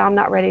soon, but I'm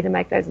not ready to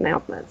make those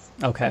announcements.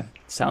 Okay.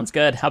 Sounds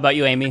good. How about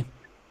you, Amy?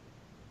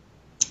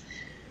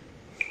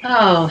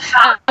 Oh,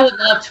 I would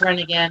love to run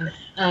again,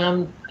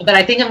 but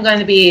I think I'm going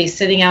to be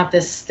sitting out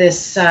this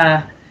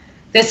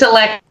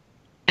election,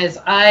 as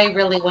I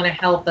really want to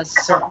help a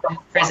certain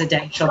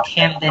presidential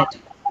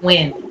candidate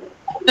win.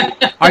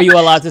 Are you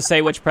allowed to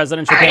say which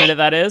presidential candidate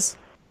that is?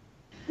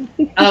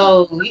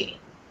 Oh,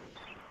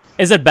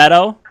 is it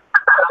Beto?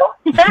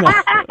 Yes,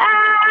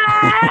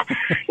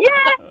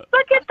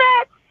 look at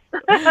that.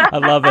 I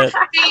love it.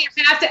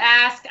 You have to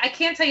ask. I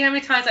can't tell you how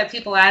many times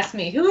people ask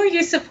me, "Who are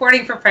you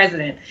supporting for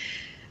president?"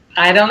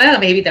 I don't know.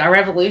 Maybe the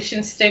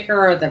Revolution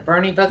sticker or the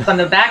Bernie book on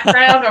the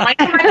background, or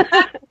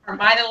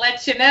am I to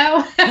let you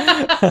know?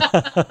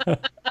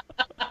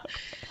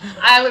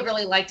 I would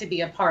really like to be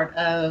a part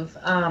of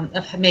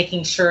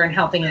making sure and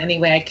helping in any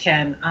way I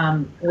can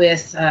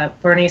with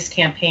Bernie's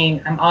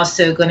campaign. I'm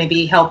also going to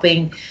be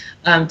helping,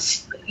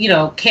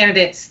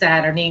 candidates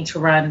that are needing to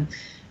run.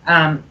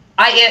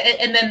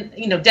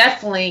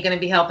 Definitely going to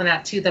be helping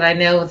out too that I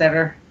know that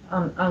are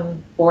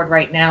on board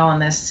right now on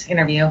this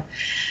interview.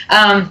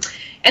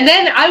 And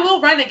then I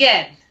will run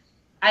again.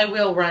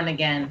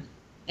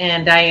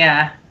 And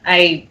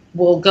I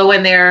will go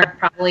in there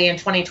probably in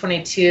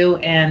 2022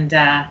 and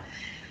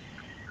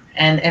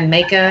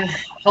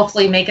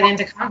hopefully make it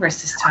into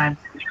Congress this time.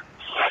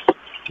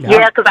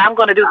 Yeah, because I'm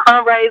going to do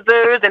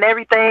fundraisers and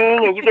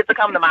everything, and you get to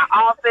come to my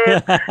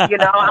office. I'm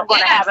going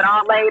to have it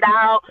all laid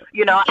out.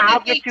 I'll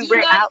get you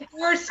ready. If you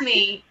force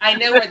me, I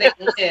know where they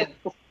live.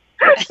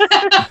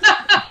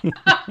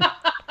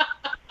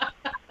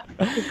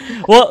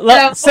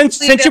 Well, since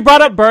you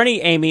brought up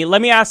Bernie, Amy,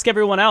 let me ask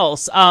everyone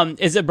else.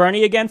 Is it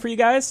Bernie again for you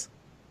guys?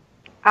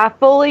 I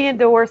fully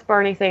endorse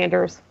Bernie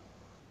Sanders.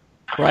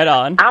 Right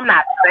on. I'm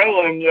not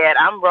saying yet.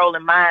 I'm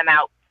rolling mine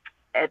out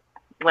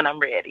when I'm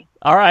ready.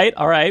 All right.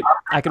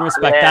 I can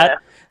respect that.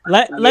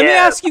 Let me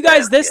ask you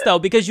guys this, though,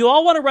 because you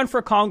all want to run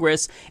for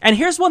Congress. And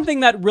here's one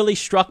thing that really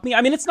struck me.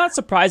 I mean, it's not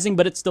surprising,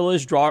 but it still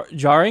is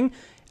jarring.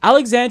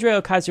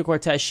 Alexandria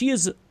Ocasio-Cortez, she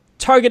is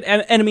target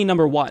enemy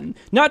number one,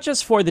 not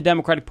just for the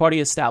Democratic Party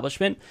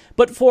establishment,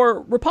 but for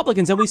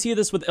Republicans. And we see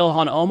this with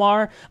Ilhan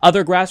Omar,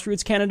 other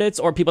grassroots candidates,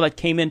 or people that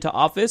came into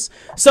office.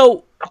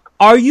 So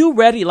are you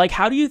ready?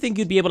 How do you think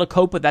you'd be able to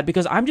cope with that?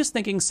 Because I'm just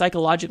thinking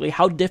psychologically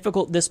how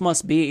difficult this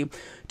must be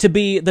to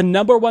be the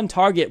number one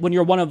target when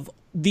you're one of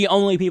the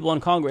only people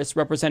in Congress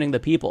representing the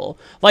people.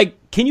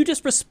 Can you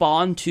just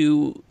respond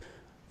to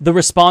the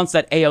response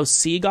that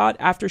AOC got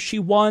after she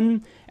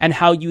won, and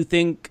how you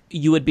think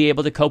you would be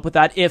able to cope with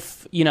that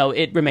if,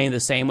 it remained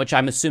the same, which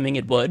I'm assuming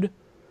it would?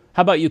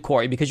 How about you,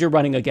 Corey? Because you're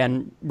running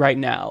again right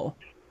now.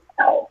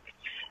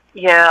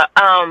 Yeah.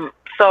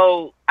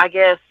 So I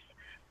guess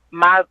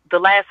the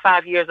last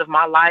 5 years of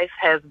my life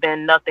has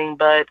been nothing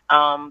but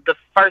the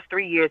first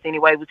 3 years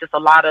anyway was just a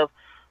lot of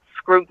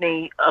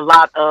scrutiny, a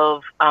lot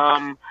of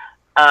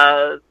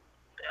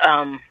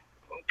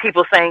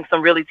people saying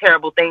some really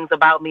terrible things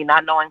about me,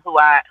 not knowing who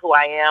I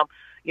am,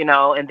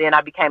 and then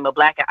I became a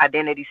black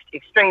identity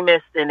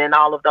extremist, and then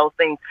all of those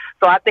things.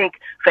 So I think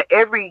for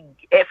every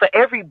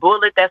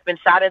bullet that's been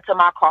shot into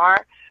my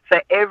car,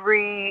 for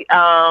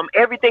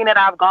everything that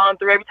I've gone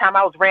through, every time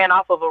I was ran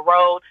off of a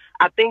road,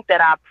 I think that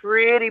I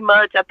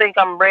think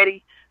I'm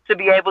ready to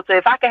be able to,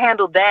 if I can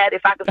handle that,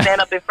 if I can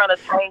stand up in front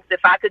of tanks, if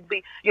I could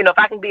be, if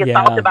I can be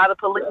assaulted by the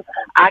police,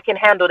 I can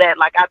handle that.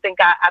 I think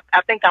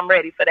I'm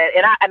ready for that.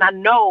 And I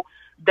know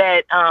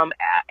that,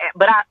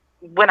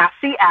 when I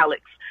see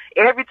Alex,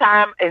 every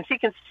time, and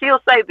she'll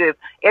say this,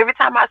 every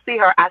time I see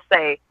her, I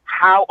say,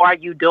 how are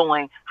you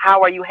doing?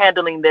 How are you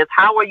handling this?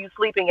 How are you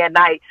sleeping at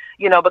night?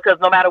 Because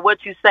no matter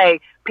what you say,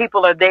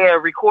 people are there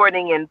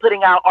recording and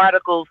putting out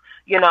articles,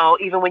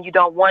 even when you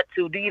don't want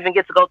to. Do you even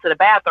get to go to the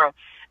bathroom?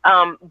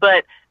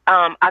 But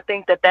I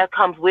think that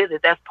comes with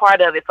it. That's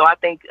part of it. So I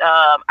think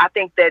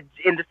that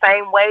in the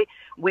same way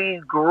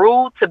we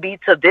grew to be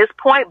to this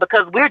point,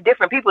 because we're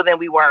different people than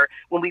we were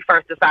when we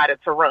first decided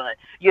to run.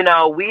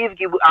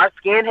 Our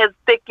skin has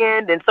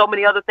thickened and so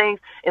many other things.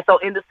 And so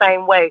in the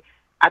same way,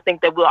 I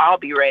think that we'll all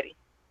be ready.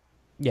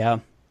 Yeah.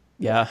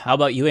 How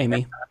about you,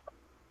 Amy?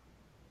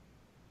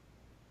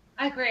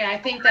 I agree. I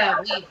think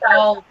that we've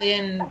all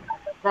been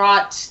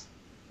brought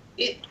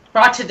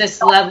to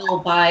this level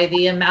by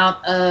the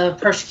amount of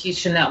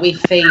persecution that we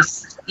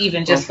faced,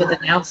 even just with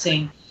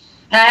announcing.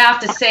 And I have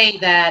to say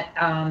that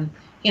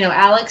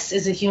Alex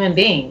is a human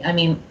being. I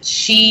mean,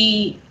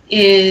 she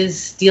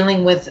is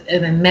dealing with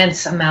an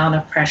immense amount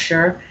of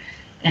pressure.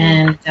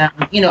 And,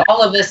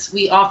 all of us,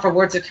 we offer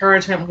words of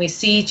encouragement when we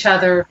see each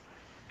other.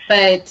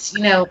 But,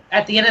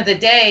 at the end of the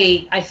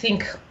day, I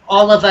think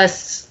all of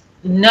us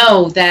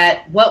know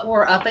that what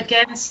we're up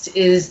against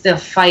is the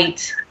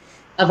fight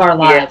of our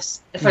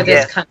lives for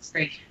this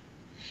country.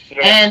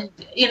 And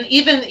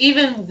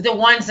even the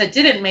ones that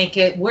didn't make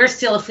it, we're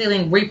still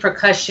feeling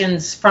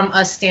repercussions from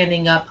us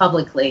standing up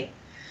publicly,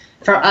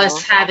 for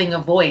us having a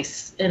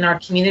voice in our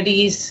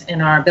communities,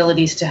 in our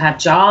abilities to have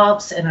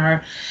jobs, and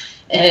our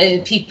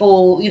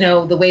people,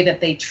 the way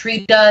that they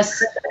treat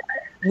us.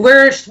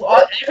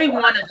 Every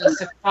one of us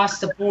across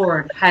the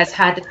board has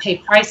had to pay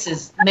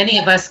prices. Many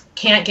of us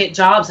can't get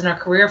jobs in our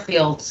career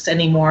fields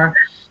anymore.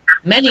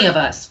 Many of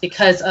us,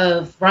 because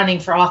of running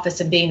for office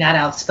and being that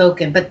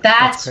outspoken. But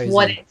that's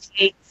what it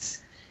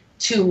takes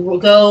to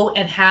go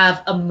and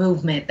have a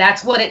movement.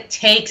 That's what it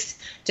takes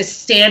to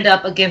stand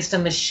up against a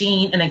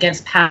machine and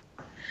against power.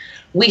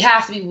 We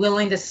have to be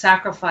willing to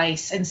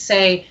sacrifice and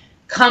say,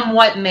 come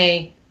what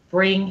may,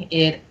 bring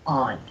it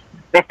on.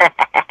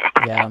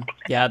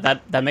 Yeah,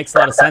 that makes a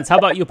lot of sense. How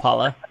about you,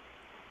 Paula?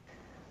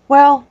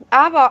 Well,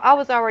 I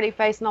was already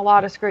facing a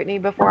lot of scrutiny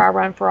before I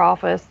run for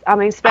office. I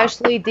mean,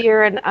 especially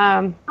during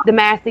the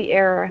Massey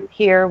era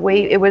here.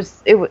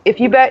 If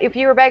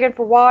you were begging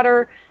for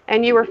water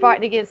and you were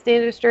fighting against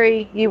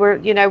industry, you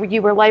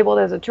were labeled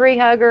as a tree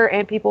hugger,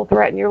 and people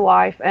threatened your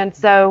life. And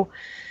so,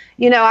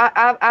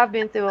 I've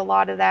been through a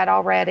lot of that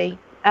already.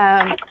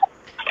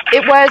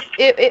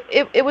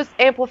 It was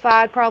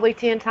amplified probably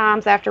 10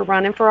 times after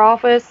running for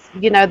office.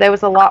 There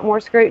was a lot more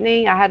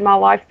scrutiny. I had my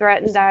life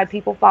threatened. I had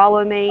people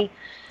follow me.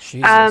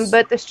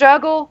 But the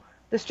struggle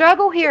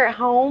here at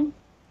home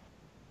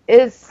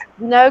is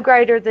no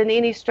greater than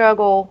any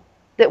struggle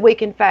that we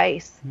can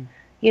face.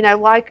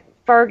 Like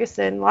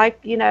Ferguson,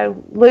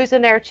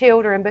 losing their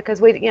children because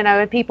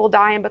and people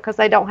dying because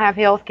they don't have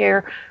health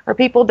care, or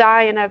people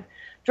dying of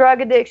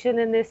drug addiction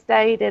in this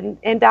state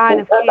and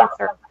dying of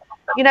cancer.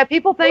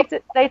 People think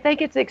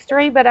it's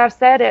extreme, but I've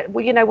said it.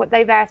 Well, what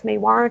they've asked me,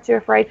 why aren't you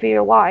afraid for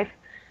your life?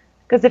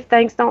 Because if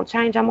things don't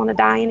change, I'm going to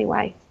die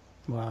anyway.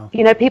 Wow.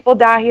 People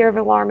die here at an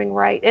alarming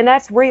rate, and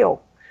that's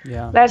real.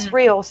 Yeah. That's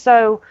real.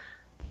 So,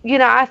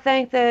 I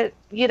think that,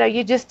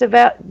 you just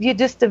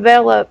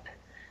develop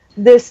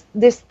this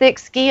thick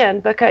skin,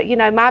 because,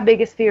 my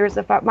biggest fear is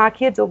if my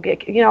kids will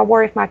get, I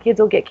worry if my kids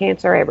will get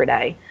cancer every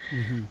day.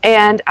 Mm-hmm.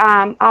 And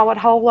I would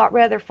a whole lot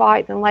rather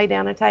fight than lay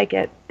down and take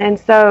it. And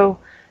so,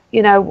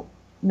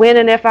 when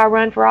and if I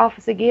run for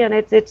office again,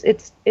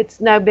 it's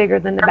no bigger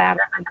than the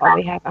battle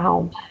we have at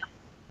home.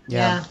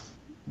 Yeah.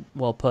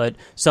 Well put.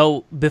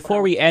 So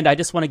before we end, I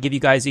just want to give you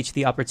guys each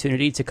the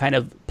opportunity to kind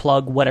of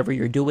plug whatever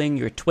you're doing,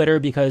 your Twitter,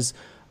 because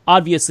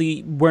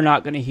obviously we're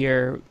not going to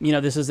hear,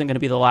 this isn't going to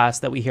be the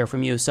last that we hear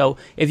from you. So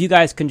if you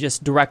guys can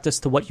just direct us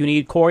to what you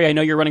need. Corey, I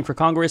know you're running for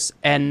Congress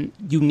and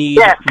you need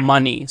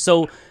money.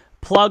 So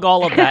plug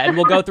all of that, and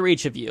we'll go through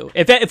each of you.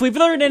 If we've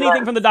learned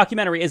anything from the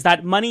documentary, is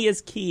that money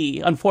is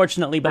key,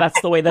 unfortunately, but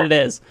that's the way that it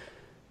is.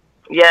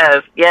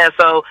 Yes.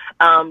 So,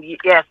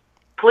 yes,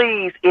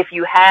 please, if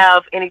you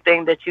have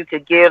anything that you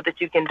could give, that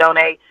you can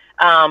donate,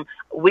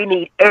 we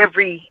need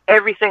every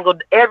single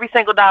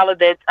dollar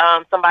that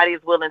somebody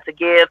is willing to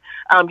give.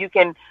 You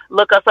can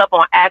look us up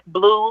on Act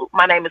Blue.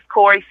 My name is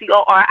Corey,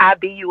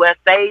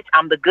 CORIBUSH.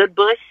 I'm the good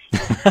bush.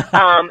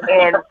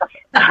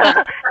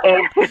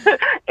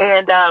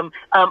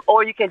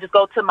 Or you can just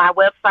go to my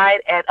website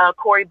at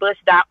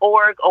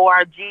corybush.org,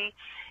 O-R-G,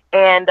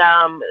 and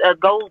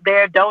go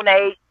there,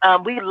 donate.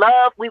 We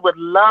would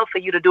love for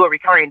you to do a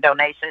recurring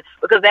donation,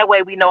 because that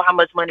way we know how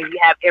much money we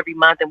have every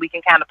month and we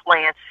can kind of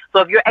plan. So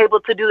if you're able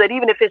to do that,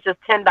 even if it's just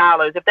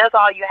 $10, if that's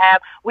all you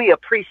have, we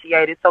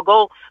appreciate it. So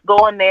go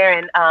in there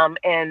and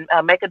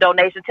make a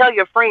donation. Tell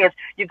your friends.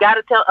 You got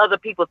to tell other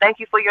people. Thank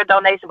you for your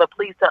donation, but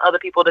please tell other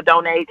people to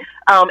donate.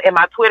 And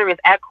my Twitter is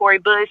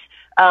 @CoreyBush.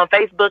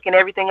 Facebook and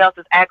everything else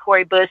is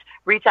 @CoreyBush.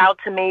 Reach out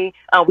to me.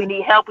 We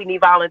need help. We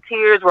need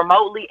volunteers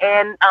remotely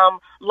and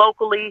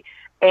locally,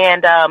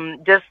 and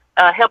just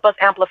help us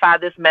amplify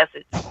this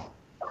message.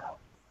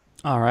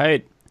 All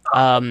right.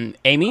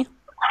 Amy?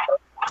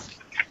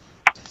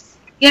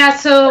 Yeah,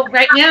 so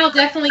right now,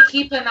 definitely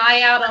keep an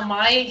eye out on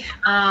my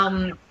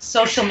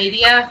social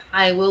media.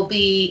 I will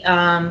be,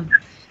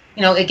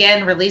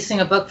 again,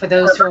 releasing a book for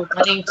those who are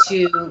wanting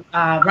to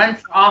run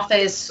for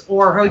office,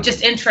 or who are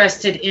just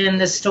interested in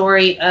the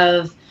story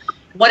of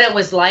what it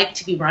was like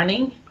to be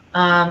running,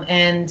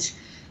 and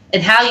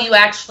how you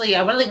actually,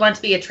 I really want it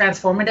to be a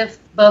transformative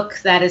book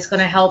that is going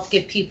to help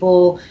give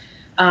people,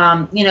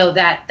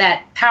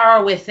 that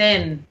power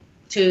within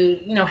to,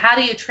 how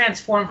do you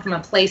transform from a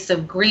place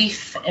of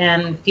grief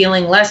and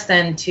feeling less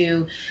than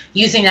to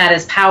using that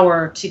as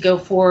power to go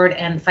forward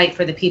and fight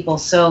for the people.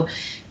 So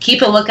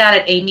keep a lookout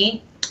at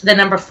Amy, the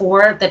number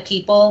 4,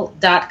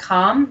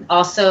 thepeople.com.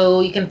 Also,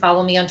 you can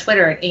follow me on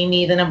Twitter at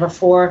Amy, the number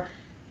 4,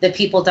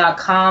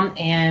 thepeople.com.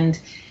 And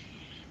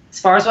as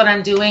far as what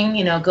I'm doing,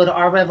 go to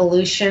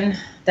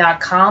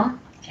ourrevolution.com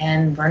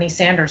and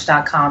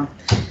BernieSanders.com.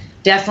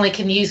 Definitely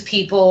can use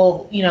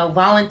people,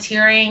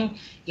 volunteering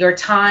your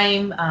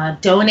time,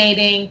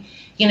 donating.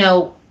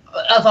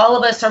 Of all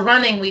of us are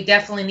running, we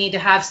definitely need to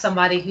have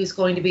somebody who's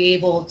going to be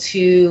able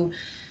to,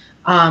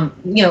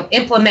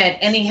 implement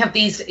any of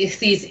these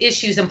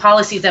issues and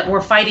policies that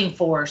we're fighting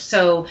for.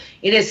 So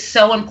it is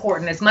so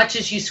important. As much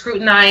as you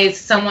scrutinize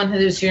someone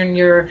who's in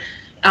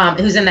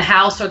who's in the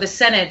House or the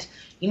Senate,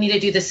 you need to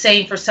do the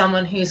same for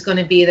someone who's going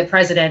to be the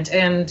president.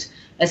 And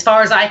as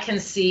far as I can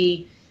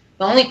see,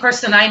 the only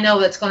person I know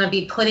that's going to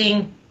be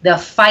putting the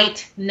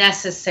fight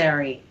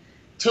necessary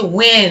to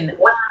win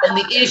on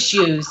the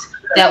issues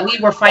that we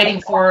were fighting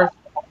for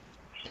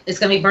is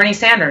going to be Bernie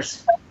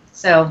Sanders.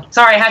 So,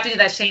 sorry, I have to do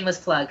that shameless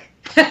plug.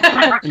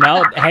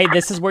 No, hey,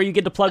 this is where you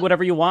get to plug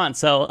whatever you want.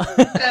 So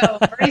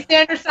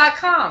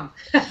BernieSanders.com.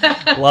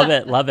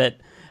 Love it.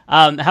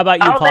 How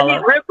about you,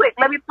 Paula? Real quick,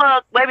 let me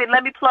plug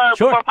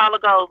Sure. before Paula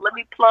goes. Let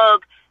me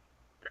plug.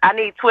 I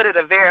need Twitter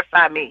to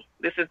verify me.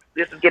 This is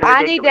getting ridiculous.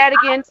 I need that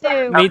again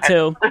too. Me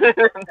too.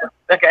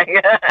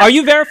 Okay. Are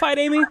you verified,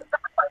 Amy?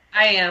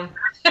 I am.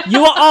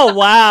 You are? Oh,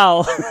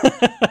 wow.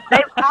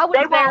 They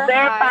won't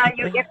verify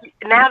you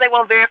they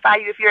won't verify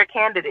you if you're a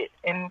candidate,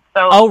 and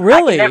so Oh,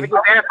 really? I can never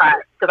get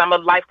verified because I'm a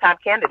lifetime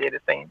candidate.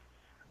 It seems.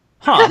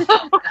 Huh.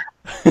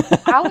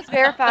 I was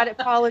verified at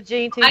Paula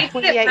Jean too. I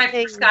did it when I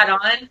first got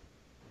on.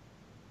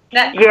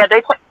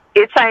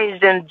 It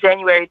changed in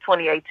January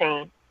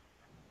 2018.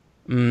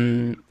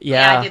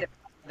 Yeah. I did it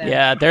then.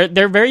 Yeah,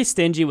 they're very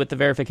stingy with the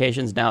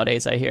verifications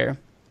nowadays, I hear.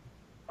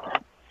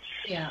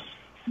 Yeah.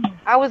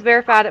 I was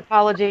verified at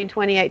Paula Jean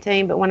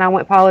 2018, but when I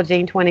went Paula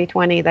Jean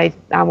 2020,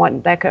 I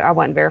wasn't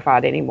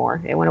verified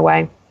anymore. It went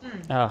away.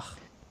 Ugh.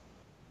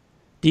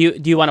 Do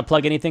you want to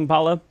plug anything,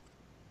 Paula?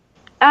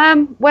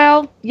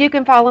 Well, you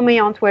can follow me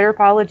on Twitter,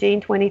 Paula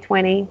Jean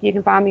 2020. You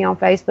can find me on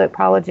Facebook,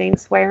 Paula Jean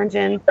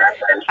Swearingen. But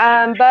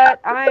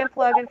I am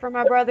plugging for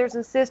my brothers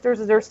and sisters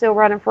as they're still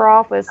running for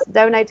office.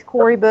 Donate to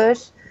Cori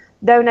Bush.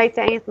 Donate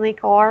to Anthony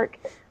Clark.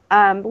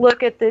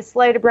 Look at the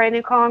slate of brand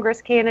new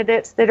Congress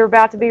candidates that are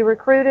about to be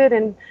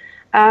recruited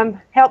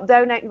and help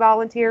donate and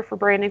volunteer for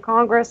brand new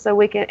Congress so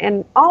we can,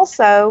 and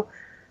also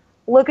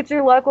look at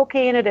your local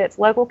candidates.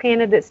 Local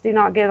candidates do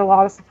not get a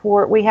lot of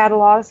support. We had a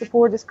lot of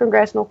support as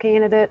congressional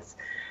candidates,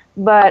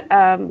 but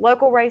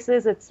local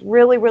races, it's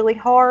really, really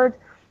hard.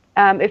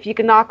 If you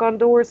can knock on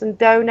doors and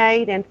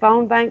donate and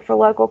phone bank for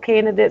local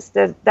candidates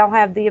that don't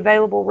have the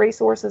available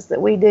resources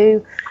that we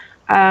do,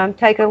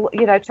 try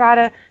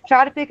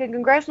to pick a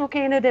congressional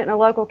candidate and a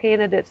local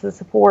candidate to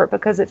support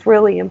because it's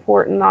really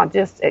important, not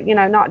just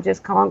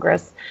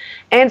Congress,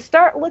 and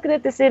start looking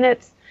at the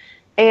Senate.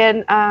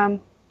 And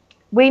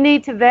we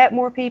need to vet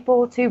more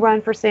people to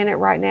run for Senate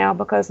right now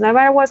because no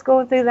matter what's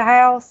going through the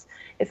House,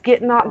 it's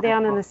getting knocked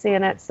down in the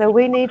Senate. So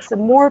we need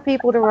some more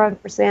people to run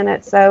for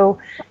Senate. So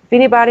if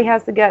anybody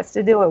has the guts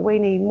to do it, we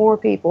need more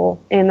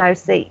people in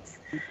those seats.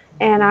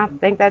 And I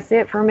think that's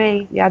it for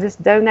me. Yeah,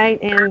 just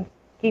donate and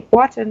keep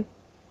watching.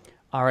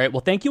 All right.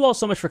 Well, thank you all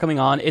so much for coming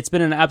on. It's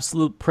been an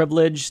absolute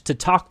privilege to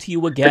talk to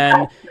you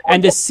again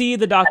and to see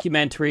the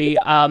documentary.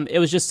 It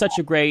was just such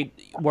a great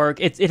work.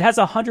 It has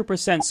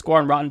 100% score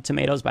on Rotten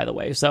Tomatoes, by the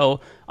way.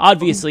 So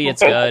obviously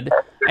it's good.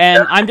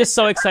 And I'm just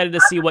so excited to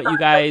see what you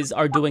guys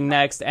are doing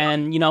next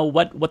and,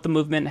 what the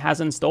movement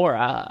has in store.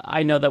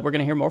 I know that we're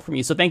going to hear more from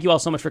you. So thank you all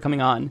so much for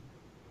coming on.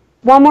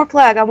 One more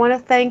plug. I want to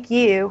thank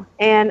you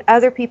and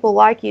other people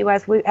like you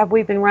as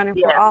we've been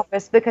running for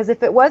office, because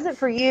if it wasn't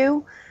for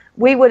you,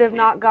 we would have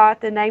not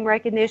got the name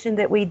recognition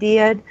that we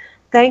did.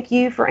 Thank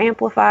you for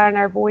amplifying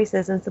our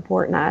voices and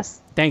supporting us.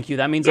 Thank you.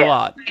 That means a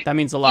lot. That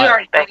means a lot.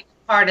 You are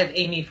part of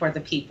Amy for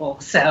the people,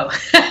 so.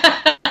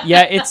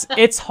 Yeah,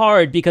 it's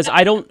hard because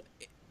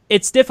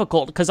it's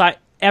difficult because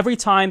every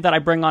time that I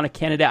bring on a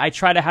candidate, I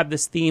try to have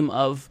this theme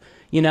of,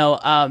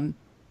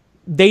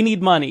 they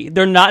need money.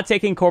 They're not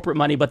taking corporate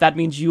money, but that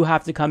means you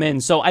have to come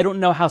in. So I don't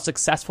know how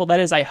successful that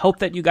is. I hope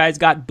that you guys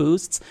got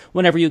boosts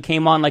whenever you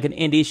came on like an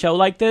indie show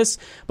like this.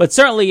 But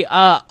certainly,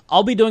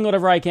 I'll be doing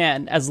whatever I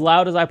can, as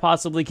loud as I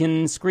possibly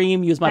can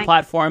scream, use my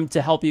platform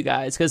to help you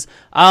guys. Because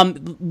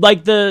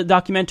like the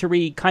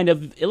documentary kind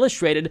of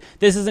illustrated,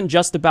 this isn't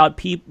just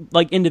about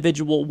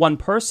individual one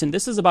person.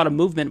 This is about a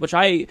movement, which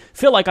I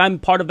feel like I'm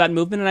part of that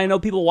movement. And I know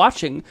people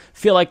watching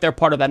feel like they're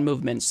part of that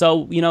movement.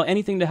 So,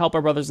 anything to help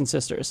our brothers and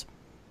sisters.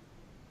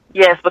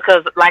 Yes,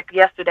 because like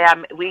yesterday,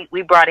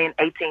 we brought in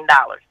 $18.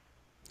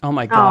 Oh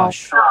my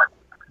gosh!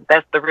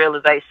 That's the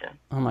realization.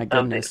 Oh my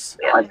goodness!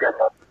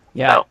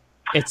 Yeah, so,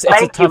 it's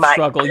a tough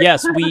struggle.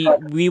 Yes,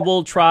 we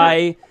will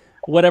try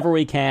whatever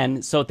we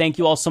can. So thank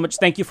you all so much.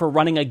 Thank you for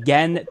running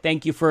again.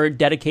 Thank you for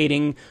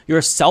dedicating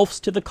yourselves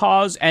to the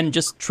cause and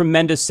just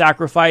tremendous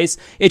sacrifice.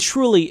 It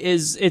truly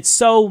is. It's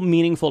so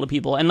meaningful to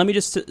people. And let me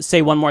just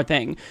say one more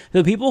thing: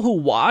 the people who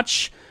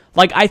watch,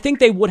 I think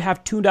they would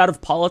have tuned out of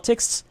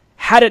politics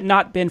had it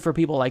not been for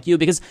people like you,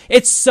 because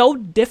it's so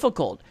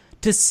difficult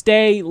to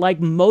stay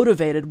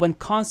motivated when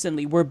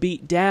constantly we're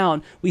beat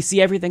down. We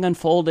see everything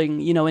unfolding,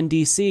 in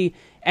DC,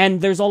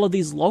 And there's all of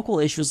these local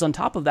issues on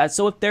top of that.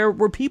 So if there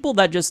were people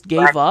that just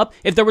gave up,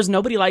 if there was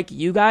nobody like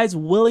you guys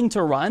willing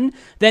to run,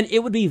 then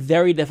it would be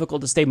very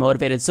difficult to stay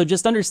motivated. So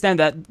just understand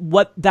that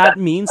what that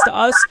means to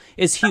us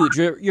is huge.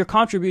 Your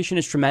contribution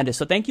is tremendous.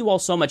 So thank you all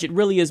so much. It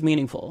really is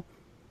meaningful.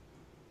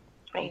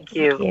 Thank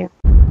you. Thank you.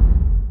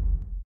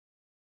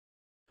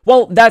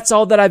 Well, that's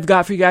all that I've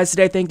got for you guys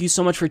today. Thank you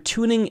so much for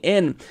tuning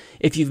in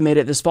if you've made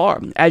it this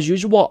far. As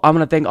usual, I'm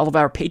going to thank all of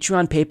our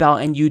Patreon,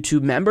 PayPal, and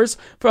YouTube members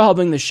for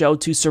helping the show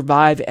to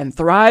survive and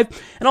thrive.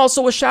 And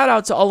also a shout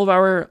out to all of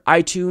our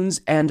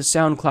iTunes and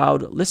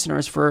SoundCloud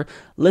listeners for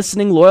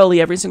listening loyally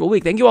every single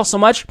week. Thank you all so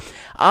much.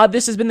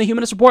 This has been the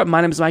Humanist Report.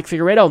 My name is Mike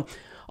Figueredo.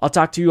 I'll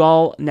talk to you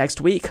all next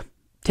week.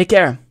 Take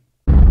care.